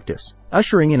medical practice,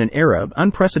 ushering in an era of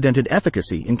unprecedented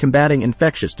efficacy in combating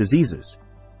infectious diseases.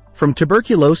 From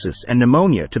tuberculosis and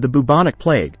pneumonia to the bubonic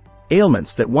plague,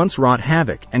 ailments that once wrought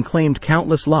havoc and claimed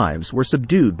countless lives were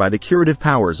subdued by the curative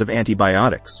powers of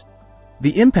antibiotics.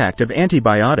 The impact of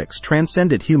antibiotics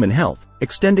transcended human health,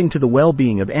 extending to the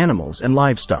well-being of animals and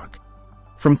livestock.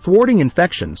 From thwarting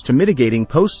infections to mitigating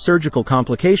post-surgical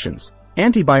complications,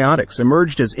 antibiotics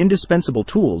emerged as indispensable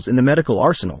tools in the medical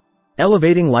arsenal,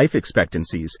 elevating life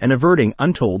expectancies and averting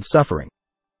untold suffering.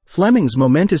 Fleming's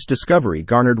momentous discovery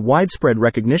garnered widespread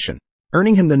recognition,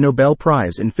 earning him the Nobel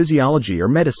Prize in Physiology or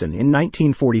Medicine in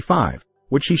 1945,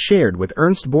 which he shared with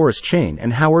Ernst Boris Chain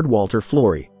and Howard Walter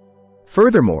Florey.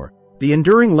 Furthermore, the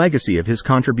enduring legacy of his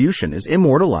contribution is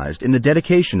immortalized in the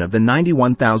dedication of the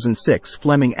 91006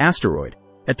 Fleming asteroid,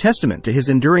 a testament to his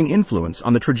enduring influence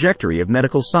on the trajectory of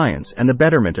medical science and the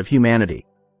betterment of humanity.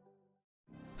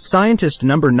 Scientist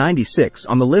number 96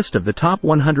 on the list of the top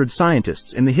 100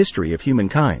 scientists in the history of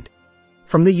humankind.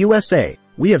 From the USA,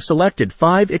 we have selected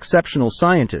 5 exceptional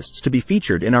scientists to be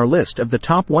featured in our list of the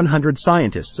top 100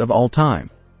 scientists of all time.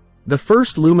 The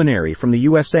first luminary from the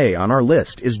USA on our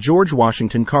list is George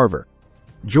Washington Carver.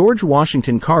 George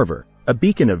Washington Carver, a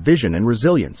beacon of vision and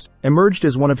resilience, emerged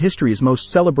as one of history's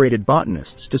most celebrated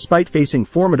botanists despite facing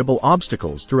formidable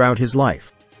obstacles throughout his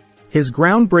life. His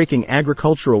groundbreaking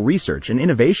agricultural research and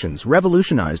innovations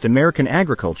revolutionized American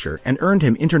agriculture and earned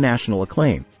him international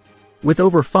acclaim. With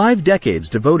over 5 decades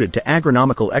devoted to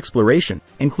agronomical exploration,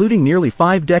 including nearly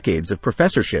 5 decades of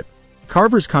professorship,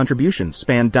 Carver's contributions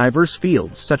spanned diverse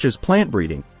fields such as plant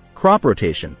breeding, crop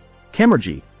rotation,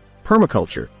 chemurgy,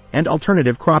 permaculture, and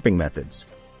alternative cropping methods.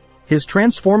 His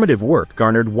transformative work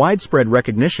garnered widespread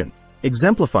recognition,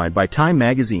 exemplified by Time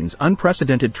magazine's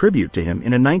unprecedented tribute to him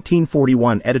in a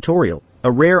 1941 editorial,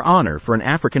 a rare honor for an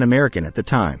African American at the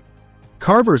time.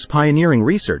 Carver's pioneering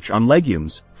research on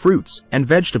legumes, fruits, and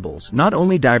vegetables not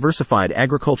only diversified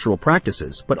agricultural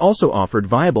practices but also offered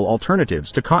viable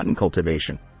alternatives to cotton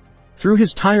cultivation. Through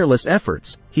his tireless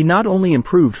efforts, he not only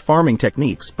improved farming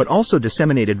techniques but also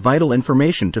disseminated vital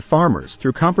information to farmers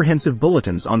through comprehensive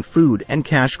bulletins on food and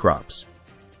cash crops.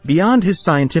 Beyond his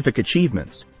scientific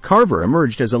achievements, Carver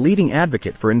emerged as a leading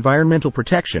advocate for environmental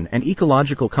protection and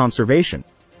ecological conservation,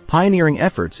 pioneering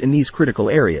efforts in these critical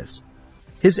areas.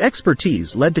 His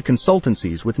expertise led to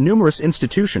consultancies with numerous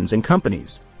institutions and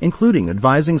companies, including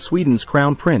advising Sweden's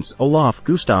Crown Prince Olof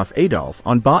Gustaf Adolf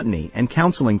on botany and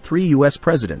counseling 3 U.S.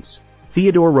 presidents,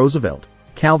 Theodore Roosevelt,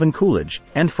 Calvin Coolidge,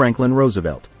 and Franklin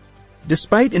Roosevelt.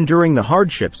 Despite enduring the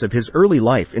hardships of his early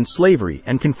life in slavery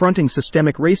and confronting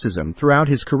systemic racism throughout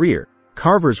his career,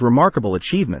 Carver's remarkable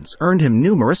achievements earned him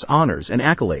numerous honors and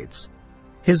accolades.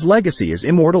 His legacy is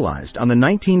immortalized on the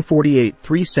 1948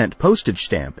 3-cent postage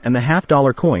stamp and the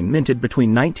half-dollar coin minted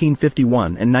between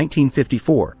 1951 and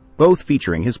 1954, both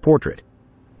featuring his portrait.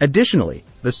 Additionally,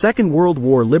 the Second World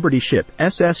War Liberty ship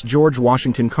SS George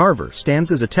Washington Carver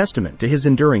stands as a testament to his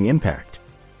enduring impact.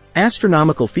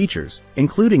 Astronomical features,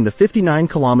 including the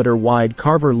 59-kilometer-wide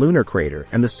Carver lunar crater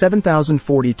and the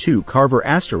 7042 Carver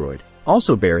asteroid,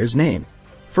 also bear his name,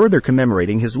 further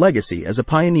commemorating his legacy as a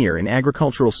pioneer in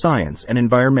agricultural science and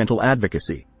environmental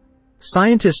advocacy.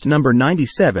 Scientist number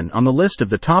 97 on the list of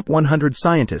the top 100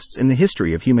 scientists in the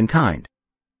history of humankind.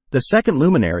 The second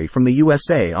luminary from the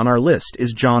USA on our list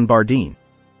is John Bardeen.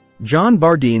 John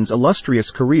Bardene's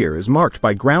illustrious career is marked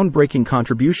by groundbreaking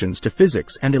contributions to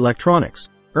physics and electronics,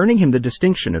 earning him the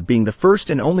distinction of being the first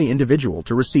and only individual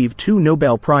to receive 2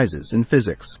 Nobel Prizes in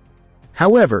physics.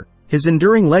 However, his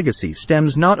enduring legacy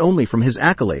stems not only from his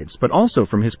accolades but also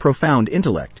from his profound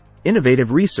intellect,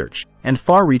 innovative research, and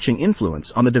far-reaching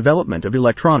influence on the development of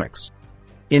electronics.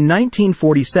 In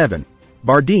 1947,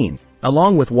 Bardeen,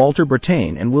 along with Walter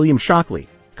Brattain and William Shockley,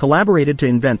 collaborated to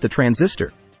invent the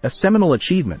transistor, a seminal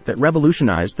achievement that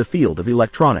revolutionized the field of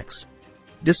electronics.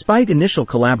 Despite initial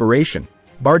collaboration,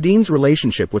 Bardeen's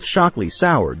relationship with Shockley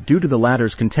soured due to the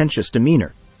latter's contentious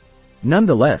demeanor.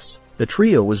 Nonetheless, the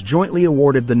trio was jointly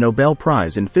awarded the Nobel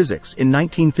Prize in Physics in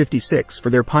 1956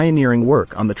 for their pioneering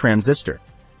work on the transistor.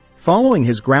 Following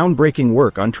his groundbreaking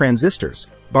work on transistors,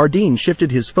 Bardeen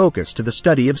shifted his focus to the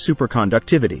study of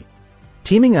superconductivity.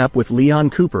 Teaming up with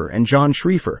Leon Cooper and John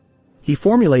Schrieffer, he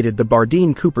formulated the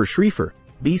Bardeen-Cooper-Schrieffer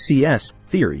 (BCS)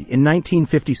 theory in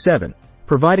 1957,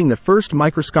 providing the first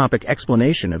microscopic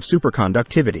explanation of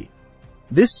superconductivity.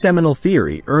 This seminal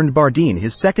theory earned Bardeen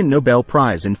his second Nobel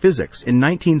Prize in Physics in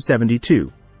 1972,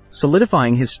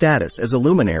 solidifying his status as a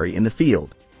luminary in the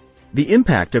field. The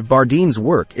impact of Bardeen's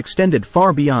work extended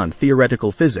far beyond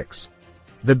theoretical physics.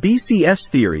 The BCS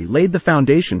theory laid the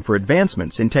foundation for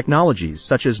advancements in technologies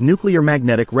such as nuclear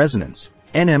magnetic resonance,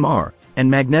 NMR,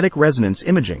 and magnetic resonance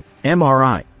imaging,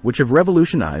 MRI, which have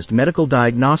revolutionized medical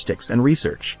diagnostics and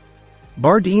research.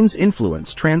 Bardeen's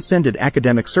influence transcended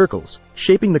academic circles,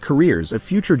 shaping the careers of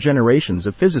future generations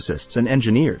of physicists and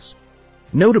engineers.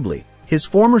 Notably, his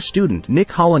former student Nick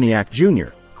Holoniak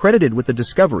Jr., credited with the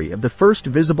discovery of the first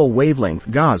visible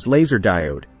wavelength gauze laser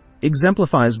diode,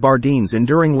 exemplifies Bardeen's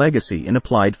enduring legacy in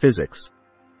applied physics.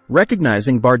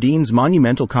 Recognizing Bardeen's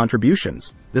monumental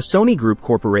contributions, the Sony Group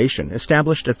Corporation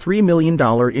established a $3 million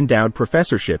endowed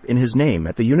professorship in his name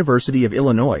at the University of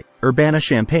Illinois,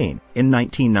 Urbana-Champaign, in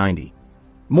 1990.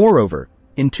 Moreover,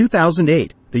 in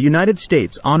 2008, the United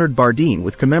States honored Bardeen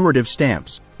with commemorative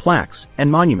stamps, plaques, and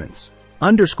monuments,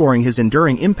 underscoring his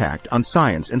enduring impact on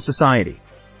science and society.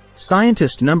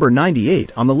 Scientist number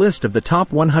 98 on the list of the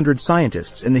top 100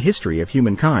 scientists in the history of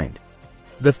humankind.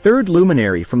 The third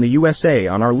luminary from the USA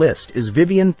on our list is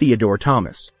Vivian Theodore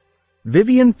Thomas.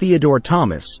 Vivian Theodore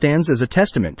Thomas stands as a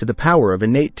testament to the power of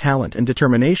innate talent and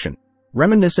determination,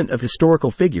 reminiscent of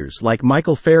historical figures like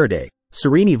Michael Faraday,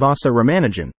 Srinivasa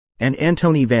Ramanujan, and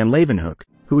Antony van Leeuwenhoek,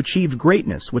 who achieved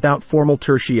greatness without formal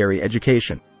tertiary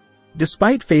education.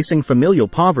 Despite facing familial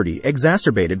poverty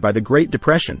exacerbated by the Great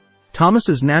Depression,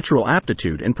 Thomas's natural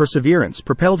aptitude and perseverance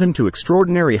propelled him to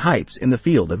extraordinary heights in the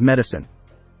field of medicine.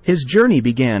 His journey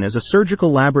began as a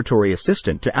surgical laboratory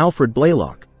assistant to Alfred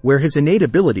Blalock, where his innate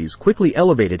abilities quickly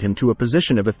elevated him to a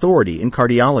position of authority in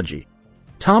cardiology.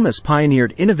 Thomas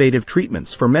pioneered innovative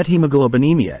treatments for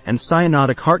methemoglobinemia and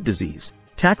cyanotic heart disease,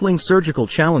 tackling surgical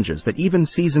challenges that even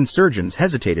seasoned surgeons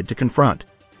hesitated to confront.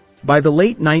 By the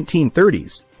late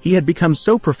 1930s, he had become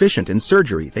so proficient in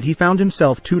surgery that he found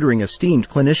himself tutoring esteemed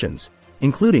clinicians,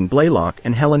 including Blalock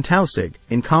and Helen Taussig,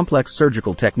 in complex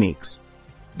surgical techniques.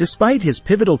 Despite his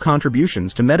pivotal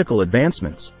contributions to medical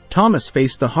advancements, Thomas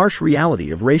faced the harsh reality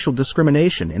of racial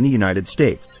discrimination in the United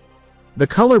States. The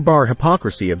color bar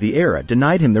hypocrisy of the era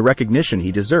denied him the recognition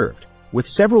he deserved, with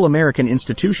several American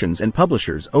institutions and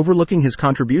publishers overlooking his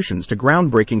contributions to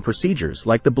groundbreaking procedures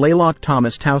like the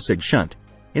Blalock-Thomas-Taussig shunt,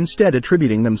 instead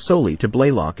attributing them solely to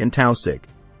Blalock and Taussig.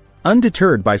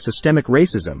 Undeterred by systemic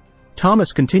racism,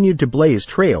 Thomas continued to blaze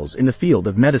trails in the field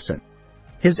of medicine.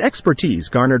 His expertise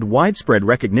garnered widespread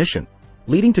recognition,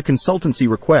 leading to consultancy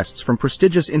requests from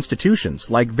prestigious institutions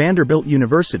like Vanderbilt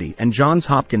University and Johns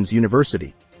Hopkins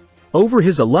University. Over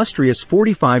his illustrious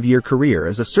 45-year career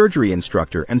as a surgery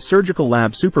instructor and surgical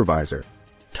lab supervisor,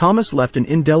 Thomas left an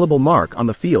indelible mark on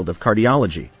the field of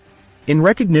cardiology. In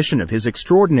recognition of his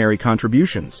extraordinary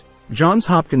contributions, Johns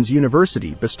Hopkins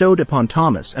University bestowed upon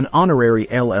Thomas an honorary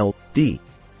LL.D.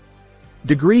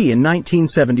 degree in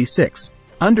 1976,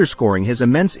 underscoring his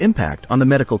immense impact on the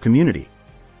medical community.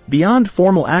 Beyond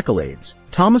formal accolades,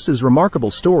 Thomas's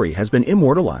remarkable story has been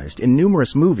immortalized in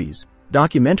numerous movies,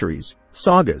 documentaries,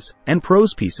 sagas, and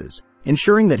prose pieces,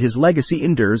 ensuring that his legacy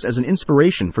endures as an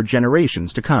inspiration for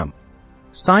generations to come.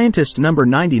 Scientist number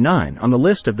 99 on the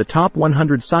list of the top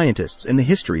 100 scientists in the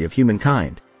history of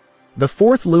humankind. The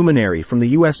fourth luminary from the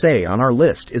USA on our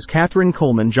list is Katherine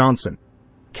Coleman Johnson.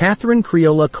 Katherine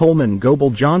Creola Coleman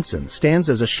Goebel Johnson stands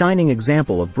as a shining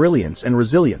example of brilliance and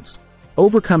resilience,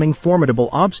 overcoming formidable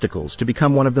obstacles to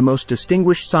become one of the most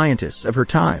distinguished scientists of her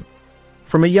time.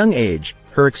 From a young age,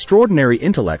 her extraordinary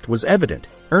intellect was evident,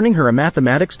 earning her a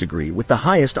mathematics degree with the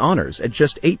highest honors at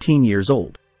just 18 years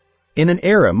old. In an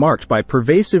era marked by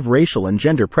pervasive racial and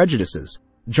gender prejudices,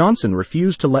 Johnson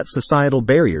refused to let societal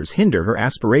barriers hinder her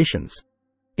aspirations.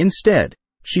 Instead,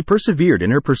 she persevered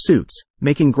in her pursuits,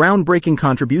 making groundbreaking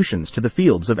contributions to the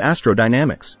fields of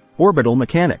astrodynamics, orbital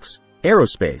mechanics,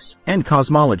 aerospace, and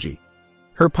cosmology.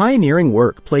 Her pioneering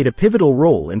work played a pivotal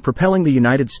role in propelling the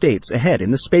United States ahead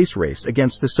in the space race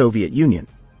against the Soviet Union.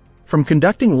 From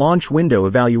conducting launch window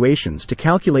evaluations to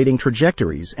calculating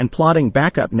trajectories and plotting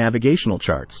backup navigational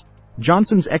charts,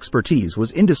 Johnson's expertise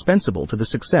was indispensable to the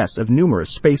success of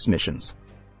numerous space missions.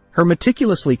 Her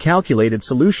meticulously calculated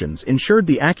solutions ensured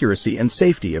the accuracy and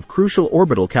safety of crucial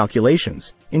orbital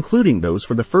calculations, including those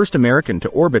for the first American to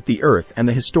orbit the Earth and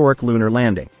the historic lunar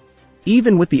landing.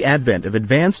 Even with the advent of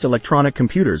advanced electronic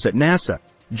computers at NASA,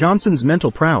 Johnson's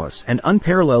mental prowess and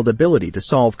unparalleled ability to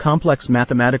solve complex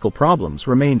mathematical problems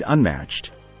remained unmatched.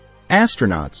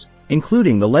 Astronauts,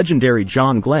 including the legendary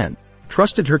John Glenn,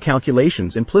 trusted her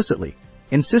calculations implicitly,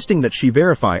 insisting that she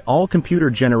verify all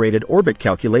computer-generated orbit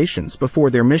calculations before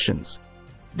their missions.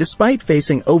 Despite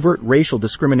facing overt racial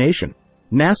discrimination,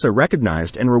 NASA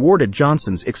recognized and rewarded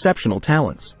Johnson's exceptional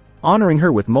talents, honoring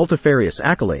her with multifarious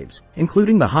accolades,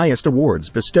 including the highest awards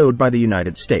bestowed by the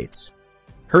United States.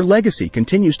 Her legacy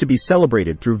continues to be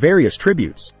celebrated through various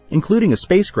tributes, including a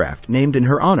spacecraft named in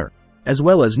her honor, as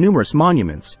well as numerous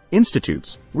monuments,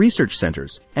 institutes, research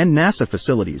centers, and NASA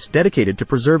facilities dedicated to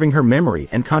preserving her memory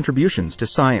and contributions to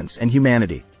science and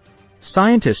humanity.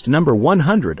 Scientist number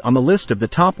 100 on the list of the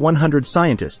top 100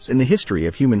 scientists in the history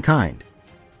of humankind.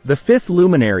 The fifth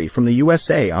luminary from the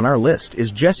USA on our list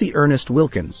is Jesse Ernest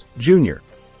Wilkins, Jr.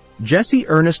 Jesse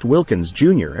Ernest Wilkins,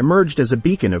 Jr. emerged as a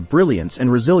beacon of brilliance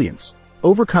and resilience,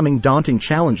 overcoming daunting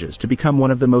challenges to become one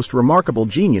of the most remarkable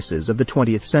geniuses of the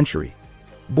 20th century.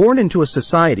 Born into a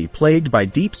society plagued by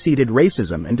deep-seated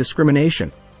racism and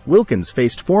discrimination, Wilkins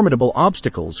faced formidable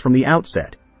obstacles from the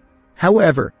outset.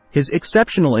 However, his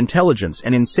exceptional intelligence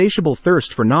and insatiable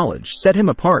thirst for knowledge set him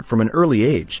apart from an early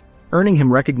age, earning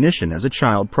him recognition as a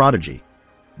child prodigy.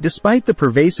 Despite the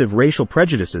pervasive racial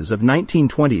prejudices of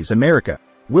 1920s America,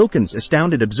 Wilkins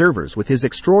astounded observers with his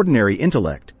extraordinary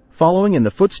intellect, following in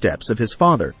the footsteps of his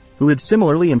father, who had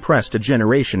similarly impressed a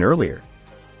generation earlier.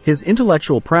 His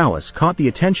intellectual prowess caught the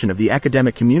attention of the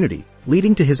academic community,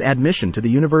 leading to his admission to the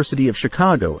University of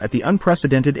Chicago at the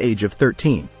unprecedented age of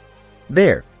 13.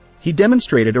 There, he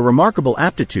demonstrated a remarkable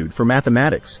aptitude for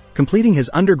mathematics, completing his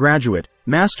undergraduate,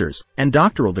 master's, and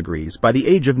doctoral degrees by the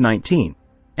age of 19,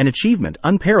 an achievement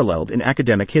unparalleled in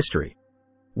academic history.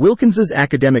 Wilkins's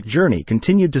academic journey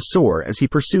continued to soar as he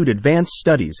pursued advanced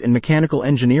studies in mechanical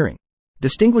engineering,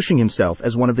 distinguishing himself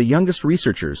as one of the youngest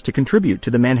researchers to contribute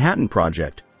to the Manhattan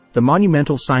Project, the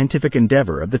monumental scientific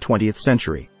endeavor of the 20th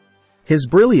century. His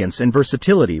brilliance and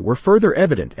versatility were further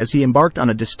evident as he embarked on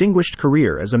a distinguished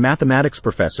career as a mathematics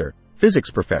professor,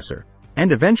 physics professor,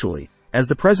 and eventually, as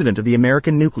the president of the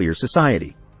American Nuclear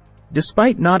Society.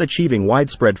 Despite not achieving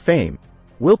widespread fame,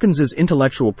 Wilkins's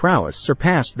intellectual prowess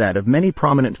surpassed that of many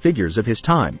prominent figures of his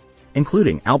time,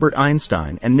 including Albert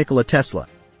Einstein and Nikola Tesla.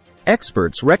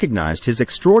 Experts recognized his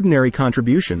extraordinary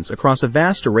contributions across a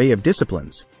vast array of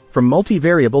disciplines, from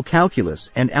multivariable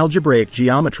calculus and algebraic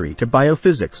geometry to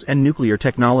biophysics and nuclear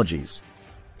technologies.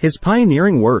 His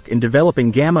pioneering work in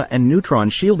developing gamma and neutron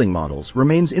shielding models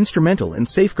remains instrumental in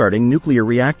safeguarding nuclear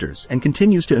reactors and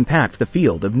continues to impact the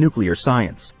field of nuclear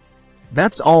science.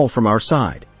 That's all from our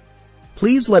side.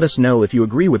 Please let us know if you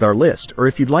agree with our list or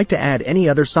if you'd like to add any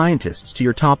other scientists to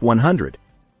your top 100.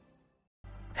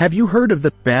 Have you heard of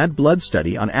the Bad Blood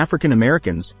study on African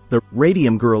Americans, the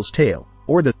Radium Girl's Tale,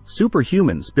 or the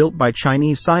superhumans built by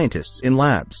Chinese scientists in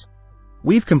labs?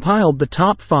 We've compiled the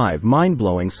top 5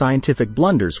 mind-blowing scientific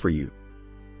blunders for you.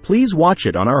 Please watch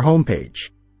it on our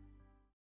homepage.